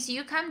 James,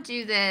 you come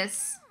do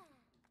this.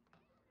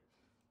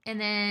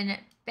 And then,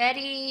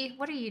 Betty,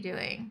 what are you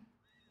doing?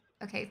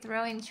 Okay,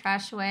 throwing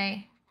trash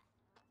away.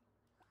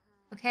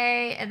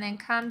 Okay, and then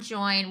come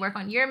join. Work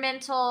on your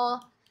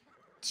mental.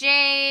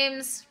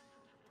 James.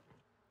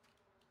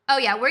 Oh,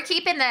 yeah, we're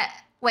keeping the...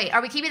 Wait,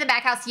 are we keeping the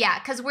back house? Yeah,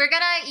 because we're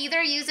going to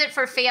either use it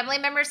for family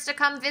members to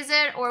come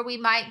visit, or we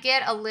might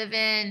get a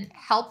live-in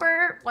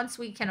helper once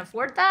we can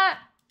afford that.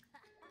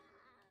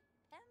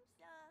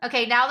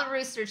 Okay, now the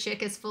rooster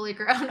chick is fully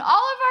grown. All of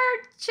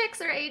our chicks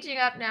are aging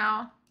up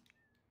now.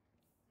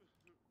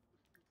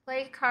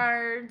 Play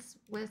cards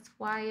with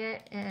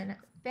Wyatt and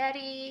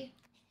Betty.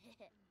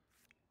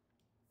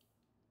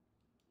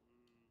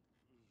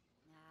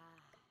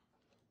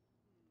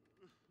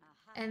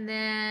 And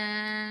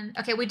then,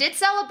 okay, we did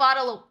sell a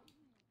bottle of...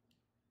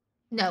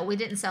 No, we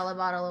didn't sell a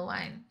bottle of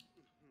wine.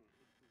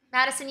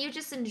 Madison, you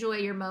just enjoy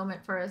your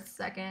moment for a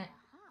second.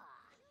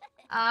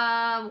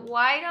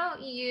 Why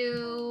don't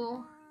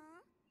you...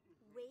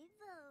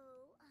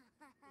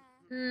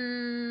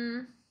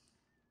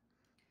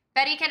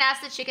 Betty can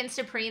ask the chickens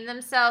to preen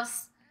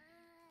themselves.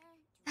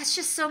 That's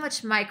just so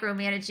much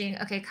micromanaging.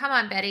 Okay, come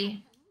on,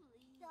 Betty.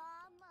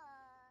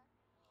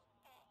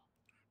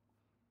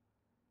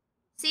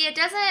 See, it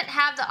doesn't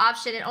have the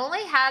option. It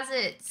only has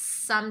it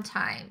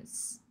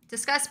sometimes.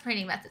 Discuss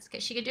preening methods. Okay,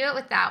 she could do it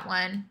with that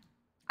one.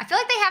 I feel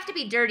like they have to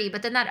be dirty,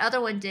 but then that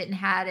other one didn't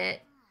have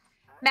it.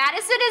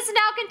 Madison is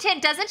now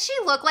content. Doesn't she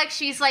look like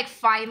she's like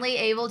finally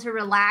able to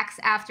relax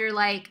after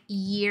like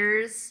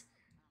years?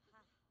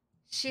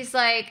 She's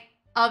like,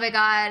 oh my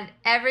god,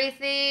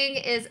 everything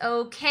is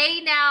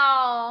okay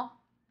now.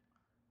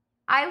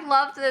 I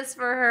love this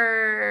for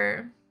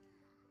her.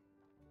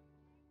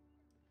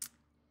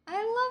 I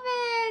love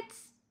it.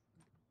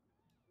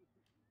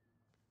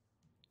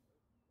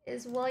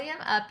 Is William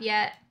up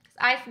yet? 'Cause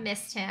I've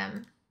missed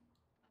him.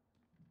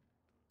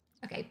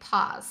 Okay,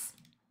 pause.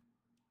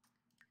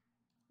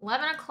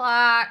 11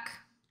 o'clock.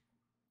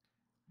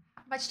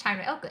 How much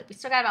time? Oh, good. We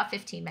still got about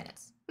 15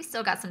 minutes. We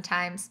still got some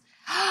times.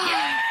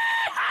 Yeah,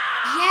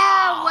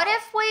 what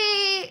if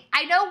we...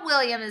 I know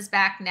William is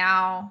back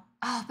now.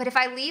 Oh, but if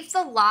I leave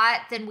the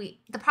lot, then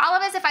we... The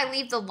problem is if I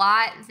leave the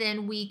lot,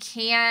 then we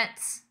can't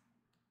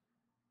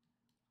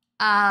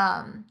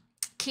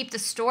keep the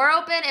store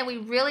open, and we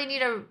really need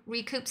to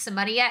recoup some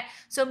money yet.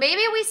 So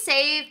maybe we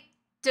save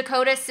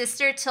Dakota's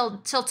sister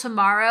till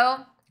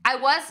tomorrow.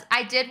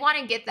 I did want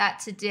to get that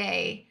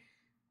today,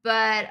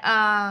 but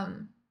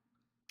I'm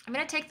going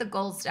to take the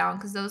goals down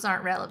because those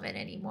aren't relevant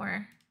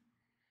anymore.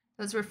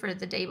 Those were for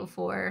the day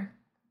before.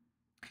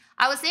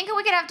 I was thinking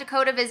we could have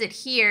Dakota visit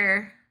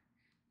here,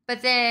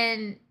 but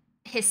then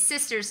his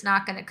sister's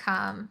not going to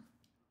come.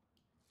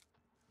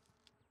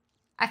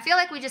 I feel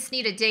like we just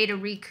need a day to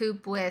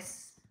recoup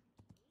with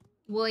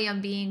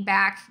William being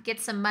back, get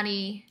some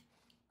money,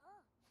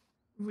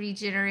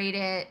 regenerate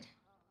it,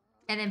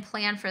 and then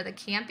plan for the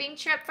camping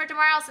trip for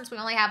tomorrow since we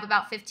only have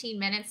about 15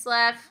 minutes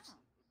left.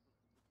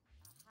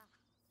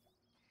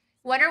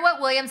 Wonder what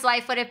William's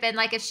life would have been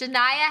like if Shania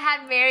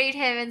had married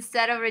him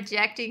instead of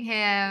rejecting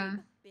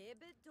him.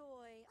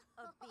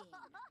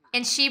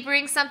 And she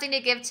brings something to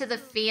give to the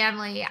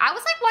family. I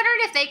was like wondering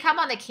if they come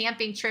on the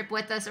camping trip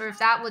with us or if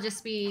that will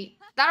just be,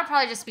 that'll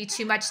probably just be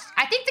too much.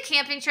 I think the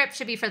camping trip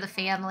should be for the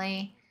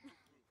family.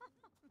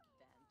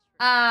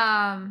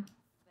 Are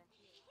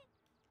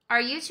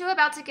you two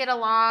about to get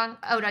along?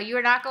 Oh, no, you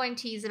are not going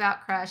to tease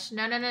about crush.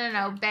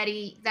 No,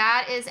 Betty,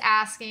 that is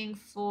asking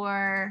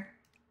for...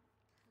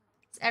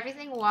 Is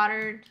everything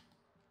watered?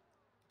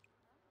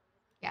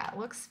 Yeah, it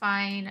looks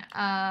fine.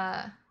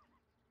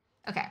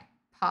 Okay,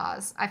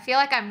 pause. I feel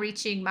like I'm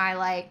reaching my,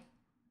 like...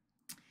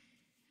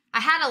 I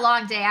had a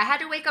long day. I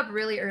had to wake up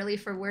really early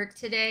for work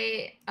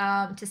today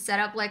to set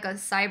up, like, a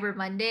Cyber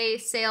Monday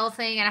sale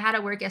thing, and I had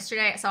to work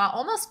yesterday, so I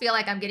almost feel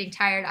like I'm getting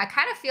tired. I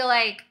kind of feel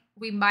like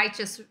we might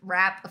just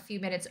wrap a few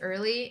minutes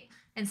early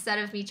instead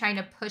of me trying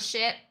to push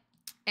it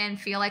and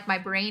feel like my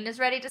brain is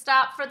ready to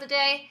stop for the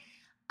day.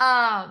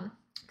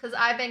 Because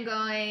I've been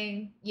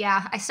going,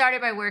 yeah, I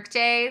started my work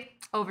day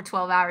over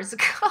 12 hours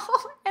ago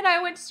and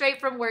I went straight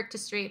from work to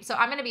stream. So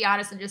I'm going to be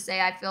honest and just say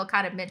I feel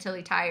kind of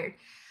mentally tired.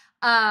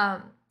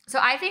 So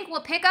I think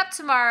we'll pick up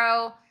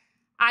tomorrow.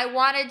 I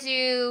want to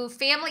do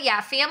family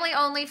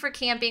only for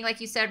camping, like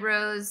you said,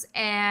 Rose,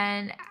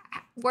 and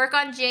work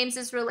on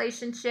James's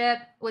relationship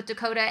with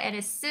Dakota and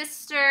his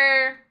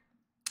sister.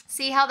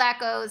 See how that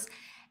goes.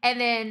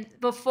 And then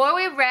before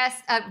we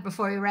wrap,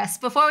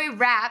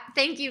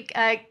 thank you,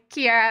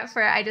 Kiara,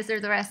 for I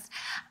Deserve the Rest.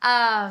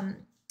 I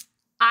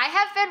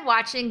have been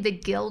watching The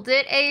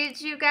Gilded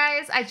Age, you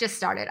guys. I just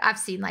started. I've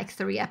seen like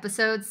 3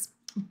 episodes.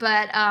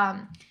 But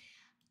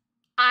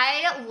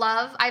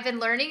I've been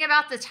learning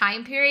about the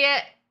time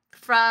period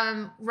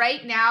from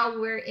right now.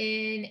 We're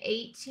in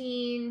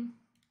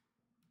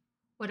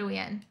what are we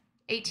in?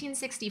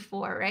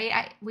 1864,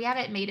 right? We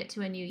haven't made it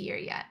to a new year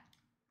yet.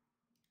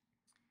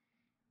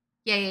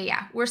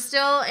 Yeah. We're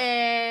still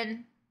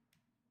in,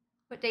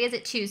 what day is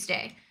it?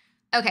 Tuesday.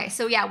 Okay,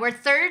 so yeah, we're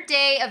 3rd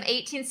day of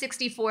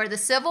 1864. The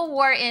Civil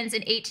War ends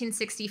in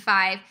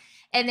 1865.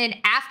 And then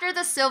after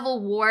the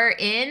Civil War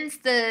ends,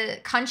 the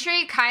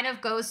country kind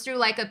of goes through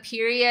like a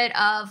period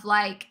of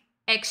like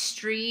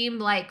extreme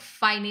like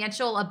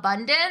financial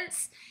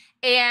abundance.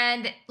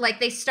 And like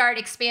they start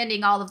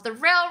expanding all of the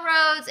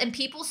railroads and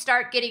people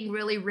start getting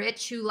really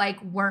rich who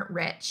like weren't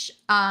rich.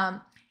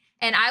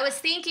 And I was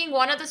thinking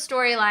one of the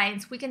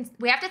storylines, we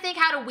have to think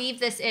how to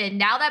weave this in.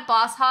 Now that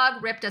Boss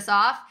Hogg ripped us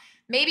off,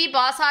 maybe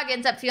Boss Hogg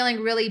ends up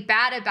feeling really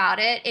bad about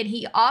it, and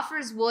he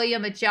offers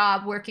William a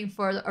job working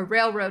for a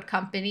railroad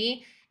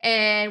company.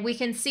 And we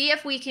can see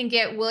if we can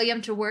get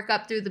William to work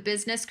up through the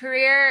business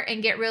career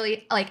and get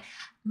really, like,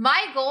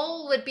 my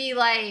goal would be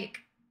like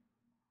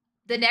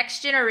the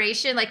next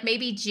generation, like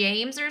maybe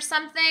James or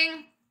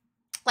something.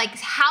 Like,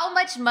 how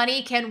much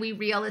money can we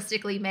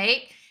realistically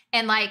make?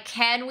 And like,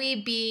 can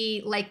we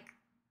be like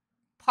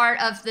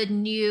part of the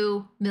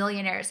new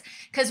millionaires?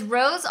 Because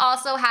Rose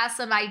also has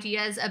some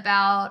ideas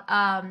about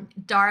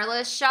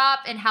Darla's shop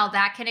and how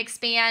that can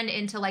expand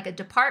into like a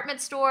department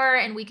store,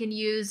 and we can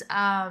use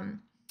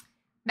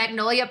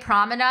Magnolia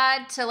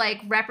Promenade to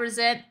like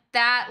represent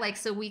that. Like,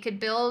 so we could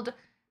build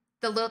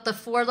the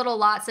 4 little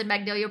lots in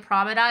Magnolia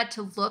Promenade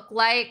to look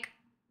like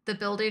the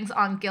buildings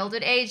on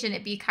Gilded Age, and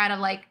it'd be kind of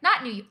like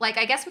not New, like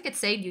I guess we could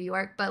say New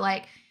York, but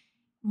like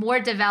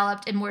more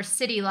developed and more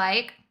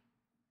city-like.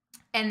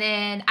 And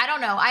then I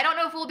don't know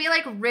if we'll be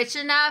like rich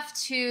enough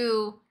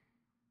to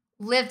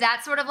live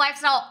that sort of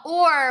lifestyle,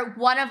 or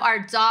one of our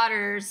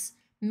daughters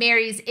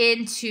marries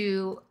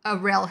into a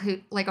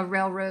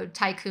railroad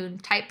tycoon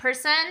type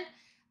person.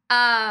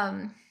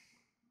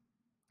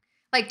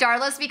 Like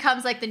Darla's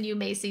becomes like the new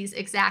Macy's,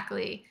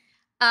 exactly.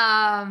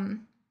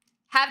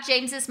 Have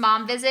James's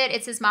mom visit.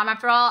 It's his mom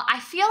after all. I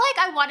feel like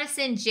I want to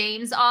send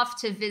James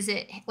off to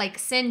visit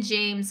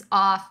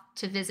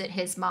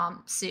his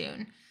mom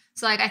soon.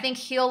 So like I think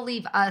he'll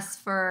leave us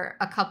for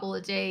a couple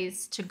of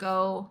days to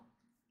go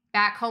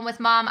back home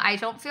with mom. I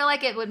don't feel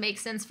like it would make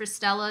sense for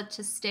Stella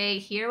to stay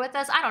here with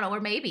us. I don't know,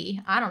 or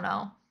maybe, I don't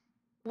know.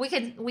 We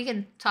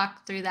can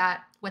talk through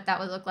that, what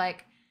that would look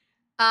like.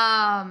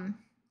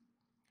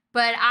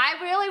 But I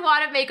really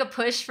want to make a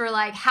push for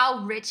like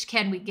how rich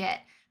can we get?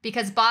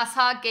 Because Boss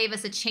Hogg gave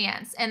us a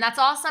chance, and that's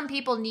all some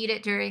people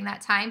needed during that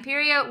time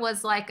period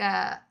was like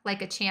a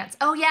chance.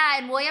 Oh yeah,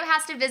 and William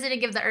has to visit and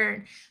give the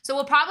urn. So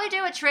we'll probably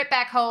do a trip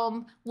back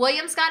home.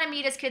 William's got to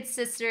meet his kid's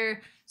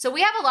sister. So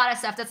we have a lot of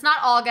stuff that's not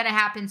all going to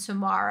happen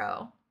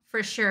tomorrow.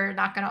 For sure,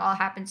 not going to all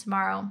happen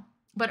tomorrow.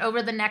 But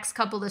over the next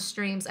couple of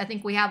streams, I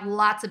think we have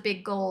lots of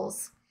big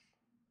goals.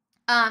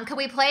 Can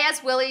we play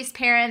as Willie's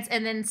parents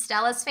and then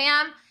Stella's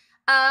fam?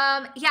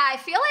 Yeah, I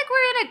feel like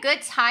we're in a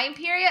good time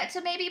period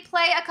to maybe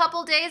play a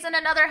couple days in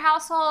another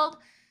household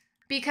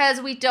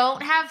because we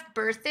don't have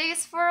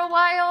birthdays for a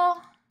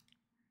while.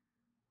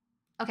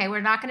 Okay, we're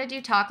not going to do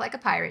Talk Like a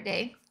Pirate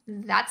Day.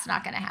 That's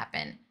not going to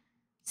happen.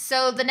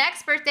 So the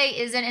next birthday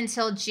isn't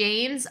until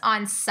James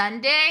on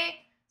Sunday.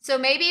 So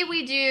maybe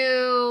we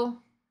do...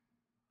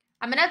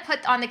 I'm going to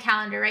put on the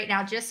calendar right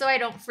now just so I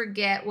don't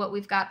forget what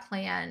we've got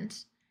planned.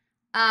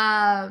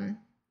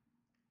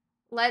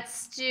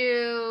 Let's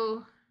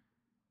do...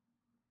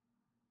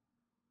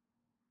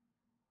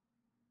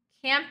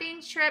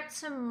 camping trip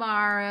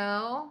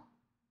tomorrow.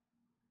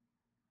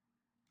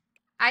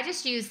 I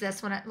just use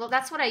this one. Well,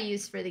 that's what I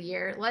use for the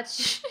year.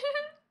 Let's.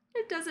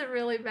 It doesn't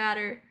really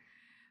matter,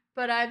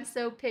 but I'm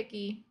so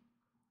picky.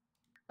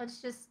 Let's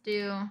just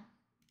do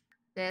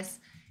this.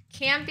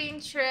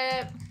 Camping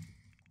trip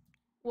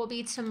will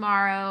be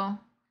tomorrow.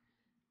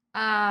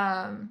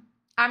 I'm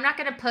not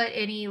gonna put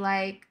any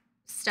like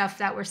stuff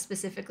that we're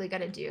specifically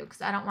gonna do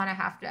because I don't want to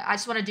have to. I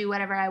just want to do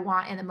whatever I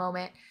want in the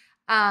moment.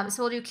 So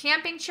we'll do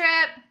camping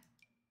trip.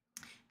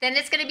 Then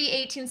it's going to be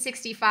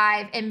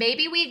 1865, and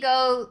maybe we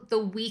go the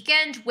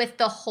weekend with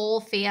the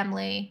whole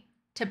family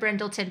to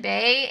Brindleton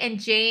Bay, and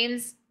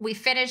James, we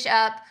finish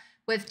up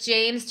with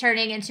James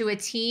turning into a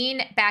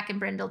teen back in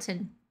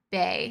Brindleton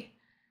Bay.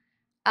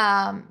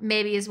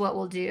 Maybe is what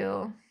we'll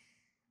do.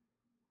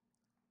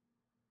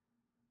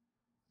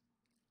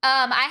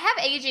 I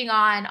have aging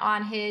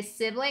on his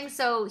siblings,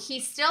 so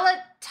he's still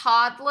a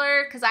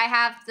toddler because I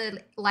have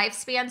the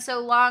lifespan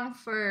so long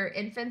for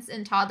infants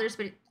and toddlers,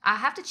 but I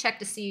have to check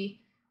to see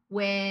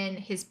when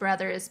his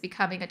brother is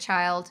becoming a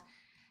child.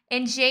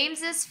 And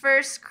James's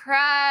first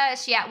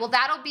crush. Yeah, well,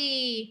 that'll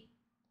be,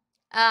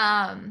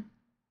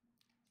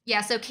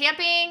 yeah, so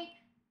camping.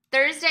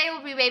 Thursday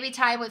will be baby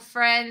time with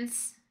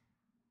friends.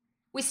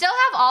 We still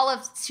have all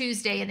of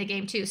Tuesday in the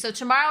game too. So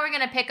tomorrow we're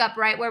going to pick up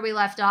right where we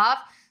left off.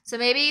 So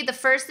maybe the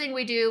first thing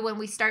we do when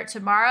we start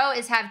tomorrow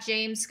is have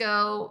James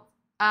go,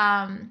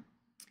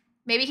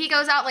 maybe he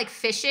goes out like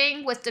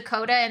fishing with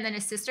Dakota and then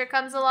his sister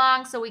comes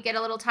along. So we get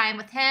a little time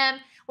with him.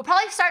 We'll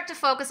probably start to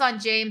focus on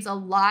James a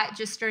lot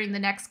just during the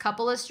next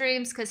couple of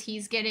streams because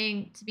he's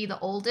getting to be the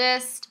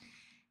oldest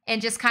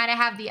and just kind of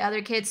have the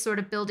other kids sort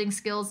of building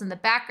skills in the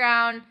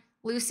background.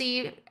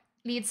 Lucy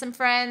needs some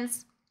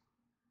friends.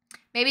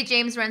 Maybe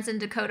James runs in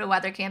Dakota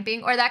while they're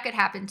camping, or that could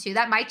happen too.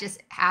 That might just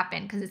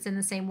happen because it's in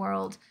the same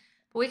world.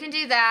 But we can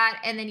do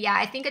that. And then, yeah,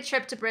 I think a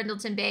trip to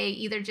Brindleton Bay,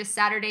 either just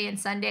Saturday and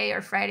Sunday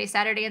or Friday,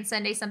 Saturday and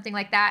Sunday, something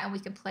like that. And we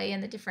can play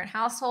in the different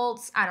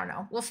households. I don't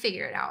know. We'll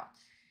figure it out.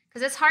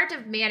 Because it's hard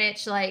to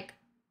manage, like,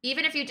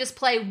 even if you just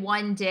play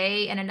one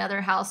day in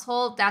another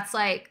household, that's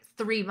like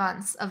 3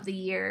 months of the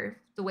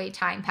year, the way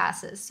time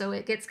passes. So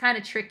it gets kind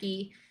of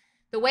tricky.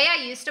 The way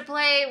I used to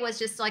play was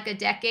just like a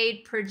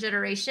decade per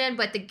generation,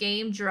 but the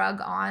game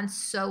drug on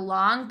so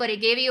long, but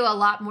it gave you a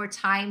lot more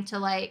time to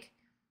like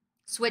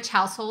switch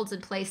households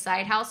and play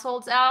side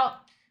households out.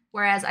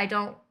 Whereas I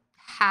don't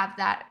have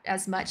that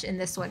as much in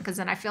this one because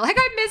then I feel like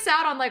I miss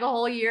out on like a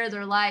whole year of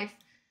their life.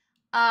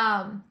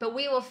 But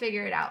we will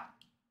figure it out.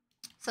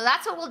 So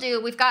that's what we'll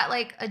do. We've got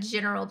like a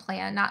general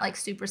plan, not like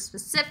super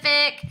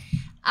specific.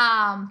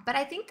 But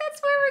I think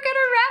that's where we're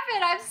gonna wrap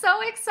it. I'm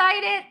so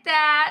excited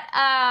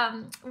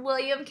that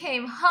William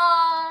came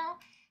home.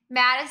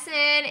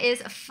 Madison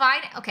is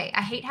fine. Okay,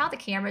 I hate how the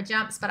camera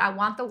jumps, but I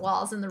want the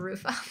walls and the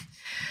roof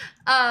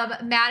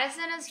up.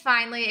 Madison is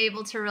finally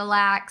able to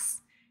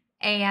relax,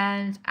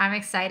 and I'm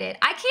excited.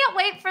 I can't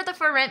wait for the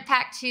For Rent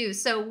pack too.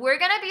 So we're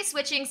gonna be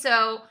switching.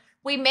 So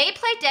we may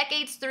play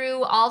Decades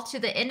through all to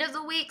the end of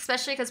the week,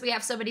 especially because we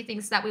have so many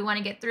things that we want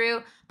to get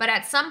through. But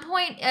at some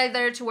point,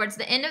 either towards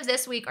the end of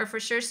this week or for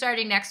sure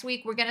starting next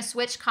week, we're going to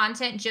switch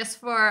content just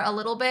for a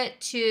little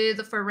bit to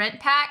the For Rent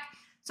pack.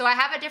 So I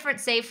have a different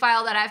save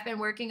file that I've been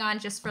working on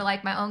just for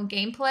like my own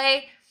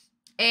gameplay.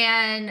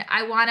 And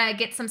I want to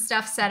get some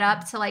stuff set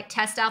up to like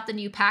test out the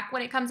new pack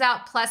when it comes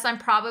out. Plus, I'm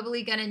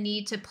probably going to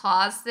need to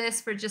pause this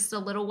for just a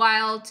little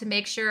while to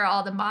make sure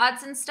all the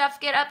mods and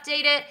stuff get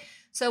updated.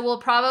 So we'll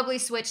probably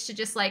switch to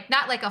just like,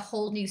 not like a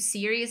whole new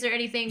series or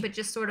anything, but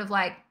just sort of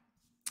like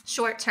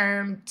short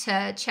term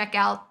to check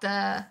out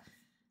the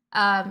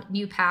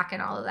new pack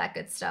and all of that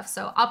good stuff.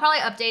 So I'll probably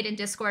update in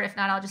Discord. If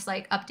not, I'll just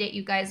like update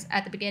you guys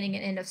at the beginning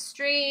and end of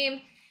stream.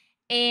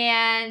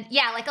 And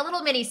yeah, like a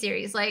little mini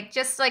series, like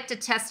just like to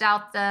test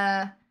out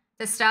the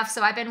stuff.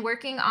 So I've been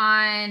working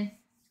on,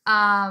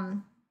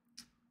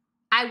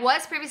 I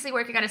was previously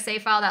working on a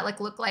save file that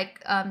like looked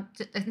like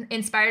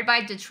inspired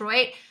by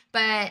Detroit,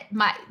 but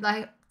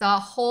the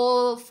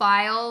whole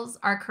files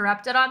are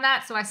corrupted on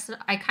that. So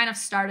I kind of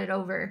started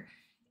over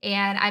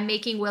and I'm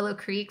making Willow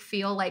Creek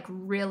feel like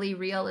really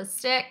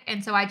realistic.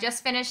 And so I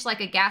just finished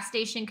like a gas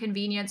station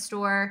convenience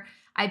store.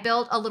 I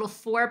built a little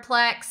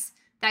fourplex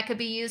that could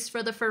be used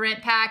for the For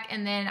Rent pack.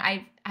 And then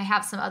I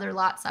have some other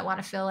lots I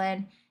want to fill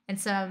in and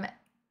some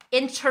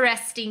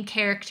interesting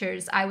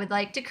characters I would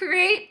like to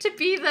create to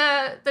be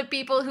the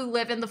people who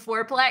live in the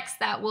fourplex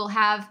that will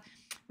have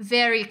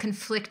very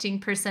conflicting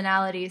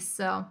personalities.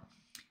 So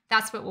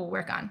that's what we'll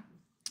work on.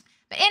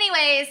 But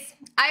anyways,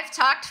 I've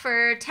talked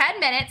for 10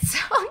 minutes, so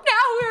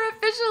now we're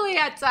officially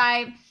at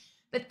time.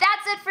 But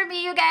that's it for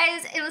me, you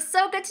guys. It was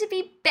so good to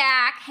be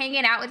back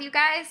hanging out with you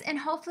guys, and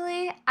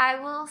hopefully I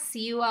will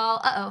see you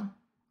all,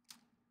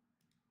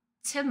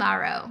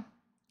 tomorrow.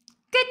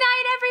 Good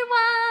night,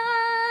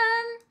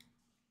 everyone!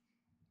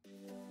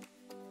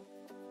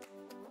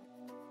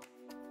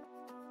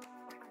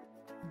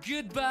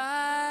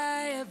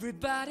 Goodbye,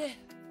 everybody.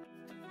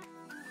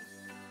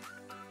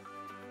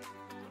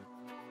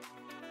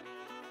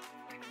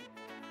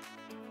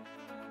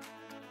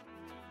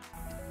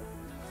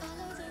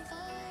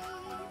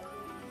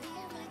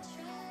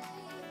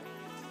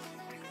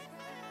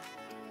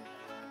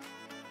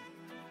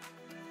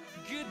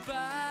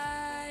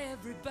 Goodbye,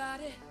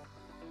 everybody.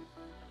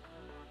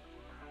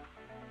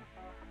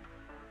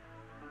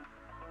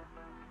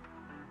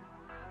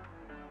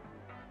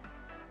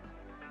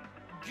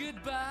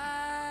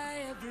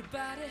 Goodbye,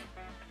 everybody.